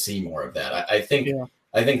liked to see more of that. I think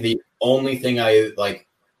the only thing I like,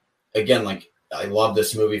 again, like I love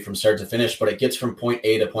this movie from start to finish, but it gets from point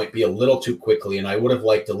A to point B a little too quickly. And I would have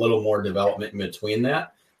liked a little more development in between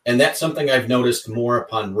that. And that's something I've noticed more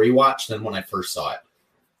upon rewatch than when I first saw it.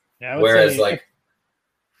 Yeah, whereas, Joe,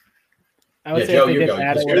 you go. You're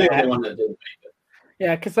the only one that didn't make it.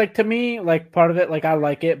 Yeah, because like to me, like part of it, like I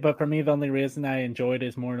like it, but for me, the only reason I enjoyed it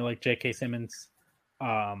is more like J.K. Simmons'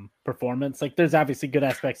 performance. Like, there's obviously good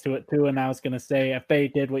aspects to it too, and I was gonna say if they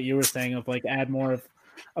did what you were saying of like add more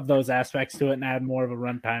of those aspects to it and add more of a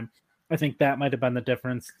runtime, I think that might have been the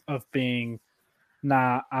difference of being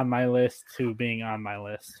not on my list to being on my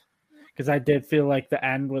list. Because I did feel like the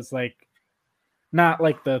end was like not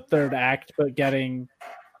like the third act, but getting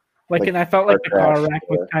like and I felt like the car wreck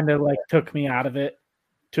was kind of like took me out of it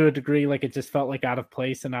to a degree. Like it just felt like out of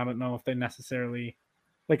place, and I don't know if they necessarily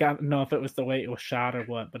like I don't know if it was the way it was shot or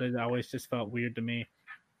what, but it always just felt weird to me.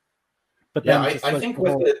 But yeah, I think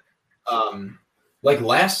with it, like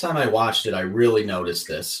last time I watched it, I really noticed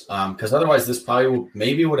this because otherwise this probably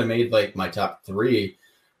maybe would have made like my top 3.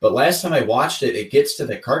 But last time I watched it, it gets to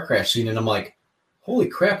the car crash scene, and I'm like, holy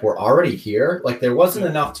crap, we're already here? Like there wasn't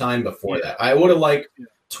enough time before that. I would have liked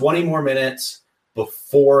 20 more minutes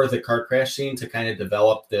before the car crash scene to kind of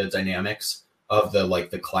develop the dynamics of the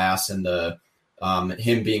like the class and the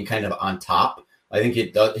him being kind of on top. I think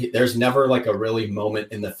it does. There's never like a really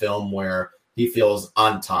moment in the film where he feels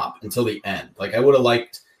on top until the end. Like I would have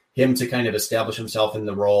liked him to kind of establish himself in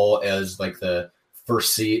the role as like the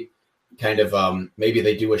first seat, kind of maybe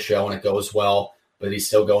they do a show and it goes well, but he's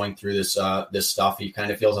still going through this this stuff. He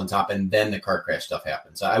kind of feels on top, and then the car crash stuff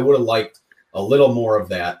happens. I would have liked a little more of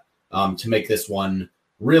that to make this one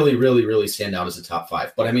really, really, really stand out as a top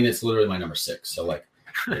 5. But I mean, it's literally my number 6. So like,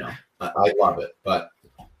 you know, I love it. But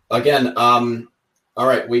again, all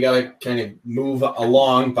right, we got to kind of move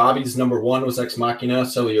along. Bobby's number 1 was Ex Machina.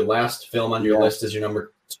 So your last film on your list is your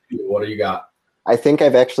number 2. What do you got? I think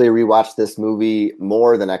I've actually rewatched this movie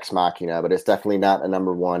more than Ex Machina, but it's definitely not a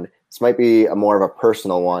number 1. This might be a more of a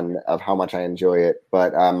personal one of how much I enjoy it.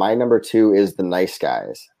 But my number 2 is The Nice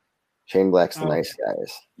Guys. Shane Black's The Nice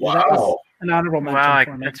Guys. Wow. An honorable mention.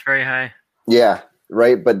 Wow, that's very high. Yeah,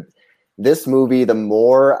 right. But this movie, the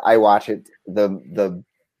more I watch it, the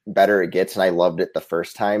better it gets. And I loved it the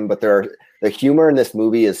first time. But the humor in this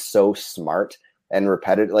movie is so smart and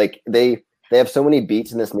repetitive. Like they have so many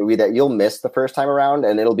beats in this movie that you'll miss the first time around,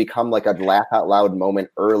 and it'll become like a laugh out loud moment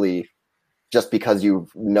early, just because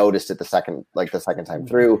you've noticed it the second time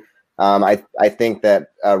through. I think that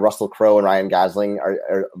Russell Crowe and Ryan Gosling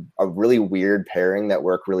are a really weird pairing that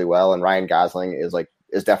work really well, and Ryan Gosling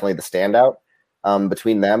is definitely the standout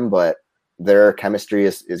between them, but their chemistry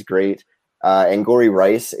is great. And Gori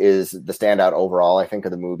Rice is the standout overall, I think,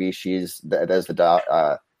 of the movie. As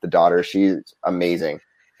the daughter. She's amazing.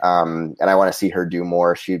 And I want to see her do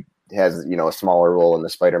more. She has, a smaller role in the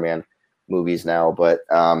Spider-Man movies now, but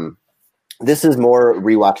this is more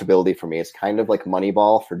rewatchability for me. It's kind of like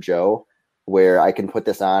Moneyball for Joe, where I can put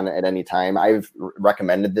this on at any time. I've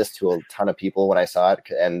recommended this to a ton of people when I saw it.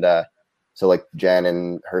 And so like Jen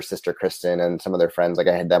and her sister, Kristen, and some of their friends, like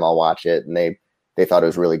I had them all watch it, and they thought it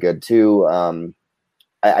was really good too.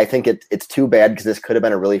 I think it's too bad because this could have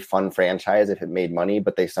been a really fun franchise if it made money,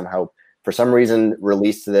 but they somehow, for some reason,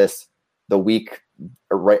 released this the week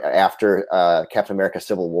right after Captain America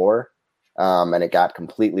Civil War, and it got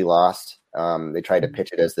completely lost. They tried to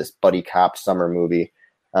pitch it as this buddy cop summer movie.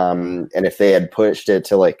 And if they had pushed it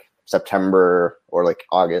to like September or like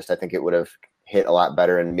August, I think it would have hit a lot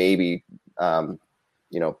better and maybe, had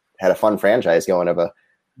a fun franchise going of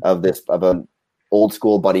an old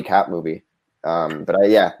school buddy cop movie.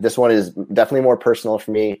 But this one is definitely more personal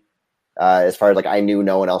for me. As far as like, I knew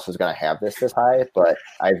no one else was going to have this high, but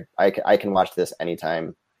I can watch this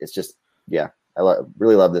anytime. It's just,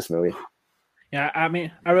 really love this movie. Yeah, I mean,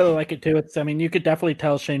 I really like it too. You could definitely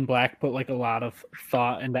tell Shane Black put like a lot of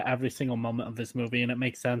thought into every single moment of this movie, and it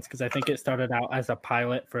makes sense because I think it started out as a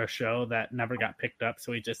pilot for a show that never got picked up,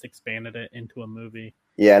 so he just expanded it into a movie.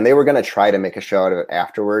 Yeah, and they were going to try to make a show out of it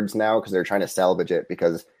afterwards now because they're trying to salvage it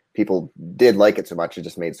because people did like it so much. It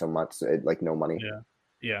just made so much, no money.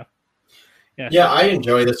 Yeah, I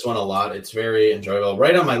enjoy this one a lot. It's very enjoyable.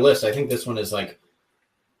 Right on my list, I think this one is like,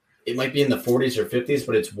 it might be in the 40s or 50s,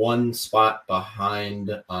 but it's one spot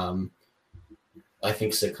behind, I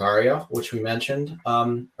think, Sicario, which we mentioned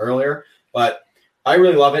earlier. But I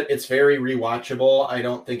really love it. It's very rewatchable. I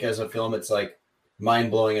don't think as a film it's like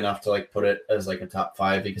mind-blowing enough to like put it as like a top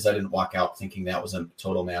 5 because I didn't walk out thinking that was a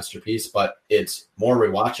total masterpiece. But it's more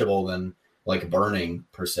rewatchable than like Burning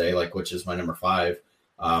per se, like which is my number 5.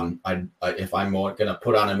 If I'm gonna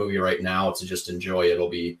put on a movie right now to just enjoy, it'll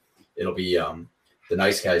be The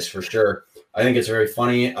Nice Guys for sure. I think it's very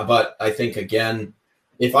funny, but I think again,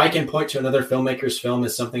 if I can point to another filmmaker's film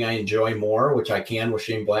as something I enjoy more, which I can with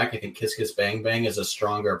Shane Black, I think Kiss Kiss Bang Bang is a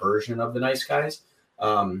stronger version of The Nice Guys.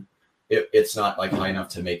 It's not like high enough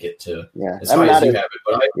to make it to as high as you have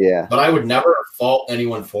it, but I would never fault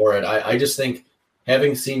anyone for it. I just think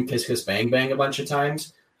having seen Kiss Kiss Bang Bang a bunch of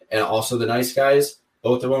times and also The Nice Guys,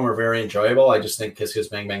 both of them were very enjoyable. I just think Kiss Kiss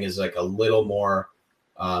Bang Bang is like a little more,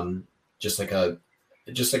 just like a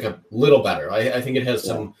little better. I think it has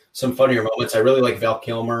some funnier moments. I really like Val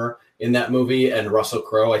Kilmer in that movie, and Russell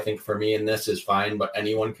Crowe, I think for me in this is fine, but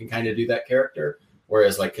anyone can kind of do that character.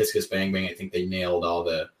 Whereas like Kiss Kiss Bang Bang, I think they nailed all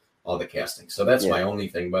the casting. So that's my only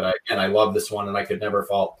thing. But I love this one, and I could never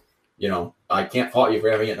fault. I can't fault you for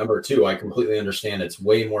having it number 2. I completely understand it's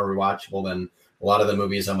way more rewatchable than a lot of the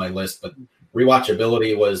movies on my list, but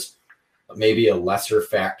rewatchability was maybe a lesser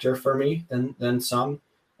factor for me than some.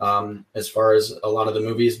 As far as a lot of the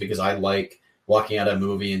movies, because I like walking out of a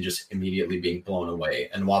movie and just immediately being blown away.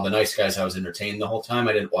 And while The Nice Guys, I was entertained the whole time,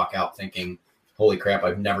 I didn't walk out thinking, holy crap,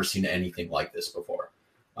 I've never seen anything like this before.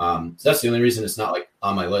 So that's the only reason it's not like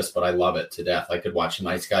on my list, but I love it to death. I could watch The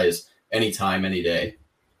Nice Guys anytime, any day.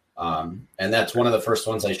 And that's one of the first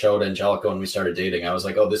ones I showed Angelica when we started dating. I was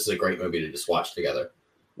like, oh, this is a great movie to just watch together.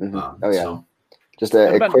 Just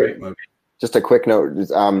a great movie. Just a quick note.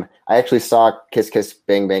 I actually saw Kiss Kiss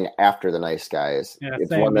Bang Bang after The Nice Guys. Yeah, it's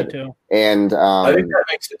same, one me that, too. and I think that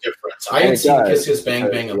makes a difference. I had it seen does, Kiss Kiss Bang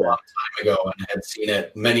because, Bang a long time ago and had seen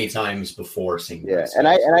it many times before seeing yeah, Nice and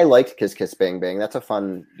Guys. I liked Kiss Kiss Bang Bang. That's a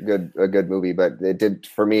fun, good movie. But it did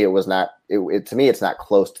for me. It was not. To me, it's not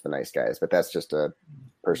close to The Nice Guys. But that's just a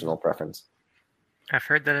personal preference. I've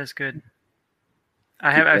heard that is good.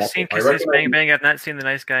 I've seen Kiss Kiss Bang Bang. I've not seen The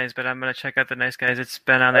Nice Guys, but I'm gonna check out The Nice Guys. It's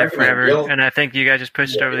been on there forever, and I think you guys just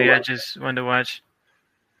pushed it over the edge as one to watch.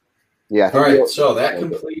 Yeah. All right, so that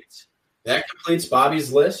completes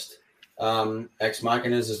Bobby's list. Ex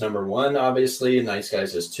Machinas is number 1, obviously. Nice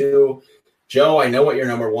Guys is 2. Joe, I know what your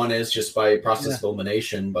number 1 is just by process of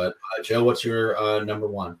elimination, but Joe, what's your number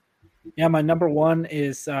 1? Yeah, my number 1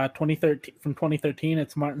 is 2013 from 2013.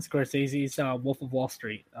 It's Martin Scorsese's Wolf of Wall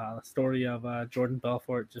Street, the story of Jordan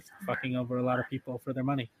Belfort just fucking over a lot of people for their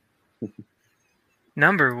money.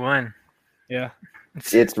 Number 1. Yeah,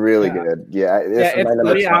 it's really good. Yeah, it's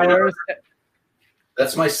 3 hours.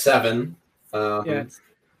 That's my 7.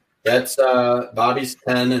 That's Bobby's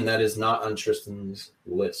 10, and that is not on Tristan's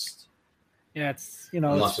list. Yeah, it's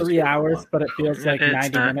it's 3 hours, but it feels like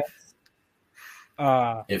 90 minutes.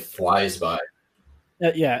 It flies by.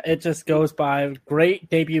 Yeah, it just goes by. Great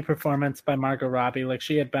debut performance by Margot Robbie. Like,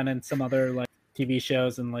 she had been in some other like TV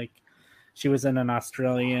shows, and like she was in an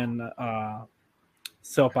Australian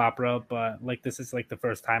soap opera, but like this is like the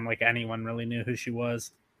first time like anyone really knew who she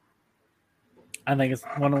was. I think it's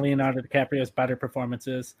one of Leonardo DiCaprio's better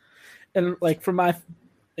performances, and like for my,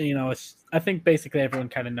 I think basically everyone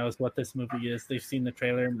kind of knows what this movie is. They've seen the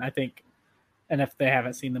trailer, and I think, and if they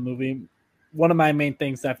haven't seen the movie, one of my main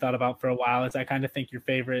things I've thought about for a while is I kind of think your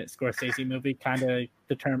favorite Scorsese movie kind of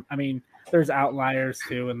I mean, there's outliers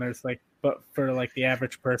too, and there's like, but for like the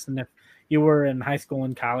average person, if you were in high school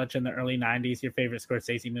and college in the early 90s, your favorite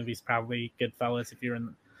Scorsese movie is probably Goodfellas. If you're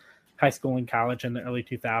in high school and college in the early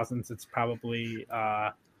 2000s, it's probably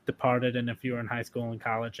Departed. And if you were in high school and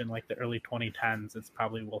college in like the early 2010s, it's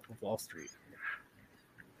probably Wolf of Wall Street.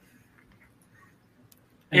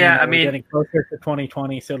 And yeah, I mean, getting closer to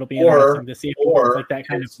 2020, so it'll be interesting to see if it's like that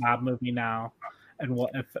kind of mob movie now, and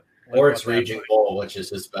what if. Or it's Raging Bull, which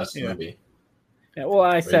is his best movie. Yeah, well,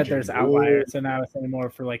 I said there's outliers, and I was saying more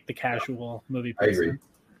for like the casual movie person. I agree.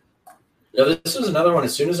 Yeah, this was another one.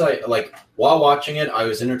 As soon as while watching it, I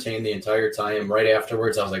was entertained the entire time. Right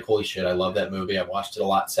afterwards, I was like, holy shit, I love that movie. I've watched it a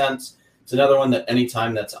lot since. It's another one that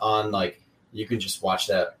anytime that's on, like, you can just watch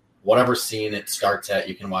that. Whatever scene it starts at,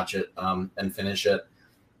 you can watch it and finish it.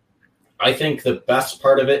 I think the best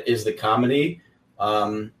part of it is the comedy.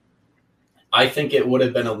 I think it would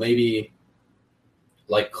have been maybe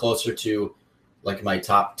like closer to like my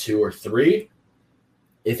top 2 or 3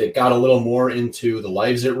 if it got a little more into the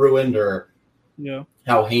lives it ruined or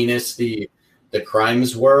how heinous the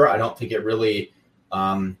crimes were. I don't think it really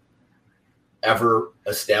ever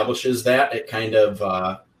establishes that. It kind of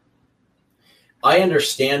I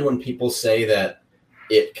understand when people say that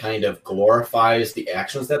it kind of glorifies the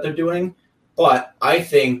actions that they're doing. But I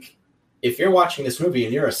think if you're watching this movie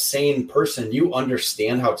and you're a sane person, you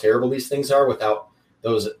understand how terrible these things are without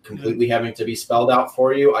those completely having to be spelled out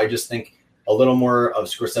for you. I just think a little more of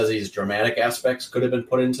Scorsese's dramatic aspects could have been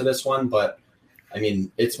put into this one. But, I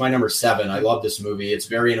mean, it's my number 7. I love this movie. It's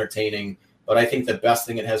very entertaining. But I think the best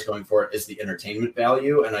thing it has going for it is the entertainment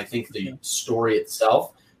value. And I think the story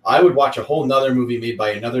itself, I would watch a whole nother movie made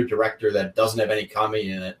by another director that doesn't have any comedy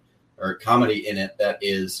in it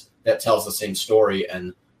that tells the same story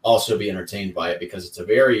and also be entertained by it, because it's a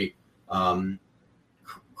very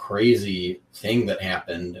crazy thing that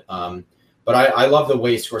happened. But I love the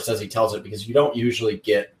way Scorsese tells it, because you don't usually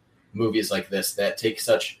get movies like this that take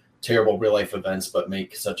such terrible real life events but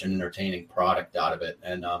make such an entertaining product out of it.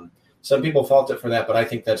 And some people fault it for that, but I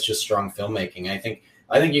think that's just strong filmmaking. I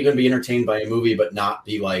think you can be entertained by a movie but not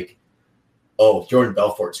be like, oh, Jordan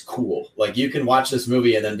Belfort's cool. Like, you can watch this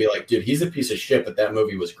movie and then be like, dude, he's a piece of shit, but that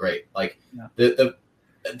movie was great. Like,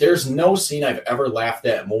 there's no scene I've ever laughed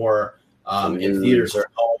at more in theaters or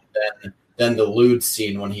at home than the lewd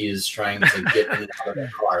scene when he is trying to get in and out of the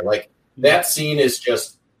car. Like, that scene is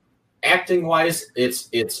just, acting wise,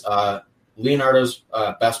 it's Leonardo's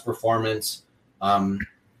best performance.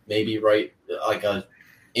 Maybe right like a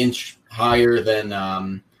inch higher than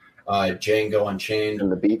Django Unchained.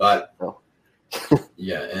 And the beat, but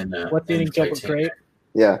yeah, and What's Eating Gilbert Grape?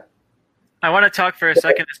 Yeah. I want to talk for a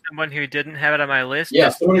second to someone who didn't have it on my list. Yeah,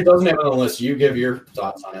 someone who doesn't have it on the list, you give your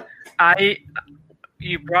thoughts on it.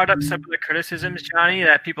 you brought up some of the criticisms, Johnny,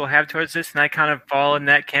 that people have towards this, and I kind of fall in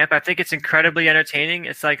that camp. I think it's incredibly entertaining.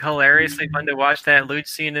 It's like hilariously fun to watch. That luge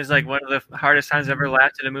scene is like one of the hardest times I've ever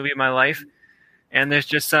laughed at a movie in my life. And there's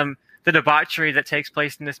just the debauchery that takes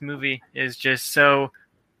place in this movie is just so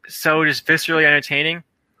just viscerally entertaining.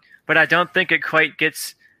 But I don't think it quite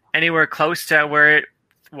gets anywhere close to where it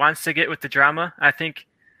wants to get with the drama. I think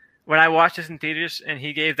when I watched this in theaters and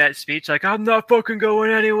he gave that speech, like, I'm not fucking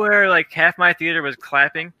going anywhere, like half my theater was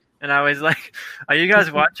clapping. And I was like, are you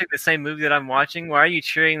guys watching the same movie that I'm watching? Why are you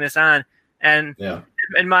cheering this on? And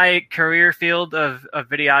in my career field of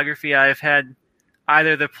videography, I've had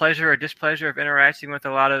either the pleasure or displeasure of interacting with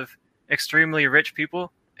a lot of extremely rich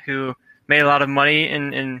people who made a lot of money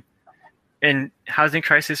in housing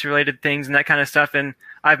crisis related things and that kind of stuff. And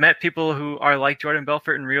I've met people who are like Jordan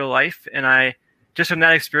Belfort in real life. And just from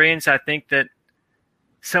that experience, I think that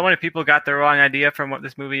so many people got the wrong idea from what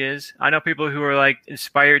this movie is. I know people who are like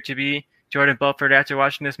inspired to be Jordan Belfort after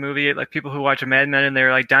watching this movie, like people who watch Mad Men and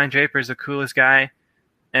they're like, Don Draper is the coolest guy.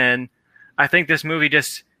 And I think this movie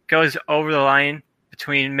just goes over the line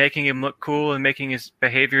between making him look cool and making his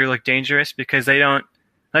behavior look dangerous, because they don't,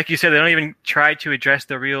 like you said, they don't even try to address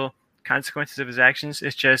the real consequences of his actions.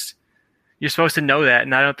 It's just, you're supposed to know that,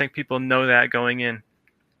 and I don't think people know that going in.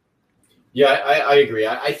 Yeah, I agree.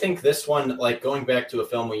 I think this one, like going back to a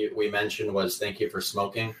film we mentioned, was Thank You for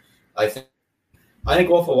Smoking. I think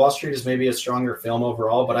Wolf of Wall Street is maybe a stronger film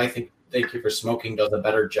overall, but I think Thank You for Smoking does a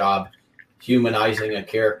better job humanizing a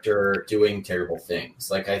character doing terrible things.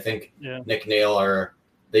 Like, I think Nick Naylor,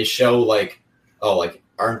 they show like, oh, like,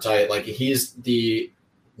 aren't I, like, he's the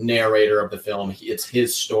narrator of the film. It's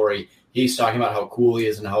his story. He's talking about how cool he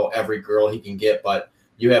is and how every girl he can get, but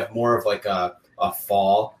you have more of like a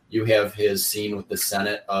fall. You have his scene with the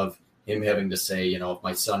Senate of him having to say, you know, if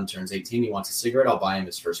my son turns 18, he wants a cigarette, I'll buy him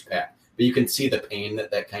his first pack. But you can see the pain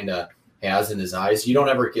that kind of has in his eyes. You don't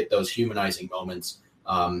ever get those humanizing moments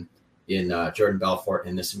in Jordan Belfort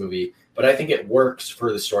in this movie, but I think it works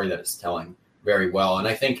for the story that it's telling very well. And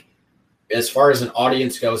I think as far as an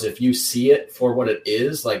audience goes, if you see it for what it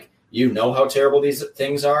is, like, you know how terrible these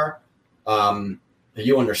things are,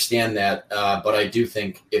 you understand that. But I do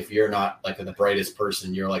think if you're not like the brightest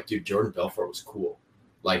person, you're like, dude, Jordan Belfort was cool.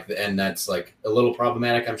 Like, and that's like a little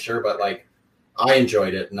problematic, I'm sure, but like, I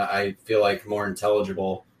enjoyed it. And I feel like more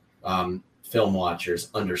intelligible film watchers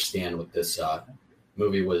understand what this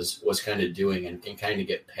movie was kind of doing and can kind of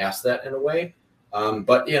get past that in a way.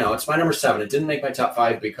 But, you know, it's my number 7. It didn't make my top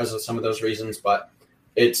 5 because of some of those reasons, but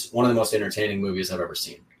it's one of the most entertaining movies I've ever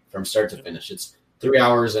seen from start to finish. It's 3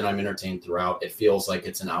 hours and I'm entertained throughout. It feels like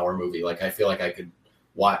it's an hour movie. Like, I feel like I could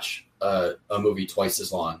watch a movie twice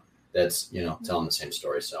as long that's, you know, telling the same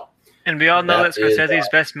story. So, and we all know that Scorsese's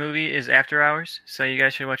best movie is After Hours, so you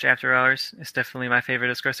guys should watch After Hours. It's definitely my favorite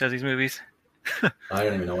of Scorsese's movies. I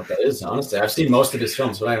don't even know what that is, honestly. I've seen most of his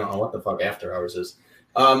films, but I don't know what the fuck After Hours is.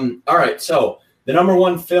 All right, so the number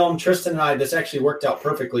 1 film, Tristan and I, this actually worked out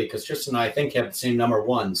perfectly because Tristan and I think have the same number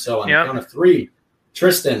 1. So on the count of 3,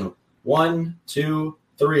 Tristan, 1, 2,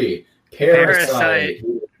 3. Parasite.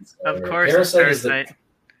 Of course, Parasite.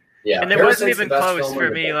 And it wasn't even close for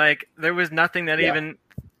me. Like, there was nothing that even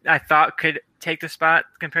I thought could take the spot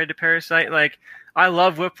compared to Parasite. Like, I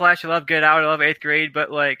love Whiplash, I love Get Out, I love 8th Grade,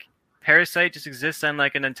 but like, Parasite just exists on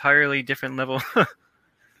like an entirely different level.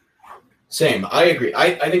 Same. I agree.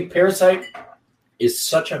 I think Parasite is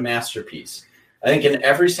such a masterpiece. I think in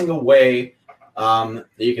every single way that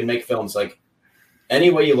you can make films, like any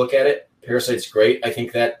way you look at it, Parasite's great. I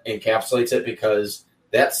think that encapsulates it because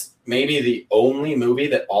that's maybe the only movie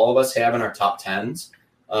that all of us have in our top 10s.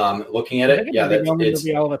 Looking at it, it's the only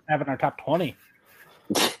movie all of us have in our top 20.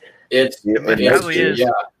 It probably is. Yeah.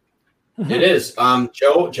 It is.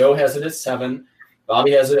 Joe has it at 7.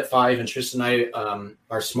 Bobby has it at 5, and Tristan and I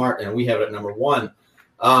are smart, and we have it at number 1.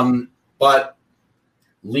 But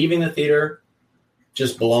leaving the theater,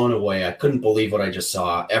 just blown away. I couldn't believe what I just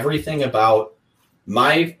saw. Everything about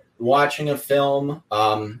my watching a film.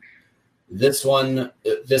 This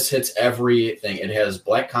hits everything. It has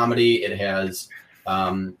black comedy. It has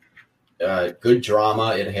good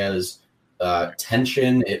drama. It has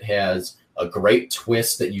tension. It has a great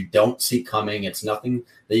twist that you don't see coming. It's nothing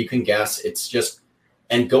that you can guess. It's just,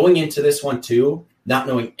 and going into this one too, not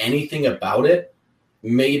knowing anything about it,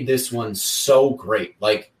 made this one so great.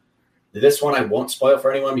 Like, this one I won't spoil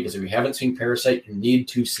for anyone because if you haven't seen Parasite, you need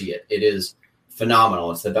to see it. It is phenomenal.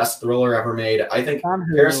 It's the best thriller ever made. I think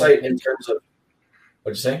Parasite, in terms of,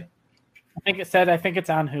 what'd you say? I think it's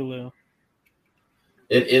on Hulu.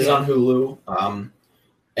 It is on Hulu.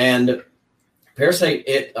 And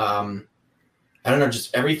Parasite, I don't know,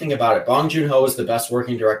 just everything about it. Bong Joon-ho is the best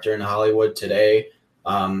working director in Hollywood today.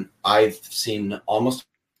 I've seen almost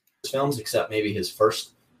his films except maybe his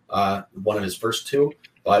first, one of his first two,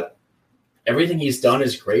 but everything he's done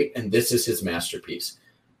is great, and this is his masterpiece.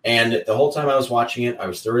 And the whole time I was watching it, I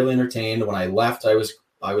was thoroughly entertained. When I left, I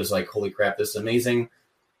was like, holy crap, this is amazing.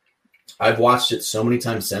 I've watched it so many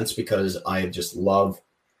times since because I just love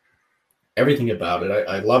everything about it.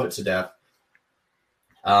 I love it to death.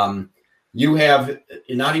 You have,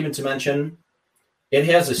 not even to mention, it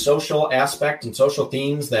has a social aspect and social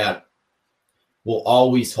themes that will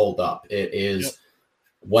always hold up. It is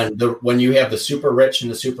when you have the super rich and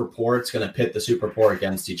the super poor, it's going to pit the super poor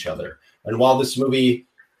against each other. And while this movie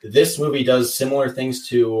does similar things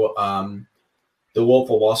to The Wolf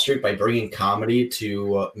of Wall Street by bringing comedy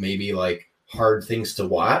to maybe like hard things to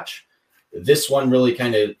watch, this one really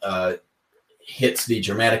kind of hits the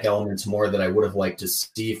dramatic elements more that I would have liked to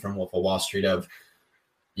see from Wolf of Wall Street.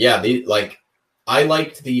 I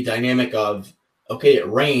liked the dynamic of, okay, it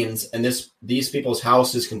rains and these people's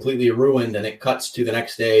house is completely ruined, and it cuts to the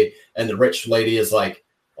next day and the rich lady is like,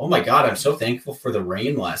 oh my God, I'm so thankful for the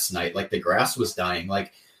rain last night. Like the grass was dying.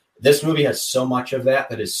 Like this movie has so much of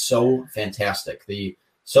that is so fantastic. The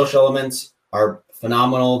social elements are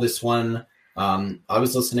phenomenal. This one, I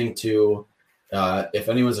was listening to, if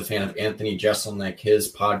anyone's a fan of Anthony Jeselnik,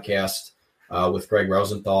 his podcast with Greg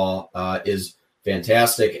Rosenthal is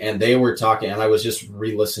fantastic. And they were talking, and I was just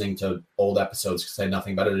re-listening to old episodes because I had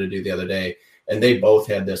nothing better to do the other day. And they both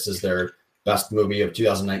had this as their best movie of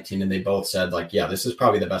 2019. And they both said, like, yeah, this is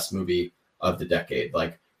probably the best movie of the decade.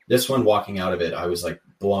 Like this one, walking out of it, I was like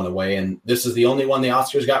blown away. And this is the only one the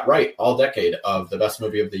Oscars got right all decade of the best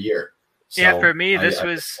movie of the year. So yeah, for me, this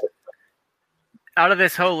was out of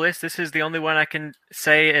this whole list, this is the only one I can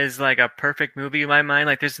say is like a perfect movie in my mind.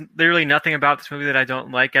 Like there's literally nothing about this movie that I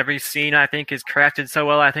don't like. Every scene I think is crafted so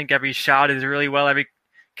well. I think every shot is really well. Every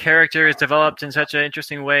character is developed in such an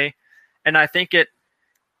interesting way. And I think it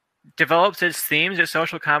develops its themes, its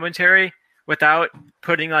social commentary without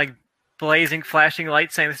putting like blazing, flashing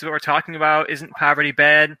lights saying this is what we're talking about. Isn't poverty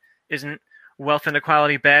bad? Isn't wealth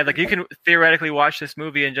inequality bad? Like you can theoretically watch this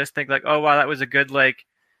movie and just think like, oh wow, that was a good like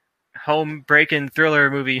home break-in thriller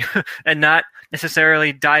movie and not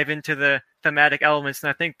necessarily dive into the thematic elements. And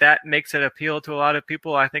I think that makes it appeal to a lot of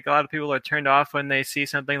people. I think a lot of people are turned off when they see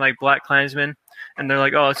something like BlacKkKlansman and they're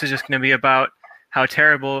like, oh, this is just going to be about how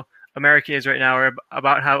terrible America is right now or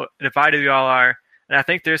about how divided we all are. And I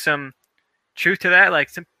think there's some truth to that. Like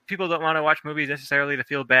some people don't want to watch movies necessarily to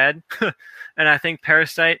feel bad. And I think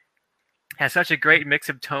Parasite has such a great mix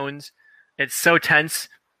of tones. It's so tense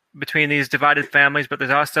between these divided families, but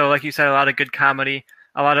there's also, like you said, a lot of good comedy,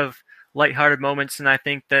 a lot of lighthearted moments. And I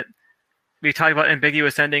think that we talk about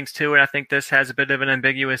ambiguous endings too. And I think this has a bit of an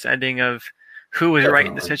ambiguous ending of who is right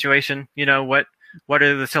in the situation. You know, what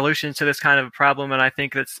are the solutions to this kind of a problem? And I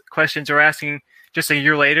think that's questions we're asking just a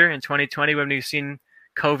year later in 2020 when we've seen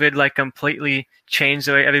COVID like completely change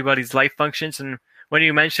the way everybody's life functions. And when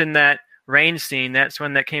you mentioned that rain scene, that's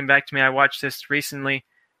when that came back to me. I watched this recently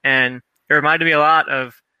and it reminded me a lot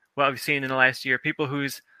of what we've seen in the last year. People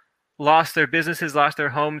who's lost their businesses, lost their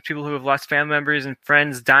homes, people who have lost family members and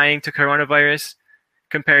friends dying to coronavirus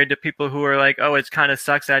compared to people who are like, oh, it's kind of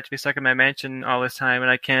sucks. I have to be stuck in my mansion all this time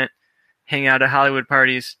and I can't hang out at Hollywood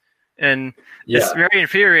parties. And it's very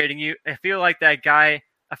infuriating. I feel like that guy,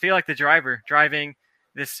 I feel like the driver driving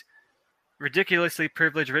this ridiculously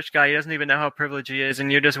privileged rich guy. He doesn't even know how privileged he is.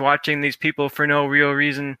 And you're just watching these people for no real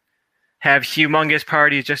reason have humongous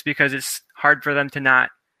parties just because it's hard for them to not.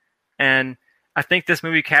 And I think this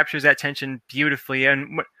movie captures that tension beautifully.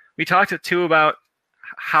 And we talked too about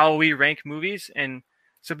how we rank movies, and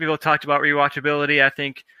some people talked about rewatchability. I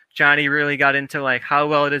think Johnny really got into like how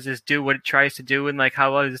well does this do what it tries to do, and like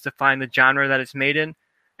how well does this define the genre that it's made in.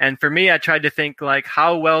 And for me, I tried to think like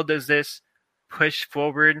how well does this push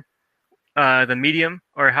forward the medium,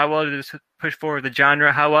 or how well does this push forward the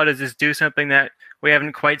genre? How well does this do something that we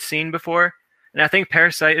haven't quite seen before? And I think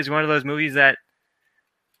Parasite is one of those movies that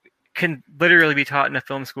can literally be taught in a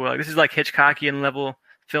film school. Like this is like Hitchcockian level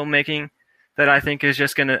filmmaking that I think is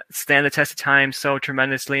just going to stand the test of time so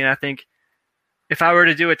tremendously. And I think if I were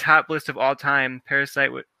to do a top list of all time,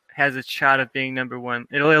 Parasite has a shot of being number one.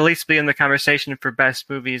 It'll at least be in the conversation for best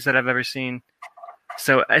movies that I've ever seen.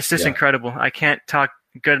 So it's just incredible. I can't talk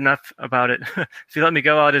good enough about it. If you let me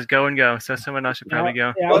go, I'll just go and go. So someone else should probably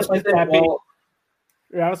go. Yeah, I was just happy.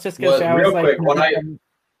 I was just going to say, I was like,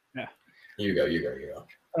 you go.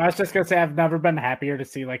 I was just going to say, I've never been happier to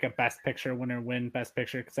see like a Best Picture winner win Best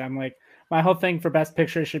Picture, because I'm like, my whole thing for Best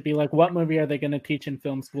Picture should be like, what movie are they going to teach in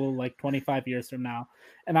film school like 25 years from now?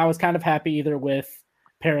 And I was kind of happy either with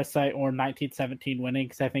Parasite or 1917 winning,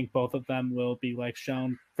 because I think both of them will be like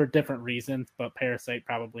shown for different reasons, but Parasite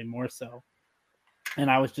probably more so. And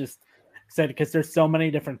I was just excited because there's so many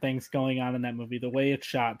different things going on in that movie. The way it's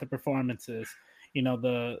shot, the performances,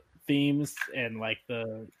 the themes, and like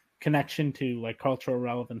the connection to like cultural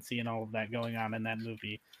relevancy and all of that going on in that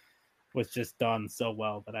movie was just done so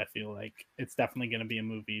well that I feel like it's definitely going to be a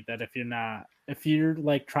movie that if you're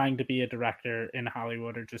like trying to be a director in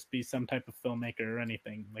Hollywood or just be some type of filmmaker or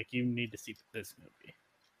anything, like you need to see this movie.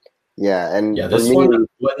 Yeah. And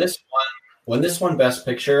when this one Best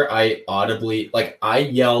Picture, I audibly, like, I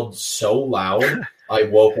yelled so loud, I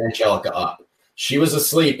woke Angelica up. She was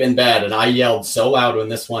asleep in bed, and I yelled so loud when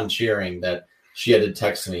this one cheering that she had to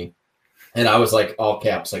text me. And I was like, all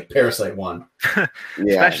caps, like, Parasite won. Yeah.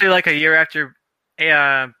 Especially like a year after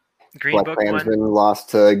Green Book Klansman won. Lost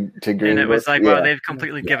to Green Book. And it was like, wow, they've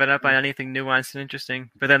completely given up on anything nuanced and interesting.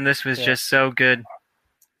 But then this was just so good.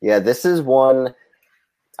 Yeah, this is one,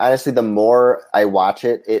 honestly, the more I watch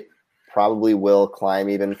it, it probably will climb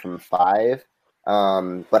even from 5.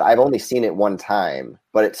 But I've only seen it one time,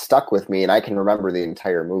 but it stuck with me, and I can remember the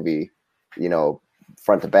entire movie,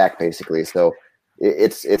 front to back, basically. So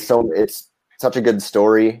it's such a good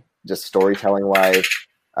story, just storytelling wise.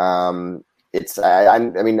 I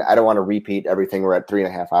don't want to repeat everything. We're at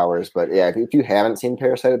 3.5 hours, but yeah, if you haven't seen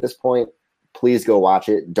Parasite at this point, please go watch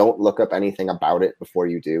it. Don't look up anything about it before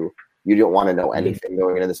you do. You don't want to know anything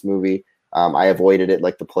going into this movie. I avoided it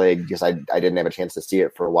like the plague because I didn't have a chance to see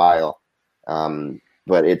it for a while.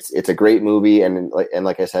 But it's a great movie, and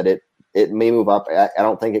like I said, it may move up. I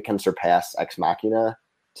don't think it can surpass Ex Machina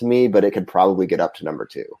to me, but it could probably get up to number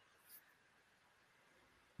 2.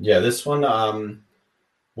 Yeah, this one,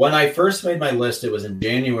 when I first made my list, it was in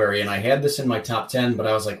January, and I had this in my top 10, but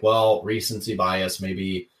I was like, well, recency bias,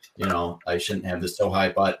 maybe, I shouldn't have this so high,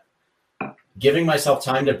 but giving myself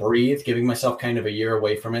time to breathe, giving myself kind of a year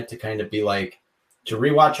away from it to kind of be like, to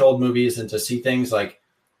rewatch old movies and to see things like,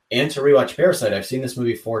 and to rewatch Parasite. I've seen this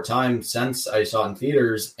movie 4 times since I saw it in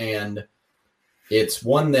theaters, and it's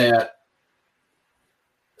one that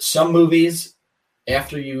some movies,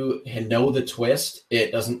 after you know the twist,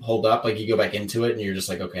 it doesn't hold up. Like, you go back into it and you're just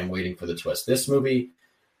like, okay, I'm waiting for the twist. This movie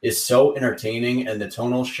is so entertaining, and the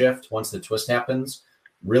tonal shift once the twist happens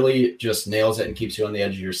really just nails it and keeps you on the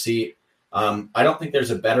edge of your seat. I don't think there's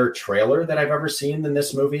a better trailer that I've ever seen than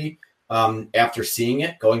this movie. After seeing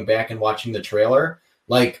it, going back and watching the trailer,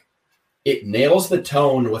 like, it nails the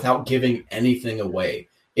tone without giving anything away.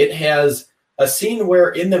 It has a scene where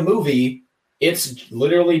in the movie, it's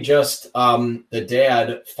literally just the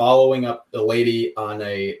dad following up the lady on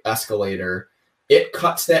a escalator. It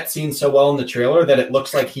cuts that scene so well in the trailer that it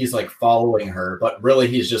looks like he's like following her, but really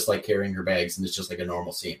he's just like carrying her bags, and it's just like a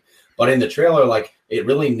normal scene. But in the trailer, like, it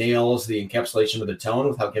really nails the encapsulation of the tone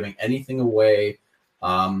without giving anything away.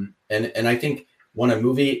 And I think when a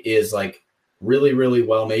movie is like really, really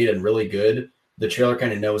well made and really good, the trailer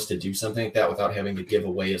kind of knows to do something like that without having to give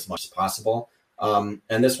away as much as possible. And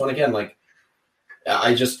this one, again, like,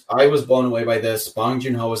 I was blown away by this. Bong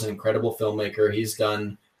Joon-ho is an incredible filmmaker. He's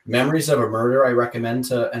done Memories of a Murder. I recommend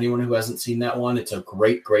to anyone who hasn't seen that one. It's a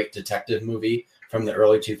great, great detective movie from the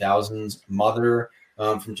early 2000s. Mother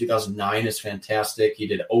from 2009 is fantastic. He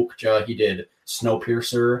did Okja. He did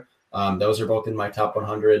Snowpiercer. Those are both in my top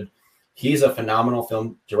 100. He's a phenomenal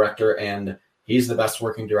film director, and he's the best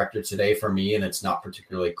working director today for me, and it's not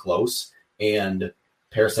particularly close. And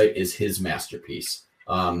Parasite is his masterpiece.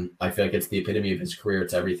 I feel like it's the epitome of his career.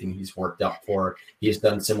 It's everything he's worked up for. He's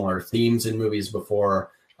done similar themes in movies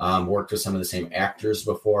before, worked with some of the same actors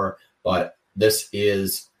before, but this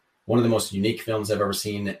is one of the most unique films I've ever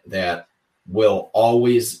seen that will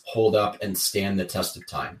always hold up and stand the test of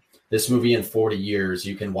time. This movie in 40 years,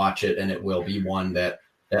 you can watch it and it will be one that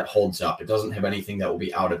holds up. It doesn't have anything that will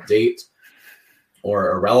be out of date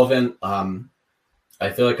or irrelevant. I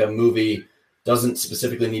feel like a movie doesn't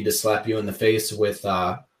specifically need to slap you in the face with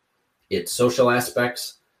its social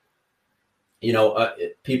aspects.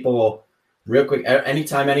 People, real quick,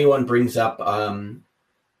 anytime anyone brings up,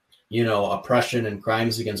 oppression and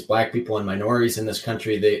crimes against Black people and minorities in this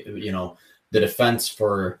country, the defense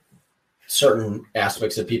for certain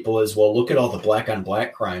aspects of people is, well, look at all the Black on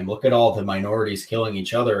Black crime. Look at all the minorities killing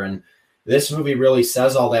each other. And this movie really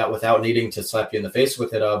says all that without needing to slap you in the face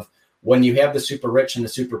with it of, when you have the super rich and the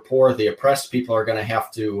super poor, the oppressed people are going to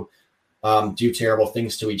have to do terrible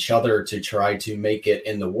things to each other to try to make it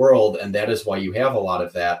in the world. And that is why you have a lot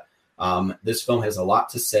of that. This film has a lot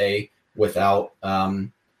to say without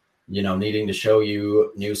needing to show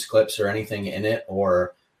you news clips or anything in it,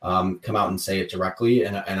 or come out and say it directly.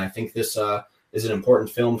 And I think this is an important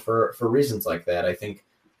film for reasons like that. I think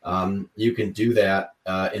you can do that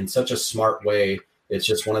in such a smart way. It's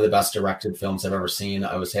just one of the best directed films I've ever seen.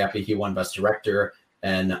 I was happy he won Best Director,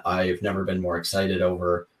 and I've never been more excited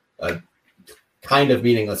over a kind of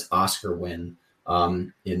meaningless Oscar win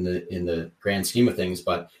in the grand scheme of things.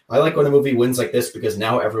 But I like when a movie wins like this, because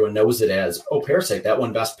now everyone knows it as, oh, Parasite, that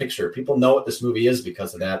won Best Picture. People know what this movie is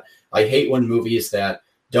because of that. I hate when movies that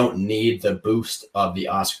don't need the boost of the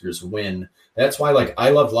Oscars win. That's why, like, I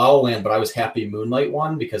love La La Land, but I was happy Moonlight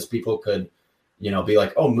won, because people could, be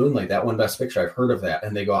like, oh, Moonlight, that won Best Picture. I've heard of that.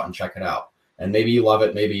 And they go out and check it out. And maybe you love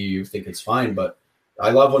it. Maybe you think it's fine. But I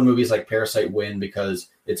love when movies like Parasite win, because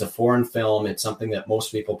it's a foreign film. It's something that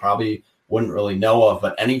most people probably wouldn't really know of.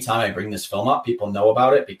 But anytime I bring this film up, people know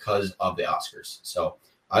about it because of the Oscars. So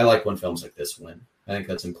I like when films like this win. I think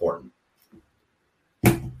that's important.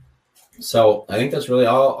 So I think that's really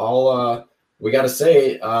all we got to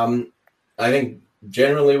say. I think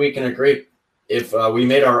generally we can agree, if we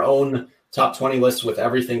made our own top 20 lists with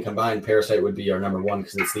everything combined, Parasite would be our number one,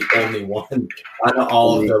 because it's the only one on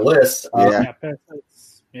all of the lists.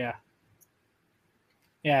 Parasite's, yeah.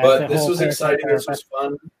 But this was exciting. This was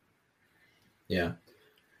fun. Yeah.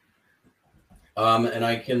 And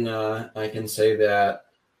I can say that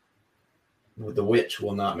The Witch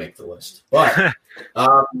will not make the list. But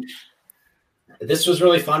this was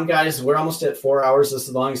really fun, guys. We're almost at 4 hours. This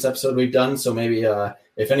is the longest episode we've done. So maybe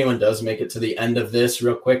if anyone does make it to the end of this,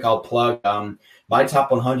 real quick, I'll plug my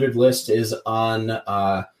top 100 list is on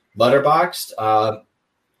Letterboxd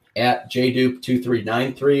at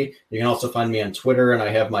jdupe2393. You can also find me on Twitter, and I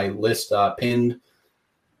have my list pinned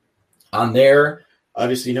on there.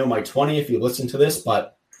 Obviously, you know my 20 if you listen to this,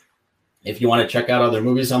 but if you want to check out other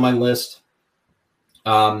movies on my list,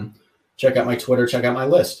 check out my Twitter, check out my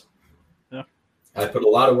list. Yeah. I put a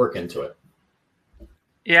lot of work into it.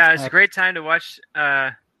 Yeah, it's a great time to watch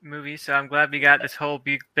movies, so I'm glad we got this whole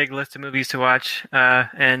big list of movies to watch.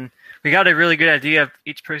 And we got a really good idea of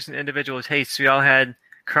each person's individual tastes. We all had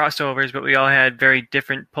crossovers, but we all had very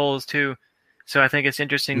different pulls too. So I think it's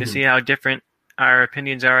interesting to see how different our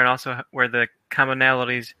opinions are, and also where the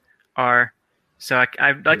commonalities are. So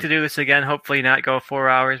I'd like to do this again, hopefully not go 4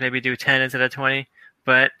 hours, maybe do 10 instead of 20.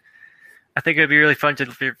 But I think it would be really fun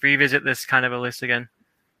to revisit this kind of a list again.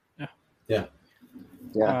 Yeah.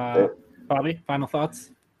 Bobby, final thoughts?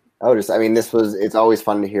 It's always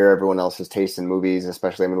fun to hear everyone else's taste in movies,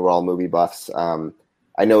 especially, we're all movie buffs.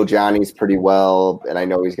 I know Johnny's pretty well, and I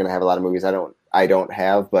know he's going to have a lot of movies I don't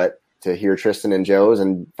have, but to hear Tristan and Joe's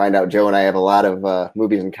and find out Joe and I have a lot of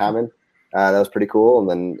movies in common, that was pretty cool. And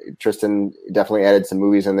then Tristan definitely added some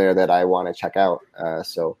movies in there that I want to check out.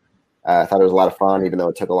 So I thought it was a lot of fun, even though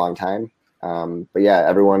it took a long time. But yeah,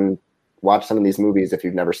 everyone watch some of these movies if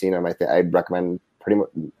you've never seen them. I'd recommend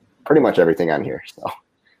pretty much everything on here. So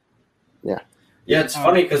yeah. Yeah, it's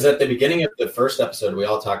funny because at the beginning of the first episode, we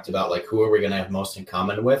all talked about like who are we going to have most in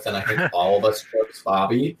common with, and I think all of us chose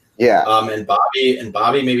Bobby. Yeah. And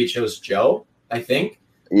Bobby maybe chose Joe. I think.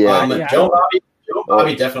 Yeah. Joe and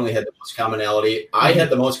Bobby definitely had the most commonality. I had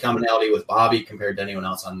the most commonality with Bobby compared to anyone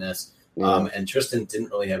else on this. And Tristan didn't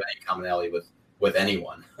really have any commonality with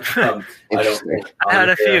anyone. I had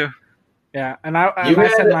a few. Yeah, and I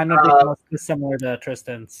said mine would be most similar to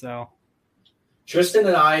Tristan. So Tristan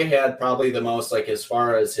and I had probably the most, like, as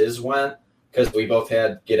far as his went, because we both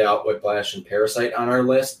had Get Out, Whiplash, and Parasite on our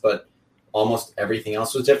list, but almost everything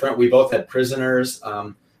else was different. We both had Prisoners,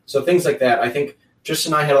 so things like that. I think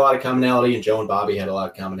Tristan and I had a lot of commonality, and Joe and Bobby had a lot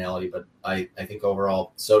of commonality, but I think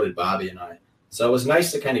overall so did Bobby and I. So it was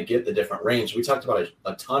nice to kind of get the different range. We talked about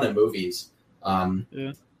a ton of movies.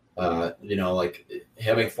 Like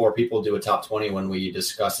having four people do a top 20 when we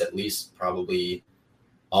discuss at least probably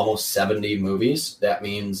almost 70 movies. That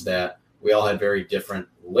means that we all had very different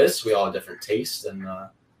lists. We all had different tastes, and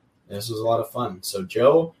this was a lot of fun. So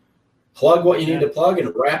Joe, plug what you need to plug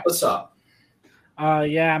and wrap us up.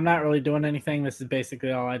 I'm not really doing anything. This is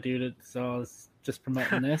basically all I do. So it's just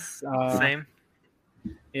promoting this. Same.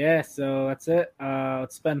 Yeah, so that's it.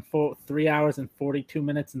 It's been 3 hours and 42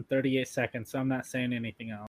 minutes and 38 seconds, so I'm not saying anything else.